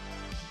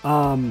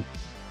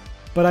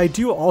 But I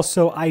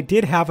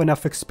did have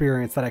enough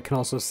experience that I can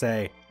also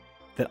say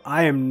that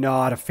I am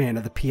not a fan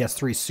of the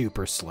PS3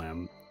 Super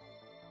Slim.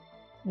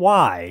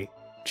 Why?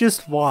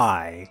 Just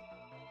why?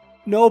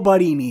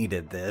 Nobody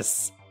needed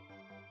this.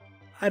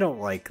 I don't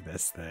like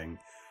this thing.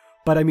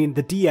 But I mean,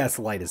 the DS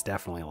Lite is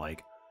definitely,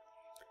 like,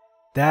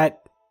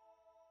 that...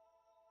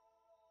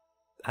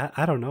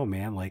 I don't know,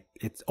 man. Like,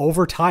 it's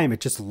over time, it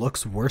just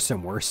looks worse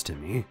and worse to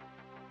me.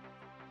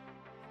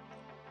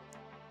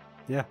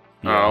 Yeah.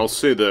 I'll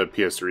say the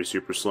PS3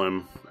 Super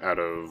Slim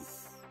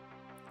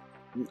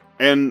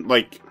and,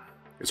 like,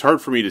 it's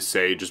hard for me to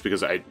say just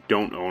because I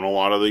don't own a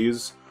lot of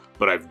these,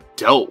 but I've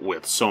dealt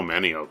with so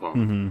many of them.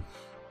 Mm-hmm.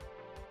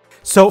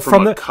 So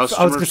I was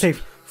going to say,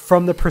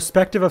 from the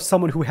perspective of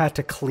someone who had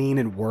to clean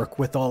and work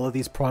with all of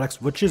these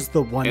products, which is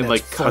the one and,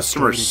 that's like,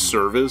 customer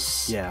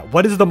service. Yeah.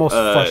 What is the most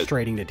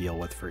frustrating to deal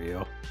with for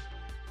you?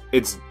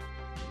 It's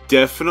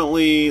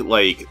definitely,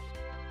 like,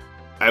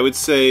 I would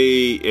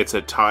say it's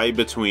a tie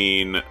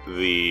between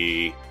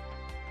the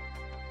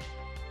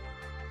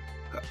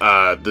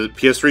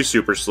PS3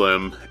 Super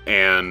Slim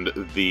and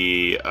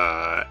the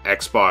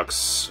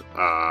Xbox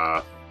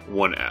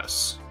One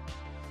S.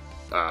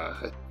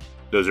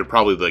 Those are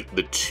probably, like,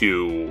 the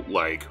two,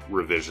 like,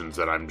 revisions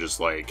that I'm just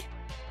like,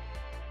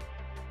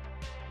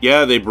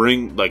 yeah, they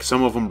bring, like,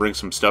 some of them bring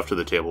some stuff to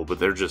the table, but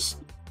they're just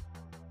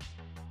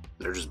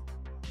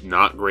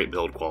not great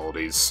build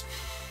qualities.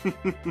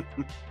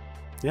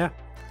 Yeah.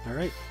 All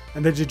right.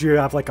 And then did you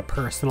have, like, a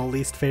personal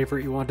least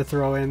favorite you wanted to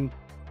throw in?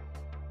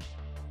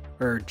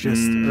 Or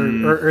just,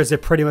 or is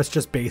it pretty much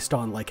just based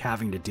on, like,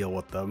 having to deal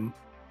with them?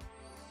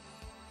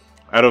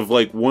 Out of,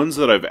 like, ones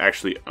that I've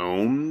actually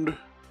owned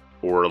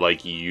or,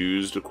 like,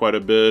 used quite a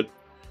bit,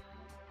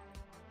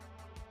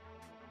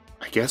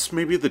 I guess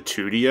maybe the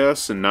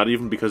 2DS, and not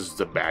even because it's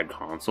a bad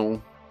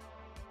console.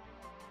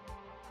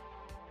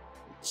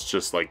 It's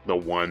just, like, the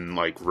one,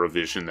 like,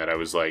 revision that I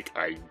was like,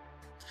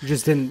 You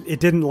just didn't. It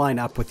didn't line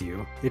up with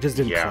you. It just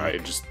didn't. Yeah,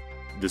 click.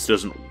 this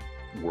doesn't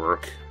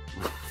work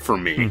for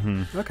me.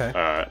 Mm-hmm. Okay.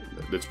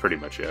 That's pretty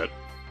much it.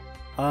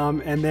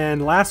 And then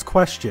last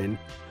question: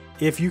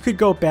 if you could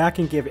go back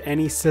and give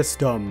any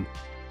system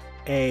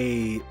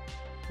a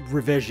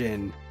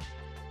revision,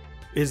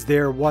 is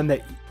there one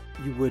that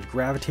you would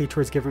gravitate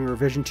towards giving a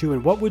revision to,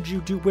 and what would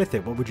you do with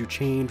it? What would you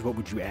change? What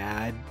would you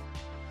add?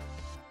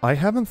 I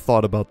haven't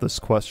thought about this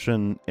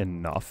question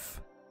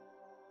enough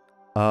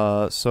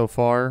so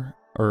far,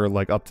 or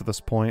like up to this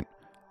point.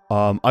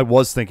 I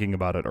was thinking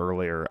about it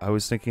earlier. I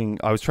was trying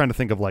to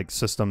think of like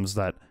systems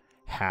that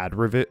had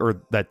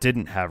or that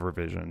didn't have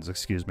revisions,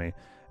 excuse me.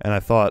 And I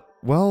thought,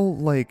 well,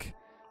 like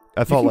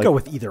I thought you can like go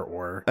with either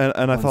or.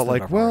 And I thought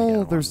like,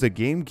 well, there's the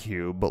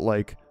GameCube, but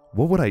like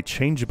what would I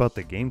change about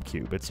the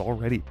GameCube? It's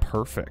already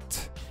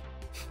perfect.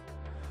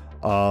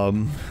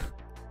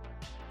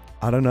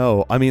 I don't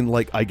know. I mean,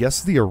 like, I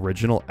guess the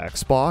original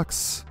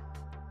Xbox,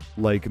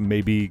 like,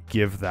 maybe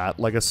give that,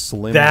 like, a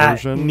slim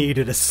version. That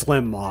needed a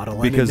slim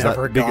model, and it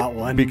never got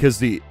one.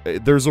 Because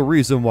there's a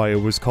reason why it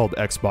was called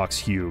Xbox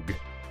Hugh,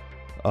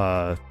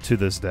 to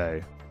this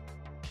day.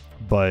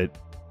 But,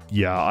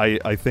 yeah,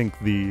 I think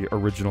the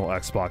original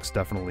Xbox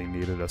definitely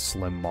needed a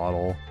slim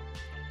model.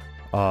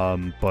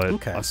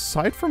 But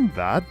aside from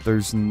that,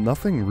 there's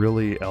nothing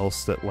really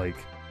else that, like,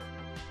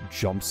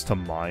 jumps to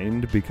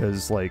mind,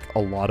 because like a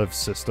lot of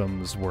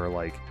systems were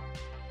like,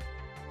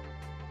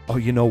 oh,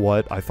 you know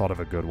what, I thought of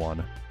a good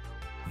one.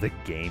 The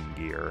Game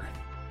Gear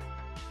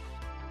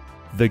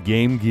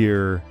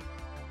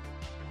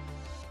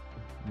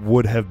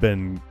would have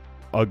been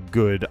a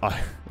good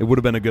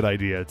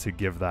idea to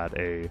give that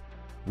a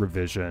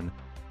revision.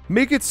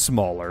 Make it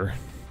smaller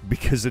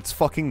because it's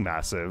fucking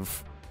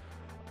massive.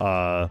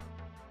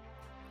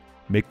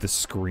 Make the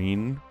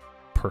screen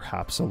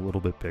perhaps a little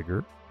bit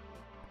bigger.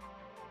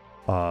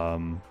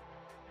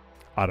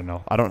 I don't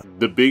know.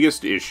 The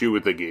biggest issue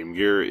with the Game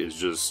Gear is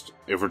just,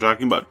 if we're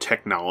talking about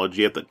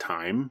technology at the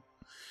time,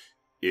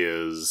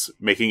 is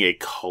making a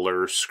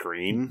color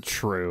screen.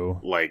 True.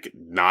 Like,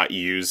 not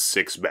use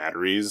 6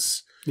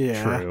 batteries.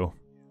 Yeah. True.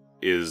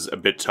 Is a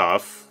bit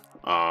tough.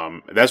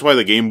 That's why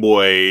the Game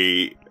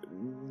Boy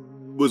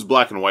was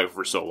black and white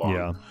for so long.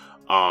 Yeah.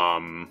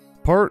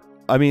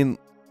 I mean,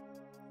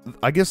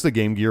 I guess the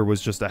Game Gear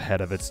was just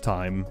ahead of its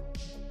time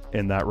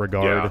in that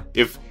regard.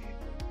 Yeah.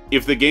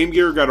 If the Game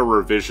Gear got a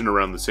revision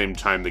around the same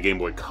time the Game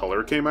Boy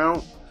Color came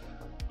out,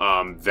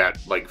 that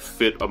like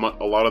fit a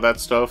lot of that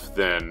stuff,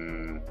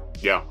 then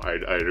yeah,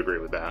 I'd agree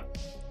with that.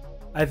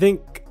 I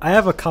think I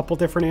have a couple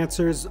different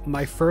answers.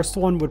 My first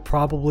one would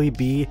probably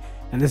be,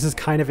 and this is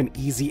kind of an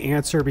easy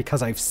answer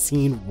because I've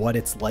seen what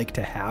it's like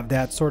to have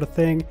that sort of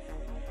thing,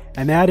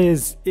 and that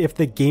is if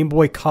the Game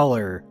Boy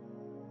Color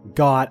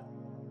got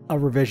a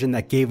revision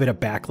that gave it a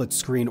backlit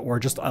screen or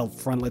just a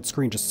frontlit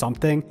screen, just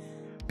something.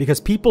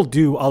 Because people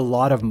do a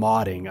lot of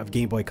modding of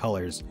Game Boy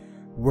Colors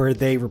where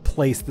they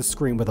replace the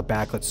screen with a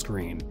backlit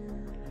screen.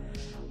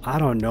 I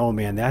don't know,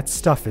 man. That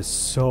stuff is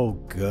so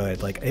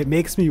good. Like, it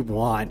makes me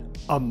want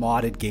a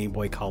modded Game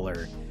Boy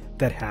Color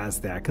that has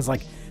that. Because,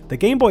 like, the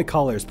Game Boy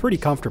Color is pretty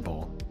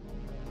comfortable.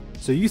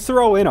 So you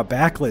throw in a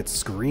backlit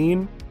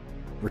screen,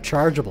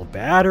 rechargeable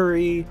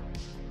battery.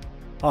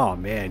 Oh,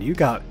 man.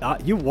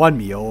 You won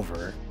me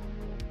over.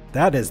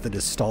 That is the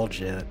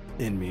nostalgia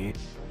in me.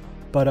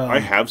 But I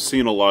have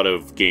seen a lot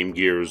of Game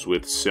Gears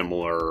with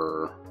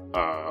similar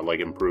like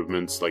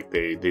improvements. Like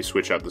they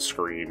switch out the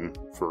screen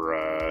for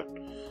a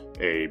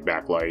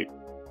backlight,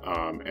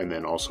 and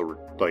then also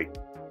like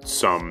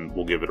some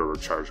will give it a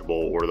rechargeable,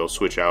 or they'll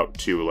switch out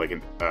to like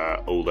an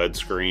OLED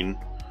screen.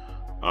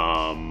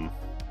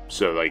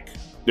 So like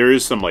there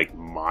is some like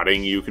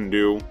modding you can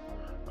do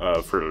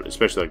for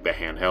especially like the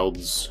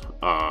handhelds.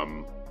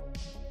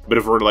 But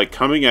if we're like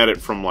coming at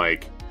it from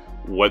like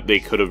what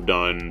they could have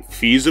done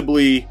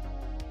feasibly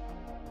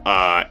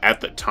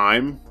at the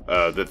time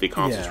that the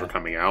consoles were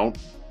coming out,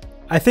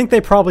 I think they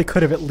probably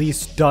could have at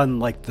least done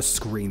like the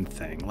screen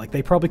thing. Like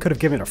they probably could have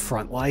given a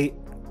front light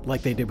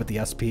like they did with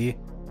the SP.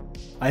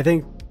 I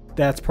think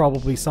that's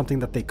probably something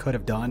that they could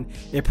have done.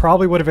 It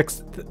probably would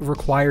have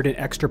required an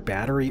extra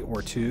battery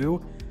or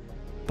two,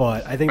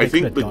 but I think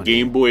the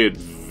Game Boy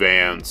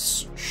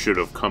Advance should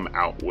have come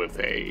out with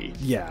a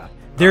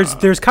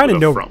There's kind of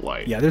no front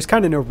light. Yeah, there's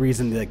kind of no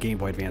reason that Game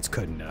Boy Advance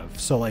couldn't have.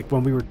 So like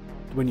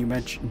when you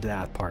mentioned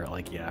that part,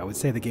 like I would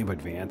say the Game Boy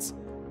Advance.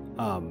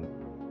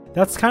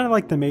 That's kind of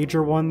like the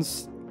major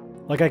ones.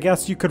 Like I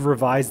guess you could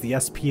revise the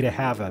SP to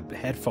have a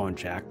headphone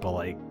jack, but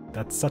like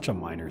that's such a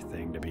minor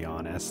thing to be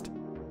honest.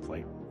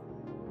 Like,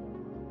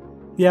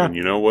 yeah. And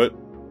you know what?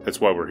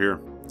 That's why we're here.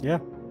 Yeah.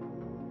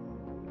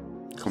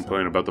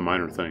 Complain about the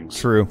minor things.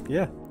 True.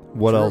 Yeah.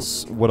 What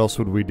else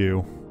would we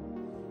do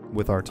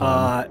with our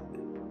time?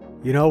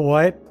 You know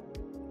what?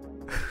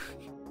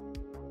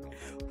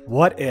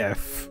 What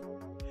if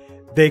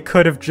they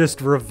could have just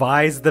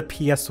revised the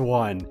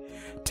PS1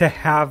 to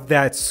have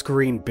that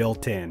screen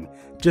built in?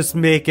 Just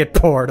make it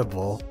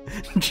portable.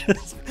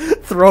 Just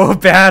throw a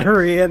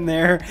battery in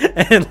there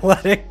and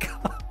let it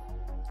go.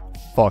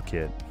 Fuck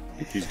it.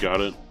 He's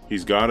got it.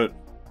 He's got it.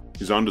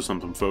 He's onto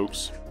something,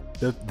 folks.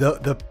 The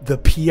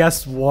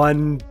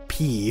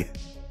PS1P.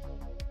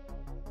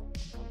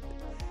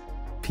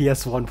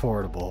 PS1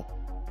 Portable.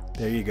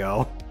 There you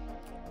go.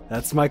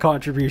 That's my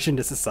contribution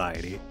to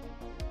society.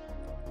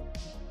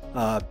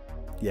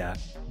 Yeah.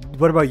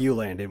 What about you,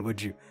 Landon?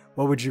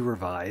 What would you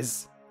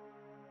revise?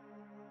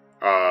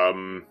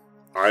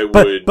 I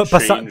would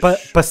change...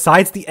 but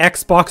besides the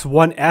Xbox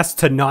One S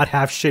to not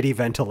have shitty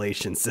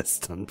ventilation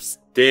systems.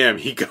 Damn,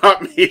 he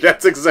got me.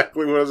 That's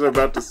exactly what I was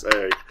about to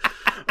say.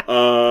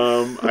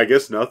 I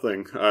guess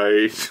nothing.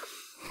 I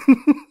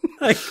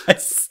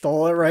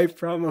stole it right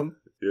from him.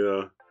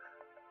 Yeah.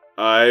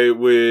 I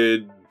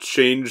would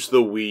change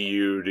the Wii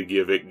U to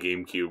give it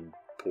GameCube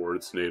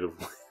ports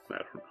natively. I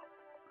don't know.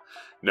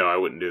 No, I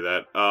wouldn't do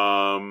that.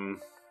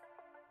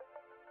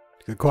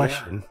 Good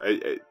question.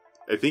 Yeah,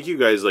 I think you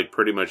guys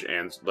pretty much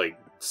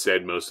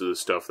said most of the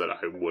stuff that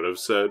I would have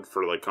said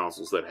for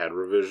consoles that had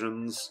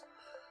revisions.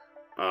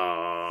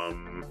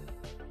 I'm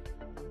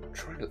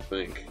trying to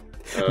think.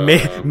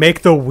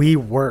 Make the Wii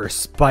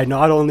worse by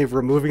not only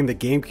removing the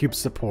GameCube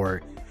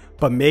support,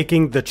 but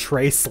making the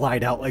tray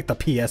slide out like the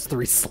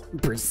PS3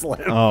 Super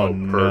Slim. Oh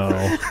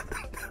no.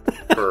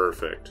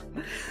 Perfect.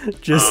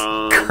 Just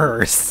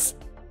curse.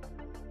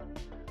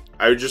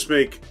 I would just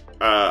make...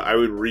 I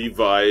would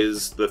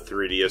revise the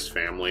 3DS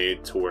family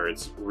to where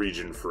it's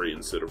region-free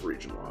instead of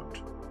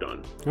region-locked.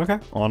 Done. Okay.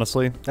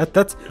 Honestly.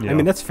 That's yeah. I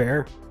mean, that's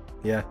fair.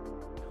 Yeah.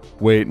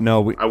 Wait,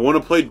 no. I want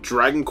to play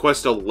Dragon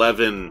Quest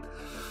 11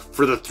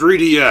 for the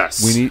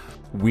 3DS!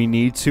 We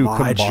need to Mod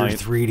your combine...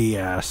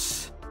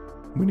 3DS.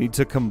 We need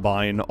to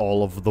combine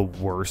all of the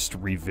worst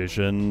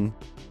revision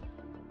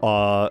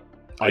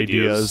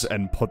ideas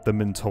and put them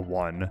into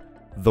one.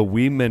 The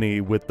Wii Mini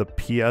with the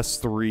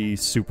PS3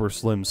 Super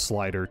Slim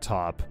slider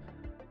top.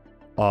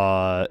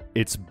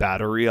 It's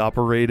battery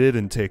operated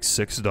and takes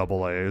 6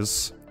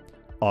 AA's.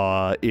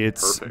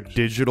 It's Perfect.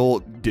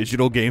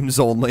 digital games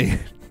only.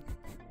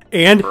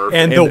 And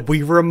the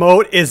Wii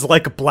remote is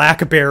like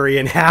BlackBerry,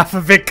 and half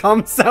of it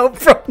comes out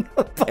from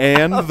the bottom.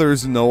 And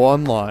there's no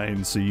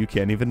online, so you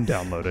can't even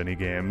download any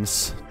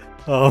games.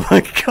 Oh my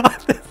god,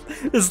 this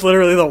is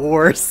literally the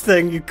worst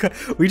thing you could.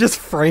 We just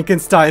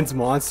Frankenstein's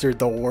monstered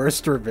the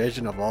worst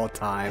revision of all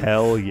time.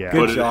 Hell yeah. But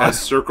Good it job. has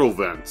circle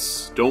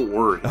vents. Don't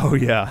worry. Oh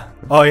yeah.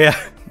 Oh yeah.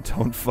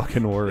 Don't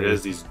fucking worry. It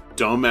has these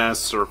dumbass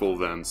circle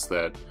vents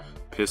that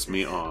piss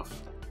me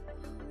off.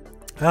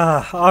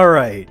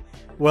 Alright.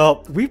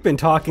 Well, we've been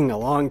talking a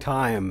long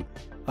time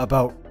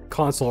about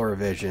console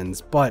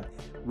revisions, but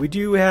we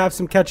do have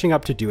some catching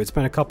up to do. It's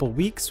been a couple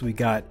weeks. We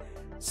got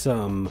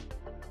some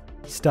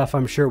stuff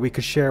I'm sure we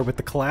could share with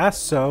the class,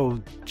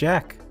 so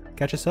Jack,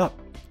 catch us up.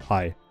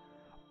 Hi.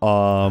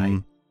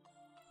 Hi.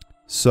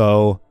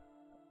 So,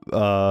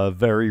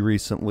 very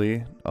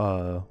recently,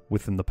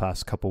 within the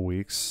past couple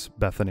weeks,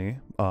 Bethany,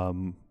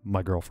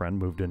 my girlfriend,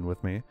 moved in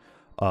with me,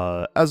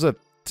 as a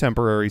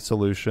temporary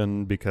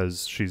solution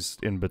because she's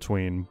in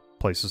between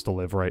places to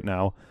live right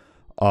now.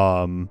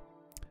 And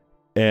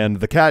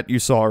the cat you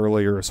saw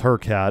earlier is her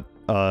cat.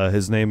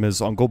 His name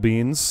is Uncle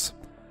Beans.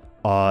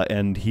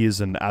 And he is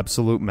an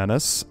absolute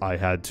menace. I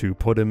had to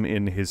put him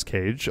in his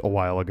cage a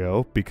while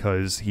ago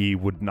because he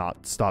would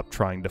not stop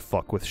trying to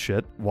fuck with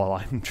shit while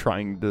I'm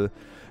trying to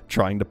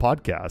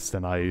podcast,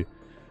 and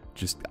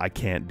I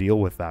can't deal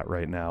with that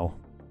right now.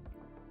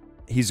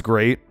 He's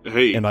great,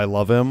 Hey, and I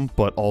love him,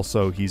 but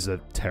also he's a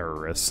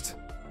terrorist,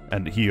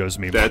 and he owes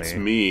me money. that's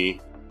me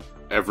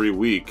every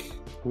week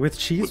With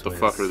cheese with the whiz.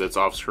 fucker that's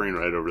off screen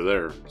right over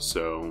there.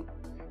 So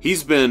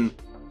he's been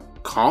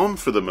calm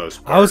for the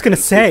most part. I was gonna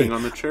and say, sleeping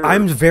on the chair.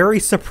 I'm very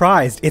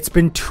surprised. It's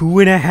been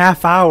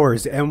 2.5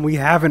 hours and we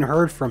haven't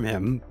heard from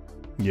him.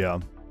 Yeah.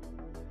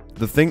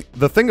 The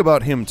thing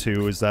about him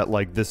too is that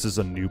this is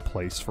a new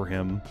place for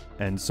him,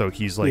 and so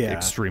he's Yeah.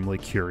 extremely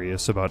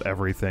curious about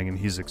everything, and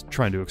he's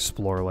trying to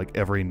explore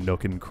every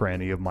nook and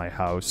cranny of my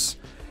house.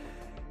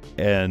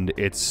 And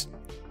it's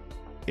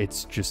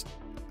just,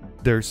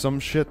 there's some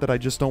shit that I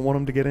just don't want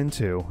him to get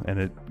into, and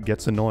it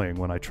gets annoying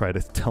when I try to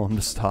tell him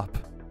to stop,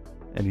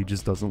 and he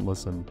just doesn't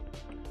listen.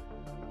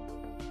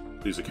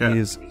 He's a cat.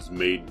 He's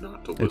made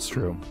not to listen. It's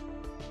true.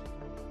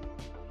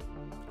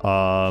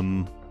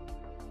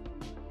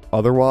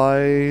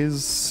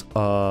 Otherwise,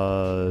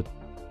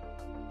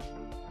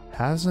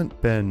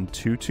 hasn't been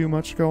too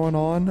much going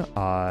on.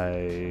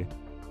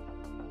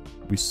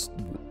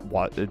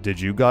 Did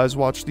you guys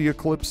watch the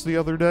eclipse the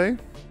other day?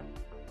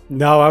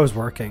 No, I was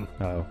working.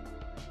 Oh,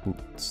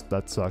 oops,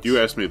 that sucks. You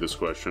asked me this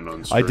question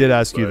on stream. I did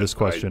ask you but this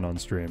question on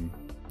stream.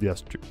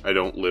 Yes. I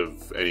don't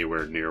live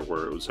anywhere near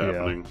where it was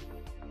happening.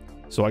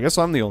 So I guess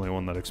I'm the only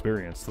one that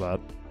experienced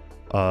that.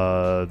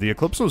 The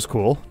eclipse was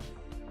cool.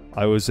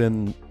 I was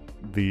in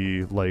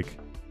the,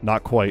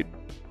 not quite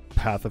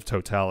path of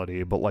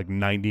totality, but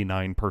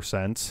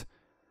 99%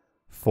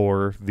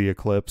 for the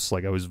eclipse.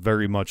 I was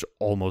very much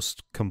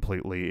almost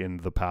completely in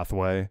the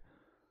pathway.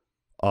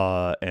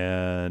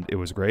 And it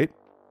was great.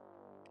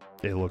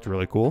 It looked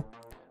really cool.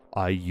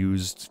 I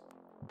used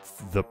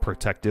the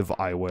protective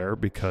eyewear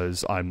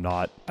because I'm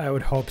not. I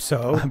would hope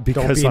so. Don't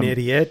Because be an I'm-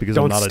 idiot. because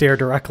I'm Don't not a- stare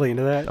directly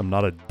into that. I'm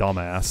not a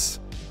dumbass.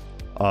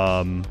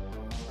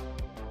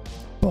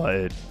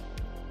 But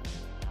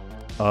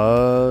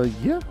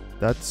yeah,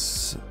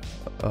 that's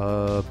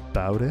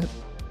about it.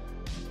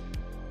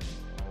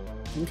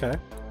 Okay.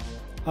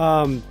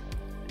 Trying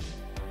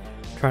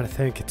to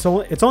think. It's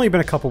only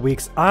been a couple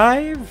weeks.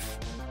 I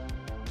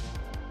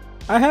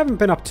haven't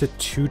been up to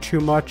too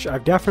much.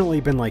 I've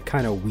definitely been like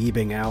kind of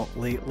weebing out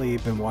lately.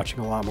 Been watching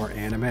a lot more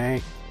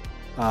anime.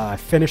 I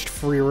finished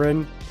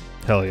Frieren.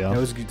 Hell yeah.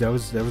 That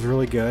was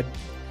really good.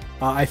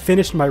 I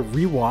finished my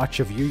rewatch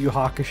of Yu Yu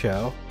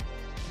Hakusho.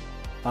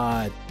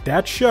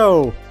 That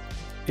show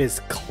is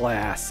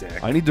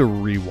classic. I need to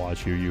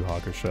rewatch Yu Yu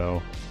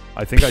Hakusho.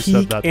 I think I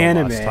said Peak that the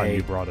anime. last time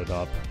you brought it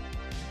up.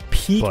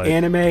 Peak but-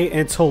 anime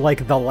until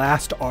like the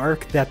last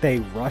arc that they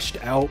rushed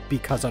out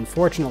because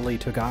unfortunately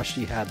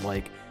Togashi had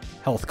like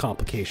health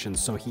complications,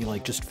 so he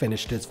like just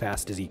finished as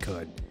fast as he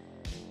could.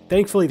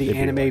 Thankfully the It'd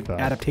be anime like that.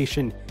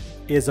 adaptation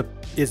is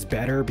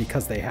better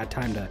because they had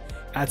time to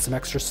add some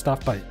extra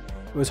stuff, but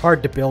it was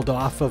hard to build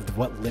off of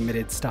what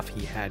limited stuff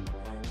he had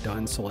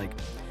done. So like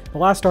the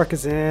last arc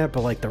is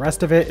but like the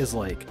rest of it is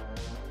like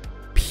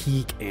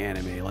peak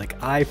anime.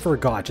 Like I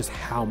forgot just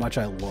how much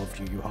I loved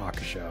Yu Yu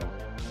Hakusho.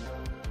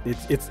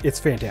 It's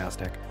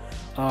fantastic.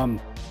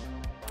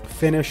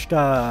 Finished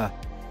that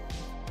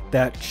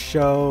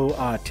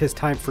show, 'Tis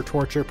Time for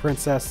Torture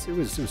Princess. It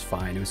was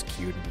fine. It was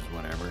cute. It was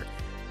whatever.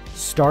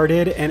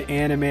 Started an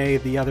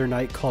anime the other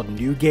night called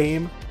New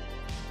Game,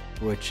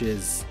 which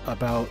is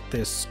about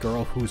this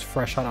girl who's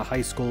fresh out of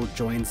high school,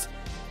 joins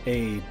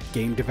a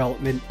game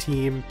development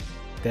team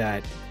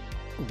that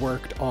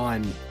worked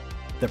on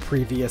the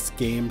previous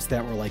games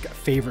that were like a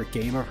favorite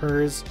game of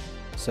hers.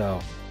 So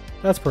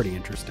that's pretty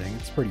interesting.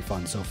 It's pretty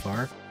fun so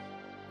far.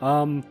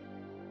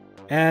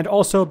 And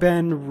also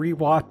been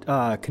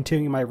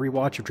continuing my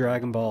rewatch of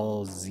Dragon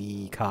Ball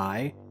Z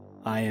Kai.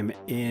 I am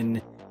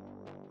in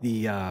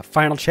the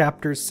final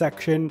chapters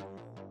section,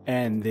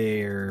 and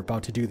they're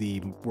about to do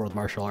the World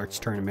Martial Arts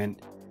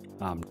Tournament,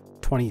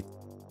 25th,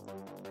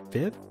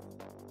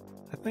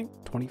 I think.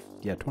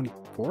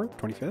 24th,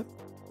 25th.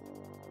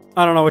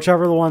 I don't know,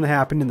 whichever the one that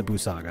happened in the Buu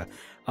Saga.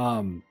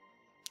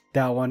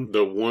 That one.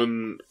 The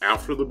one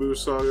after the Buu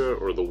Saga,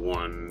 or the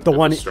one The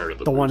one at the start of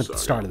the the Buu one at Saga? the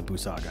start of the Buu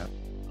Saga.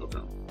 Okay.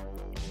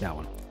 That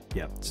one.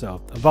 Yeah.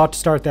 So about to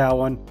start that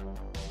one.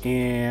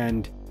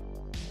 And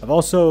I've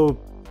also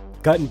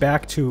gotten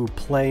back to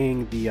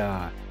playing the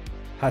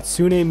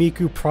Hatsune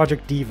Miku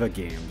Project Diva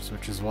games,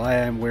 which is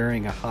why I'm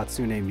wearing a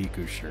Hatsune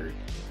Miku shirt.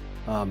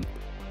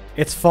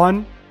 It's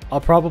fun. I'll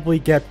probably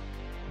get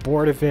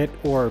bored of it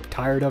or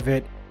tired of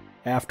it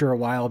after a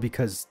while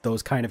because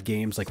those kind of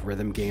games, like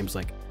rhythm games,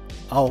 like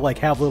I'll like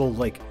have little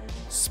like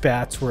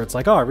spats where it's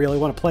like, oh, I really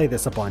want to play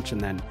this a bunch,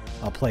 and then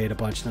I'll play it a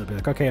bunch and I'll be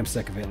like, okay, I'm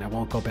sick of it, and I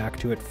won't go back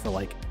to it for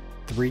like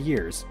 3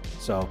 years.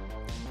 So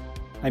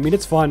I mean,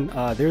 it's fun.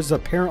 There's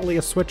apparently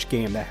a Switch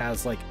game that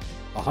has like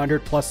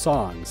 100+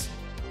 songs,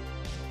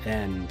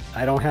 and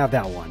I don't have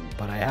that one,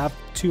 but I have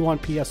 2 on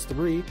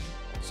PS3,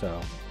 so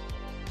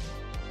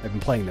I've been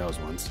playing those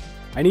ones.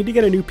 I need to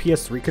get a new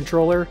PS3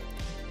 controller.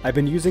 I've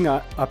been using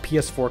a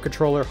PS4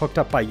 controller hooked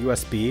up by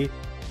USB,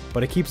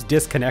 but it keeps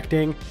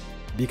disconnecting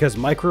because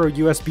micro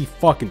USB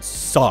fucking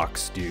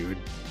sucks, dude.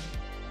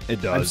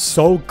 It I'm does.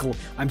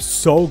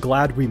 so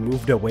glad we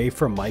moved away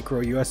from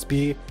micro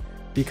USB,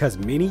 because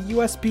mini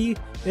USB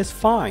is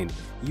fine.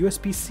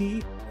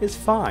 USB-C is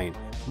fine.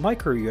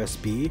 Micro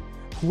USB,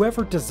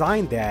 whoever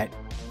designed that,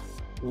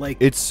 like,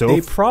 It's so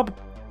they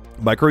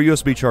micro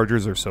USB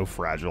chargers are so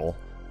fragile.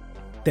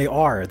 They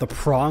are. The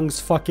prongs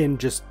fucking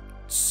just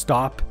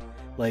stop.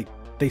 Like,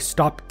 they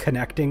stop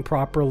connecting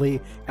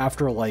properly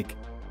after like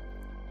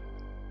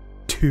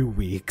 2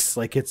 weeks.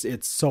 Like, it's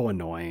so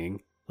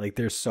annoying. Like,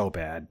 they're so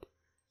bad.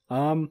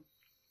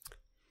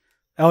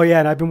 Oh yeah,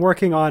 and I've been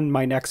working on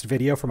my next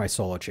video for my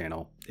solo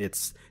channel.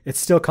 It's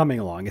still coming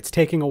along. It's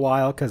taking a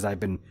while because I've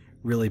been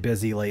really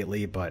busy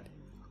lately, but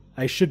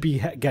I should be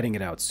getting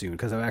it out soon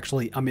because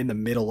I'm in the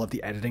middle of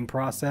the editing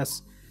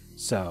process.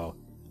 So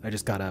I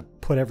just gotta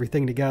put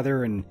everything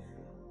together and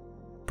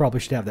probably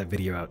should have that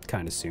video out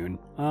kind of soon.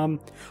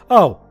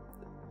 Oh,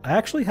 I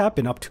actually have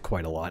been up to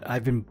quite a lot.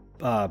 I've been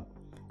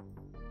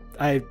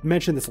I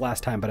mentioned this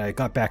last time, but I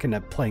got back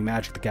into playing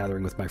Magic the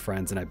Gathering with my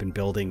friends, and I've been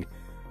building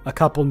a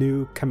couple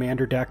new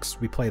Commander decks.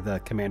 We play the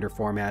Commander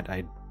format.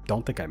 I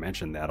don't think I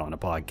mentioned that on a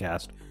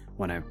podcast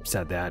when I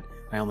said that.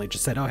 I only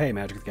just said, oh, hey,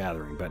 Magic the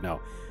Gathering, but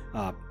no.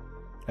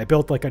 I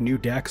built like a new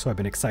deck, so I've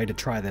been excited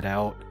to try that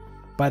out.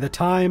 By the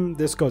time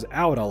this goes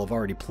out, I'll have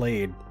already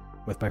played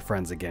with my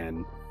friends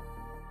again,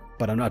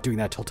 but I'm not doing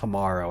that till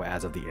tomorrow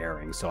as of the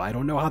airing, so I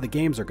don't know how the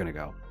games are going to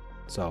go.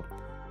 So,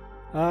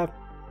 yeah,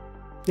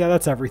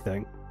 that's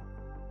everything.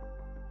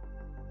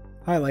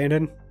 Hi,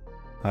 Landon.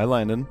 Hi,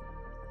 Landon.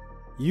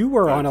 You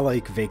were on a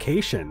like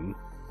vacation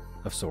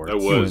of sorts. I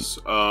was.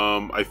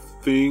 I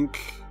think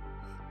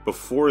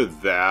before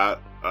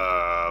that,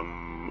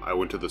 I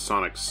went to the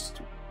Sonic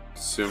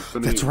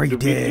Symphony. That's right, you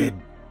did.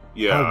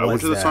 Yeah, How I went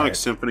was to the that? Sonic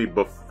Symphony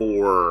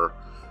before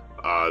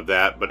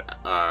that, but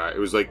it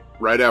was like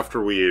right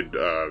after we had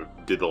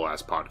did the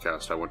last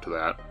podcast. I went to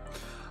that.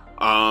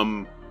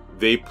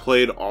 They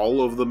played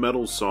all of the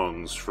metal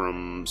songs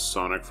from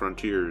Sonic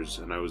Frontiers,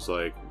 and I was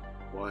like,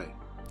 why?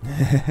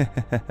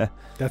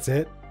 That's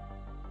it?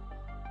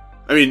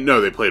 I mean,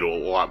 no, they played a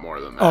lot more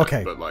than that.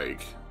 Okay. But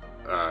like,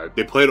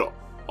 they played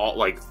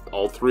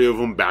all three of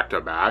them back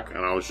to back,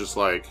 and I was just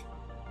like,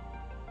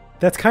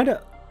 That's kind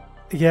of...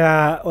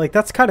 Yeah, like,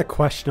 that's kind of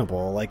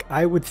questionable. Like,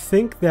 I would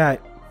think that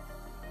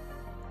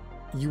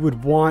you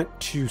would want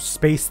to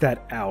space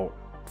that out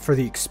for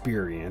the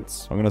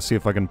experience. I'm gonna see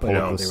if I can pull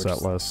But up no, the they were set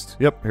just- list.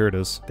 Yep, here it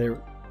is. They're...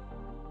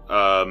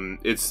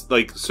 it's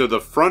like, so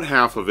the front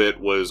half of it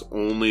was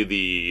only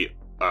the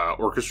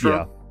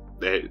orchestra.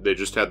 They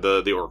just had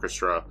the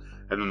orchestra,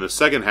 and then the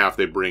second half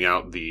they bring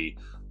out the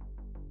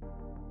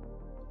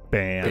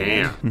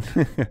Band.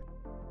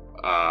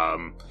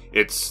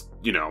 it's,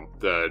 you know,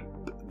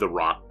 the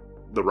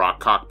rock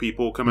cock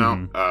people come out,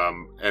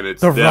 and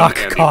it's The them rock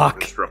and cock. the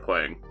orchestra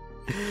playing.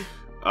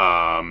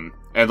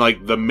 And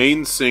like the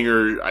main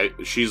singer,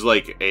 she's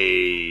like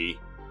a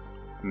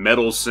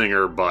metal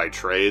singer by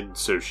trade,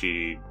 so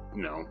she,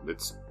 you know,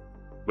 it's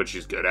what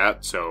she's good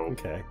at. So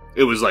Okay.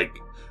 it was like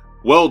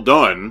well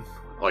done,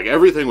 like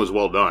everything was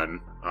well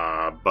done,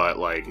 but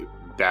like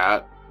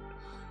that.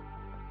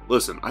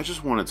 Listen, I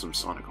just wanted some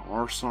Sonic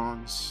R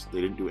songs. They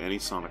didn't do any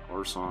Sonic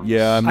R songs.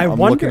 Yeah, I'm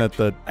wonder- looking at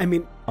the. I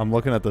mean, I'm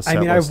looking at the set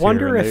I list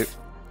wonder here, and if...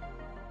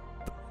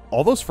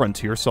 all those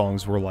Frontier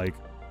songs were like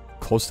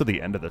close to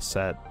the end of the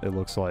set. It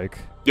looks like.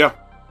 Yeah,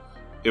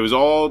 it was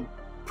all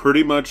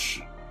pretty much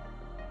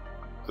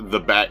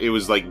it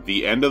was like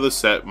the end of the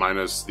set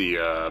minus the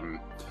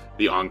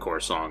encore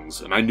songs,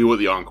 and I knew what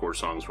the encore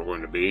songs were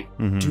going to be.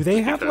 Do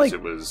they have, because like...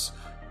 it was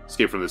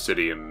Escape from the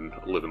City and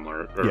Live and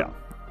Learn.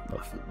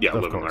 Yeah, of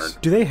Live and course.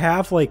 Learn. Do they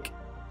have, like,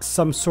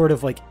 some sort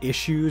of, like,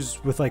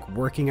 issues with, like,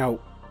 working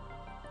out...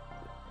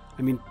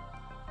 I mean,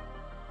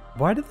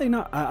 why did they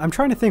not... I'm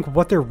trying to think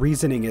what their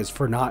reasoning is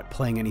for not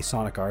playing any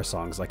Sonic R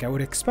songs. Like, I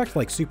would expect,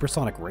 like,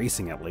 Supersonic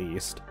Racing at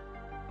least.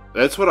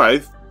 That's what I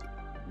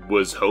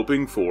was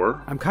hoping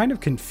for. I'm kind of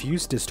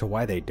confused as to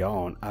why they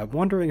don't. I'm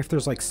wondering if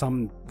there's, like,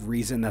 some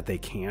reason that they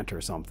can't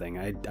or something.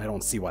 I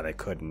don't see why they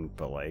couldn't,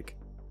 but, like...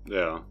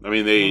 Yeah, I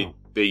mean, they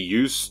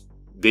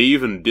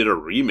even did a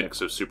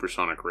remix of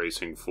Supersonic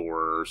Racing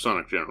for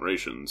Sonic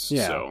Generations.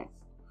 Yeah. So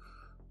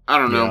I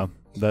don't know. Yeah,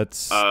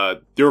 that's.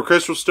 The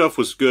orchestral stuff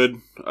was good.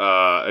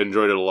 I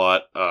enjoyed it a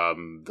lot.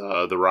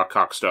 The rock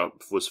cock stuff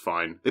was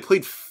fine. They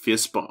played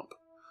Fist Bump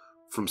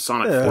from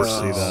Sonic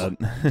Forces. see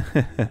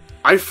that.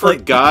 I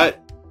forgot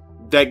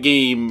that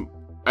game.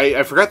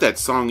 I forgot that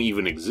song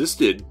even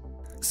existed.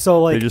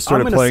 So, like, They just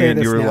started I'm gonna playing say it, and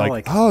this you were now,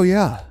 like, "Oh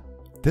yeah,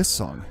 this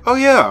song." Oh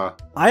yeah,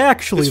 I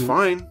actually... it's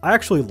fine. I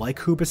actually like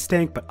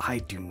Hoobastank, but I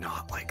do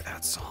not like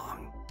that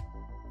song.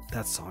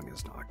 That song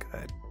is not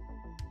good.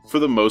 For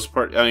the most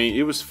part, I mean,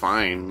 it was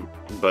fine,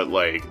 but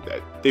like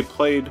they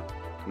played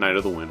Night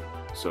of the Wind,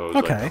 so it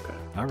was Okay. like, okay,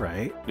 All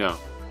right. yeah.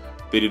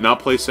 They did not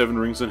play Seven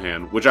Rings in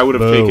Hand, which I would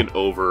have Boo. taken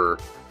over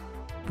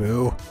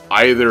Boo.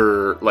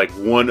 either like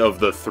one of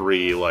the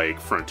three like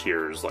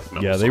Frontiers, like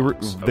metal Yeah,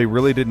 songs. they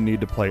really didn't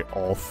need to play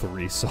all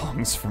three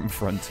songs from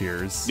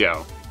Frontiers.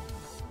 Yeah,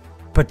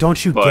 But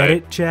don't you But- get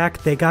it,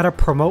 Jack? They gotta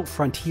promote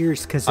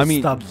Frontiers because it's I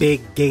mean, the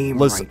big game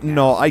Listen, right now.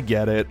 no, I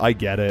get it.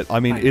 I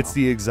mean, I it's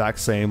know. the exact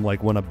same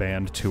like when a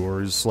band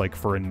tours like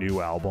for a new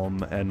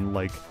album, and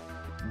like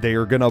they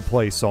are gonna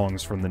play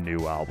songs from the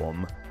new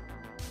album.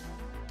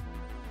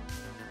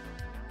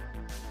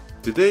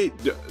 did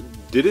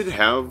it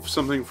have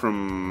something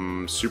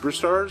from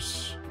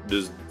Superstars?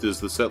 Does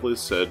the set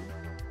list said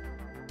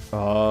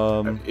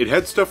it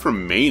had stuff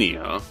from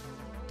Mania,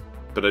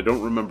 but I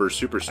don't remember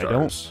Superstars. I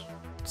don't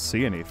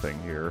see anything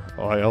here.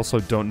 I also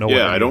don't know Yeah,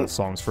 what I any of don't- the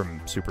songs from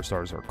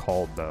Superstars are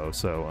called though,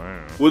 so I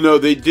don't know. Well, no,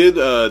 they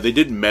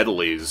did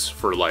medleys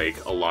for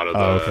like a lot of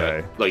the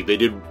Okay. like they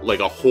did like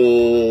a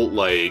whole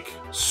like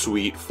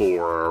suite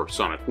for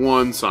Sonic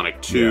 1,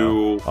 Sonic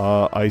 2,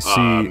 I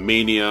see.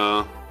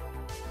 Mania.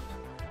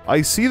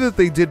 I see that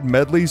they did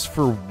medleys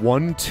for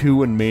 1,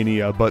 2, and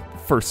Mania, but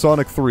for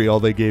Sonic 3, all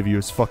they gave you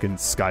is fucking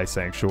Sky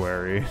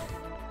Sanctuary.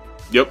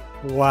 Yep.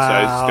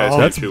 Wow. Sky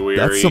Sanctuary.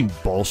 That's some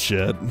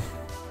bullshit.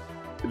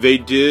 They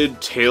did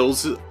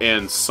Tails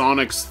and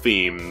Sonic's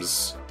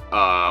themes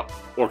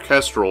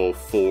orchestral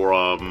for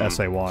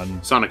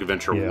SA1. Sonic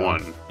Adventure Yeah.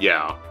 1.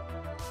 Yeah.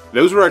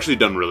 Those were actually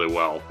done really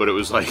well, but it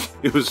was like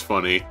it was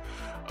funny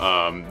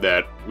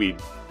that we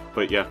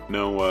but yeah,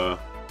 no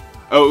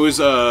it was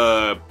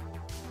the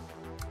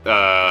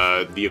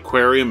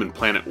Aquarium and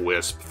Planet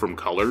Wisp from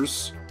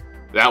Colors.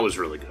 That was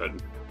really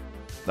good.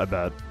 I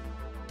bet.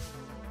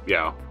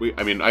 Yeah,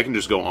 I mean, I can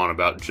just go on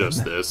about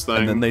just this thing.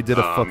 And then they did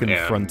a fucking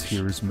and-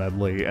 Frontiers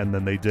medley, and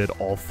then they did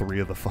all 3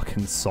 of the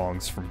fucking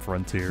songs from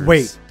Frontiers.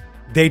 Wait,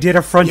 they did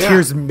a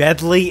Frontiers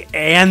medley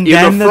and In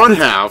then the front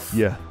half,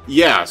 Yeah.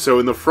 yeah. So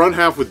in the front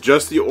half with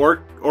just the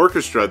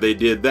orchestra, they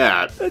did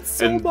that, That's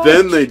so and much.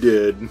 then they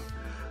did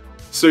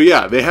So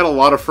yeah, they had a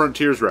lot of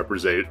Frontiers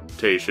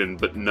representation,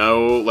 but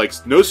no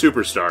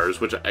superstars,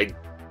 which I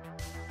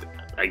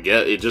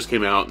get. It just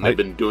came out, and they've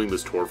been doing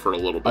this tour for a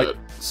little bit.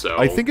 So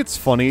I think it's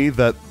funny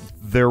that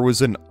there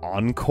was an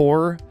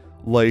encore.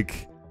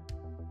 Like,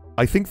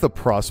 I think the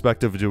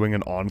prospect of doing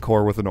an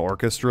encore with an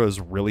orchestra is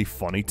really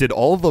funny. Did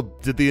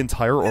the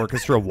entire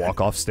orchestra walk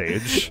off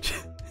stage?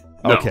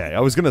 No. Okay, I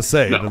was gonna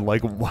say, No. then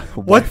like,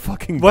 why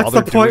fucking What's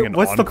bother the point? doing an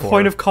What's the encore?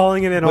 point of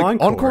calling it an Like,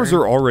 encore? encores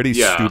are already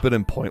Yeah. stupid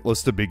and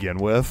pointless to begin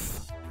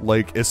with.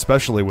 Like,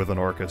 especially with an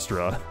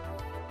orchestra.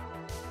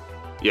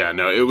 Yeah,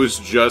 no, it was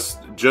just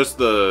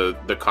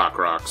the cock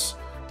rocks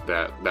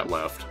that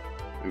left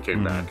and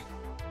came back,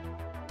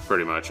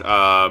 pretty much.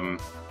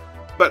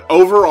 But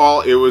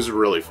overall, it was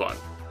really fun.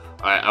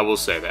 I will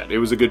say that it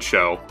was a good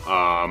show.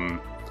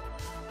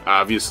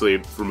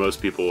 Obviously, for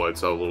most people,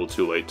 it's a little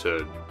too late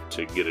to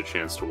get a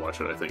chance to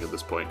watch it. I think at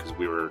this point, because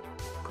we were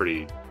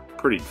pretty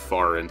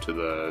far into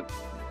the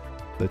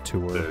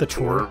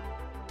tour.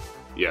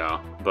 Yeah,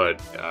 but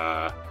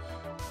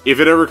if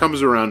it ever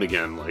comes around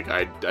again, like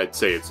I'd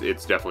say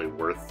it's definitely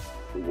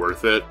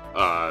worth it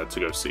to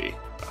go see.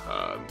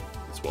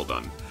 It's well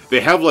done. They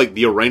have like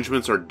the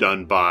arrangements are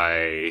done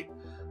by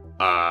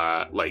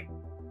like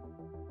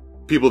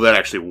people that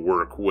actually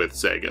work with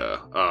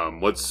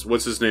Sega.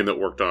 What's his name that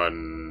worked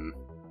on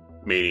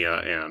Mania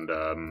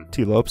and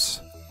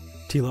T-Lopes.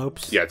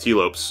 T-Lopes? Yeah,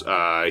 T-Lopes.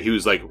 He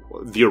was like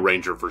the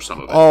arranger for some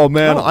of it. Oh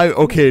man,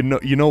 no,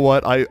 you know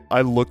what?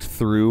 I looked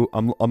through.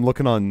 I'm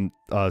looking on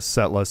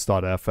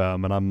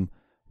setlist.fm, and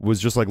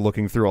was just like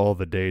looking through all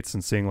the dates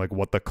and seeing like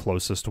what the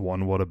closest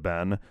one would have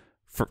been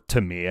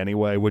to me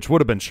anyway, which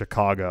would have been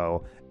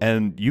Chicago.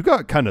 And you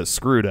got kind of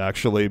screwed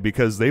actually,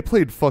 because they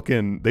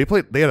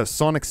had a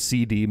Sonic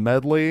CD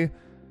medley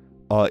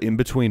in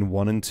between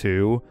 1 and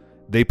 2.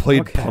 They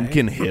played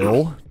Pumpkin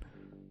Hill.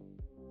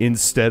 They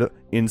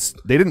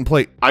didn't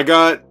play. I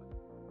got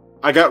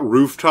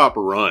Rooftop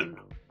Run.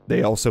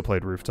 They also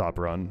played Rooftop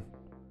Run.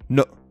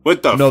 No,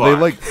 what the? No, fuck? they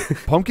like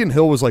Pumpkin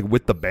Hill was like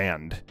with the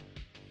band.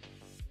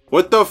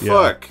 What the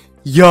fuck?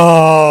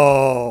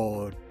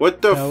 Yo.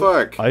 What the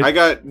fuck?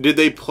 Did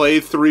they play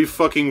 3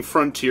 fucking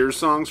Frontier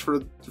songs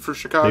for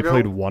Chicago? They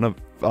played one of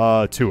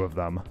 2 of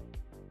them.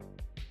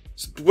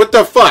 What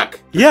the fuck?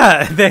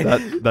 Yeah,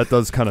 that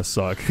does kind of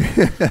suck.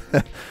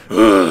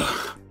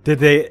 Did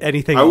they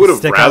anything? I would have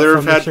stick rather out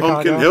have from had the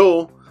Pumpkin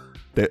Chicago?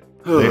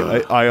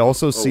 Hill. I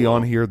also see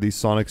on here the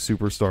Sonic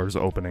Superstars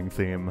opening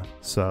theme,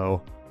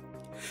 so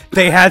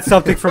They had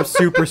something from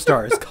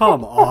Superstars.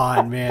 Come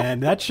on, man.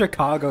 That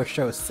Chicago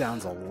show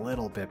sounds a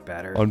little bit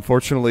better.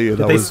 unfortunately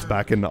that was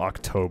back in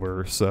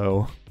October,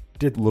 so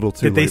a little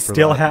too late. Did they for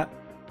still that.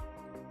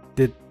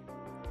 have?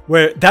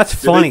 That's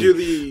funny. Did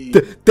they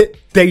do the?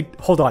 They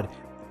hold on.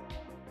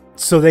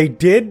 So they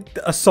did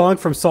a song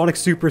from Sonic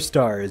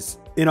Superstars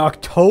in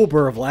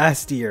October of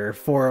last year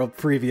for a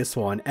previous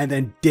one, and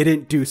then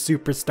didn't do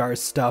Superstars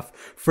stuff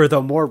for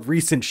the more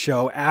recent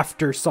show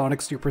after Sonic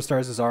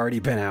Superstars has already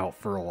been out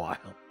for a while.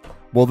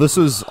 Well, this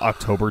was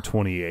October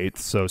 28th,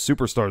 so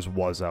Superstars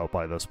was out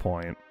by this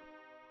point.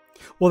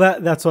 Well,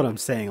 that's what I'm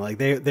saying.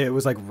 Like it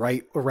was like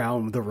right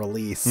around the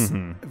release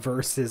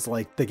versus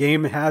like the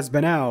game has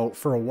been out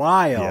for a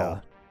while. Yeah.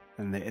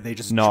 And they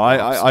just No,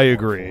 dropped I some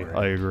agree. more for it.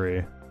 I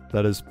agree.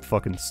 That is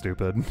fucking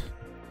stupid.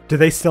 Do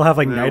they still have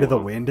like Yeah, Night of the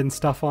well. Wind and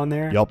stuff on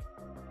there? Yup.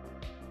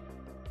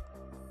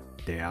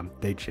 Damn,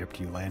 they chipped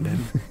you, Landon.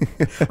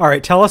 All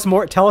right, tell us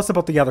more. Tell us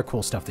about the other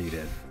cool stuff that you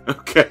did.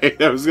 Okay,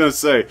 I was gonna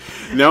say.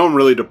 Now I'm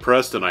really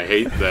depressed, and I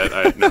hate that.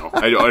 I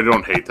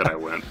don't hate that I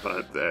went,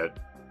 but that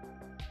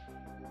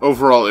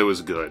overall it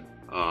was good.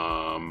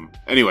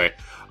 Anyway,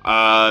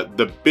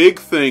 the big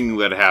thing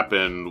that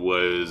happened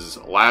was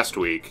last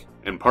week,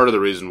 and part of the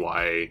reason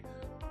why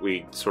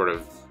we sort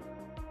of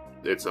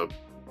it's a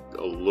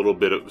little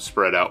bit of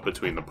spread out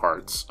between the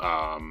parts.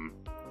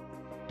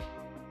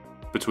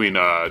 Between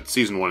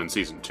season 1 and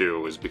season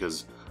 2 is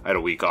because I had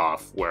a week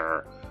off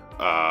where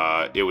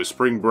it was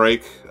spring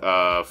break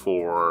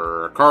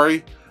for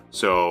Kari.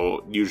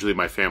 So usually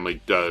my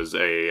family does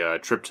a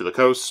trip to the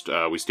coast.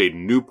 We stayed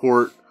in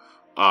Newport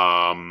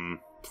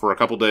for a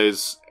couple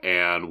days,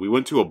 and we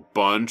went to a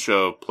bunch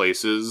of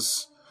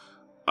places.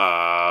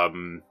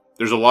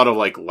 There's a lot of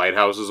like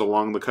lighthouses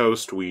along the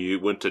coast. We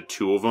went to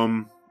 2 of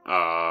them.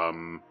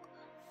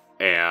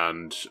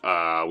 And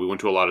we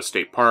went to a lot of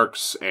state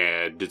parks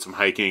and did some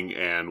hiking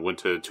and went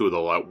to 2 of the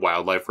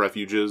wildlife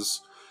refuges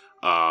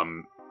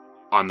on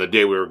the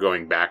day we were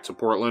going back to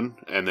Portland.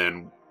 And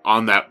then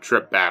on that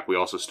trip back, we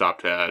also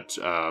stopped at,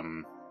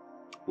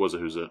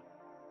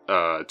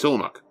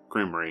 Tillamook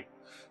Creamery.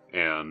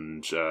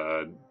 And I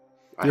Your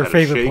had a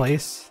favorite shake.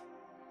 place?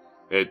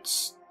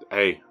 It's,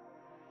 hey,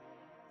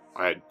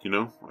 I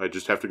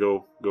just have to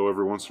go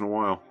every once in a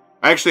while.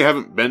 I actually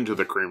haven't been to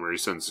the Creamery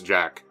since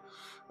Jack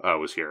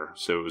was here,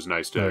 so it was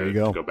nice to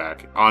go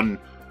back on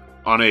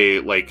a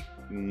like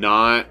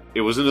not.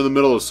 It wasn't in the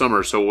middle of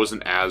summer, so it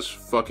wasn't as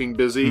fucking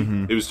busy.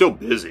 It was still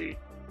busy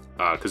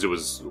because it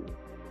was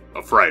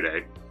a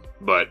Friday,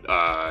 but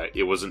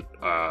it wasn't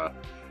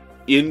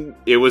an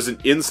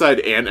inside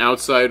and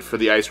outside for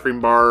the ice cream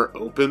bar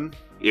open.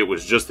 It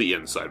was just the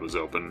inside was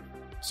open.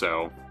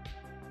 So,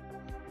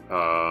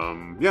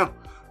 yeah,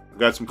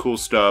 got some cool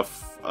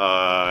stuff.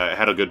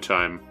 Had a good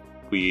time.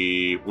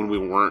 When we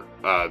weren't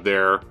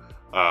there,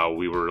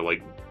 we were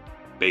like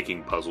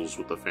baking puzzles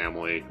with the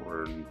family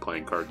or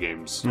playing card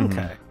games.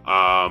 Okay.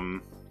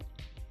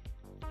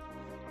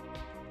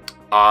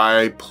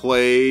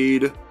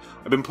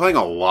 I've been playing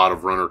a lot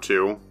of Runner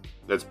 2.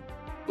 That's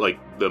like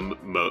the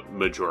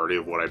majority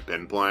of what I've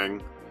been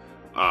playing.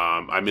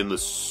 I'm in the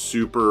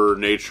Super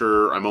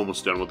Nature. I'm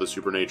almost done with the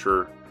Super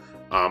Nature.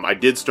 I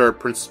did start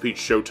Princess Peach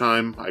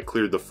Showtime. I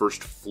cleared the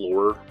first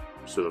floor,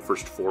 so the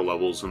first 4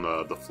 levels and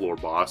the floor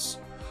boss.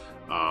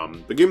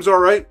 The game's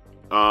alright.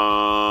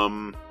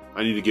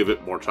 I need to give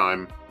it more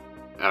time.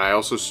 And I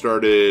also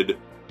started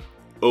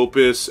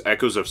Opus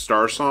Echoes of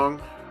Star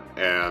Song,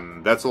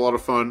 and that's a lot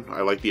of fun.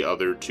 I like the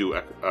other 2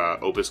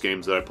 Opus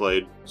games that I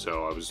played,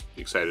 so I was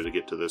excited to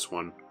get to this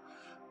one.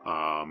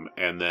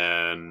 And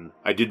then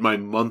I did my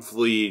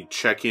monthly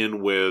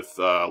check-in with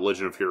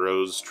Legend of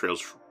Heroes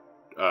Trails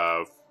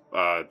to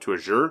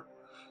Azure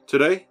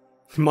today.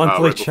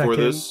 Monthly right before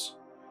check-in? this.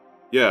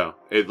 Yeah.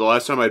 The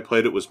last time I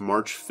played it was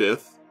March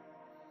 5th.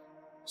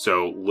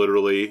 So,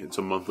 literally, it's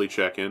a monthly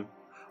check-in.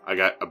 I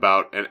got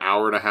about an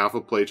hour and a half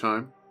of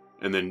playtime.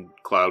 And then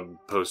Cloud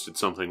posted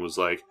something, was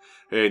like,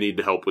 hey, I need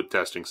help with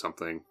testing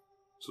something.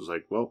 So I was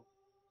like, well.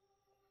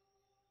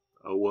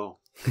 Oh, well.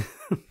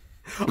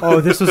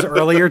 Oh, this was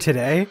earlier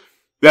today?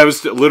 That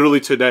was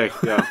literally today,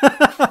 yeah.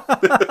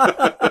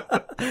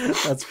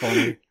 That's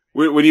funny.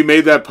 When you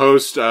made that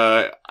post,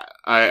 I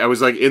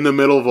was like in the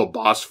middle of a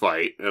boss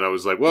fight, and I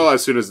was like, well,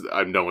 as soon as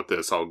I'm done with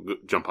this, I'll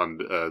jump on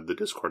the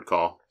Discord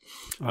call.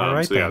 All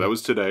right, so yeah, then. that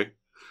was today.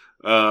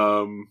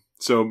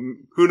 So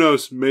who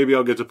knows? Maybe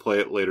I'll get to play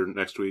it later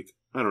next week.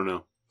 I don't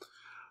know.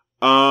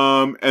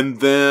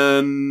 And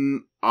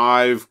then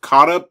I've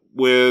caught up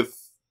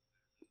with,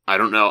 I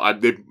don't know,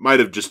 they might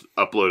have just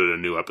uploaded a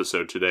new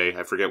episode today.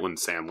 I forget when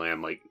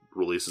Sandland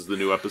releases the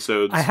new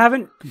episodes. I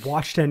haven't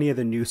watched any of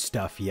the new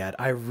stuff yet.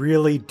 I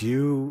really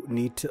do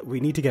need to.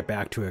 We need to get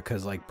back to it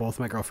because both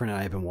my girlfriend and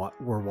I have been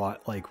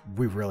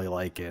we really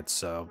like it.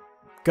 So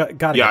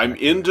got. Yeah, I'm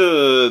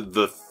into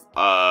the.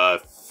 I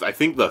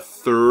think the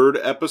 3rd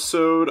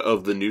episode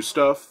of the new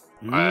stuff.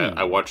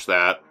 I watched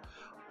that.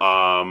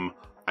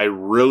 I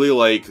really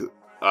like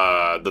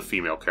the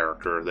female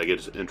character that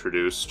gets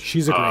introduced.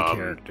 She's a great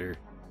character.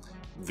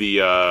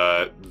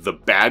 The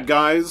bad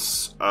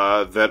guys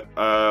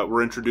that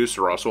were introduced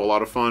are also a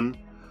lot of fun.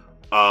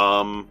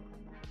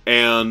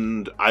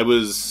 And I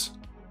was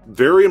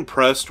very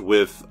impressed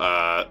with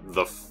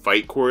the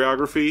fight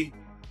choreography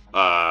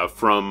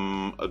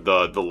from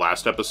the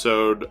last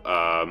episode.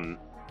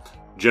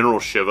 General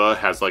Shiva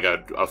has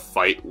a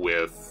fight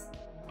with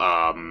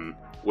one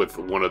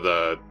of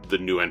the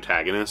new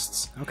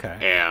antagonists. Okay.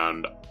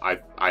 And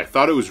I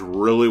thought it was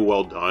really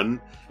well done.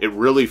 It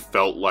really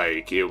felt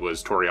like it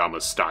was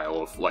Toriyama's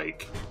style of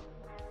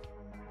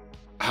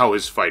how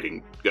his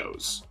fighting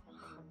goes.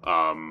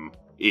 But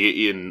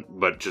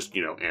just,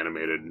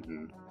 animated.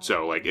 And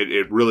so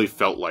it really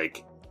felt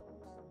like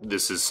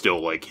this is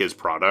still his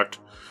product.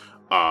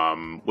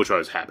 Which I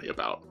was happy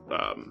about.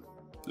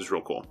 It was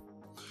real cool.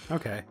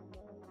 Okay.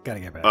 Gotta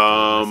get back to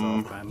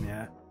myself then,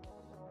 yeah.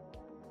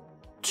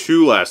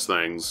 2 last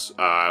things.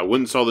 I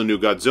went and saw the new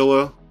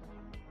Godzilla.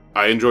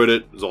 I enjoyed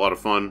it. It was a lot of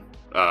fun.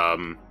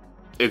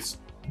 It's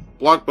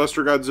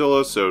blockbuster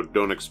Godzilla, so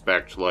don't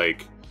expect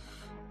it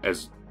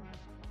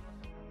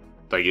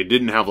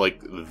didn't have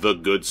the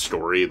good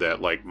story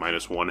that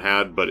 -1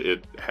 had, but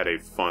it had a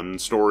fun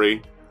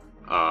story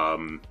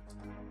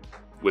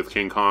with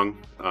King Kong.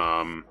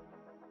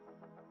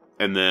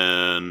 And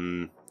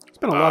then there's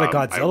been a lot of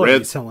Godzilla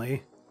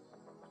recently.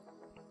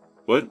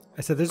 What?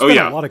 I said there's been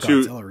a lot of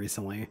Godzilla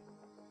recently.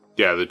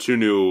 Yeah, the two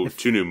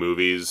new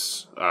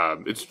movies.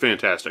 It's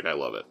fantastic. I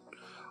love it.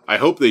 I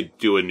hope they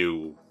do a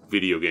new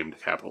video game to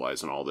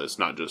capitalize on all this,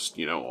 not just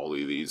all of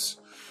these.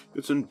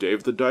 It's in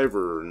Dave the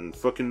Diver and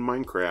fucking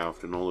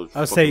Minecraft and all this.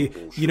 I would say,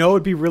 bullshit. What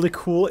would be really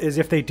cool is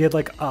if they did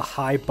a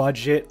high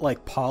budget,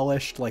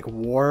 polished,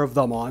 War of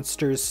the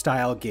Monsters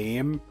style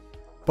game,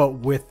 but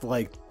with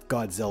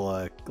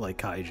Godzilla,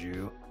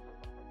 kaiju.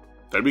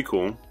 That'd be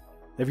cool.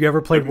 Have you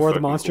ever played War of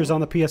the Monsters on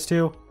the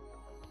PS2?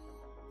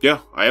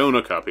 Yeah, I own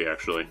a copy,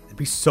 actually. It'd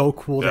be so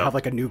cool to have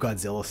a new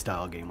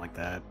Godzilla-style game like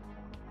that.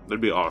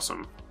 That'd be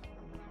awesome.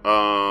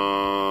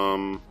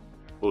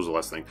 What was the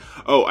last thing?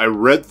 Oh, I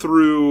read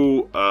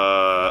through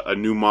a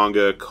new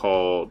manga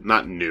called...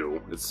 Not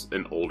new, it's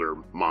an older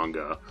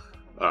manga.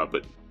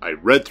 But I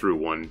read through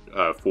one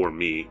for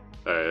me,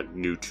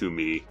 new to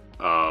me,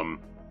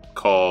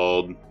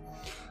 called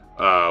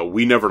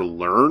We Never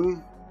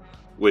Learn,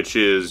 which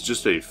is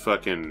just a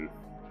fucking...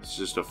 It's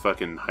just a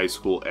fucking high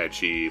school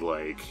ecchi,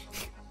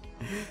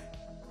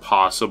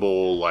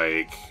 possible,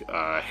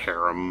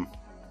 harem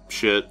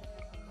shit.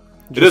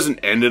 It doesn't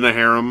end in a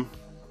harem.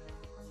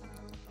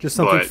 Just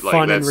something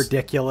fun and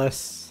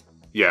ridiculous.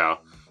 Yeah.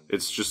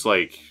 It's just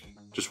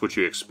just what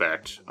you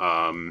expect.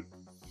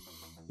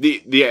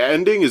 The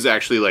ending is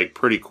actually like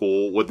pretty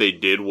cool. What they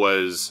did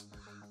was,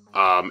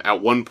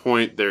 at one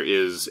point there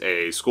is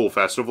a school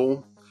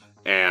festival,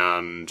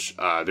 and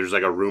there's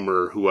like a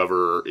rumor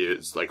whoever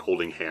is like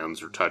holding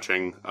hands or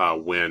touching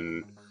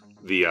when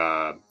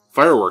the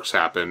fireworks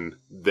happen,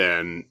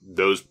 then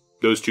those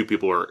two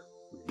people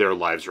their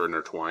lives are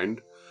intertwined.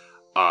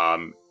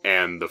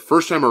 And the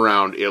first time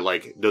around, it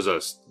like does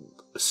a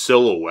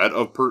silhouette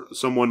of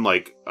someone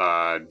like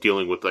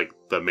dealing with like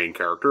the main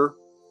character.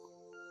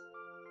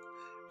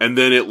 And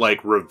then it,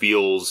 like,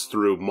 reveals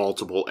through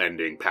multiple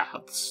ending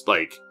paths,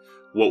 like,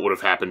 what would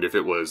have happened if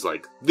it was,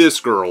 like, this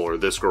girl, or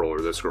this girl,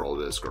 or this girl,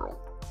 or this girl.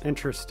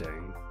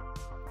 Interesting.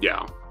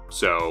 Yeah.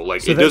 So,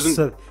 like, so it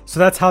doesn't... So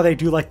that's how they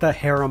do, like, the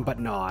harem, but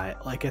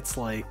not. Like, it's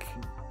like...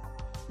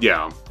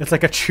 Yeah. It's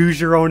like a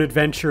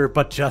choose-your-own-adventure,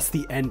 but just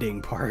the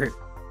ending part.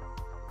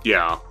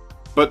 Yeah.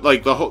 But,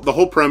 like, the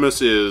whole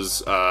premise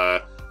is,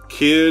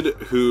 kid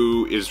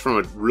who is from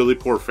a really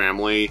poor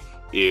family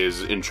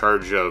is in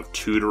charge of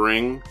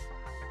tutoring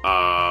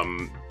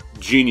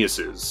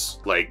geniuses,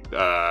 like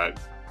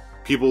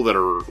people that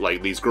are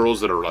like these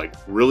girls that are like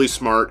really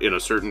smart in a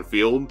certain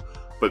field,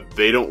 but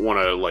they don't want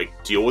to like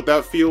deal with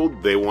that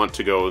field. They want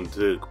to go into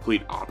the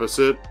complete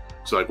opposite.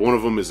 So like one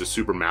of them is a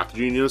super math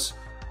genius,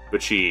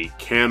 but she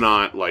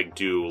cannot like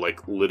do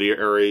like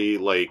literary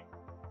like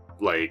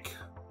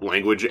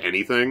language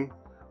anything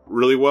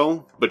really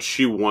well, but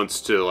she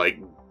wants to like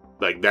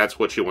that's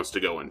what she wants to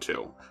go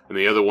into. And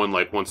the other one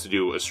like wants to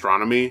do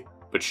astronomy,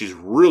 but she's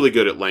really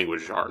good at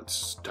language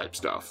arts type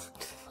stuff.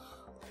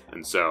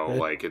 And so,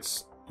 like,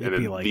 it's... And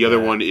then like the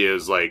other one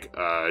is, like,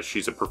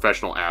 she's a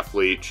professional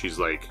athlete. She's,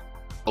 like,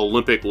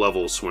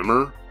 Olympic-level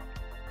swimmer.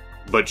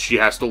 But she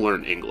has to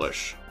learn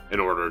English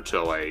in order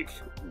to, like,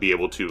 be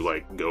able to,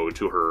 like, go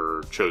to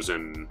her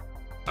chosen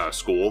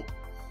school.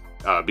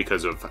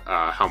 Because of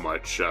how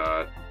much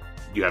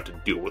you have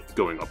to deal with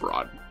going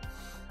abroad.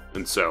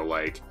 And so,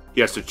 like,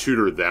 he has to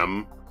tutor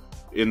them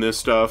in this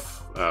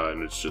stuff,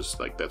 and it's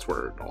just like that's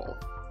where it all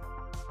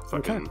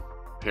fucking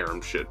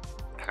harem shit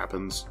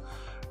happens.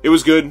 It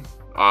was good.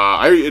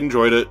 I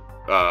enjoyed it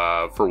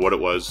for what it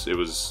was. It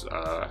was,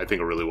 I think,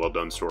 a really well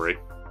done story.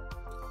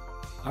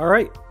 All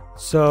right,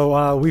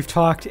 so we've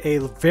talked a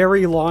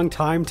very long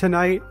time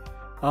tonight.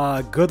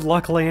 Good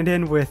luck,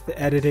 Landon, with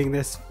editing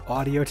this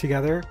audio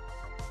together.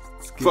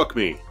 Fuck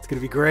me. It's gonna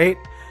be great.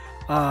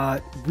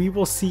 We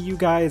will see you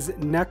guys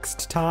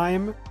next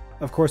time.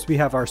 Of course, we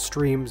have our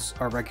streams,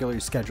 our regularly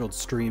scheduled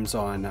streams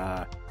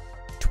on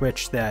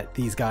Twitch that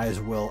these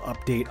guys will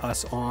update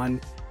us on.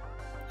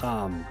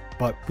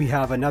 But we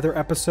have another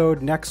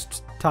episode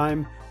next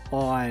time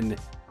on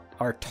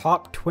our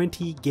top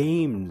 20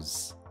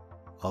 games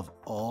of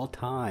all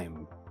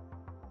time.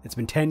 It's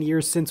been 10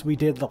 years since we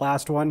did the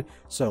last one,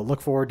 so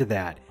look forward to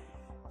that.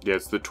 Yeah,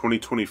 it's the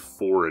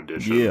 2024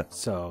 edition. Yeah.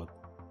 So,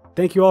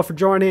 thank you all for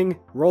joining.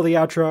 Roll the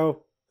outro.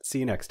 See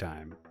you next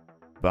time.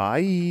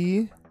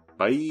 Bye.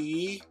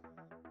 Bye.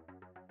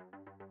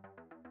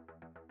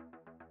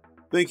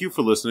 Thank you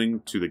for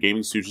listening to the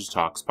Gaming Stooges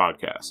Talks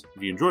podcast.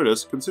 If you enjoyed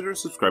us, consider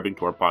subscribing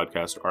to our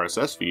podcast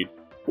RSS feed,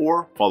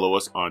 or follow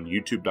us on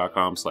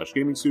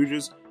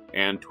youtube.com/GamingStooges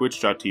and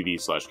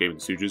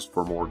twitch.tv/GamingStooges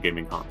for more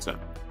gaming content.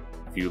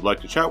 If you'd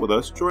like to chat with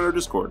us, join our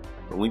Discord.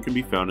 The link can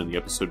be found in the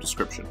episode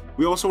description.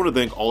 We also want to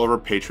thank all of our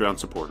Patreon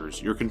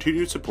supporters. Your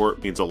continued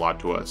support means a lot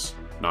to us.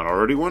 Not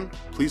already one?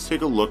 Please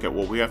take a look at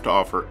what we have to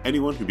offer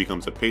anyone who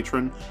becomes a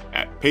patron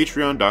at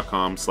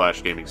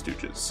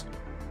patreon.com/GamingStooges.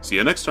 See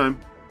you next time!